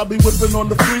chance. I'll be whipping on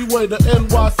the freeway, the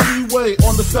NYC way,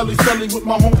 on the celly with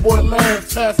my homeboy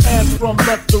Lance. Pass ass from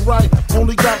left to right,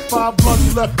 only got 5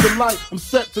 blunts left to light. I'm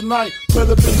set tonight,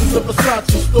 better bitches at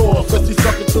Versace store. Fessy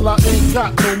sucker till I ain't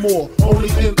got no more. Only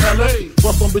in LA,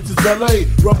 bust on bitches LA,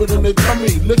 rub it in their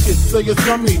tummy, lick it, say it's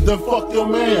yummy, then fuck your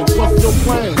man. What's your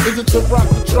plan? Is it to rock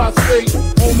the tri-state?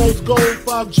 Almost gold,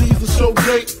 5 G's to show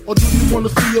date, or do you wanna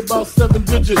see about 7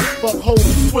 digits? Fuck holy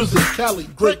exquisite, Cali,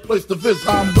 great place to visit.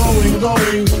 I'm going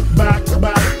back to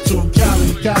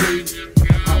Cali.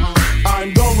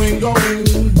 I'm going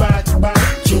back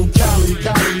to Cali.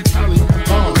 I'm going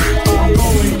back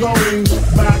to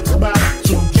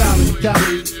Cali.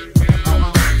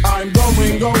 I'm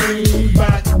going back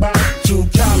to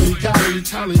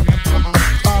Cali.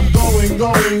 I'm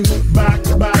going back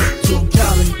to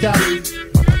Cali.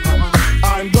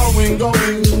 I'm going back to Cali. I'm going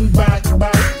back to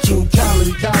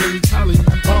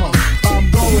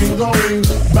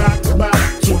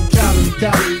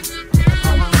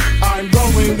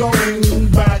Cali. I'm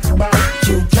going back to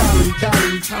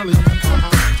Cali.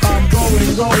 I'm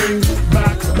going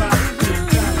back to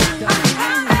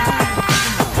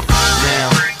Now,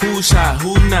 who's hot,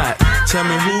 who not? Tell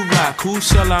me who rock, who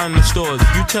sell out in the stores.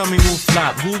 You tell me who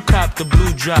flop, who cop the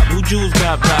blue drop, who jewels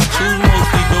got blocks, who's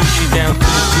mostly Dolce down to the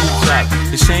blue top.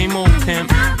 The same old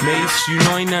pimp, Mace, you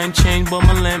know ain't nothing changed but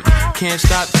my limp. Can't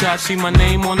stop till I see my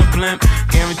name on the blimp.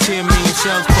 Guarantee a million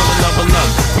shells for the level up.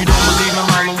 You don't believe in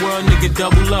Harlem World, nigga,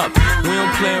 double up. We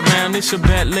don't play around, it's a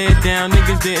bet, lay it down.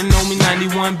 Niggas didn't know me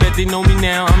 91, bet they know me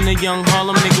now. I'm the young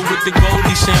Harlem nigga with the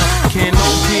Goldie sound. Can't no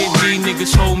PD,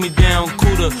 niggas hold me down.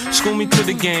 Cooler, school me to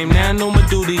the game, now I know my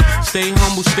duty. Stay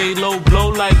humble, stay low, blow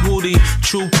like Hootie.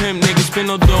 True pimp, niggas spin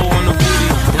no dough on the booty.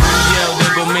 And when you yell,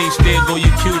 there go Mace, there go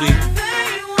your cutie.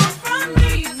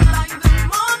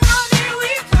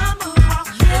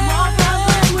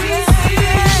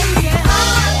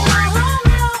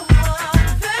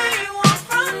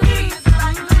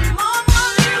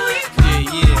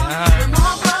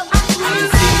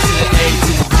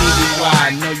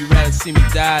 See me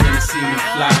die than to see me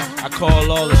fly. I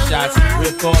call all the shots,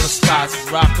 rip all the spots,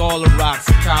 rock all the rocks,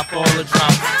 cop all the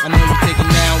drops. I know you thinking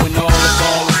now when all the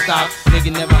ball is stopped.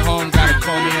 Nigga never home, gotta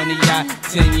call me on the yacht.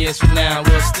 10 years from now,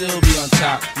 we'll still be on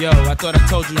top. Yo, I thought I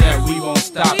told you that we won't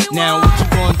stop. Now what you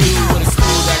gonna do with a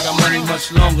crew that got money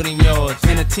much longer than yours,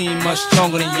 and a team much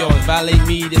stronger than yours? Violate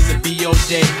me, this a B.O.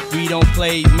 day. We don't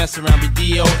play, mess around, be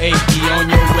D.O.A. Be on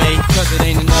your way, cause it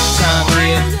ain't enough time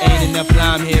here. Ain't enough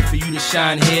lime here for you to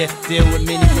shine here. Deal with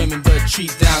many women, but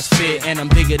treat down's fair. And I'm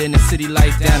bigger than the city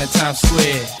lights down in Times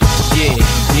Square. Yeah.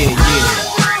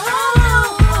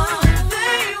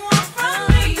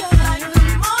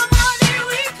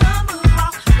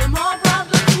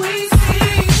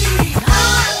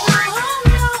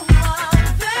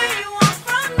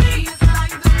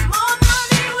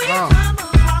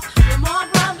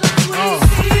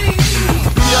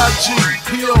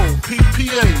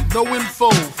 No info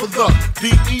for the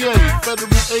DEA. Federal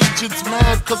agents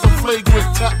mad cause I'm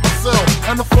flagrant. Tap myself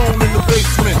and the phone in the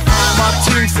basement. My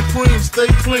team supreme, stay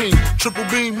clean. Triple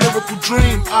beam, miracle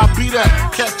dream. I be that.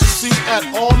 Catch a seat at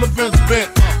all events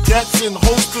bent. Gats in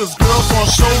holsters, girls on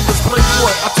shoulders.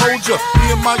 Playboy, I told ya,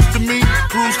 me and Mike to me,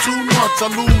 bruise too much,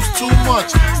 I lose too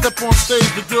much. Step on stage,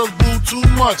 the girls boo too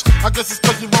much. I guess it's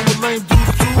cause you run with lame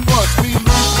dudes too much. Me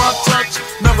lose my touch,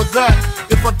 never that.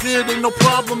 If I did, ain't no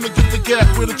problem to get the gap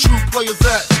where the true players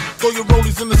at. Throw your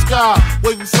rollies in the sky,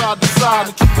 waving side to side,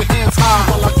 and keep your hands high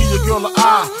while I give your girl an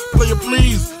eye. Player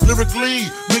please, lyrically,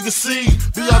 nigga C,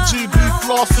 B.I.G.B.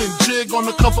 flossing, jig on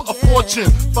the cover of Fortune,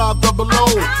 500.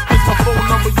 Here's my phone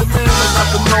number, your man, I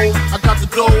got the know, I got the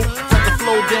dough, got the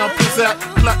flow down, pizzazz,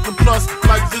 platinum plus,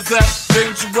 like Zizak,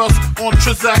 dangerous on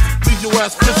Trizak, leave your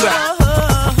ass pizzazz.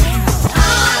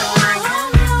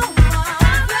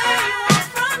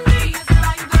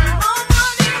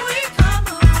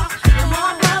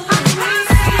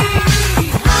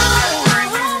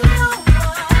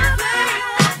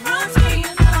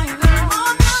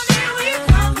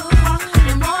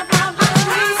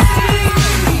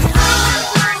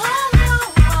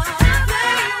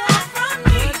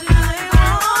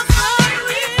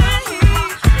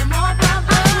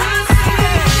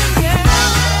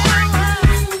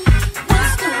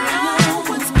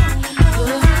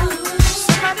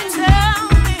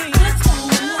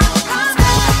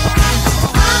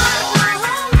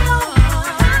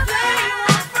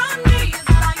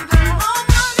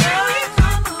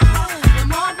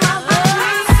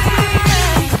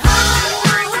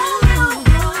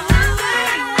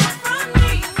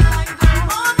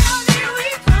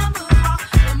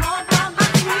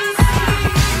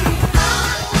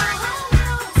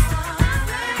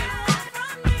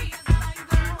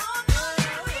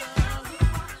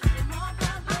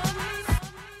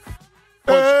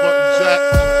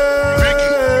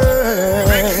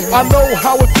 I know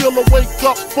how it feel to wake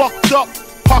up fucked up.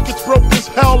 Pockets broke as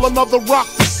hell, another rock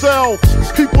to sell.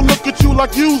 People look at you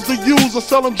like you's the user,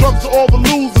 selling drugs to all the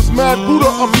losers. Mad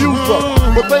Buddha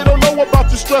amuser, but they don't know about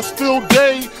your stress-filled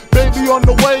day. Baby on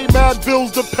the way, mad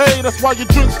bills to pay. That's why you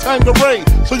drink Tanqueray,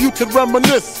 so you can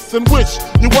reminisce and wish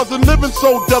you wasn't living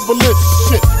so devilish.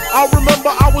 Shit, I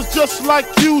remember I was just like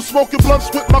you, smoking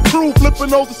blunts with my crew, flipping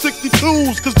those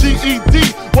 62s. Cause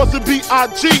GED wasn't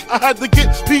B.I.G. I had to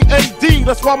get P.A.D.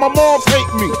 That's why my moms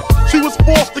hate me. She was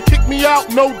forced to kick me out,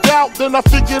 no doubt. Then I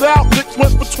figured out Nicks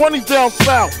went for 20s down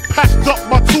south. Packed up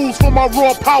my tools for my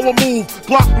raw power move.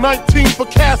 Glock 19 for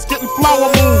casket and flower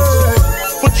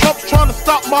moves. But Trump's trying to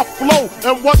stop my flow,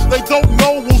 and what they don't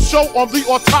know will show on the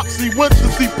autopsy. Went to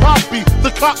see Poppy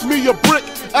to cop me a brick.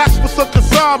 Asked for some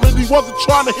consignment, he wasn't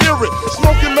trying to hear it.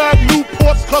 Smoking mad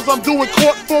Newports cause I'm doing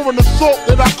court for an assault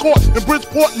that I caught in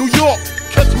Bridgeport, New York.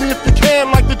 Catch me if you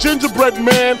can like the gingerbread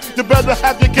man. You better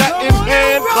have your gat in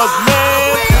hand, cause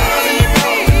man,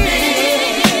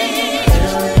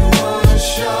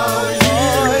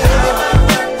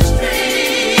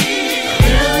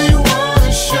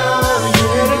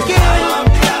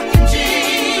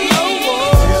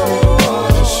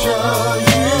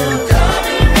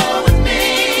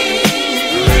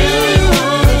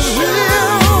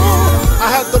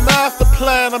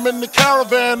 I'm in the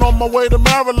caravan on my way to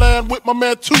Maryland with my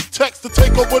man Two Tex to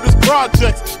take over this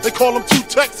projects. They call him Two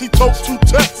Tex, he totes Two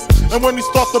Tex. And when he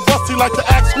start the bust, he like to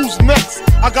ask who's next.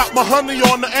 I got my honey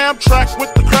on the Amtrak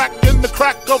with the crack in the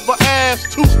crack of her ass.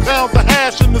 2 pounds of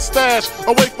hash in the stash.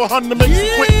 I wait for her to make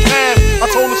some quick cash. I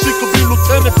told her she could be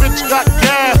lieutenant, bitch got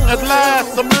gas. At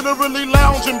last, I'm literally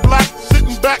lounging black,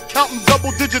 sitting back counting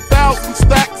double-digit thousand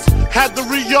stacks. Had to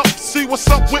re-up, see what's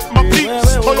up with my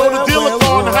peeps. Toyota dealer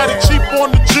gone, had it cheap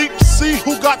on the Jeep. See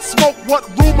who got smoked, what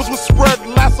rumors were spread.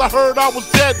 Last I heard I was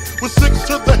dead, with 6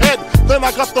 to the head. Then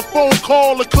I got the phone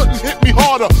call, it couldn't hit me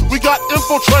harder. We got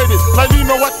infiltrated, like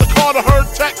Lino at the Carter. Heard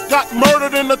Tech got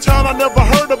murdered in the town I never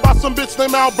heard about. Some bitch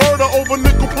named Alberta over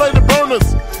nickel-plated burners.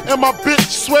 And my bitch,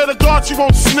 swear to God she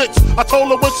won't snitch. I told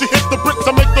her when she hit the bricks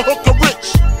I make the hooker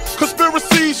rich.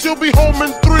 Conspiracy, she'll be home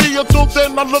in 3. Until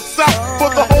then I looks out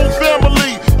for the whole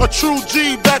family. A true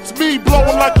G, that's me,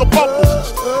 blowing like a bubble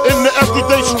in the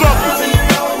everyday struggle.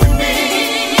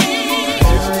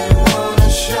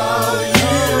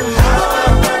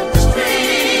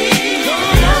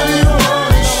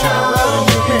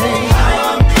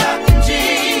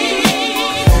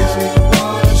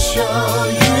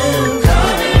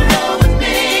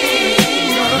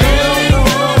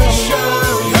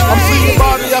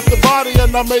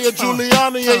 And I Mayor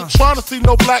Giuliani ain't trying to see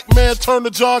no black man turn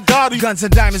to John Gotti. Guns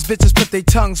and diamonds, bitches put their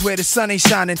tongues where the sun ain't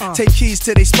shining. Take keys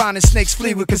to they spine and snakes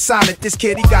flee with consignment. This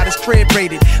kid, he got his crib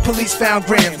raided. Police found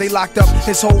grams, they locked up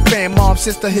his whole fam. Mom,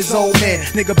 sister, his old man.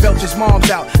 Nigga belched his mom's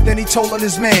out, then he told on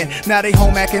his man. Now they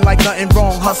home acting like nothing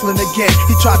wrong, hustling again.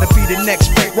 He tried to be the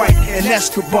next Frank White and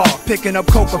Escobar. Picking up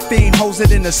cocaine, hose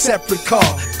it in a separate car.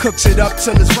 Cooks it up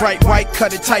till it's bright white,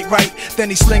 cut it tight right. Then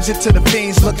he slings it to the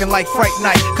fiends looking like Fright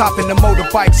Night. Copping the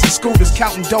motorbikes and scooters,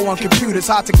 counting dough on computers.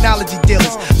 High technology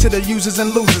dealers to the users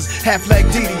and losers. Half leg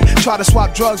Didi, try to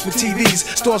swap drugs with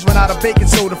TVs. Stores run out of baking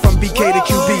soda from BK to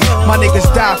QB. My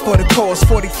niggas die for the cause,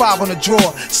 45 on the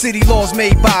drawer. City laws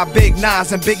made by Big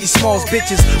Nas and Biggie Smalls.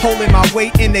 Bitches holding my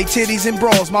weight in they titties and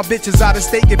bras. My bitches out of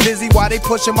state get busy while they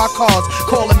pushing my cars.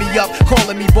 Calling me up,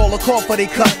 calling me baller, call for they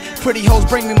cut. Pretty hoes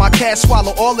bring me my cash,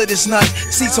 swallow all of this nut.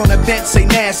 Seats on the bench say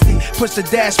nasty. Push the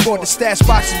dashboard, the stash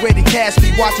box is where the cash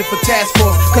be. Watching for task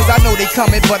force, cause I know they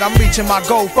coming, but I'm reaching my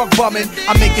goal. Fuck bumming,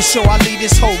 I'm making sure I lead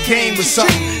this whole game with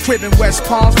something. Crib in West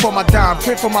Palms for my dime,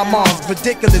 crib for my mom's.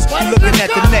 Ridiculous, you looking at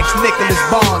the next Nicholas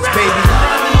Bonds,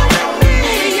 baby.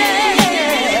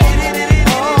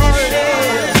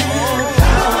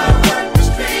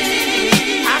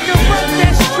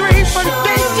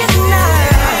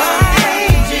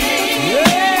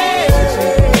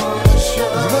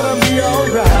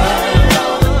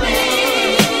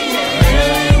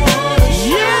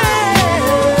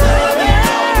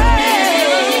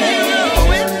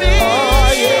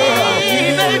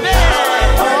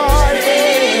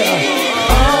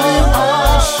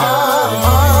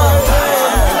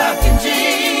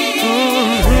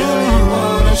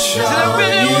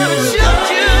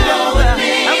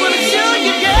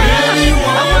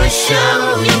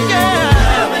 Show you.